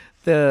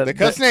 The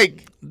Cup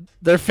Snake.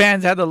 Their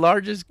fans had the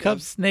largest cup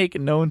snake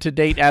known to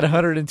date at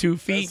 102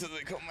 feet. That's what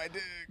they call my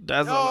dick.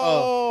 That's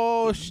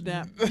Oh,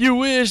 snap. you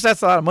wish.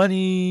 That's a lot of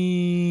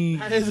money.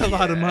 That is a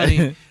lot of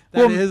money.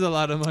 That is a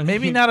lot of money.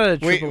 Maybe not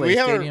at a Wait, AAA we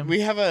have stadium. we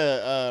have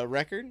a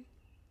record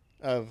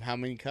of how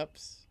many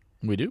cups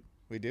We do.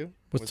 we do.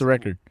 What's the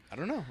record? I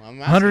don't know. I'm asking.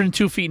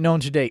 102 feet known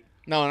to date.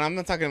 No, and I'm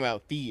not talking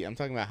about feet. I'm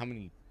talking about how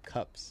many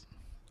cups.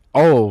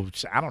 Oh,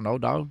 I don't know,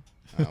 dog.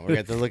 We're gonna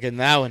have to look at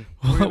that one.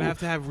 We're going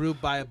to have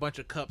Rube buy a bunch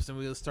of cups and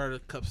we'll start a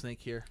cup snake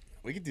here.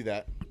 We could do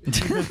that.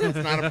 It's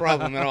not a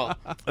problem at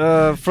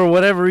all. For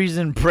whatever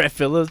reason, Brett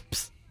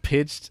Phillips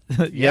pitched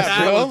yesterday. That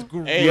bro. was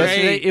great. Hey,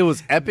 Yesterday, it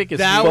was epic as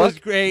That fuck. was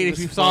great. It If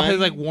was you saw his fun.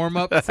 like warm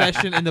up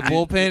session in the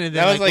bullpen, and then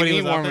That was like when he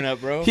me was out warming there, up,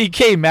 bro. He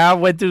came out,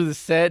 went through the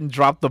set, and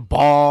dropped the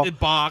ball. it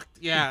balked.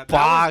 Yeah, that was-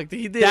 Balked.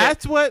 He did.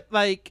 That's what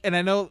like, and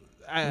I know.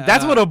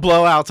 That's what a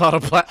blowout's all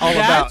about.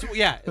 That's,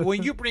 yeah,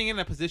 when you bring in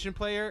a position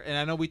player, and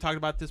I know we talked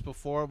about this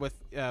before with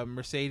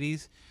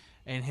Mercedes,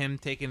 and him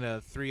taking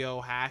a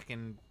 3-0 hack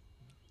and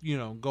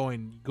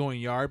going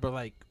yard, but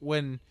like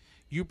when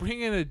you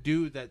bring in a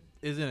dude that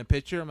isn't a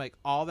pitcher, I'm like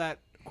all that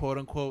quote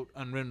unquote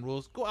unwritten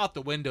rules go out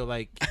the window.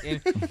 Like,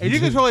 and you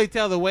can totally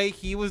tell the way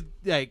he was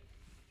like,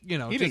 He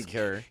just didn't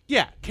care.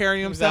 yeah,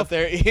 carrying He was himself out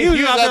there. He was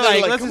out there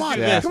like, let's come just on,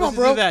 do this, come on, let's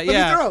bro. just do that. Let me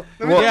Yeah. throw. Let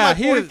me Well, throw yeah, my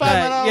he was 45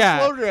 mile an hour yeah.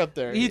 floater up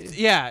there.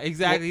 Yeah,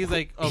 exactly. He's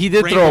like a He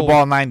did throw a rainbow-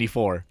 ball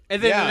 94.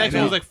 and then Yeah, the next I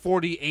one know. was like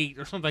 48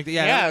 or something like that.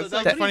 Yeah, Yeah, that's it's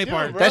like, the what are funny you doing,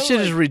 part. bro? That shit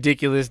is like-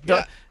 ridiculous.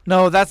 Yeah.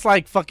 No, that's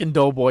like fucking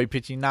doughboy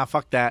pitching. Nah,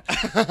 fuck that.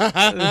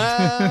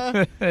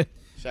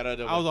 Shout out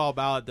to I was all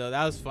about it though.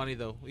 That was funny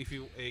though. If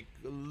you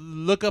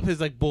look up his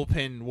like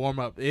bullpen warm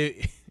up,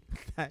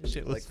 that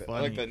shit was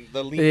funny.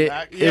 the lean It,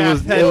 back. it Yeah,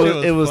 was that it shit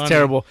was it was was funny.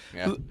 terrible.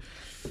 Yeah.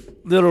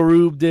 Little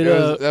Rube did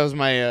That was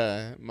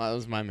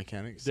my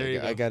mechanics. There you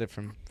I go. got it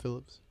from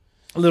Phillips.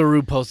 Little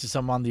Rube posted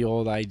something on the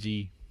old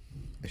IG.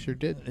 I sure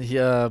did. He,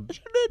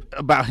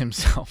 about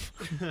himself.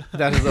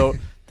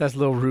 That's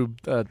little Rube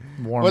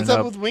warming What's up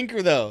up. with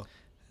Winker though?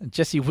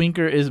 Jesse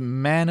Winker is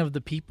man of the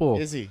people.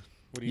 Is he?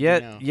 What do you Yeah,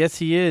 do now? yes,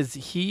 he is.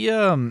 He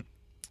had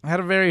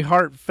a very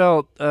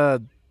heartfelt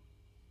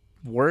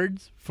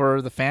words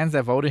for the fans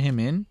that voted him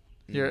in.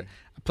 Here,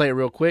 I'll play it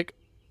real quick.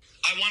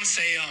 I want to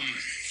say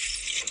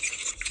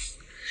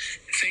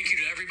thank you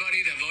to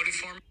everybody that voted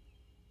for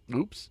me.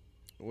 Oops.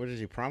 What is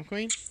he? Prom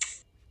queen?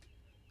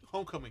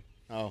 Homecoming.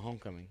 Oh,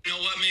 homecoming. You know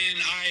what, man?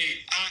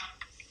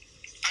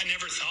 I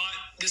never thought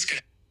this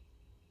could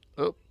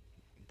Oh,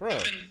 Bro.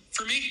 happen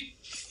for me.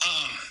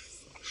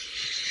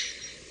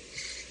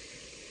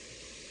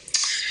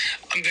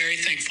 I'm very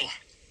thankful.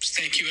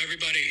 Thank you,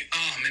 everybody.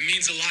 It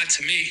means a lot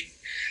to me.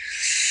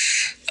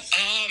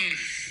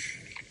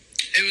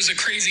 It was a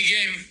crazy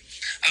game.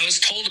 I was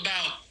told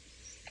about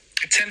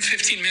 10,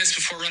 15 minutes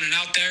before running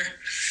out there.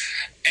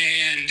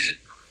 And,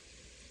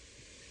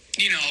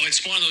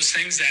 it's one of those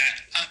things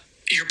that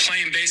you're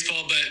playing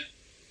baseball, but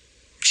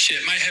shit,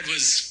 my head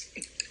was...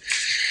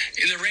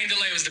 The rain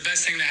delay was the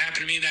best thing that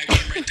happened to me in that game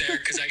right there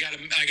because I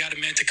got a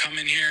man to come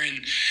in here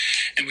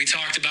and we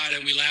talked about it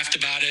and we laughed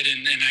about it,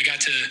 and I got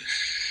to,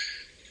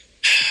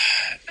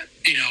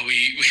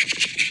 we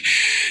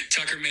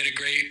Tucker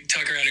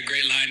had a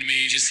great line to me.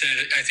 He just said,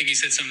 I think he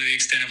said something to the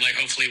extent of like,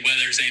 hopefully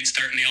Weathers ain't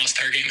starting the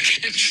All-Star game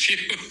against you.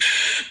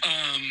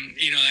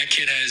 That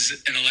kid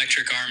has an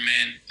electric arm,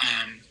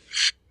 man.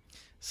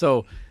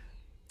 So,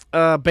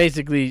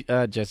 basically,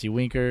 Jesse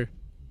Winker,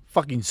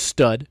 fucking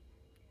stud.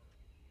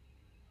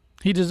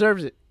 He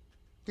deserves it.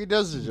 He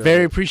does deserve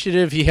Very it.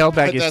 appreciative. He held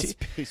back his.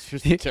 That's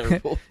just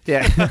terrible.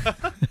 Yeah.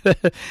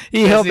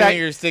 He held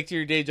back. Stick to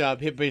your day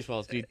job. Hit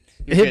baseballs, dude.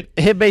 You're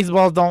Hit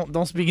baseballs.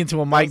 Don't speak into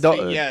a mic.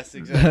 good. Yes,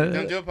 exactly.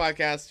 Don't do a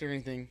podcast or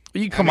anything.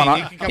 You can come on.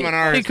 You can come on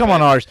ours. You can come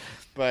on ours.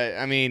 But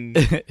I mean,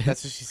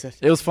 that's what she said.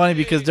 It was funny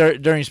because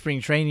during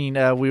spring training,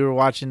 we were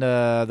watching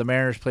the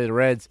Mariners play the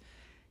Reds,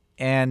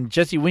 and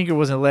Jesse Winker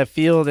was in left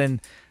field, and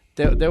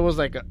there was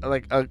like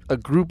a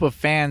group of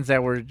fans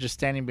that were just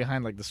standing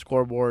behind like the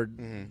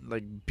scoreboard,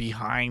 like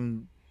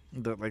behind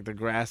the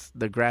grass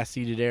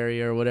seated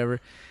area or whatever.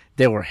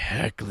 They were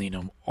heckling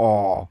him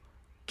all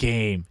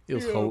game. It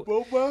was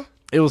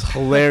it was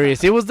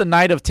hilarious. It was the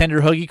night of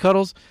tender huggy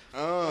cuddles.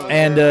 Oh,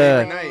 And,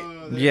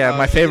 favorite night. yeah,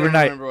 my favorite I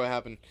night. don't remember what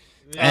happened.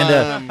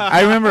 And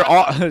I remember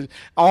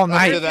all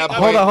night. After that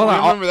point, Hold on.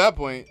 I remember that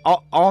point.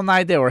 All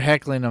night they were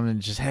heckling him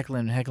and just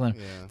heckling him.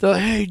 Yeah. They're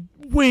like, hey,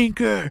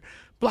 Winker,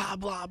 blah,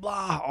 blah,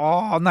 blah,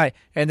 all night.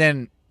 And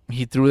then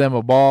he threw them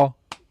a ball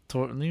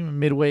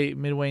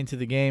midway into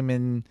the game,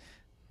 and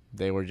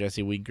they were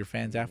Jesse Winker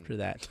fans after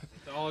that.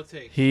 That's all it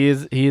takes. He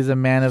is a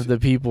man of the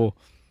people.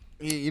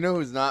 You know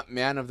who's not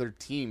man of their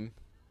team?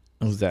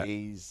 Who's that?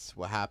 A's.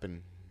 What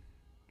happened?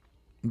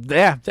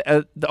 Yeah,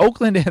 the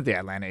Oakland, the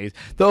Atlanta A's.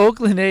 The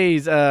Oakland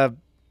A's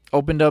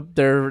opened up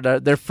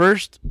their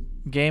first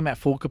game at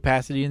full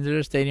capacity into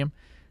their stadium.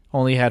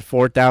 Only had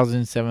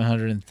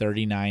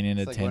 4,739 in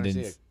It's like when I see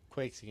attendance. a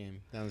Quakes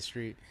game down the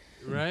street.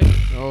 Right?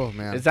 Oh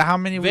man, Is that how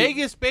many?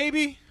 Vegas,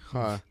 baby.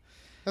 Huh.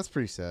 That's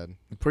pretty sad.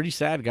 Pretty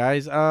sad,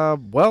 guys.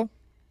 Well,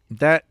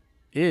 that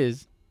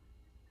is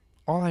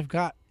all I've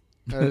got.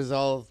 That is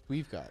all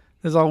we've got.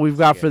 That's all we've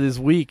got Yeah. for this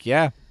week.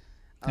 Yeah,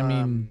 I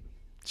mean,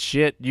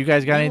 shit. You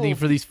guys got anything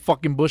for these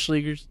fucking bush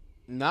leaguers?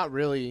 Not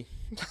really.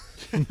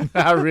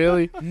 Not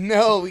really.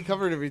 No, we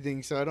covered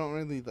everything, so I don't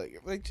really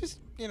like just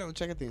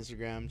check out the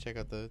Instagram, check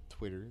out the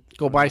Twitter.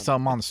 Go buy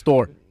something on the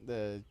store.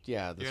 The You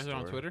guys are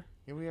on store. Twitter?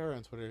 Yeah, we are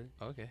on Twitter.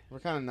 Okay. We're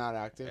kind of not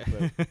active,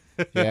 but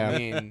Yeah. I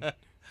mean,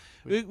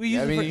 We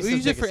Yeah, I mean, you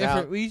use still it for check us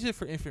out. we use it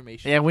for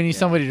information. Yeah, we need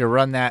somebody to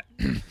run that.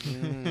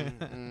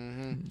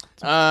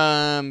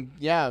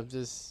 yeah,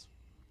 just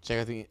check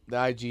out the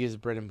IG is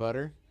bread and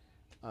butter.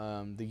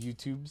 The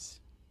YouTubes,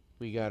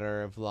 we got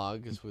our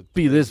vlogs with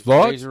Be This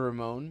Vlog? Razor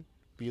Ramon,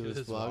 Be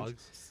This Vlogs.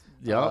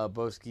 Yep.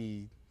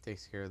 Boski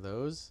takes care of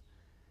those,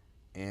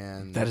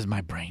 and That is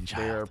my they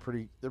brainchild. are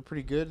they're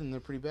pretty good and they're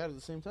pretty bad at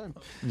the same time.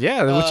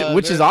 Yeah,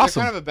 which is They're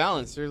awesome. kind of a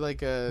balance. They're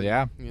like a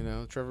Yeah.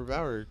 Trevor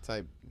Bauer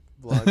type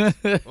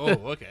vlog.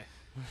 Oh, okay.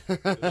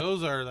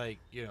 Those are like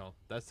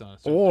that's on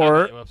a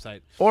Or-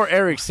 website. Or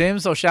Eric Sim.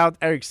 So shout out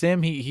Eric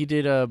Sim. He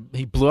did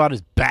he blew out his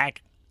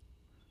back,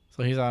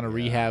 so he's on a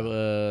rehab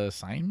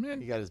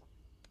assignment. He got his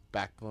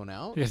back blown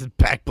out. He has his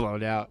back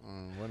blown out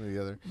One or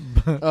the other.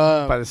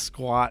 by the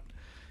squat.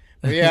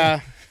 But yeah,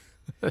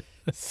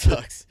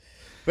 sucks.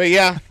 But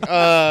yeah,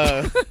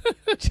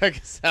 check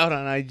us out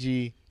on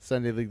IG,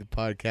 Sunday League the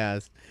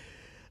podcast.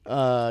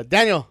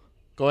 Daniel,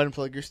 go ahead and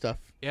plug your stuff.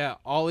 Yeah,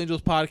 All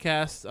Angels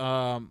podcast.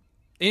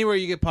 Anywhere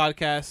you get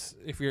podcasts,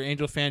 if you're an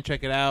Angel fan,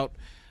 check it out.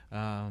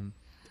 I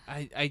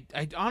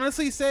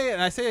honestly say, and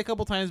I say it a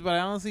couple times, but I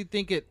honestly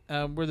think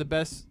we're the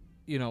best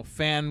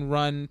fan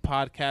run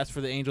podcast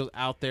for the Angels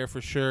out there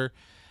for sure.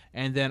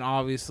 And then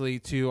obviously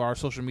to our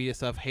social media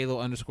stuff,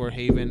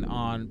 Halo_Haven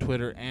on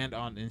Twitter and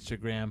on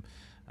Instagram.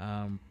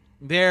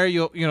 There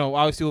you'll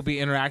obviously we'll be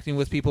interacting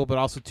with people, but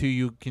also too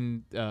you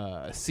can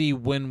see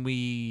when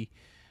we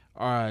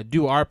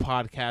do our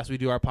podcast. We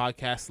do our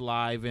podcast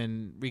live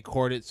and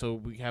record it, so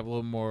we have a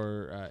little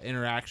more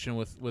interaction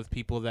with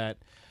people that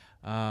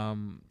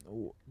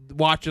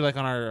watch it, like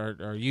on our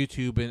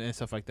YouTube and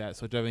stuff like that.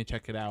 So definitely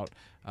check it out.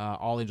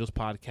 All Angels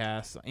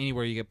Podcast,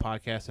 anywhere you get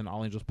podcasts, and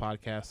All Angels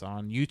Podcast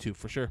on YouTube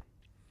for sure.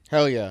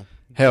 Hell yeah.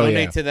 Hell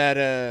Donate yeah. to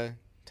that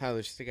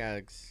Tyler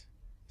Skaggs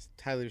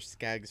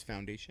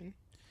Foundation.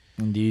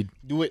 Indeed.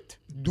 Do it.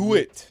 Do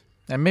it.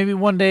 And maybe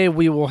one day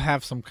we will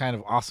have some kind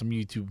of awesome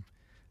YouTube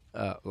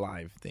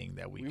live thing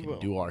that we can will.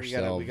 do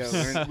ourselves.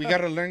 We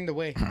gotta learn the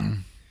way.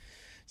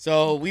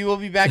 So we will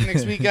be back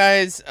next week,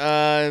 guys. We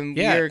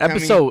Yeah, are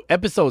coming-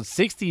 episode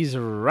 60 is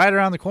right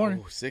around the corner.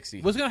 Oh,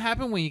 60. What's gonna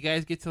happen when you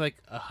guys get to like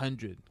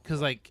 100?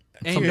 Because like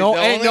ain't Dude, no the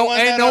ain't only no one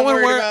ain't that no I'm one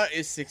worried where about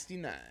is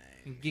 69.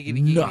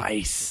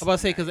 Nice. I'm about to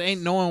say because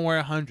ain't no one wear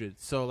 100.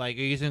 So like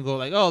you're just gonna go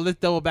like, oh, let's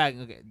double back.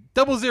 Okay,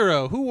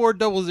 00. Who wore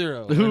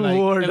 00? Who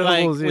wore and,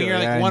 like, 00? When you're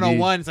like Yeah,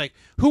 101, it's like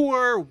who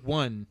wore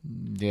 1?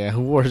 Yeah,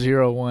 who wore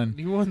 01?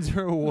 You won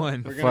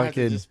 01. We're gonna have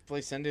to Fucking- just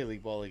play Sunday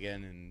League ball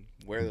again and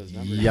wear those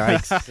numbers.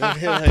 Yikes.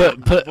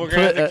 Like, Put- we're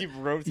gonna have to put, keep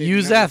rotating.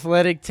 use numbers.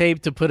 athletic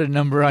tape to put a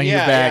number on your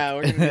Yeah, back. yeah,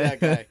 we're gonna be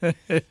that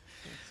guy.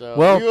 So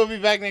Well- we will be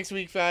back next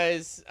week,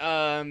 guys.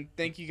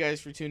 Thank you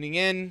guys for tuning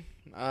in.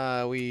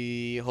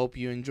 We hope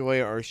you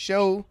enjoy our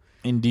show.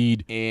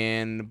 Indeed.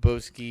 And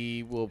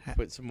Boski will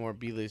put some more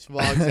B-list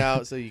vlogs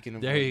out so you can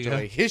There you enjoy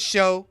go. his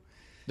show.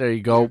 There you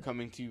We're go.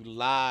 coming to you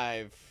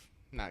live,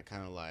 not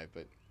kind of live,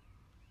 but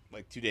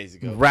like 2 days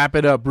ago Wrap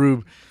it up,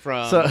 Rube.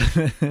 from So-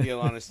 the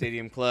Alana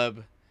Stadium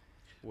Club,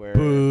 where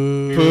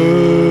Boo.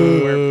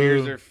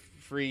 beers are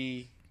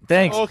free.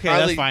 Thanks. Okay,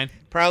 Probably- that's fine.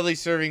 Proudly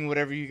serving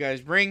whatever you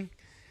guys bring.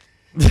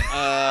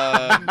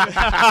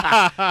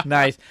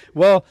 Nice.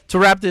 Well, to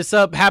wrap this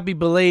up, happy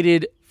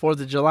belated 4th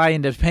of July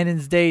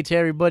Independence Day to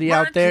everybody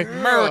out there.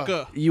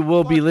 America. You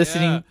will be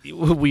listening.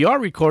 We are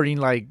recording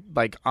like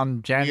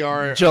on We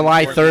are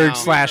July on the 3rd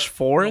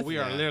fourth / No, 4th. we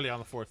are literally on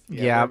the 4th.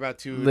 Yeah, we're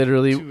about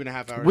literally.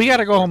 2.5 hours. We got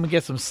to go home and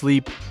get some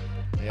sleep.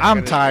 Yeah,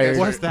 I'm tired.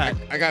 What's that?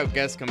 I got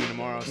guests coming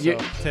tomorrow, so Yeah,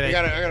 today. I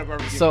got a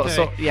barbecue.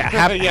 So yeah,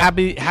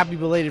 happy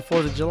belated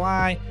 4th of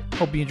July.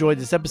 Hope you enjoyed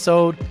this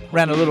episode.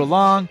 Ran a little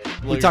long. Blow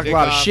We your talked a dick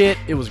lot of off. shit.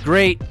 It was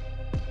great.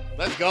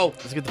 Let's go.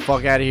 Let's get the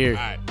fuck out of here.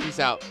 All right, peace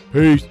out.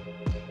 Peace.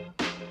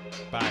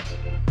 Bye.